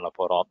அப்ளிகேஷன் மூவ் பண்ண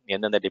போறோம்,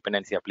 எந்தெந்த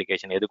டிபெண்டன்சி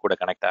அப்ளிகேஷன் எது கூட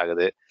கனெக்ட்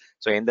ஆகுது,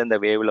 ஸோ எந்தெந்த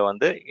வேவ்ல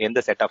வந்து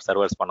எந்த செட் ஆஃப்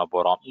சர்வர்ஸ் பண்ண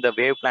போறோம். இந்த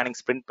வேவ் பிளானிங்,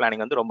 ஸ்பிரிண்ட்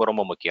பிளானிங் வந்து ரொம்ப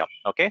ரொம்ப முக்கியம்.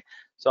 ஓகே,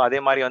 ஸோ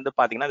அதே மாதிரி வந்து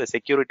பாத்தீங்கன்னா இந்த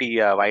செக்யூரிட்டி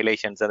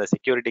வயலேஷன்ஸ், அந்த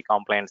செக்யூரிட்டி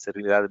கம்ப்ளைண்ட்ஸ்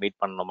ஏதாவது மீட்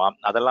பண்ணணுமா,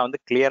 அதெல்லாம்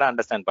வந்து கிளியரா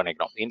அண்டர்ஸ்டாண்ட்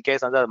பண்ணிக்கணும்.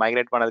 இன்கேஸ் வந்து அது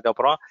மைக்ரேட் பண்ணதுக்கு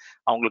அப்புறம்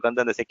அவங்களுக்கு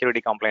வந்து அந்த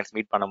செக்யூரிட்டி கம்ப்ளைண்ட்ஸ்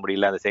மீட் பண்ண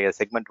முடியல, அந்த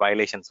செக்மெண்ட்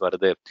வயலேஷன்ஸ் வருது,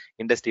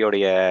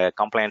 இண்டஸ்ட்ரியோடைய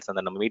கம்ப்ளைண்ட்ஸ்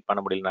வந்து நம்ம மீட்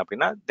பண்ண முடியல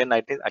அப்படின்னா தென்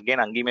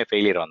அகைன் அங்கேயுமே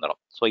ஃபெயிலியர் வந்துடும்.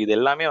 ஸோ இது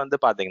எல்லாமே வந்து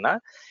பாத்தீங்கன்னா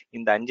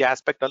இந்த 5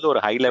 ஆஸ்பெக்ட் வந்து ஒரு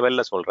ஹை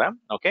லெவல்ல சொல்றேன்.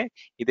 ஓகே,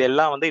 இது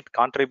எல்லாம் வந்து it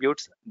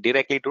contributes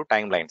directly to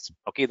time lines.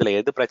 Okay, இதுல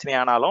எது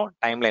பிரச்சனையானாலும்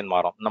டைம் லைன்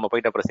மாறும். நம்ம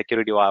போயிட்டு அப்புறம்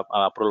செக்யூரிட்டி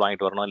அப்ரூவல்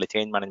வாங்கிட்டு வரணும், இல்ல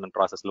சேஞ்ச் மேனேஜ்மெண்ட்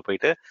ப்ராசஸ்ல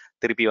போயிட்டு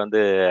திருப்பி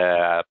வந்து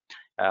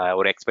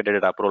ஒரு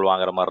எக்ஸ்பெக்டட் அப்ரூவல்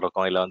வாங்குற மாதிரி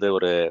இருக்கும், இல்ல வந்து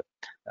ஒரு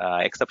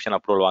எக்ஸப்ஷன்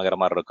அப்ரூவல் வாங்குற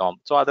மாதிரி இருக்கும்.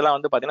 ஸோ அதெல்லாம்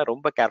வந்து பாத்தீங்கன்னா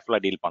ரொம்ப கேர்ஃபுல்லா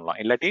டீல் பண்ணலாம்.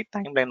 இல்லாட்டி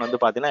டைம் லைன் வந்து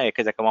பாத்தீங்கன்னா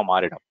எக்கச்சக்கமா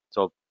மாறிடும்.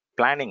 ஸோ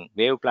பிளானிங்,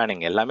 வேவ்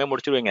பிளானிங் எல்லாமே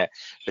முடிச்சிருவீங்க,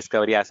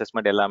 டிஸ்கவரி,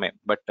 அசஸ்மெண்ட் எல்லாமே.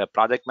 பட்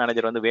ப்ராஜெக்ட்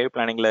மேனேஜர் வந்து வேவ்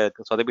பிளானிங்ல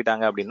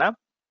சொதப்பிட்டாங்க அப்படின்னா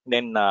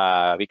then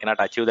we cannot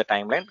achieve the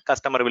timeline,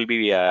 customer will be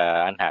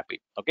unhappy.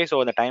 Okay,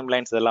 so the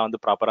timelines இதெல்லாம் வந்து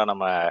ப்ராப்பரா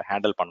நம்ம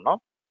ஹேண்டில் பண்ணோம்.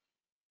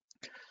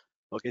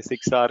 ஓகே,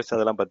 6 hours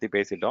அதெல்லாம் பத்தி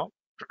பேசிட்டோம்.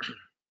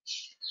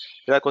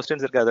 ஏதாவது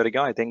கொஸ்டின்ஸ் இருக்கு அது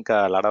வரைக்கும்? I think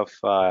lot of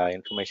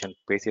information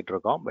பேசிட்டு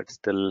இருக்கோம். பட்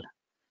ஸ்டில்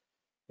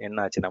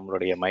என்ன ஆச்சு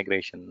நம்மளுடைய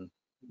மைக்ரேஷன்?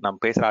 நம்ம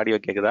பேசுற ஆடியோ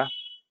கேக்குதா?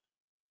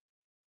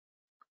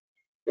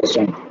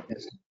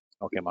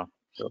 ஓகேம்மா.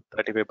 ஸோ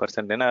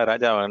 35%. என்ன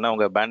ராஜா, என்ன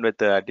உங்க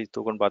பேண்ட்வித் அடிச்சு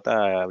தூக்குன்னு பார்த்தா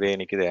அப்படியே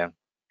நிக்குது,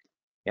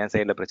 என்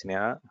சைட்ல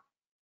பிரச்சனையா?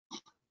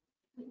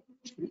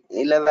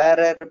 இல்ல வேற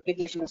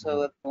ரெப்ளிகேஷன்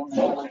சர்வர்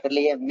போகணுமா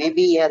தெரியலையே.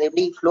 மேபி அது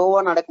எப்படி ஃப்ளோவா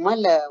நடக்குமா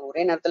இல்ல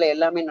ஒரே நேரத்துல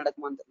எல்லாமே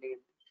நடக்குமான்னு தெரியலையே.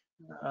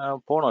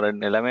 போகணும்,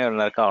 ரெண்டு எல்லாமே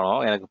ஒர்க்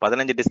ஆகணும். எனக்கு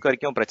 15 டிஸ்க்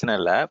வரைக்கும் பிரச்சனை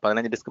இல்லை.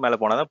 15 டிஸ்க் மேல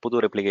போனாதான்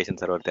புது ரெப்ளிகேஷன்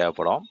சர்வர்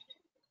தேவைப்படும்.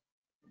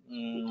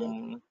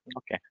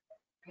 ஓகே,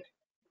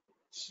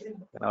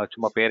 நான்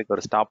சும்மா பேருக்கு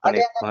ஒரு ஸ்டாப்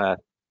பண்ணி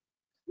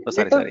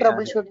நெட்வொர்க்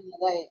ட்ரபிள்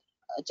ஷூட்டிங்ல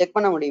செக்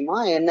பண்ண முடியுமா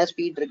என்ன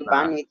ஸ்பீட் இருக்கு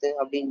பேண்ட்விட்த்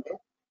அப்படின்ட்டு?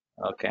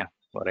 ஓகே,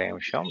 ஒரே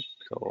நிமிஷம்.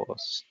 So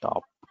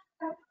stop.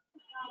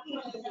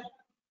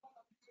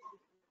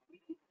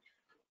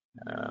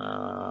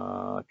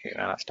 ஓகே,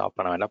 வேணாம், ஸ்டாப்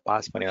பண்ண வேண்டாம்,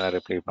 பாஸ் பண்ணி வேணா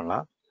ரிப்ளை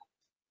பண்ணலாம்.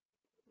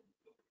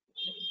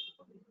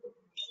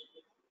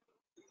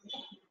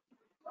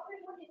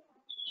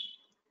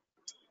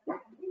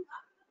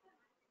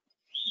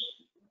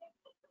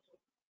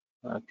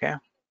 ஓகே,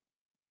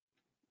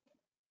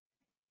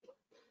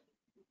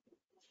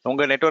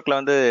 உங்க நெட்வொர்க்ல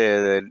வந்து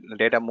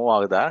டேட்டா மூவ்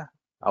ஆகுதா?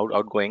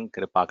 அவுட் கோயிங்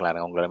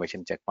பார்க்கலாம், உங்களோட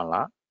மெஷின் செக்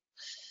பண்ணலாம்.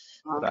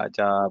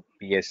 ராஜா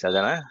பிஎஸ்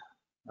அதானே?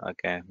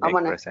 Okay,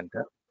 make present.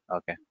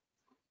 ஓகே,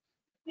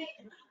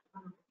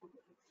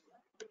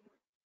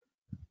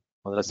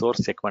 முதல்ல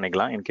சோர்ஸ் செக்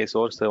பண்ணிக்கலாம். இன்கேஸ்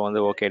சோர்ஸ்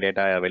வந்து ஓகே,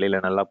 டேட்டா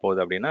வெளியில நல்லா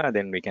போகுது அப்படின்னா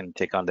then we can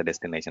check on the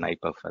destination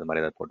ஐபஃப் அது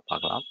மாதிரி ஏதாவது போட்டு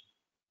பார்க்கலாம்.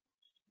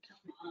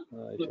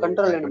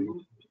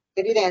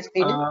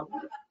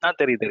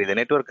 தெரியுது.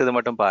 நெட்வொர்க் இது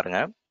மட்டும் பாருங்க.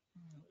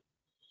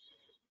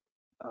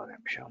 ஒரு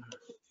நிமிஷம்.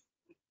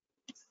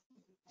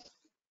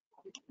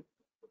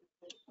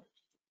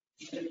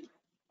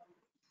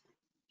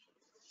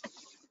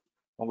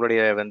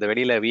 உங்களுடைய இந்த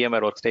வெளியில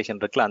VMware ஒர்க்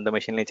ஸ்டேஷன் இருக்குல்ல, அந்த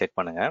மெஷின்லயும் செக்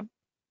பண்ணுங்க.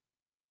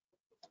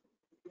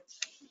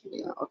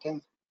 ஓகே,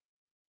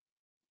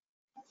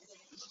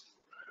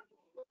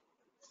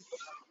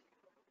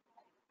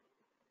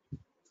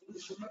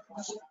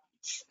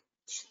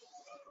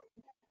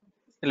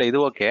 இல்ல இது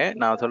ஓகே.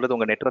 நான் சொல்றது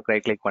உங்க நெட்வொர்க்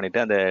ரைட் கிளிக் பண்ணிட்டு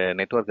அந்த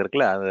நெட்வொர்க்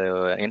இருக்குல்ல, அது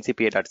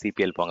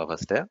ncpa.cpl போங்க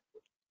ஃபர்ஸ்ட்.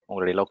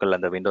 உங்களுடைய லோக்கல்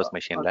அந்த விண்டோஸ்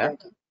மெஷின்ல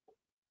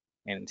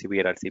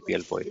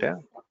ncpa.cpl போயிட்டு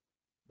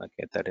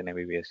okay 13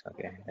 Mbps.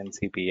 Okay,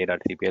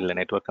 ncpa.cpl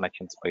network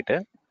connections போயிட்டு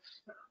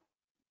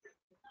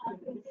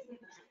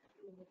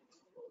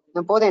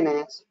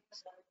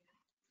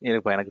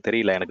இப்போ எனக்கு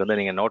தெரியல, எனக்கு வந்து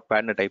நீங்க நோட்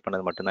பேட்னு டைப்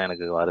பண்ணது மட்டும்தான்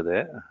எனக்கு வருது.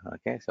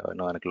 ஓகே, ஸோ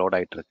இன்னும் எனக்கு லோட்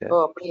ஆயிட்டு இருக்கு.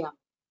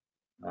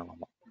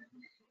 ஆமாம்.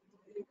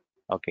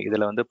 ஓகே,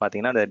 இதுல வந்து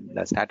பாத்தீங்கன்னா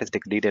இந்த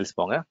ஸ்டாட்டிஸ்டிக்ஸ் டீடைல்ஸ்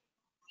போங்க.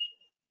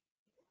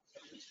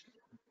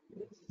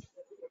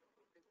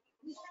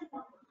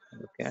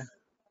 ஓகே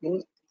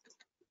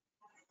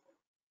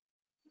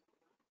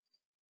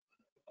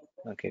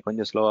ஓகே,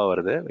 கொஞ்சம் ஸ்லோவா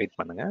வருது, வெயிட்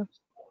பண்ணுங்க.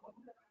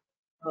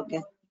 ஓகே,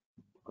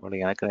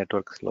 எனக்கு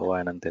நெட்வொர்க் ஸ்லோவா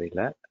என்னன்னு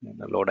தெரியல,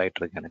 லோட்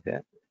ஆயிட்டு இருக்கு எனக்கு.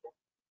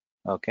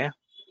 ஓகே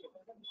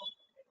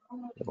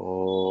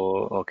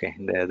ஓகே,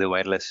 இந்த இது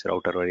வயர்லெஸ்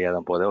ரவுட்டர் வழியாக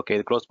தான் போகுது. ஓகே,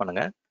 இது க்ளோஸ்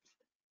பண்ணுங்க.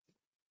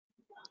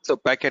 ஸோ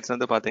பேக்கெட்ஸ்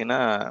வந்து பார்த்தீங்கன்னா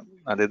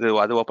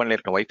அது ஓப்பன்லேயே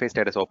இருக்கட்டும், வைஃபை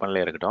ஸ்டேட்டஸ்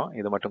ஓப்பன்லேயே இருக்கட்டும்.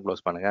 இது மட்டும்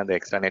க்ளோஸ் பண்ணுங்க. அந்த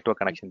extra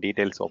network connection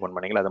details open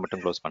பண்ணீங்களா, அதை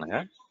மட்டும் க்ளோஸ் பண்ணுங்க.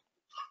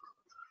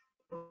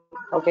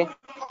 ஓகே,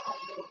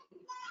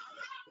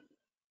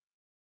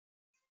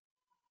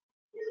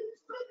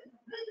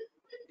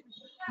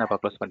 என்னப்பா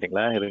க்ளோஸ்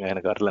பண்ணிட்டீங்களா? இருங்க,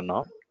 எனக்கு வரல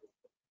இன்னும்.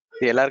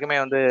 எல்லாருக்குமே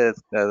வந்து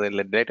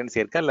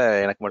லேட்டன்சி இருக்கா இல்லை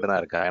எனக்கு மட்டும்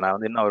தான் இருக்கா? நான்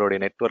வந்து இன்னும் அவருடைய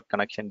நெட்வொர்க்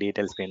கனெக்ஷன்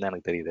டீடைல்ஸ் தான்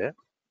எனக்கு தெரியுது.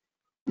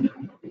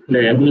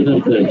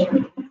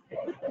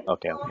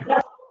 ஓகே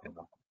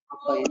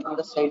ஓகே,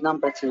 என்னோட சைடு தான்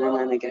பிரச்சனை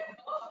நினைக்கிறேன்.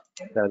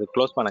 அது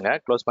க்ளோஸ் பண்ணுங்க.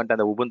 க்ளோஸ் பண்ணிட்டு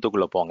அந்த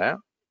உபுண்டுக்குள்ள போங்க.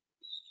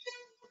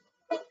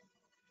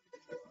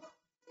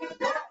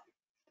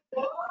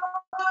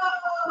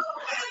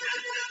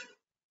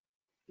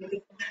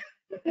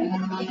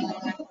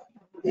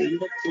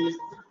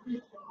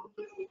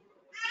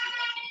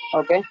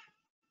 ஓகே,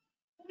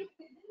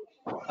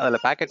 அதுல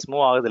பேக்கெட்ஸ்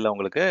மூவ் ஆகுது இல்ல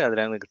உங்களுக்கு?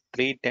 அதுல எனக்கு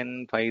 310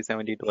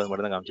 572 அது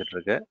மட்டும் தான் காமிச்சிட்டு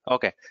இருக்கு.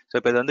 ஓகே, சோ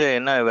இப்போ இது வந்து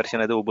என்ன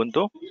வெர்ஷன்? இது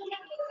உபுண்டு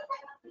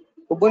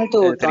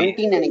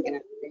 20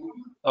 நினைக்கிறேன்.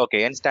 ஓகே,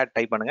 nstat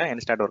டைப் பண்ணுங்க.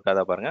 nstat ஒர்க்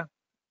ஆதா பாருங்க.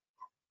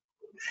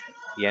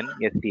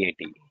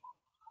 nstat.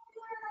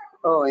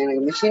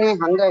 எனக்கு மிஷினே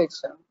ஹங்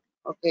ஆயிடுச்சு.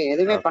 ஓகே,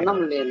 எதுவுமே பண்ண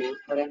முடியல.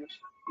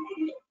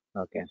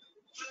 ஓகே,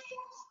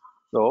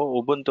 ஸோ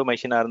உபுண்டு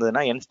மெஷினா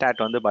இருந்ததுன்னா nstat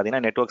வந்து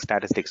பாத்தீங்கன்னா நெட்வொர்க்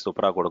ஸ்டாட்டிஸ்டிக்ஸ்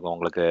சூப்பரா கொடுக்கும்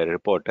உங்களுக்கு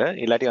ரிப்போர்ட்.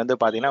 இல்லாட்டி வந்து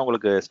பாத்தீங்கன்னா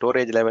உங்களுக்கு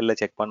ஸ்டோரேஜ் லெவல்ல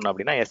செக் பண்ணணும்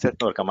அப்படின்னா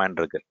ssன்னு ஒரு கமாண்ட்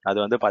இருக்கு. அது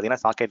வந்து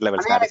பாத்தீங்கன்னா சாக்கெட்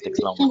லெவல்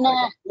ஸ்டாட்டிஸ்டிக்ஸ்லாம்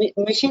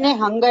உங்களுக்கு மிஷினே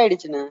ஹங்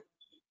ஆயிடுச்சுன்னு.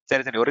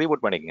 சரி ஒரு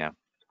ரீபூட் பண்ணிக்கங்க.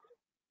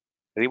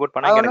 ரீபூட்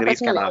பண்ணா எனக்கு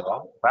ரீஸ்கேன்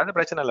ஆகும். அது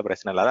பிரச்சனை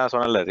இல்லை. அதான்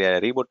சொன்னல,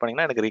 ரீபூட்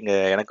பண்ணீங்கன்னா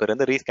எனக்கு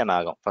வந்து ரீஸ்கேன்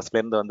ஆகும். ஃபர்ஸ்ட்ல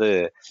இருந்து வந்து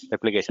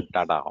ரெப்ளிகேஷன்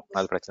ஸ்டார்ட் ஆகும்.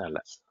 அது பிரச்சனை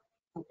இல்லை.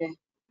 ஓகே,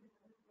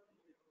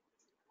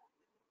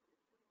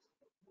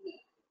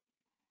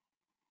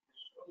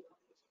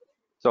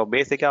 ஸோ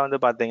பேசிக்கா வந்து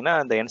பாத்தீங்கன்னா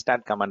அந்த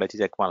nstat கமாண்ட் வச்சு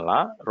செக்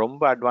பண்ணலாம்.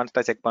 ரொம்ப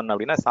அட்வான்ஸ்டா செக் பண்ணணும்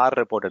அப்படின்னா சார்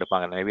ரிப்போர்ட்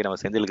எடுப்பாங்க. மேபி நம்ம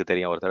செந்திலுக்கு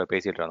தெரியும், ஒரு தடவை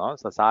பேசிட்டு இருந்தோம்.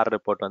 ஸோ சார்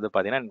ரிப்போர்ட் வந்து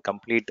பாத்தீங்கன்னா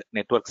கம்ப்ளீட்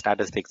நெட்வொர்க்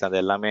ஸ்டாட்டிஸ்டிக்ஸ் அது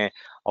எல்லாமே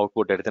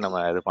அவுட்புட் எடுத்து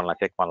நம்ம இது பண்ணலாம்,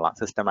 செக் பண்ணலாம்.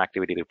 சிஸ்டம்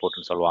ஆக்டிவிட்டி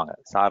ரிப்போர்ட்னு சொல்லுவாங்க,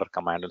 சார்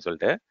கமாண்ட்னு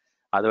சொல்லிட்டு.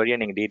 அது வழியா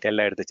நீங்க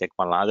டீட்டெயிலாக எடுத்து செக்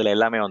பண்ணலாம். அதுல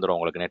எல்லாமே வந்துடும்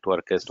உங்களுக்கு,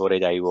 நெட்வொர்க்,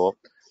 ஸ்டோரேஜ், IO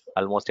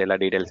ஆல்மோஸ்ட் எல்லா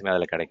டீடைல்ஸுமே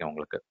அதுல கிடைக்கும்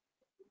உங்களுக்கு.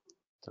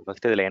 ஸோ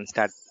ஃபர்ஸ்ட் இதுல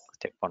nstat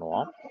செக்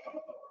பண்ணுவோம்.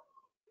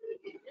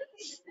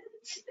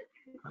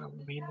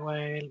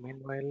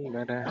 meanwhile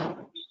வேற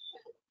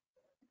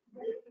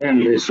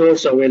அண்ட்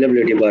ரிசோர்ஸ்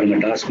அவைலபிலிட்டி பாருங்க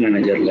டாஸ்க்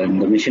மேனேஜர்ல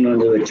இந்த மிஷின்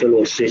வந்து விர்ச்சுவல்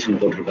ஒர்க் ஸ்டேஷன்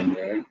போட்டிருக்காங்க.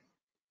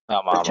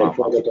 ஆமா ஆமா செக் ஆமா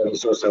ஃபார் தட்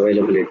ரிசோர்ஸ்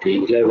அவைலபிலிட்டி.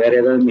 இல்ல வேற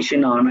ஏதாவது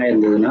machine on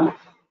ஆயிருந்ததுன்னா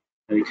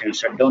we can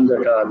shut down the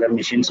other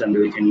machines and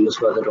we can use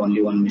for that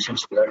only one machine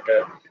so that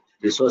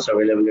resource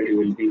availability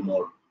will be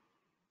more.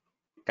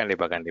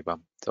 கண்டிப்பா கண்டிப்பா.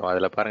 So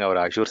அதுல பாருங்க ஒரு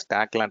Azure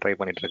ஸ்டாக்லாம் try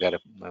பண்ணிட்டு இருக்காரு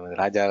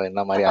ராஜா.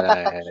 என்ன மாதிரி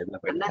இதுல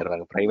போயிட்டு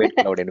இருக்காரு, பிரைவேட்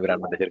கிளவுட்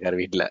என்விரான்மெண்ட் வச்சிருக்காரு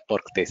வீட்டுல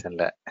ஒர்க்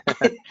ஸ்டேஷன்ல.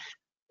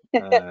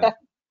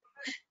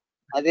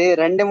 அது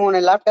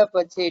 2-3 லேப்டாப்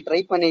வச்சு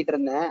ட்ரை பண்ணிட்டு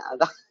இருந்தேன்.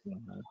 அதான்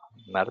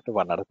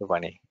நடத்துப்பா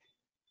நீ.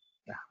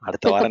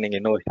 அடுத்த வாரம் நீங்க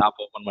இன்னும் ஒரு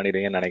ஷாப் ஓபன்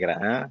பண்ணிடுவீங்கன்னு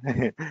நினைக்கிறேன்.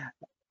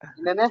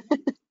 என்னன்னா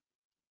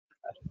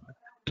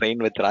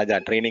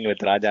ட்ரெயினிங்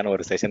வித் ராஜான்னு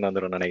ஒரு செஷன்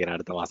வந்துடும் நினைக்கிறேன்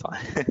அடுத்த மாசம்.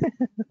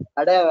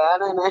 அட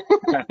வேணாண்ணே.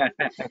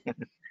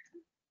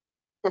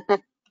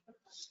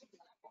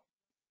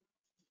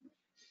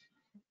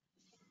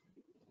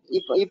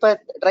 இப்ப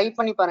ட்ரை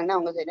பண்ணி பாருங்க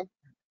உங்க சைடு.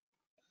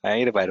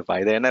 இருப்பா.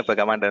 இது என்ன இப்ப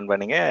கமாண்ட் ரன்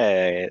பண்ணீங்க?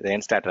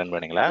 என்ஸ்டாட் ரன்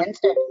பண்ணீங்களா?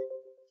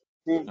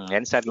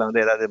 என்ஸ்டாட்ல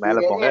வந்து ஏதாவது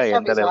மேல போங்க,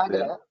 எந்த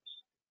அளவுக்கு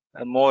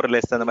மோர்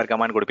லெஸ் அந்த மாதிரி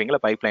கமாண்ட்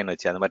கொடுப்பீங்களா பைப்லைன்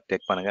வச்சு, அந்த மாதிரி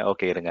செக் பண்ணுங்க.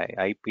 ஓகே இருங்க.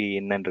 ஐபி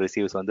இன் அண்ட்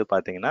ரிசீவ்ஸ் வந்து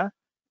பாத்தீங்கன்னா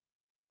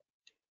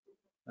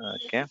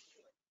ஓகே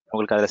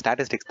உங்களுக்கு அதுல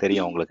ஸ்டாட்டிஸ்டிக்ஸ்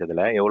தெரியும். உங்களுக்கு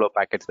இதுல எவ்வளவு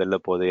பேக்கெட்ஸ் வெளில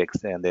போகுது,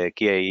 அந்த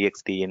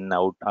இஎக்ஸ்டி இன்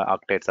அவுட்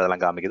ஆக்டேட்ஸ்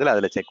அதெல்லாம் காமிக்குதுல,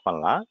 அதுல செக்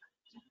பண்ணலாம்.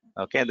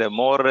 ஓகே இந்த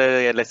மோர்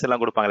லெஸ்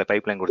எல்லாம் கொடுப்பாங்களே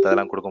பைப்லைன் கொடுத்து,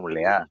 அதெல்லாம் கொடுக்க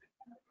முடியலையா?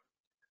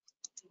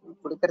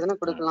 கொடுக்கறதுனா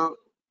கொடுக்கலாம்.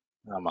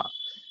 ஆமா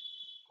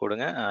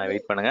கொடுங்க,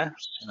 வெயிட் பண்ணுங்க.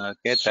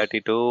 ஓகே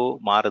 32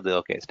 மாறுது.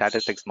 ஓகே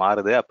ஸ்டாட்டிஸ்டிக்ஸ்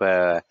மாறுது. அப்ப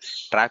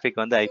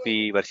டிராஃபிக் வந்து ஐபி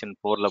வெர்ஷன்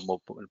 4ல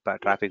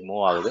டிராஃபிக்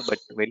மூவ் ஆகுது.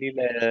 பட்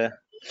வெளியில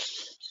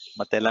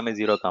மத்த எல்லாமே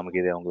 0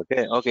 காமிக்குது உங்களுக்கு.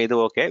 ஓகே இது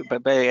ஓகே.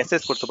 இப்ப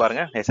எஸ்எஸ் கொடுத்து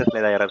பாருங்க. எஸ்எஸ்ல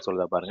ஏதாவது எரர்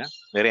சொல்லுதா பாருங்க.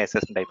 வெறும்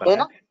எஸ்எஸ் டைப்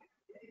பண்ணுங்க.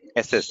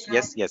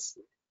 S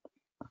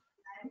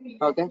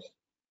okay.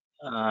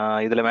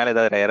 இதுல மேல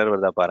ஏதாவது எரர்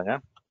வருதா பாருங்க.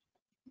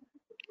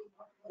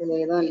 இதுல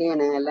எதுவும்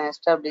இல்லையானே, எல்லாம்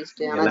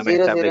எஸ்டாப்லிஷ்ட். ஆனா எல்லாமே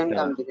 00 ன்னு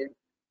காமிக்குது.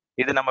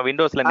 இது நம்ம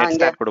விண்டோஸ்ல நெட்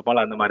ஸ்டார்ட்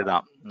கொடுப்போம்ல அந்த மாதிரி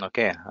தான்.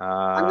 ஓகே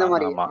அந்த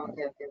மாதிரி. ஆமா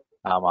ஓகே ஓகே.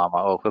 ஆமா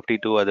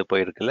 52 அது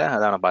போயிருக்குல்ல,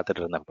 அதான் நான்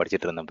பார்த்துட்டு இருந்தேன்,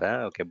 படிச்சுட்டு இருந்தேன்.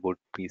 Okay boot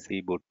PC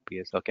boot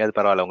PS. Okay அது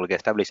பரவாயில்ல, உங்களுக்கு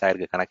எஸ்டாப்ளிஷ்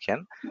ஆயிருக்கு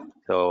கனெக்ஷன்.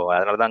 ஸோ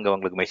அதனால தான் அங்கே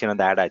உங்களுக்கு மெஷின்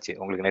வந்து ஆட் ஆச்சு.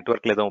 உங்களுக்கு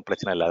நெட்ஒர்க்ல எதுவும்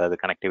பிரச்சனை இல்லை, அதாவது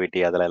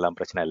கனெக்டிவிட்டி அதெல்லாம் எல்லாம்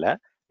பிரச்சனை இல்லை.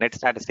 நெட்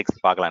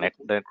ஸ்டாட்டிஸ்டிக்ஸ் பார்க்கலாம்,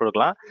 நெட்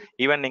கொடுக்கலாம்.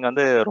 ஈவன் நீங்க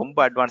வந்து ரொம்ப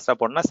அட்வான்ஸ்டா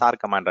போனா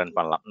சார் கமாண்ட் ரன்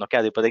பண்ணலாம். ஓகே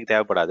அது இப்போதைக்கு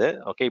தேவைப்படாது.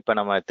 ஓகே இப்போ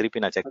நம்ம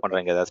திருப்பி நான் செக்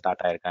பண்றேன் ஏதாவது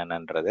ஸ்டார்ட் ஆயிருக்கா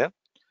என்னன்றது.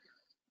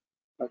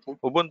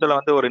 உபுண்டுல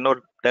வந்து ஒரு இன்னொரு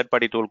தேர்ட்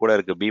பார்ட்டி டூல் கூட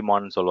இருக்கு,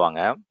 பீமான்னு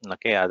சொல்லுவாங்க.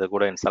 ஓகே அது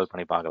கூட இன்ஸ்டால்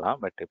பண்ணி பார்க்கலாம்.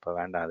 பட் இப்போ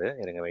வேண்டாம், அது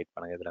இருங்க வெயிட்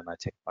பண்ணுங்க. இதுல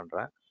நான் செக்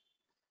பண்றேன்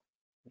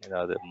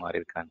ஏதாவது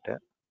மாறி இருக்கான்ட்டு.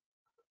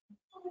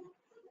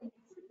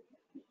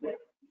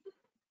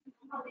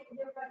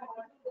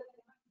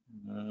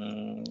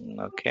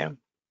 ஓகே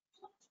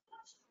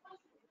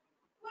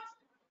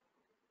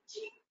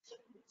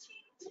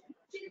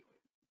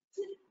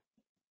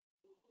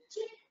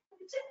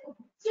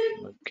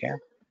ஓகே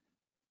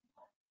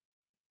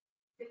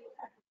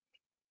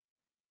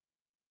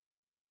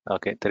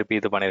ஓகே திருப்பி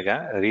இது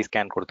பண்ணியிருக்கேன்,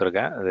 ரீஸ்கேன்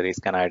கொடுத்துருக்கேன். அது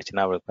ரீஸ்கேன்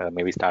ஆயிடுச்சுன்னா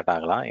மேபி ஸ்டார்ட்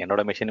ஆகலாம்.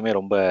 என்னோட மிஷினுமே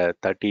ரொம்ப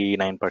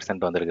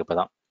 39% வந்திருக்கு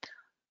இப்போதான்.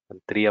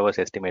 3 hours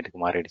எஸ்டிமேட்டுக்கு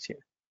மாறிடுச்சு.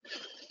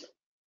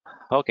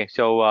 Okay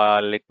so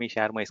let me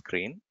share my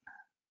screen.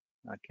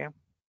 Okay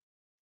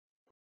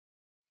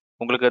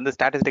உங்களுக்கு வந்து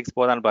ஸ்டாட்டிஸ்டிக்ஸ்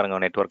போதான்னு பாருங்க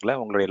நெட்ஒர்க்ல,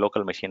 உங்களுடைய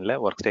லோக்கல் மெஷின்ல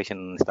ஒர்க்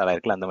ஸ்டேஷன் இன்ஸ்டால்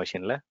ஆயிருக்குல்ல அந்த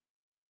மெஷின்ல.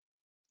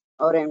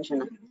 ஒரு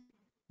நிமிஷம்.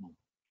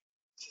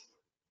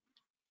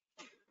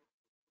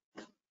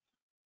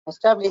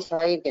 எஸ்டாப்லிஷ்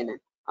ஆயிட்டேனே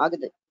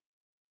ஆகுது.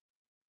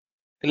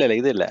 இல்ல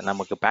இது இல்ல,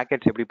 நமக்கு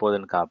பேக்கெட்ஸ் எப்படி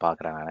போகுதுன்னு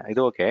பாக்குறேன் நான். இது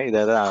ஓகே,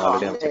 இதை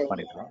ஆல்ரெடி நம்ம செக்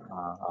பண்ணிட்டோம்.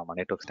 ஆமா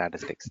நெட்வொர்க்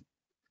ஸ்டாட்டிஸ்டிக்ஸ்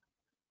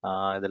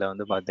இதுல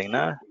வந்து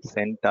பாத்தீங்கன்னா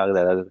சென்ட் ஆகுது,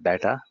 அதாவது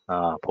டேட்டா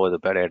போகுது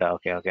இப்போ data.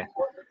 Okay okay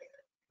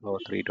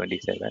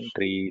 327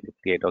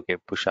 368 okay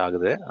push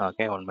ஆகுது.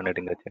 ஓகே 1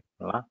 minute இங்க செக்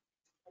பண்ணலாம்.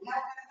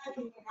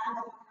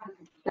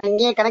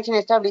 இங்கே கனெக்ஷன்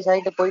எஸ்டாப்லிஷ்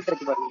ஆயிட்டு போயிட்டு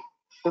இருக்கு பாருங்க.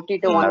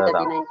 52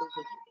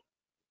 139.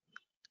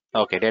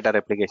 ஓகே டேட்டா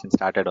ரெப்ளிகேஷன்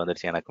ஸ்டார்டட்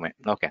வந்துருச்சு எனக்குமே.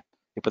 ஓகே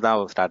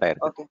இப்போதான் ஸ்டார்ட்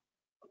ஆயிருக்கு. ஓகே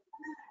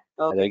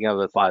அது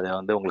வரைக்கும் அது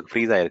வந்து உங்களுக்கு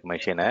ஃப்ரீஸ் ஆயிருக்கு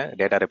மெஷின்.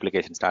 டேட்டா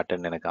ரெப்ளிகேஷன்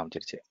ஸ்டார்ட்னு எனக்கு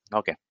காமிச்சிருச்சு.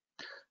 ஓகே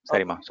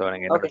சரிம்மா. ஸோ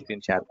நீங்கள் என்னோட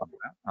ஸ்க்ரீன் ஷேர்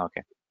பண்ணுறேன்.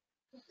 ஓகே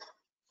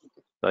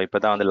ஸோ இப்போ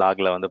தான் வந்து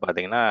லாகில் வந்து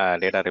பார்த்தீங்கன்னா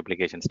டேட்டா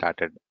ரெப்ளிகேஷன்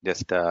ஸ்டார்டட்.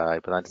 ஜஸ்ட்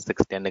இப்போ தான்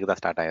 6:10 தான்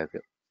ஸ்டார்ட்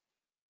ஆயிருக்கு.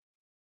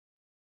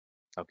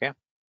 ஓகே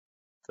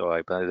ஸோ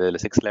இப்போ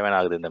இதில் 6:11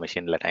 ஆகுது இந்த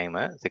மெஷினில்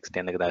டைமு.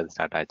 6:10 தான் இது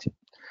ஸ்டார்ட் ஆச்சு.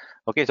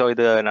 ஓகே ஸோ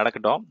இது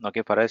நடக்கட்டும்.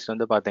 ஓகே ஃபர்ஸ்ட்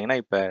வந்து பார்த்தீங்கன்னா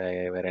இப்போ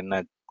வேறு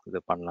என்ன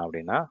இது பண்ணலாம்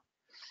அப்படின்னா,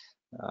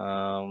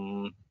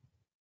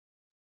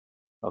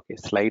 ஓகே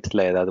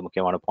ஸ்லைட்ஸில் ஏதாவது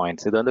முக்கியமான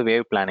பாயிண்ட்ஸ். இது வந்து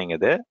வேவ் பிளானிங்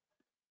இது.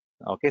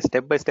 ஓகே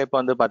ஸ்டெப் பை ஸ்டெப்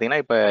வந்து பார்த்தீங்கன்னா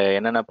இப்போ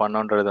என்னென்ன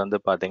பண்ணோன்றது வந்து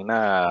பார்த்தீங்கன்னா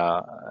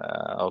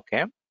ஓகே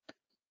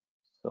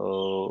ஸோ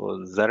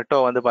ஜெர்டோ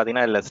வந்து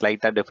பார்த்தீங்கன்னா இல்லை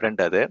ஸ்லைட்டாக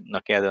டிஃப்ரெண்ட் அது.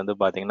 ஓகே அது வந்து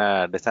பார்த்தீங்கன்னா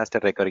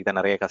டிசாஸ்டர் ரெக்கவரிக்கு தான்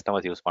நிறைய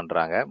கஸ்டமர்ஸ் யூஸ்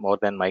பண்ணுறாங்க.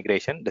 மோர் தென்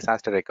மைக்ரேஷன்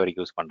டிசாஸ்டர்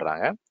ரெக்கவரிக்கு யூஸ்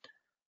பண்ணுறாங்க.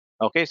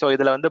 ஓகே ஸோ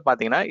இதில் வந்து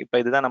பார்த்தீங்கன்னா இப்போ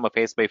இதுதான் நம்ம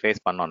ஃபேஸ் பை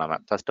ஃபேஸ் பண்ணோம். நம்ம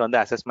ஃபர்ஸ்ட் வந்து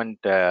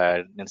அசஸ்மெண்ட்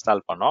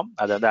இன்ஸ்டால் பண்ணோம்.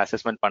 அது வந்து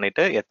அசஸ்மெண்ட்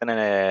பண்ணிட்டு எத்தனை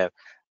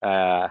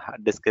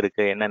டிஸ்க்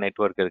இருக்கு, என்ன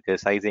நெட்வொர்க் இருக்கு,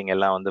 சைசிங்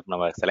எல்லாம் வந்து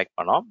நம்ம செலக்ட்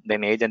பண்ணோம்.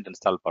 தென் ஏஜென்ட்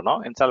இன்ஸ்டால் பண்ணோம்.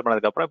 இன்ஸ்டால்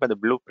பண்ணதுக்கப்புறம் இப்போ இந்த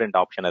ப்ளூ பிரிண்ட்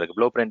ஆப்ஷன் இருக்கு.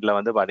 ப்ளூ பிரிண்ட்ல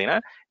வந்து பார்த்தீங்கன்னா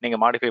நீங்க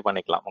மாடிஃபை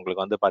பண்ணிக்கலாம்.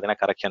 உங்களுக்கு வந்து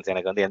பார்த்தீங்கன்னா கரெக்ஷன்ஸ்,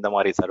 எனக்கு வந்து எந்த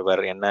மாதிரி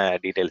சர்வர், என்ன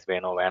டீடைல்ஸ்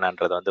வேணும்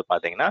வேணான்றது வந்து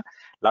பார்த்தீங்கன்னா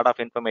லாட்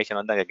ஆஃப் இன்ஃபர்மேஷன்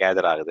வந்து அங்கே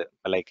கேதர் ஆகுது.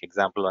 லைக்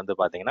எக்ஸாம்பிள் வந்து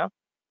பார்த்தீங்கன்னா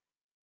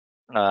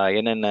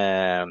என்னென்ன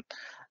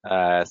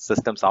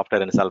சிஸ்டம்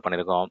சாஃப்ட்வேர் இன்ஸ்டால்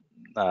பண்ணியிருக்கோம்,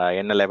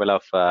 என்ன லெவல்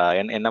ஆஃப்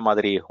என்ன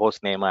மாதிரி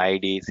host name,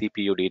 ID,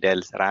 CPU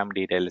details, RAM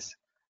details,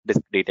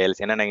 disk details,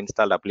 என்னென்ன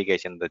இன்ஸ்டால்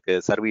அப்ளிகேஷன் இருக்கு,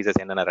 சர்வீசஸ்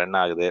என்னென்ன ரன்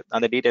ஆகுது,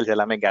 அந்த டீடைல்ஸ்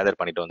எல்லாமே கேதர்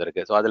பண்ணிட்டு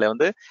வந்திருக்கு. ஸோ அதில்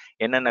வந்து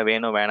என்னென்ன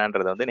வேணும்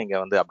வேணான்றதை வந்து நீங்க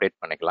வந்து அப்டேட்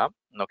பண்ணிக்கலாம்.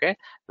 ஓகே,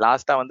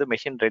 லாஸ்டா வந்து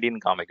மெஷின்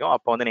ரெடின்னு காமிக்கும்.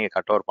 அப்போ வந்து நீங்க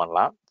கட் ஓவர்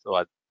பண்ணலாம். ஸோ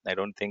ஐ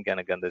டோன்ட் திங்க்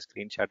எனக்கு அந்த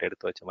ஸ்கிரீன்ஷாட்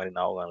எடுத்து வச்ச மாதிரி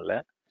ஞாபகம் இல்லை.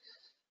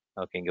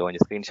 ஓகே, இங்கே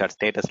கொஞ்சம் ஸ்க்ரீன்ஷாட்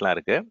ஸ்டேட்டஸ்லாம்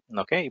இருக்கு.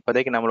 ஓகே,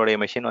 இப்போதைக்கு நம்மளுடைய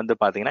மெஷின் வந்து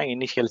பார்த்தீங்கன்னா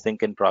இனிஷியல்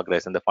சிங்க் இன்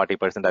ப்ராக்ரஸ் இந்த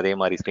 40% அதே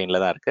மாதிரி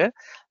ஸ்க்ரீனில் தான் இருக்கு.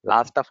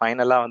 லாஸ்ட்டாக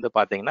ஃபைனலாக வந்து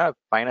பார்த்தீங்கன்னா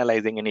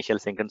ஃபைனலைசிங்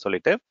இனிஷியல் சிங்க்னு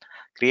சொல்லிட்டு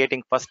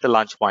கிரியேட்டிங் ஃபர்ஸ்ட்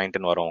லான்ச்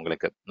பாயிண்ட்னு வரும்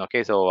உங்களுக்கு.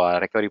 Okay, so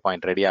recovery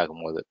point ready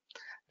ஆகும்போது,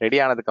 ரெடி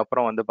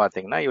ஆனதுக்கப்புறம் வந்து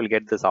பார்த்தீங்கன்னா you will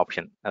get this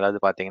option. அதாவது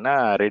பார்த்தீங்கன்னா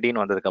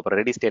ரெடின்னு வந்ததுக்கப்புறம்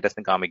ரெடி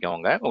ஸ்டேட்டஸ்னு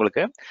காமிக்கவங்க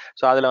உங்களுக்கு.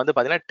 ஸோ அதில் வந்து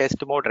பார்த்தீங்கன்னா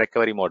test mode,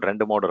 recovery mode,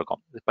 2 mode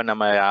இருக்கும். இப்போ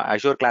நம்ம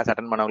அஷூர் கிளாஸ்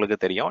அட்டன்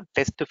பண்ணவங்களுக்கு தெரியும்,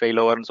 டெஸ்ட்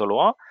ஃபெயில் ஓவர்னு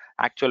சொல்லுவோம்,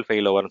 ஆக்சுவல்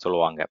ஃபெயில் ஓவர்னு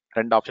சொல்லுவாங்க.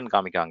 2 ஆப்ஷன்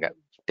காமிக்காங்க.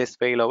 டெஸ்ட்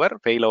ஃபெயில்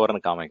ஓவர்னு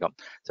காமிக்கும்.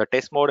 ஸோ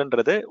டெஸ்ட்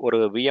மோடுன்றது ஒரு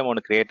விஎம்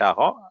ஒன்று கிரியேட்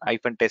ஆகும்,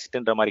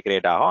 -டெஸ்ட்ன்ற மாதிரி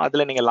கிரியேட் ஆகும்.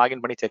 அதில் நீங்கள்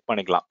லாகின் பண்ணி செக்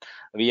பண்ணிக்கலாம்.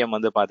 விஎம்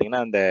வந்து பார்த்தீங்கன்னா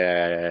அந்த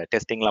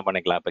டெஸ்டிங்லாம்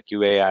பண்ணிக்கலாம். இப்போ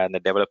QA அந்த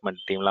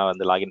டெவலப்மெண்ட் டீம்லாம்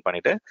வந்து லாகின்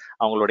பண்ணிட்டு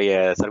அவங்களுடைய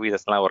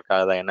சர்வீசஸ்லாம் ஒர்க்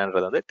ஆகுதா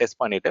என்னன்றது வந்து டெஸ்ட்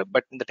பண்ணிட்டு,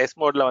 பட் இந்த டெஸ்ட்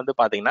மோட்ல வந்து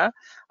பார்த்தீங்கன்னா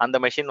அந்த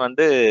மெஷின்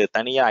வந்து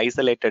தனியாக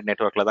ஐசோலேட்டட்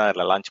நெட்வொர்க்ல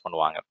தான் லான்ச்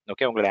பண்ணுவாங்க.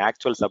 ஓகே, உங்களுடைய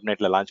ஆக்சுவல்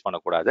சப்நெட்ல லான்ச்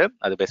பண்ணக்கூடாது,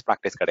 அது பெஸ்ட்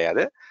ப்ராக்டிஸ்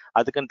கிடையாது.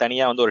 அதுக்குன்னு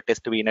தனியாக வந்து ஒரு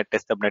டெஸ்ட் விநெட்,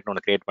 டெஸ்ட் சப்நெட்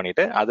ஒன்று கிரியேட்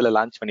பண்ணிட்டு அதில்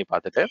லான்ச் பண்ணி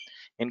பார்த்துட்டு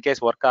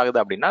இன்கேஸ் ஒர்க் ஆகுது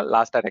அப்படின்னா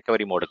லாஸ்ட்டாக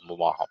ரெக்கவரி மோடுக்கு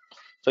மூவ் ஆகும்.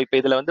 ஸோ இப்போ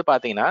இதில் வந்து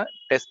பார்த்தீங்கன்னா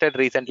டெஸ்டட்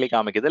ரீசென்ட்லி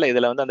காமிக்குது. இல்லை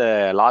இதில் வந்து அந்த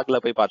லாக்ல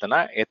போய் பார்த்தோன்னா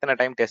எத்தனை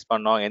டைம் டெஸ்ட்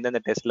பண்ணோம், எந்தெந்த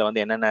டெஸ்ட்ல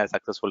வந்து என்னென்ன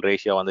சக்ஸஸ்ஃபுல்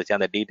ரேஷியோ வந்துச்சு,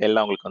 அந்த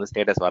டீட்டெயிலாம் உங்களுக்கு வந்து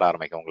ஸ்டேட்டஸ் வர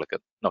ஆரம்பிக்கும் உங்களுக்கு.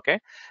 ஓகே,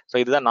 ஸோ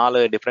இதுதான்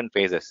 4 டிஃப்ரெண்ட்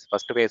ஃபேஸஸ்.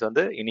 ஃபர்ஸ்ட் ஃபேஸ்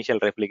வந்து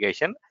initial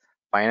replication,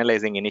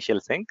 finalising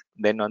initial sink,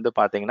 தென் வந்து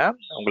பார்த்தீங்கன்னா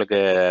உங்களுக்கு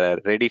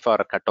ரெடி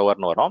ஃபார் கட்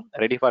ஓவர்னு வரும்.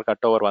 ரெடி ஃபார்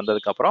கட் ஓவர்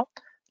வந்ததுக்கப்புறம்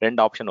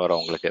 2 ஆப்ஷன் வரும்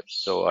உங்களுக்கு.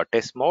 So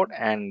test mode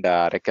and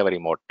recovery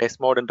mode.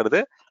 Test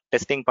மோடுன்றது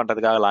testing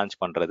பண்றதுக்காக லான்ச்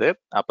பண்றது.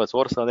 அப்போ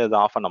சோர்ஸ் வந்து இது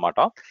ஆஃப் பண்ண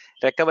மாட்டோம்.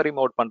 ரெக்கவரி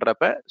மோட்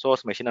பண்றப்ப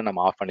சோர்ஸ் மெஷினை நம்ம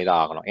ஆஃப் பண்ணி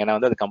தான் ஆகணும். ஏன்னா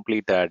வந்து அது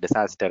கம்ப்ளீட்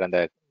டிசாஸ்டர், அந்த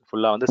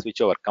ஃபுல்லா வந்து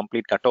ஸ்விட்ச் ஓவர்,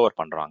 கம்ப்ளீட் கட் ஓவர்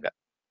பண்றாங்க.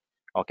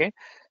 ஓகே,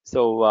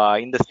 ஸோ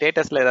இந்த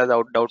ஸ்டேட்டஸ்ல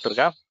ஏதாவது டவுட்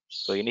இருக்கா?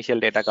 So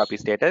initial data copy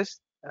status,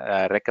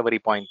 recovery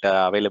point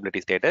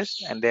availability status,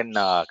 and then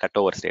cut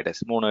over status.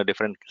 3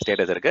 different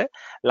status இருக்கு.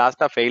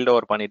 லாஸ்டா ஃபெயில்ட்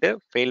ஓவர் பண்ணிட்டு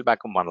ஃபெயில்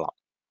பேக்கும் பண்ணலாம்.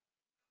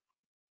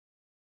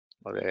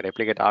 ஒரு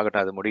ரெப்ளிகேட்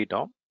ஆகட்டும், அது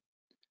முடியட்டும்.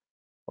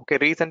 ஓகே,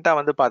 ரீசெண்டாக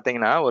வந்து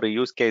பார்த்தீங்கன்னா ஒரு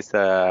யூஸ் கேஸ்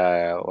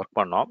ஒர்க்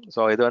பண்ணோம்.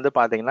 ஸோ இது வந்து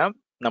பார்த்தீங்கன்னா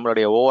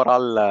நம்மளுடைய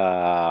ஓவரால்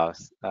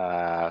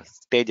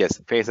ஸ்டேஜஸ்,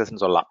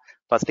 ஃபேஸஸ்ன்னு சொல்லலாம்.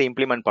 ஃபர்ஸ்ட்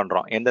இம்ப்ளிமெண்ட்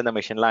பண்றோம், எந்தெந்த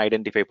மிஷின்லாம்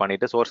ஐடென்டிஃபை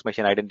பண்ணிட்டு, சோர்ஸ்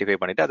மிஷின் ஐடென்டிஃபை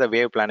பண்ணிட்டு, அதை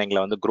வேவ் பிளானிங்ல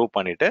வந்து குரூப்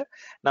பண்ணிட்டு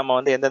நம்ம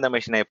வந்து எந்தெந்த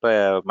மிஷினை எப்போ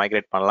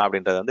மைக்ரேட் பண்ணலாம்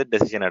அப்படின்றது வந்து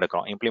டெசிஷன்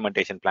எடுக்கிறோம்.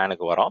 இம்ப்ளிமெண்டேஷன்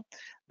பிளானுக்கு வரோம்.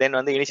 தென்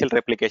வந்து இனிஷியல்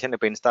ரெப்ளிகேஷன்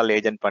இப்போ இன்ஸ்டால்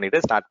ஏஜென்ட்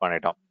பண்ணிட்டு ஸ்டார்ட்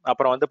பண்ணிட்டோம்.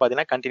 அப்புறம் வந்து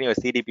பார்த்தீங்கன்னா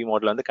கண்டினியூஸ் சிடிபி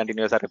மோட்ல வந்து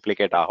கண்டினியூஸாக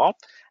ரெப்ளிகேட் ஆகும்.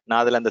 நான்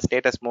அதில் அந்த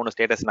ஸ்டேட்டஸ் 3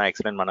 ஸ்டேட்டஸ் நான்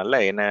எக்ஸ்பிளைன் பண்ணல,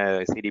 என்ன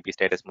சிடிபி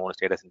ஸ்டேட்டஸ் 3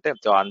 ஸ்டேட்டஸ்ன்ட்டு.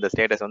 ஸோ அந்த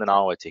ஸ்டேட்டஸ் வந்து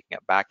நான் வச்சுக்கங்க,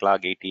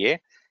 பேக்லாக், ETA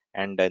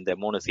அண்ட் இந்த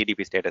 3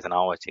 சிடிபி ஸ்டேட்டஸ்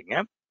நான் வச்சுக்கங்க.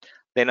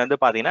 தென் வந்து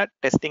பார்த்தீங்கன்னா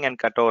டெஸ்டிங் அண்ட்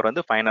கட் ஓவர்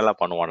வந்து ஃபைனலாக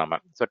பண்ணுவோம் நம்ம.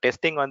 ஸோ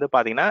டெஸ்டிங் வந்து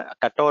பார்த்தீங்கன்னா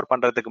கட் ஓவர்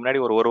பண்ணுறதுக்கு முன்னாடி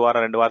ஒரு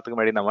வாரம் 2 வாரத்துக்கு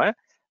முன்னாடி நம்ம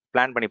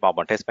பிளான் பண்ணி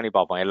பார்ப்போம், டெஸ்ட் பண்ணி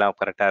பார்ப்போம், எல்லாம்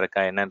கரெக்டாக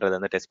இருக்கா என்னன்றது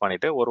வந்து டெஸ்ட்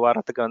பண்ணிட்டு ஒரு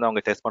வாரத்துக்கு வந்து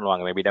அவங்க டெஸ்ட்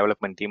பண்ணுவாங்க. Maybe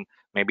development team,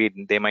 maybe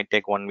they might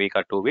take 1 week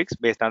or 2 weeks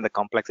based on the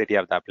complexity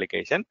of the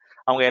application.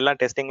 அவங்க எல்லாம்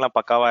டெஸ்டிங்லாம்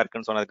பக்காவா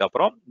இருக்குன்னு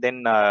சொன்னதுக்கப்புறம்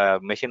தென்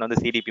மெஷின் வந்து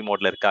சிடிபி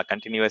மோட்ல இருக்கா,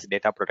 கண்டினியூஸ்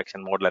டேட்டா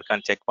ப்ரொடெக்ஷன் மோட்ல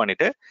இருக்கான்னு செக்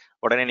பண்ணிட்டு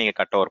உடனே நீங்க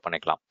கட் ஓவர்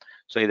பண்ணிக்கலாம்.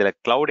 ஸோ இதுல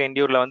கிளவுட்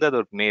என்டியூர்ல வந்து அது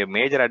ஒரு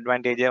மேஜர்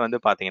அட்வான்டேஜே வந்து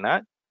பாத்தீங்கன்னா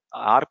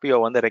ஆர்பிஓ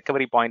வந்து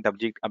ரெக்கவரி பாயிண்ட்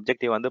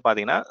அப்ஜெக்டிவ் வந்து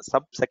பாத்தீங்கன்னா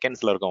சப்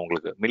செகண்ட்ஸ்ல இருக்கும்,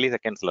 உங்களுக்கு மில்லி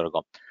செகண்ட்ஸ்ல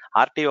இருக்கும்.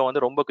 ஆர்டிஓ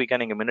வந்து ரொம்ப குயிக்கா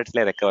நீங்க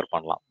மினிட்ஸ்ல ரெக்கவர்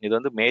பண்ணலாம். இது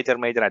வந்து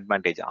major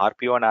advantage.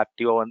 RBO and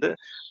RTO வந்து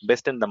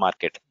best in the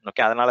market.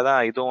 Okay, அதனாலதான்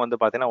இதுவும்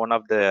வந்து பாத்தீங்கன்னா one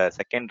of the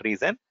second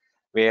reason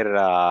where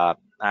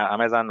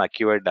Amazon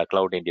acquired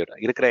cloud endure.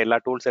 இருக்கிற எல்லா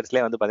டூல்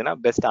செட்ஸ்லயே வந்து பாத்தீங்கன்னா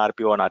பெஸ்ட்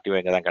ஆர்பிஓ அண்ட்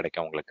ஆர்டிஓ இங்க தான்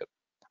கிடைக்கும் உங்களுக்கு.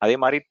 அதே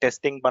மாதிரி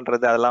டெஸ்டிங்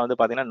பண்றது அதெல்லாம் வந்து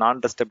பாத்தீங்கன்னா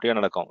நான் டிஸ்டர்ப்டிவா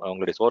நடக்கும்.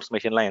 உங்களுடைய சோர்ஸ்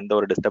மிஷின்லாம் எந்த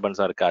ஒரு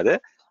டிஸ்டர்பன்ஸும் இருக்காது.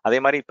 அதே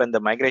மாதிரி இப்போ இந்த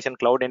மைக்ரேஷன்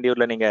கிளவுட்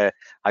என்டியூர்ல நீங்க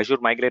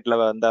அஷூர் மைக்ரேட்ல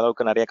அந்த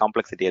அளவுக்கு நிறைய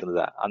காம்ப்ளெக்சிட்டி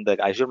இருந்ததா, அந்த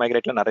அஷூர்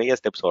மைக்ரேட்ல நிறைய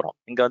ஸ்டெப்ஸ் வரும்.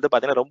 இங்க வந்து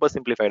பாத்தீங்கன்னா ரொம்ப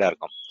சிம்பிளிஃபைடா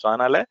இருக்கும். ஸோ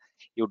அதனால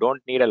you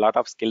don't need a lot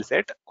of skill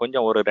set.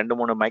 கொஞ்சம் ஒரு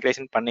 2-3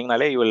 migration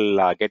பண்ணீங்கனாலே you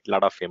will get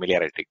lot of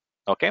familiarity.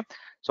 Okay,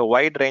 so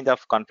wide range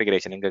of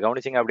configuration இங்க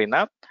கவனிச்சிங்க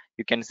அப்படின்னா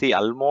யூ கேன் சி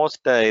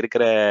ஆல்மோஸ்ட்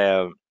இருக்கிற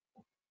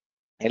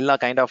எல்லா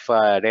kind of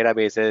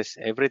databases,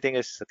 everything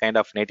is kind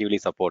of நேட்டிவ்லி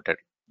supported.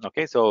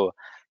 Okay, so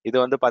இது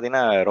வந்து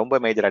பார்த்தீங்கன்னா ரொம்ப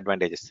மேஜர்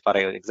அட்வான்டேஜஸ். ஃபார்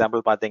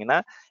எக்ஸாம்பிள் பார்த்தீங்கன்னா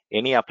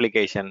any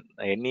application,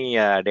 any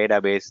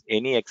database,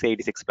 any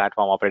x86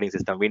 platform operating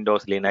system,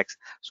 Windows, Linux,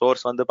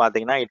 source வந்து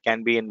பார்த்தீங்கன்னா it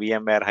can be in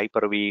VMware,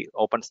 Hyper-V,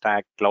 open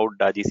stock,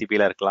 cloud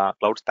GCPல இருக்கலாம்,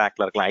 cloud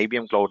ஸ்டாக்ல இருக்கலாம்,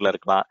 IBM கிளவுட்ல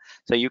இருக்கலாம்.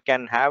 So you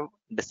can have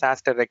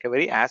disaster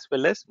recovery as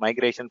well as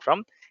migration from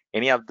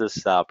any of this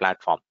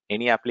platform,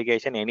 any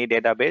application, any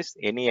database,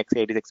 any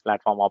x86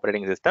 platform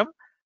operating system,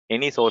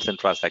 any source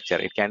infrastructure.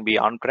 It can be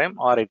on-prem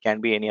or it can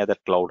be any other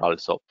cloud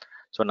also.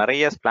 So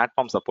நிறைய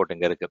platform support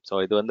இங்கே இருக்கு.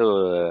 So இது வந்து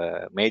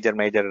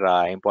major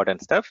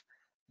important stuff.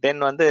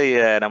 தென் வந்து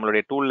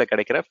நம்மளுடைய டூலில்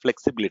கிடைக்கிற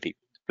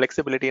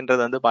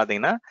ஃப்ளெக்சிபிலிட்டின்றது வந்து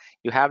பார்த்தீங்கன்னா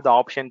you have the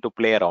option to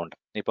play around.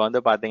 இப்போ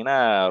வந்து பார்த்தீங்கன்னா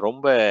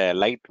ரொம்ப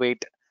லைட்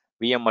வெயிட்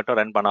விஎம் மட்டும்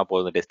ரன் பண்ணா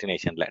போதும்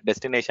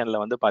டெஸ்டினேஷன்ல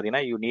வந்து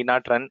பார்த்தீங்கன்னா you need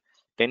not run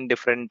 10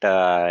 different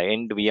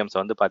end VMs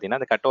வந்து பார்த்தீங்கன்னா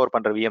அந்த கட் ஓவர்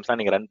பண்ணுற விஎம்ஸ்லாம்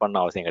நீங்கள் ரன்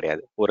பண்ண அவசியம்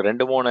கிடையாது. ஒரு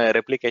 2-3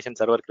 ரெப்ளிகேஷன்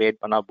சர்வர் கிரியேட்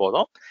பண்ணால்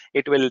போதும்.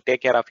 It will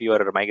take care of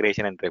your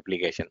migration and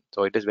replication.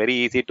 So it is very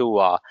easy to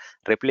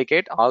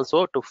replicate,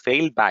 also to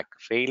fail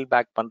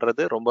back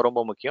பண்ணுறது ரொம்ப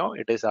ரொம்ப முக்கியம்.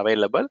 It is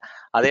available.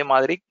 அதே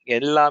மாதிரி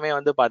எல்லாமே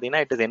வந்து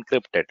பார்த்தீங்கன்னா it is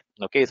encrypted.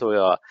 Okay, so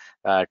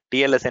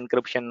TLS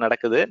encryption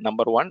நடக்குது.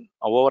 Number 1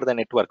 over the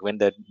network. when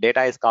the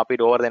data is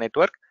copied over the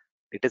network,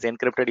 it is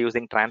encrypted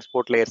using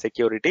transport layer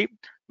security.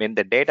 When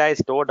the data is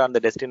stored on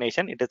the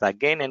destination, it is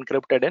again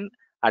encrypted in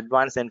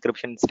advanced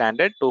encryption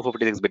standard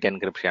 256-bit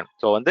encryption.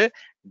 So when the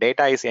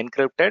data is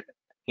encrypted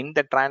in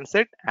the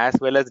transit as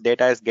well as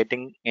data is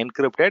getting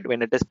encrypted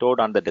when it is stored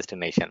on the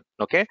destination.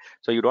 Okay,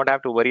 so you don't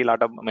have to worry a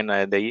lot of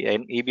the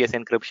EBS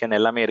encryption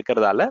எல்லாமே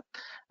இருக்கிறதால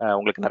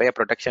உங்களுக்கு நிறைய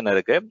protection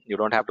இருக்கு. You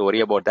don't have to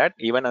worry about that.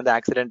 Even வந்து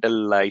accidental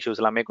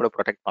issues எல்லாமே கூட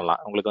protect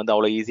பண்ணலாம். உங்களுக்கு வந்து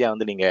அவ்வளோ ஈஸியாக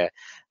வந்து நீங்க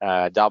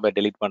ஜாபை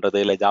டெலீட்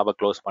பண்றது இல்லை ஜாபை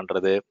க்ளோஸ்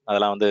பண்றது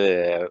அதெல்லாம் வந்து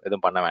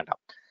எதுவும் பண்ண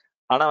வேண்டாம்.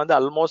 ஆனா வந்து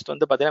ஆல்மோஸ்ட்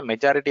வந்து பாத்தீங்கன்னா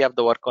மெஜாரிட்டி ஆஃப்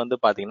த ஒர்க் வந்து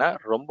பாத்தீங்கன்னா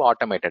ரொம்ப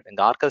ஆட்டோமேட்டட்.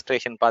 இந்த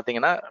ஆர்கஸ்ட்ரேஷன்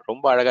பாத்தீங்கன்னா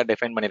ரொம்ப அழகா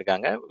டிஃபைன்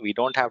பண்ணிருக்காங்க. We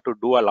don't have to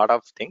two a lot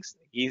of things.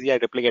 ஈஸியா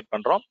ரெப்ளிகேட்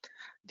பண்றோம்.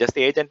 ஜஸ்ட்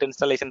ஏஜென்ட்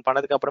இன்ஸ்டாலேஷன்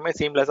பண்ணதுக்கு அப்புறமே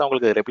சீம்லெஸ்ஸா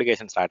உங்களுக்கு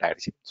ரெப்ளிகேஷன் ஸ்டார்ட்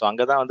ஆயிடுச்சு. ஸோ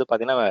அங்கதான் வந்து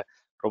பாத்தீங்கன்னா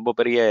ரொம்ப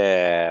பெரிய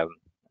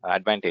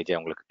அட்வான்டேஜ்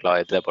உங்களுக்கு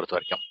இதில் பொறுத்த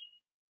வரைக்கும்.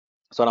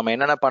 ஸோ நம்ம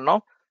என்னென்ன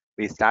பண்ணோம்,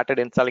 we started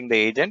installing the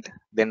agent,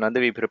 then வந்து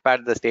we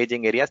prepared the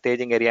staging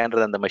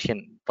ஏரியான்றது அந்த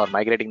machine for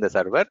migrating the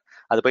server.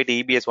 அது போயிட்டு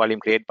EBS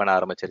வால்யூம் கிரியேட் பண்ண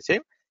ஆரம்பிச்சிருச்சு.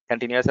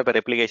 கண்டினியூஸாக இப்போ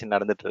ரெப்ளிகேஷன்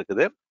நடந்துட்டு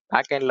இருக்குது.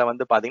 பேக் எண்ட்ல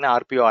வந்து பார்த்தீங்கன்னா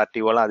RPO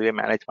RTOலாம் அதுவே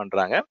மேனேஜ்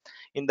பண்றாங்க.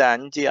 இந்த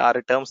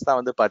 5-6 டேர்ம்ஸ் தான்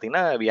வந்து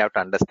பார்த்தீங்கன்னா we have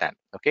to understand.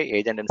 Okay,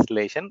 agent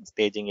installation,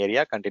 staging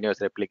area,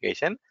 continuous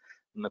replication.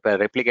 இப்போ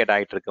ரெப்ளிகேட்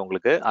ஆகிட்டு இருக்கு,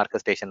 உங்களுக்கு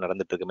ஆர்கஸ்ட்ரேஷன்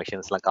நடந்துட்டு இருக்கு,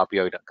 மெஷின்ஸ்லாம்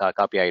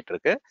காப்பி ஆகிட்டு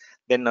இருக்கு.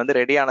 தென் வந்து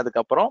ரெடி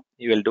ஆனதுக்கு அப்புறம்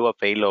you will do a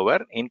fail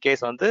over.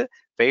 In case வந்து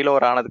ஃபெயில்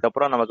ஓவர் ஆனதுக்கு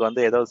அப்புறம் நமக்கு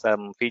வந்து ஏதோ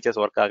சம்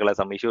ஃபீச்சர்ஸ் ஒர்க் ஆகல,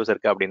 சம் இஷ்யூஸ்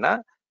இருக்கு அப்படின்னா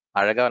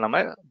அழகா நம்ம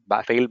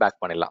ஃபெயில்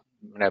பேக் பண்ணிடலாம்.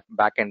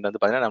 பேக் எண்ட் வந்து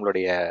பார்த்தீங்கன்னா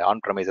நம்மளுடைய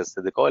ஆன் ப்ரமைசஸ்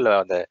இதுக்கோ இல்லை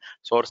அந்த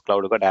சோர்ஸ்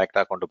கிளவுடுக்கோ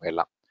டைரக்டா கொண்டு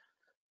போயிடலாம்.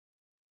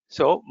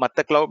 ஸோ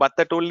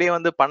மற்ற டூல்லேயே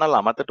வந்து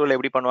பண்ணலாம். மற்ற டூல்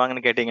எப்படி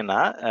பண்ணுவாங்கன்னு கேட்டிங்கன்னா,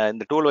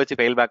 இந்த டூல் வச்சு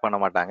ஃபெயில் பேக் பண்ண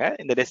மாட்டாங்க.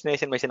 இந்த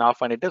டெஸ்டினேஷன் மெஷின்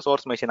ஆஃப் பண்ணிட்டு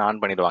சோர்ஸ் மெஷின் ஆன்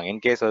பண்ணிடுவாங்க.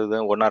 இன்கேஸ்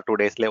அது 1 or 2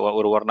 டேஸ்ல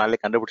ஒரு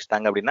நாள்லேயே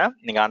கண்டுபிடிச்சிட்டாங்க அப்படின்னா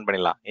நீங்க ஆன்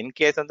பண்ணிடலாம்.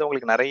 இன்கேஸ் வந்து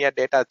உங்களுக்கு நிறைய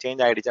டேட்டா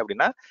சேஞ்ச் ஆயிடுச்சு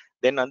அப்படின்னா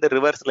தென் வந்து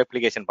ரிவர்ஸ்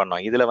ரெப்ளிகேஷன்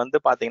பண்ணோம். இதுல வந்து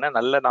பாத்தீங்கன்னா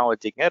நல்ல நான்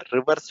வச்சுக்கங்க,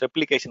 ரிவர்ஸ்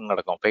ரெப்ளிகேஷன்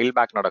நடக்கும், ஃபெயில்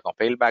பேக் நடக்கும்.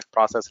 ஃபெயில் பேக்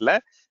ப்ராசஸ்ல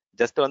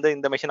ஜஸ்ட் வந்து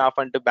இந்த மெஷின் ஆஃப்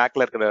பண்ணிட்டு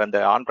பேக்ல இருக்கிற அந்த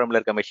ஆன் ப்ரம்ல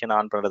இருக்க மெஷின்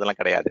ஆன் பண்றதெல்லாம்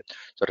கிடையாது.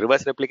 ஸோ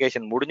ரிவர்ஸ்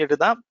ரெப்ளிகேஷன் முடிஞ்சிட்டு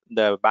தான்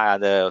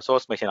இந்த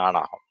சோர்ஸ் மெஷின்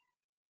ஆன் ஆகும்.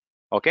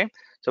 ஓகே,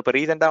 ஸோ இப்போ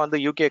ரீசெண்டாக வந்து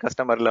யூகே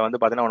கஸ்டமரில் வந்து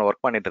பார்த்தீங்கன்னா அவனை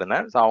ஒர்க் பண்ணிட்டு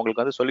இருந்தேன். ஸோ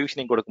அவங்களுக்கு வந்து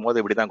சொல்யூஷனிங் கொடுக்கும்போது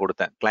இப்படி தான்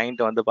கொடுத்தேன்.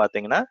 கிளைண்ட் வந்து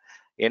பார்த்தீங்கன்னா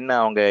என்ன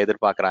அவங்க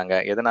எதிர்பார்க்குறாங்க,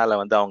 எதனால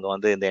வந்து அவங்க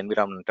வந்து இந்த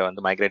என்விரான்மெண்ட்டை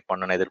வந்து மைக்ரேட்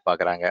பண்ணணும்னு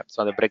எதிர்பார்க்குறாங்க. ஸோ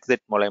அந்த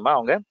பிரெக்சிட் மூலயமா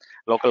அவங்க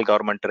லோக்கல்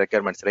கவர்மெண்ட்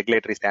ரெக்யர்மெண்ட்ஸ்,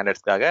 ரெகுலேட்டரி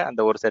ஸ்டாண்டர்ட்ஸ்க்காக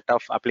அந்த ஒரு செட்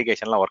ஆஃப்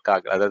அப்ளிகேஷன்லாம் ஒர்க்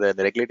ஆகுது. அதாவது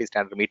அந்த ரெகுலேட்டரி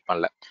ஸ்டாண்டர்ட் மீட்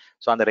பண்ணல.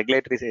 ஸோ அந்த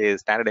ரெகுலேட்டரி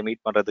ஸ்டாண்டர்டை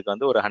மீட் பண்ணுறதுக்கு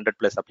வந்து ஒரு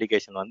 100+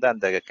 அப்ளிகேஷன் வந்து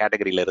அந்த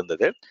கேட்டகரியில்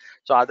இருந்தது.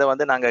 ஸோ அதை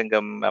வந்து நாங்கள்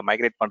இங்கே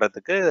மைக்ரேட்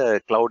பண்ணுறதுக்கு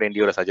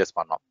Cloudendure சஜஸ்ட்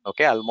பண்ணோம்.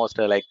 Okay,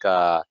 almost like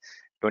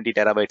 20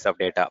 terabytes of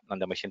data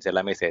அந்த மிஷின்ஸ்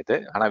எல்லாமே சேர்த்து.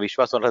 ஆனா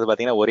விஸ்வா சொல்றது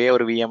பாத்தீங்கன்னா ஒரே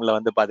ஒரு விஎம்ல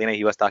வந்து பாத்தீங்கன்னா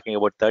he was talking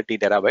about 30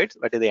 terabytes,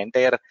 but இது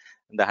என்டையர்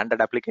இந்த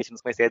 100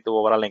 அப்ளிகேஷன்ஸ்மே சேர்த்து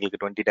ஓவரால்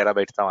எங்களுக்கு 20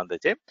 terabytes தான்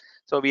வந்துச்சு.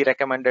 So we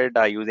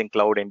recommended using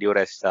Cloudendure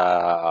as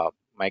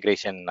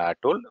migration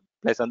tool.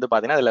 Plus வந்து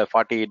பாத்தீங்கன்னா அதுல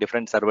 40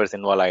 டிஃப்ரெண்ட் சர்வர்ஸ்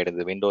இன்வால்வ்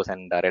ஆயிடுது. Windows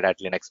and red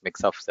had Linux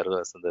mix of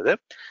servers இருந்தது.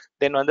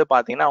 தென் வந்து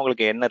பாத்தீங்கன்னா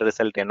உங்களுக்கு என்ன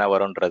ரிசல்ட் என்ன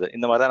வரும்ன்றது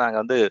இந்த மாதிரி தான் நாங்க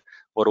வந்து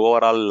ஒரு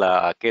ஓவரால்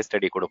கேஸ்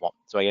ஸ்டடி கொடுப்போம்.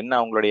 ஸோ என்ன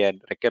அவங்களுடைய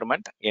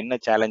ரெக்யர்மெண்ட், என்ன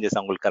சேலஞ்சஸ்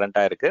அவங்களுக்கு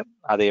கரண்டா இருக்கு,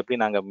 அதை எப்படி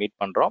நாங்க மீட்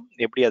பண்றோம்,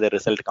 எப்படி அதை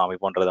ரிசல்ட்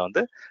காமிப்போன்றதை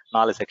வந்து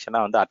 4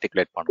 செக்ஷனா வந்து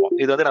ஆர்டிகுலேட் பண்ணுவோம்.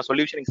 இது வந்து நான்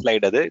சொல்யூஷனிங்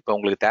ஸ்லைட், அது இப்போ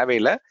உங்களுக்கு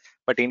தேவையில்லை.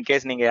 பட்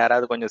இன்கேஸ் நீங்க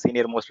யாராவது கொஞ்சம்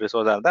சீனியர் மோஸ்ட்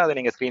ரிசோர்ஸா இருந்தால் அதை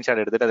நீங்க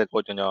ஸ்கிரீன்ஷாட் எடுத்துட்டு அதை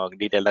கொஞ்சம்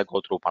டீடைல்டா கோ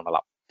த்ரூ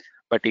பண்ணலாம்.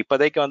 பட்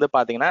இப்போதைக்கு வந்து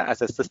பாத்தீங்கன்னா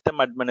as a system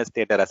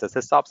administrator, as a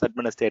சிஸ்ஆப்ஸ்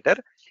administrator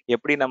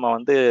எப்படி நம்ம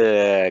வந்து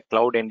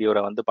Cloudendure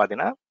வந்து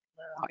பாத்தீங்கன்னா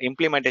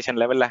இம்ப்ளிமெண்டேஷன்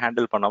லெவல்ல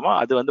ஹேண்டில் பண்ணோமோ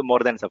அது வந்து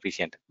மோர் தென்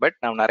சஃபிஷியன்ட். பட்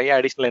நம்ம நிறைய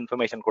அடிஷனல்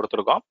இன்ஃபர்மேஷன்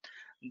கொடுத்துருக்கோம்.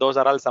 Those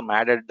are all some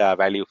added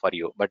value for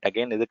you. But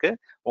again இதுக்கு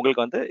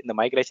உங்களுக்கு வந்து இந்த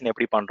மைக்ரேஷன்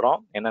எப்படி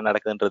பண்றோம், என்ன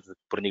நடக்குதுன்றது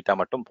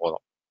புரிஞ்சுக்கிட்டா மட்டும்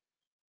போதும்.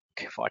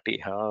 40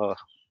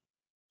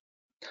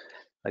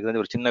 அதுக்கு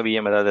வந்து ஒரு சின்ன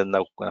விஎம் ஏதாவது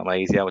இருந்தால் நம்ம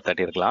ஈஸியாக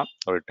தட்டி இருக்கலாம்.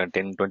 ஒரு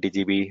 10-20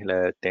 GB இல்லை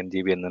 10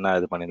 GB இருந்ததுன்னா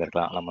அது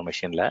பண்ணியிருக்கலாம் நம்ம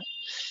மெஷினில்.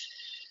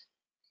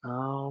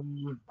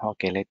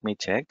 Okay, let me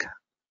check.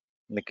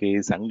 இன்னைக்கு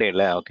சண்டே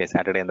இல்லை, ஓகே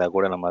சாட்டர்டே இருந்தால்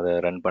கூட நம்ம அதை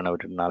ரன் பண்ண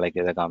விட்டுட்டு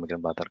நாளைக்கு எதை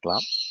காமிக்கணும்னு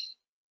பார்த்துருக்கலாம்.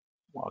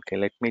 Okay,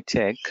 let me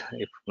check.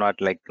 If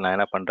not like நான்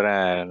என்ன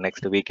பண்றேன்,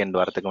 நெக்ஸ்ட் வீக்கெண்ட்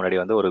வரதுக்கு முன்னாடி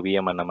வந்து ஒரு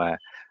விஎம் நம்ம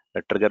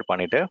ட்ரிகர்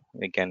பண்ணிட்டு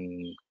we can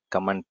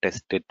come and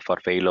test it for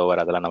fail over,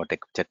 அதெல்லாம் நம்ம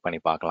செக் பண்ணி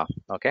பார்க்கலாம்.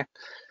 ஓகே,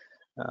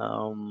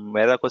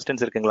 வேற ஏதாவது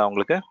கொஸ்டின்ஸ் இருக்குங்களா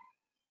உங்களுக்கு?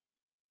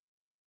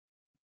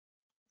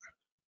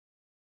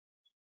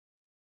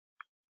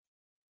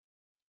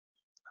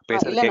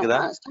 பேசுறது இல்ல கேக்குதா?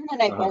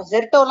 நான் இப்ப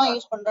Zerto எல்லாம்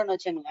யூஸ் பண்றேன்னு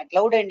வச்சுங்களேன்,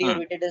 Cloudendure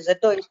விட்டுட்டு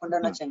Zerto யூஸ்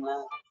பண்றேன்னு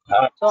வச்சுங்களேன்.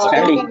 சோ அது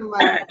ஸ்டான்லி எப்படி நம்ம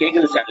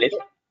கேக்குது Stanley.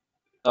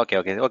 Okay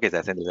okay okay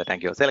sir, செஞ்சு சார்,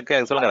 தேங்க்யூ.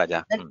 சொல்லுங்க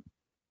ராஜா.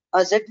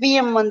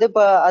 ZVM வந்து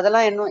இப்ப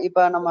அதெல்லாம் இன்னும்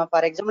இப்ப நம்ம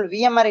for example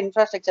VMware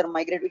infrastructure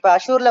migrate, இப்ப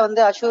அஷூர்ல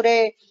வந்து அஷூரே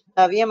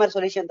VMware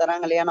சொல்யூஷன்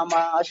தராங்க இல்லையா,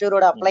 நம்ம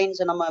அஷூரோட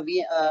அப்ளைன்ஸ் நம்ம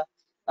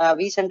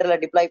வி சென்டர்ல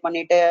டிப்ளாய்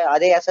பண்ணிட்டு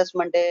அதே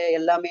அசஸ்மெண்ட்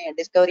எல்லாமே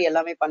டிஸ்கவரி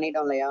எல்லாமே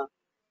பண்ணிட்டோம் இல்லையா.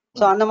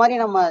 சோ அந்த மாதிரி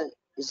நம்ம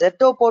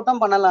Zerto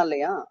போட்டும் பண்ணலாம்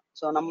இல்லையா.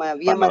 சோ நம்ம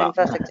VMware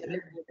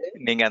இன்ஃப்ராஸ்ட்ரக்சர்லயே போட்டு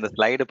நீங்க அந்த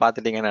ஸ்லைடு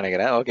பாத்துட்டீங்கன்னு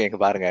நினைக்கிறேன். ஓகே, இங்க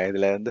பாருங்க,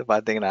 இதுல வந்து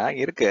பாத்தீங்கன்னா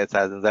இருக்கு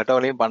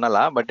Zertoலையும்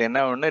பண்ணலாம். பட் என்ன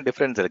ஒண்ணு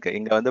டிஃபரன்ஸ் இருக்கு.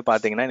 இங்க வந்து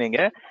பாத்தீங்கன்னா நீங்க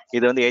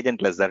இது வந்து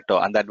ஏஜென்ட்லெஸ் Zerto,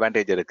 அந்த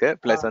அட்வான்டேஜ் இருக்கு.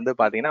 பிளஸ் வந்து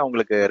பாத்தீங்கன்னா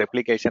உங்களுக்கு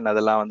ரெப்ளிகேஷன்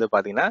அதெல்லாம் வந்து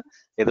பாத்தீங்கன்னா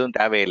எதுவும்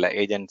தேவையில்லை,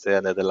 ஏஜென்ட்ஸ்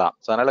அந்த இதெல்லாம்.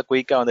 ஸோ அதனால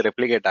குயிக்கா வந்து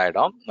ரெப்ளிகேட்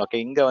ஆயிடும். ஓகே,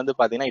 இங்க வந்து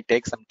பாத்தீங்கன்னா இட்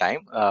டேக் சம்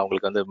டைம்,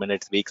 உங்களுக்கு வந்து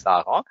மினிட்ஸ் வீக்ஸ்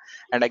ஆகும்.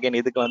 அண்ட் அகைன்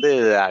இதுக்கு வந்து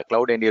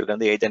Cloudendure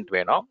வந்து ஏஜென்ட்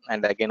வேணும்.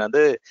 அண்ட் அகைன்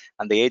வந்து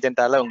அந்த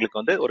ஏஜென்ட்டால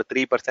உங்களுக்கு வந்து ஒரு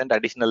 3%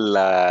 அடிஷனல்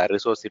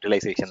ரிசோர்ஸ்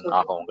யூட்டிலைசேஷன்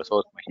ஆகும் உங்க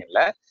சோர்ஸ்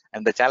மெஷின்ல.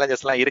 அந்த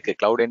சேலஞ்சஸ்லாம் இருக்கு.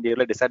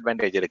 Cloudendure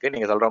டிஸ்அட்வான்டேஜ் இருக்கு.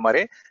 நீங்க சொல்ற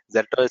மாதிரி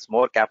Zerto is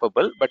more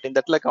capable. But இந்த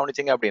இடத்துல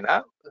கவனிச்சிங்க அப்படின்னா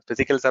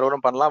பிசிக்கல்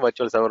சர்வரும் பண்ணலாம்,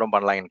 வர்ச்சுவல் சர்வரும்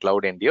பண்ணலாம் இன்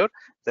Cloudendure.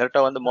 Zerto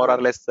வந்து மோர்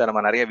ஆர் லெஸ்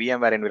நம்ம நிறைய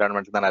VMware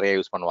என்விரான்மெண்ட் தான் நிறைய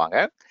யூஸ் பண்ணுவாங்க.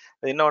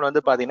 இன்னொன்று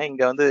வந்து பாத்தீங்கன்னா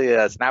இங்க வந்து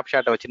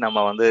ஸ்னாப்ஷாட்டை வச்சு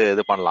நம்ம வந்து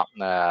இது பண்ணலாம்,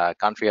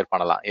 கான்ஃபிகர்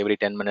பண்ணலாம். எவ்ரி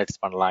 10 minutes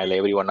பண்ணலாம், இல்லை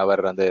எவ்ரி 1 hour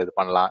வந்து இது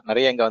பண்ணலாம்.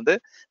 நிறைய இங்க வந்து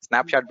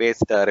ஸ்னாப்ஷாட்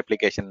பேஸ்ட்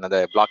ரெப்ளிகேஷன், அந்த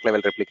பிளாக்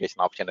லெவல்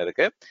ரெப்ளிகேஷன் ஆப்ஷன்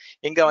இருக்கு.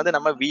 இங்க வந்து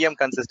நம்ம VM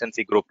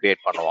கன்சிஸ்டன்சி குரூப்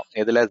கிரியேட் பண்ணுவோம்.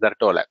 இதுல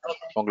Zertoல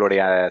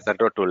உங்களுடைய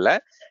Zerto டூல்ல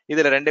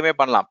இதுல ரெண்டுமே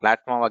பண்ணலாம்.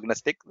 Platform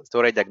agnostic,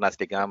 storage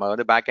agnostic. நம்ம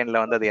வந்து பேக்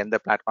எண்ட்ல வந்து அது எந்த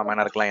பிளாட்ஃபார்ம்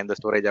வேணா இருக்கலாம், எந்த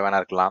ஸ்டோரேஜ் வேணா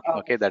இருக்கலாம்.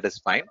 Okay, that is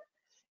fine.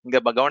 இங்க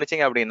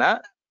கவனிச்சிங்க அப்படின்னா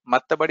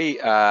மற்றபடி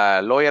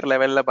லோயர்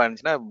லெவல்ல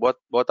பண்ணிச்சுன்னா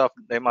both of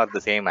them are the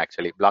same.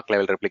 Actually block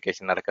level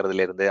replication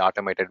நடக்கிறதுல இருந்து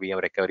ஆட்டோமேட்டட்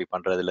விஎம் ரெக்கவரி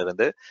பண்றதுல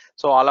இருந்து,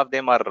 so all of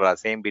them are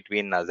same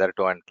between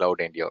Zerto and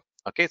Cloudendure.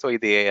 Okay, so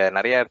இது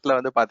நிறைய இடத்துல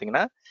வந்து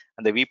பாத்தீங்கன்னா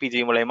அந்த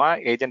விபிஜி மூலயமா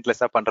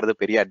ஏஜென்ட்லெஸ்ஸா பண்றது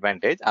பெரிய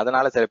அட்வான்டேஜ்.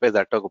 அதனால சில பேர்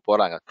Zertoக்கு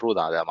போறாங்க. ட்ரூ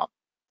தான், ஆமா.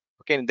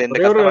 ஓகே, இந்த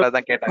கஸ்டமர்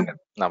தான் கேட்டாங்க.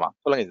 ஆமா,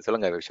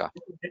 சொல்லுங்க விஷா.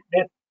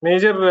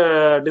 மேஜர்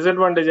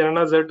டிஸ்அட்வான்டேஜ்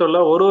என்னன்னா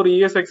Zertoல ஒரு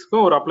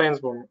ESXக்கும் ஒரு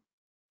அப்ளையன்ஸ் போகணும்.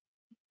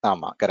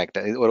 ஆமா, கரெக்ட்.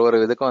 ஒரு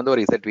இதுக்கு வந்து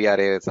ஒரு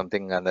ZVRA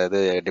சம்திங் அந்த இது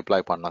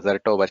டிப்ளாய் பண்ணனும்.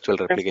 Zerto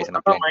வர்ச்சுவல் ரெப்ளிகேஷன்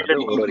அப்ளைன்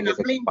பண்ணி ஒரு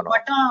ESX பண்ணுவோம்.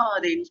 மட்டும்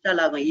அது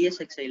இன்ஸ்டால் ஆகும்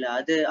ESXல.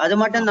 அது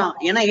மட்டும் தான்.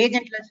 ஏன்னா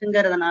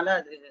ஏஜென்ட்லெஸ்ங்கறதுனால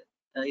அது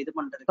இது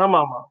பண்றது. ஆமா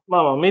ஆமா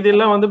ஆமா, மீதி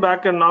எல்லாம் வந்து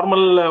பேக்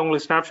நார்மல்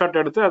உங்களுக்கு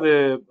ஸ்னாப்ஷாட் எடுத்து அது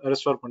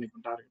ரெஸ்டோர்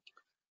பண்ணிக்கும் டார்கெட்.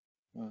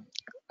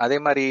 அதே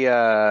மாதிரி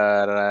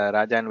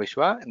ராஜா அண்ட்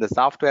விஸ்வா, இந்த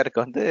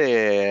சாஃப்ட்வேருக்கு வந்து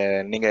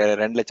நீங்க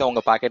 2 லட்சம்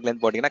உங்க பாக்கெட்ல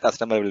இருந்து போட்டீங்கன்னா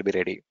customer will be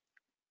ready.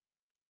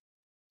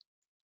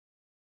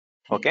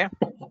 Okay,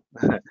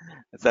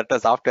 Zerto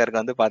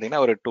சாஃப்ட்வேருக்கு வந்து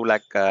பாத்தீங்கன்னா ஒரு $2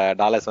 lakh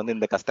வந்து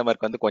இந்த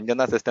கஸ்டமருக்கு வந்து கொஞ்சம்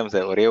தான் சிஸ்டம்ஸ்,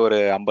 ஒரே ஒரு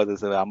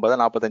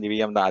 50-45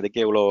 VM தான்.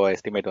 அதுக்கே இவ்வளோ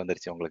எஸ்டிமேட்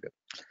வந்துருச்சு உங்களுக்கு.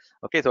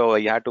 Okay, so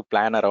you have to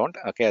plan around.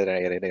 Okay,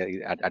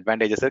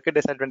 advantages இருக்கு,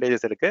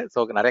 டிஸ்அட்வான்டேஜஸ் இருக்கு. ஸோ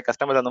நிறைய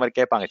கஸ்டமர்ஸ் அந்த மாதிரி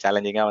கேட்பாங்க.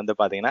 சேலஞ்சிங்கா வந்து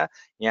பாத்தீங்கன்னா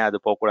ஏன் அது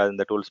போகக்கூடாது,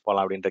 இந்த டூல்ஸ்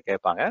போகலாம் அப்படின்ட்டு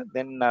கேட்பாங்க.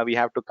 Then we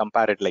have to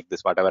compare it like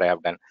this, what ever I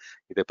have done.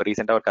 இது இப்போ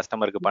ரீசெண்டா ஒரு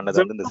கஸ்டமருக்கு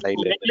பண்ணது வந்து இந்த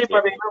ஸ்லைட்ல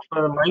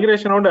பாத்தீங்கன்னா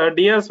மைக்ரேஷனோட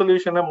DR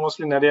சொல்யூஷனை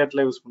மோஸ்ட்லி நிறைய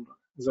இடத்துல யூஸ் பண்றாங்க.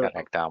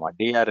 கரெக்ட், ஆமா.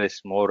 DR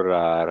is more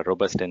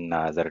robust in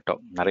Zerto.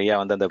 நிறைய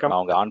வந்து அந்த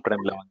அவங்க ஆன்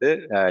பிரேம்ல வந்து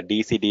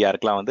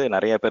DCDRக்குலாம் வந்து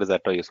நிறைய பேர்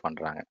Zerto யூஸ்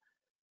பண்றாங்க.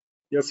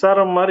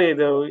 SRM மாதிரி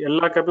இது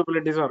எல்லா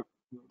கேப்பபிலிட்டிஸும் இருக்கு.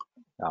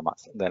 ஆமா,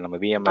 நம்ம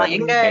VMware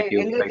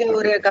எங்களுக்கு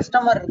ஒரு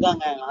கஸ்டமர்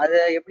இருக்காங்க. அது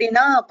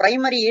எப்படின்னா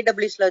பிரைமரி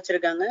AWSல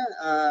வச்சிருக்காங்க.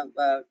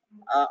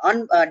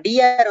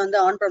 DR வந்து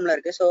ஆன் பிரேம்ல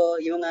இருக்கு. சோ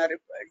இவங்க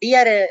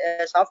DR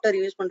சாஃப்ட்வேர்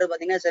யூஸ் பண்றது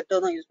பாத்தீங்கன்னா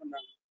Zerto தான் யூஸ்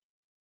பண்றாங்க.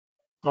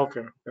 ஓகே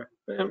ஓகே,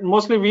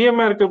 மோஸ்ட்லி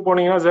VMwareக்கு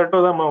போனீங்கன்னா Zerto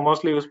தான்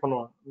மோஸ்ட்லி யூஸ்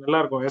பண்ணுவாங்க. நல்லா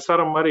இருக்கும்.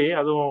 SRM மாதிரி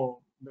அதுவும்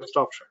பெஸ்ட்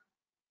ஆப்ஷன்.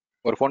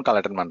 ஒரு ஃபோன் கால்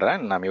அட்டெண்ட்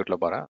பண்றேன், நான் மியூட்ல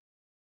போறேன்.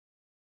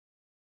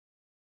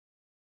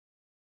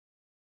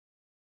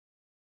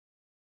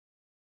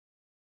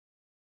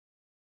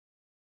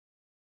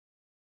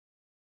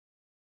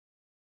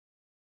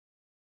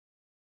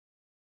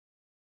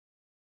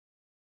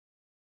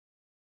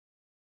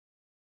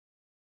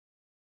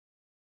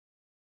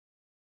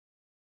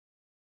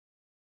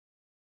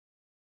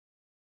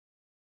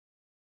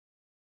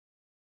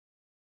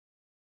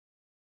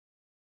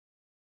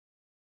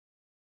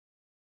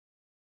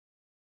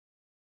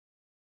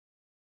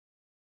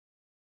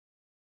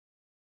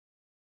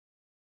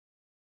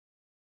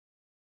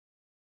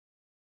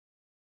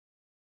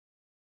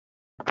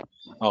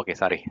 Okay,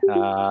 sorry.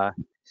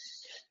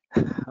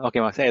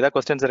 ஓகேமா சார், ஏதாவது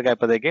கொஸ்டின்ஸ் இருக்கா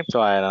இப்போதைக்கு? ஸோ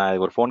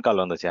நான் ஒரு ஃபோன்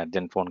கால் வந்துச்சு,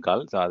 அர்ஜென்ட் ஃபோன்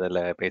கால். ஸோ அதில்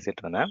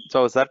பேசிட்டு இருந்தேன். ஸோ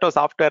சர்ட்டோ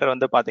சாஃப்ட்வேர்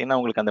வந்து பார்த்தீங்கன்னா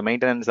உங்களுக்கு அந்த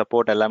மெயின்டெனன்ஸ்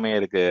சப்போர்ட் எல்லாமே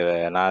இருக்கு.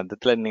 நான்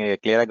இதில் நீங்கள்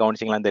கிளியராக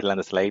கவனிச்சிங்களான்னு தெரியல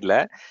அந்த ஸ்லைடில்.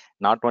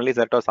 நாட் ஒன்லி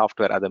சர்ட்டோ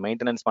சாஃப்ட்வேர், அதை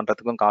மெயின்டெனன்ஸ்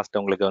பண்ணுறதுக்கும் காஸ்ட்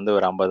உங்களுக்கு வந்து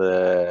ஒரு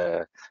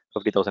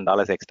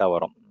 $50,000 எக்ஸ்ட்ரா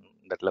வரும்.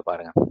 இந்த இடத்துல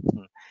பாருங்க.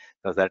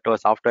 சர்ட்டோ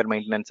software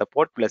maintenance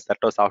support plus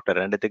சர்ட்டோ software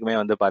ரெண்டுத்துக்குமே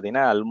வந்து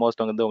பார்த்தீங்கன்னா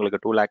ஆல்மோஸ்ட் வந்து உங்களுக்கு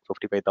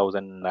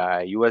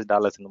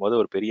 $2,55,000 போது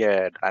ஒரு பெரிய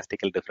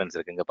டிராஸ்டிக்கல் டிஃபரன்ஸ்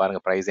இருக்கு. இங்கே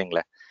பாருங்க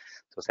ப்ரைஸிங்கில்.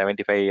 ஸோ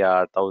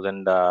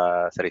 75,000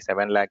 சாரி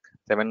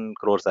 7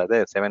 crores, அது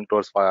 7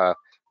 crores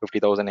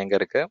 50,000 எங்க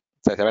இருக்கு,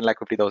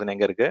 7,50,000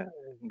 எங்க இருக்கு,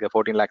 இங்க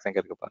 14 lakhs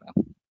எங்க இருக்கு பாருங்க.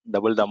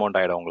 டபுள் த அமௌண்ட்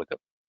ஆயிடும் உங்களுக்கு.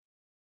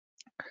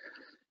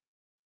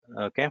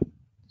 ஓகே,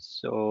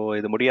 ஸோ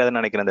இது முடியாதுன்னு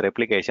நினைக்கிறேன் அந்த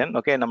ரெப்ளிகேஷன்.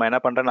 ஓகே, நம்ம என்ன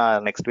பண்றோம்,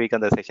 நான் நெக்ஸ்ட் வீக்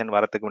அந்த செஷன்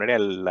வரதுக்கு முன்னாடி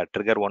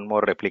trigger one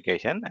more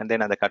replication and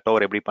then அந்த கட்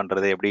ஓவர் எப்படி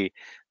பண்றது, எப்படி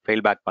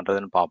ஃபெயில் பேக்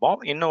பண்றதுன்னு பார்ப்போம்.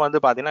 இன்னும் வந்து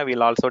பாத்தீங்கன்னா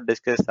வில் ஆல்சோ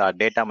டிஸ்கஸ்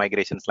டேட்டா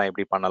மைக்ரேஷன்ஸ்லாம்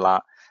எப்படி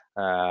பண்ணலாம்,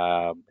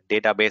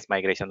 டேட்டா பேஸ்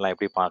மைக்ரேஷன்லாம்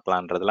எப்படி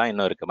பார்க்கலான்றதுலாம்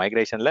இன்னும் இருக்கு.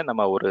 மைக்ரேஷன்ல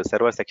நம்ம ஒரு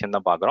சர்வர் செக்ஷன்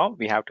தான் பார்க்குறோம்.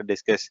 We have to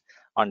discuss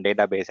on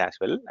data base as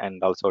well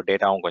and also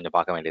டேட்டாவும் கொஞ்சம்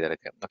பார்க்க வேண்டியது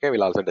இருக்கு. Okay,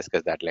 will also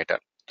discuss that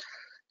later.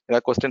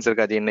 ஏதாவது கொஸ்டின்ஸ்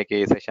இருக்காது இன்னைக்கு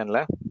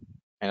செஷன்ல?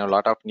 I know a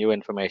lot of new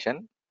information.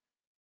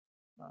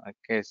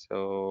 Okay, so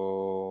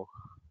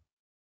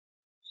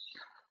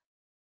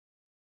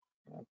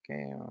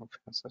okay.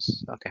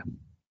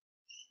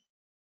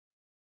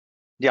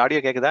 G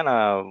audio கேக்குதா?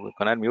 நான்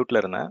கொஞ்ச நேரம்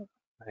மியூட்ல இருந்தேன்.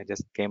 I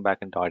just came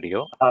back into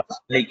audio.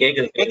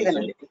 கேக்குது.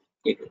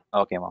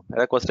 ஓகே மேம்,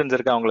 ஏதாவது கொஸ்டின்ஸ்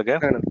இருக்கா உங்களுக்கு?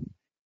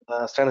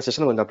 ஸ்டாண்டர்ட்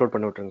செஷன் கொஞ்சம் அப்லோட்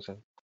பண்ணி விட்டுருங்க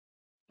சார்.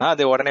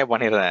 அது உடனே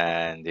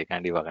பண்ணிடுறேன் ஜி,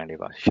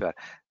 கண்டிப்பா sure.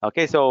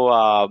 Okay, so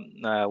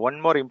one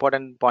more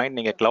important point,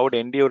 நீங்கள் கிளவுட்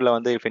என்டியூர்ல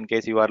வந்து if in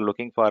case you are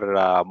looking for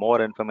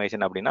more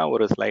information அப்படின்னா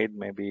ஒரு ஸ்லைட்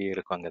மேபி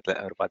இருக்கும் அங்கே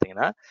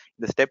பார்த்தீங்கன்னா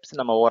இந்த ஸ்டெப்ஸ்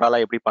நம்ம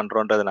ஓவராலாக எப்படி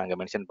பண்ணுறோன்றதை நாங்கள்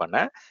மென்ஷன்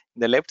பண்ணேன்.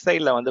 இந்த லெஃப்ட்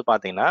சைடில் வந்து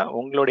பார்த்தீங்கன்னா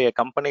உங்களுடைய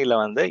கம்பெனியில்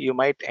வந்து you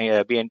might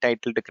be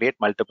entitle to create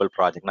multiple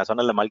project. நான்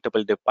சொன்ன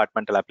மல்டிபிள்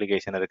டிபார்ட்மெண்டல்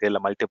அப்ளிகேஷன் இருக்குது,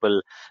 இல்லை மல்டிபிள்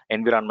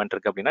என்விரான்மெண்ட்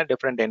இருக்குது அப்படின்னா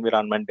டிஃப்ரெண்ட்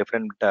என்விரான்மெண்ட்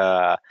டிஃப்ரெண்ட்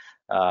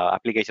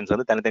அப்ளிகேஷன்ஸ்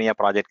வந்து தனித்தனியாக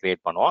ப்ராஜெக்ட்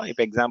கிரியேட் பண்ணுவோம்.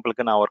 இப்போ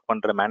எக்ஸாம்பிளுக்கு நான் ஒர்க்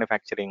பண்ணுற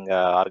மேனுஃபேக்சரிங்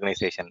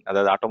ஆர்கனைசேஷன்,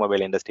 அதாவது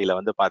ஆட்டோமொபைல் இண்டஸ்ட்ரியில்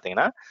வந்து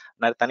பார்த்தீங்கன்னா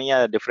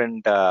தனியாக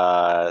டிஃப்ரெண்ட்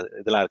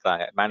இதெல்லாம்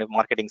இருக்கிறாங்க.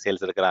 மார்க்கெட்டிங்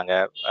சேல்ஸ் இருக்கிறாங்க,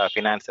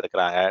 ஃபினான்ஸ்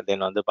இருக்கிறாங்க,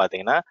 தென் வந்து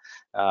பார்த்தீங்கன்னா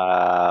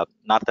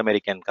நார்த்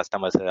அமெரிக்கன்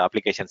கஸ்டமர்ஸ்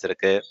அப்ளிகேஷன்ஸ்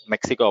இருக்கு,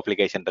 மெக்சிகோ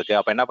அப்ளிகேஷன் இருக்கு.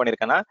 அப்போ என்ன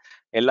பண்ணியிருக்கேன்னா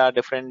எல்லா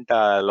டிஃப்ரெண்ட்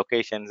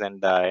லொகேஷன்ஸ்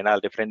அண்ட் என்ன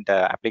டிஃப்ரெண்ட்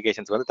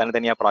அப்ளிகேஷன்ஸ் வந்து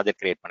தனித்தனியாக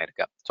ப்ராஜெக்ட் கிரியேட்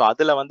பண்ணியிருக்கேன். ஸோ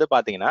அதில் வந்து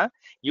பார்த்தீங்கன்னா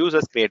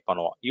யூசர்ஸ் கிரியேட்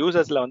பண்ணுவோம்.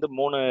 யூசர்ஸ்ல வந்து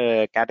 3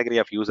 கேட்டகரி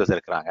ஆஃப் யூசர்ஸ்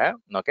இருக்கிறாங்க.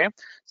 ஓகே,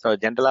 ஸோ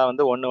ஜென்ரலா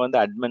வந்து ஒன்று வந்து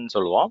அட்மின்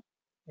சொல்லுவோம்,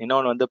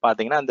 இன்னொன்று வந்து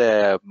பார்த்தீங்கன்னா அந்த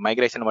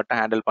மைக்ரேஷன் மட்டும்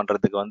ஹேண்டில்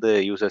பண்ணுறதுக்கு வந்து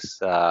யூசர்ஸ்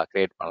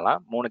கிரியேட் பண்ணலாம்.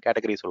 3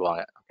 கேட்டகரி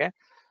சொல்லுவாங்க. ஓகே,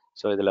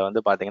 ஸோ இதில்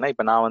வந்து பார்த்தீங்கன்னா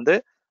இப்போ நான் வந்து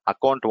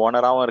அக்கௌண்ட்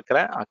ஓனராகவும்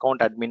இருக்கிறேன்,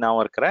 அக்கௌண்ட்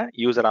அட்மினாகவும் இருக்கிறேன்,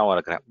 யூசராகவும்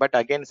இருக்கிறேன். பட்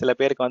அகைன் சில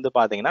பேருக்கு வந்து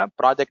பார்த்தீங்கன்னா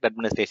ப்ராஜெக்ட்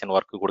அட்மினிஸ்ட்ரேஷன்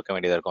ஒர்க் கொடுக்க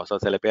வேண்டியது இருக்கும். ஸோ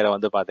சில பேரை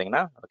வந்து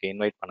பார்த்தீங்கன்னா ஓகே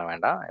இன்வைட் பண்ண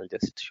வேண்டாம், I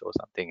just show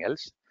something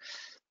else.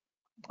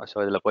 So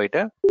இதில்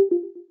போயிட்டு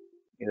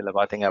இதில்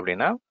பார்த்தீங்க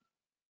அப்படின்னா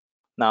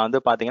நான் வந்து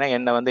பார்த்தீங்கன்னா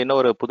என்ன வந்து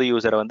இன்னொரு புது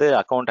யூசரை வந்து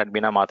அக்கௌண்ட்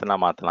அட்மினா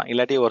மாற்றலாம்.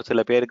 இல்லாட்டி ஒரு சில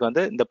பேருக்கு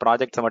வந்து இந்த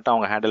ப்ராஜெக்ட்ஸை மட்டும்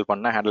அவங்க ஹேண்டில்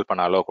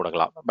பண்ண அலோவ்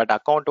கொடுக்கலாம். பட்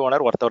அக்கௌண்ட்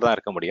ஓனர் ஒருத்தர் தான்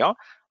இருக்க முடியும்.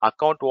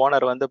 அக்கௌண்ட்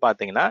ஓனர் வந்து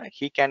பார்த்தீங்கன்னா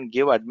he can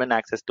give admin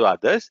access to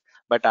others,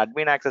 but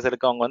admin access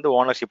இருக்கவங்க வந்து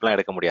ஓனர்ஷிப்லாம்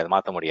எடுக்க முடியாது,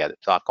 மாற்ற முடியாது.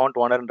 ஸோ அக்கௌண்ட்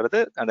ஓனர்ன்றது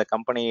அந்த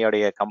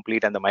கம்பெனியோடைய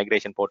கம்ப்ளீட் அந்த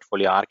மைக்ரேஷன்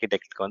போர்ட்ஃபோலியோ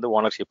ஆர்கிடெக்ட்க்கு வந்து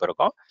ஓனர்ஷிப்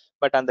இருக்கும்.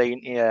 பட் அந்த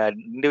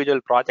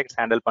இண்டிவிஜுவல் ப்ராஜெக்ட்ஸ்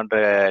ஹேண்டில் பண்ற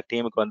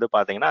டீமுக்கு வந்து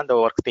பார்த்தீங்கன்னா அந்த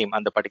ஒர்க் டீம்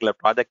அந்த பர்டிகுலர்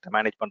ப்ராஜெக்ட்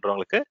மேனேஜ்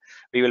பண்றவங்களுக்கு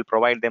we will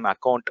provide them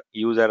account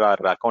user or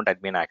account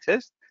admin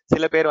access.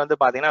 சில பேர் வந்து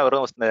பார்த்தீங்கன்னா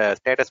வெறும்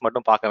ஸ்டேட்டஸ்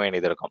மட்டும் பார்க்க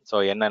வேண்டியது இருக்கும். ஸோ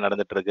என்ன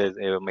நடந்துட்டு இருக்கு,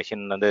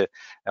 மெஷின் வந்து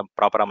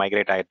ப்ராப்பராக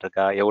மைக்ரேட் ஆகிட்டு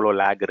இருக்கா, எவ்வளோ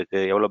லேக் இருக்கு,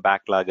 எவ்வளோ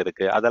பேக்லாக்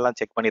இருக்கு, அதெல்லாம்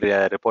செக் பண்ணி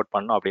ரிப்போர்ட்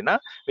பண்ணோம் அப்படின்னா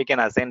we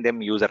can assign them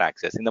user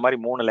access. இந்த மாதிரி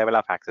 3 லெவல்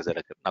ஆஃப் ஆக்சஸ்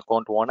இருக்கு,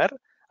 account owner,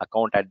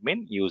 account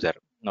admin, user.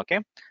 Okay,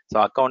 so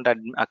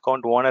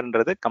account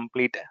ஓனர்ன்றது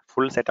complete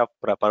full set of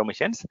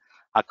permissions.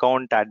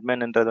 Account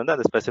அட்மின்ன்றது வந்து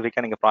அது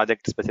ஸ்பெசிஃபிக்காக நீங்கள்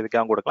ப்ராஜெக்ட்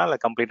ஸ்பெசிஃபிக்காகவும் கொடுக்கலாம், இல்லை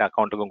கம்ப்ளீட்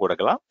அக்கௌண்ட்டுக்கும்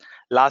கொடுக்கலாம்.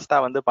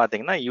 லாஸ்ட்டாக வந்து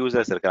பார்த்தீங்கன்னா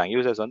யூசர்ஸ் இருக்கிறாங்க.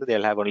 யூசர்ஸ் வந்து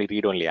they'll have only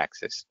read only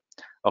access.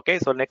 Okay,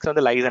 so next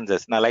வந்து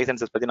லைசன்சஸ். நான்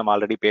லைசன்சஸ் பற்றி நம்ம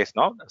ஆல்ரெடி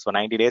பேசணும். ஸோ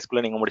 90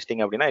 daysக்குள்ள நீங்கள்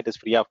முடிச்சிட்டிங்க அப்படின்னா it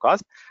is free of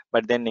cost.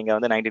 But then நீங்கள்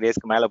வந்து 90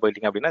 daysக்கு மேலே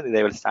போயிட்டீங்க அப்படின்னா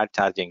they will start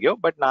charging you.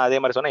 But நான் அதே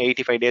மாதிரி சொன்னேன்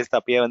 85 days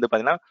அப்பயே வந்து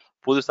பார்த்தீங்கன்னா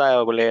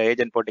புதுசாக உள்ள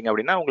ஏஜென்ட் போட்டிங்க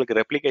அப்படின்னா உங்களுக்கு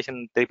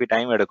ரெப்ளிகேஷன் திருப்பி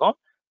டைம் எடுக்கும்.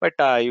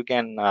 But you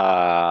can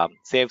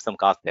save some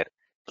cost there.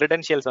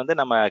 Credentials வந்து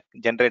நம்ம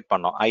ஜென்ரேட்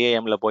பண்ணோம்.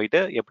 ஐஏஎம்ல போயிட்டு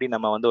எப்படி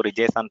நம்ம வந்து ஒரு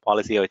ஜேசான்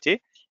பாலிசியை வச்சு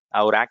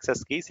ஒரு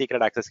access key,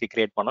 secret access key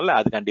create பண்ணல,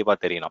 அது கண்டிப்பா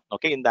தெரியணும்.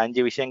 ஓகே, இந்த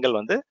 5 விஷயங்கள்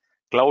வந்து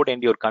கிளவுட்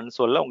என்டியூர்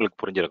கன்சோல்ல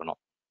உங்களுக்கு புரிஞ்சிருக்கணும்.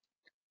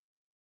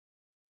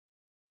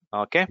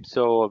 Okay,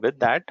 so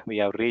with that we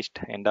have reached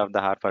end of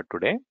the hour for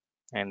today.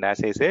 And as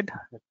I said,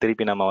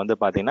 திருப்பி நம்ம வந்து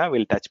பார்த்தீங்கன்னா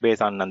வில் டச்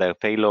பேஸ் ஆன் அந்த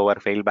ஃபெயில் ஓவர்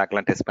ஃபெயில்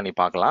பேக்லாம் டெஸ்ட் பண்ணி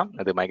பார்க்கலாம்,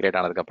 அது மைக்ரேட்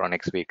ஆனதுக்கப்புறம்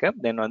நெக்ஸ்ட் வீக்.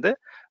 தென் வந்து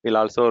will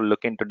also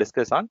look in to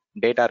discuss on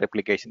data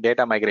replication,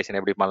 data migration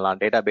எப்படி பண்ணலாம்,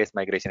 டேட்டா பேஸ்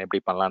மைக்ரேஷன்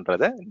எப்படி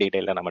பண்ணலான்றத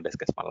டீட்டெயிலாக நம்ம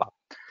டிஸ்கஸ் பண்ணலாம்.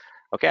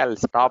 Okay, I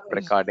will stop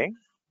recording.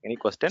 Any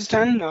question?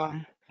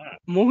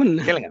 மோகன்,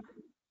 கேளுங்க.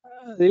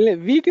 இல்ல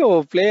வீடியோ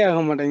ப்ளே ஆக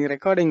மாட்டேங்குது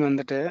ரெக்கார்டிங்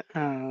வந்துட்டு.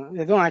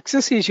 எதுவும்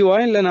அக்சஸ் இஷ்யூவா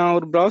இல்ல நான்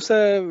ஒரு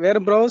ப்ரௌசர் வேற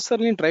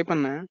ப்ரௌசர்லயும் ட்ரை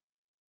பண்ணேன்.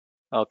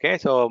 ஓகே,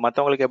 ஸோ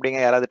மற்றவங்களுக்கு எப்படிங்க,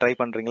 யாராவது ட்ரை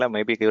பண்றீங்களா?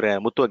 மேபி இவர்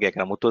முத்துவை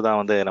கேட்குறேன். முத்து தான்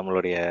வந்து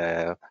நம்மளுடைய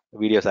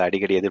வீடியோஸ்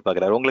அடிக்கடி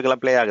எதிர்பார்க்குறாரு. உங்களுக்கு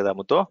எல்லாம் ப்ளே ஆகுதா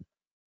முத்து?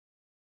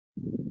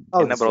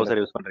 என்ன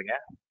ப்ரௌசர் யூஸ் பண்றீங்க?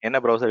 என்ன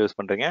ப்ரௌசர் யூஸ்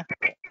பண்றீங்க?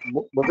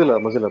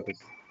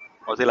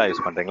 மொசிலா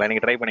யூஸ் பண்றீங்களா?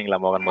 நீங்க ட்ரை பண்ணீங்களா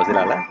மோகன்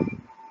மொசிலால?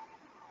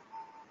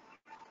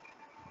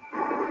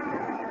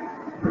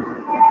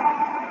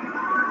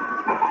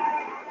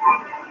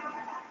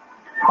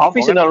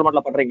 ஆபீஸ்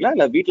என்வரான்மென்ட்ல பண்றீங்களா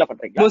இல்ல வீட்ல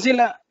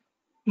பண்றீங்களா?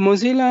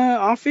 மொசிலா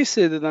ஆபீஸ்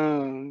இதுதான்.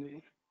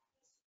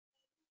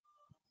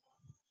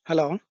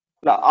 ஹலோ,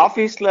 இல்ல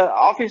ஆபீஸ்ல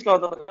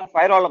வந்து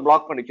ஃபயர்வால்ல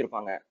பிளாக் பண்ணி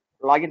வச்சிருப்பாங்க.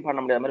 லாகின் பண்ண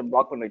முடியாத மாதிரி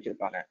பிளாக் பண்ணி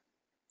வச்சிருப்பாங்க.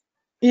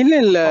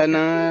 இல்ல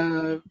நான்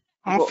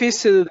ஆபீஸ்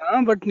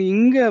இதுதான். பட்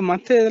இங்க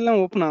மத்த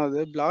இதெல்லாம் ஓபன்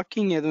ஆகுது.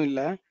 பிளாக்கிங் எதுவும்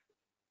இல்ல.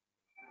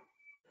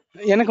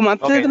 எனக்கு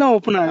மத்த இதெல்லாம்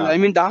ஓபன் ஆகுது. ஐ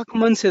மீன்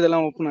டாக்குமெண்ட்ஸ்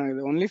இதெல்லாம் ஓபன்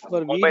ஆகுது. ஒன்லி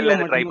ஃபார் வீடியோ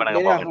மட்டும்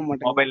ப்ளே ஆக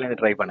மாட்டேங்குது. மொபைல்ல இருந்து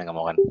ட்ரை பண்ணுங்க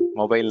மோகன்.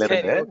 மொபைல்ல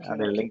இருந்து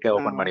அந்த லிங்க்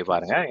ஓபன் பண்ணி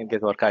பாருங்க.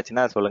 இன்கேஸ் ஒர்க்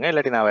ஆச்சுன்னா சொல்லுங்க,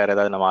 இல்லாட்டி நான் வேற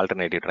ஏதாவது நம்ம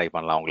ஆல்டர்னேட்டிவ் ட்ரை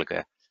பண்ணலாம் உங்களுக்கு.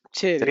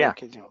 சரி, சரியா?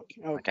 Okay.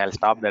 Okay, I'll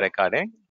stop the recording.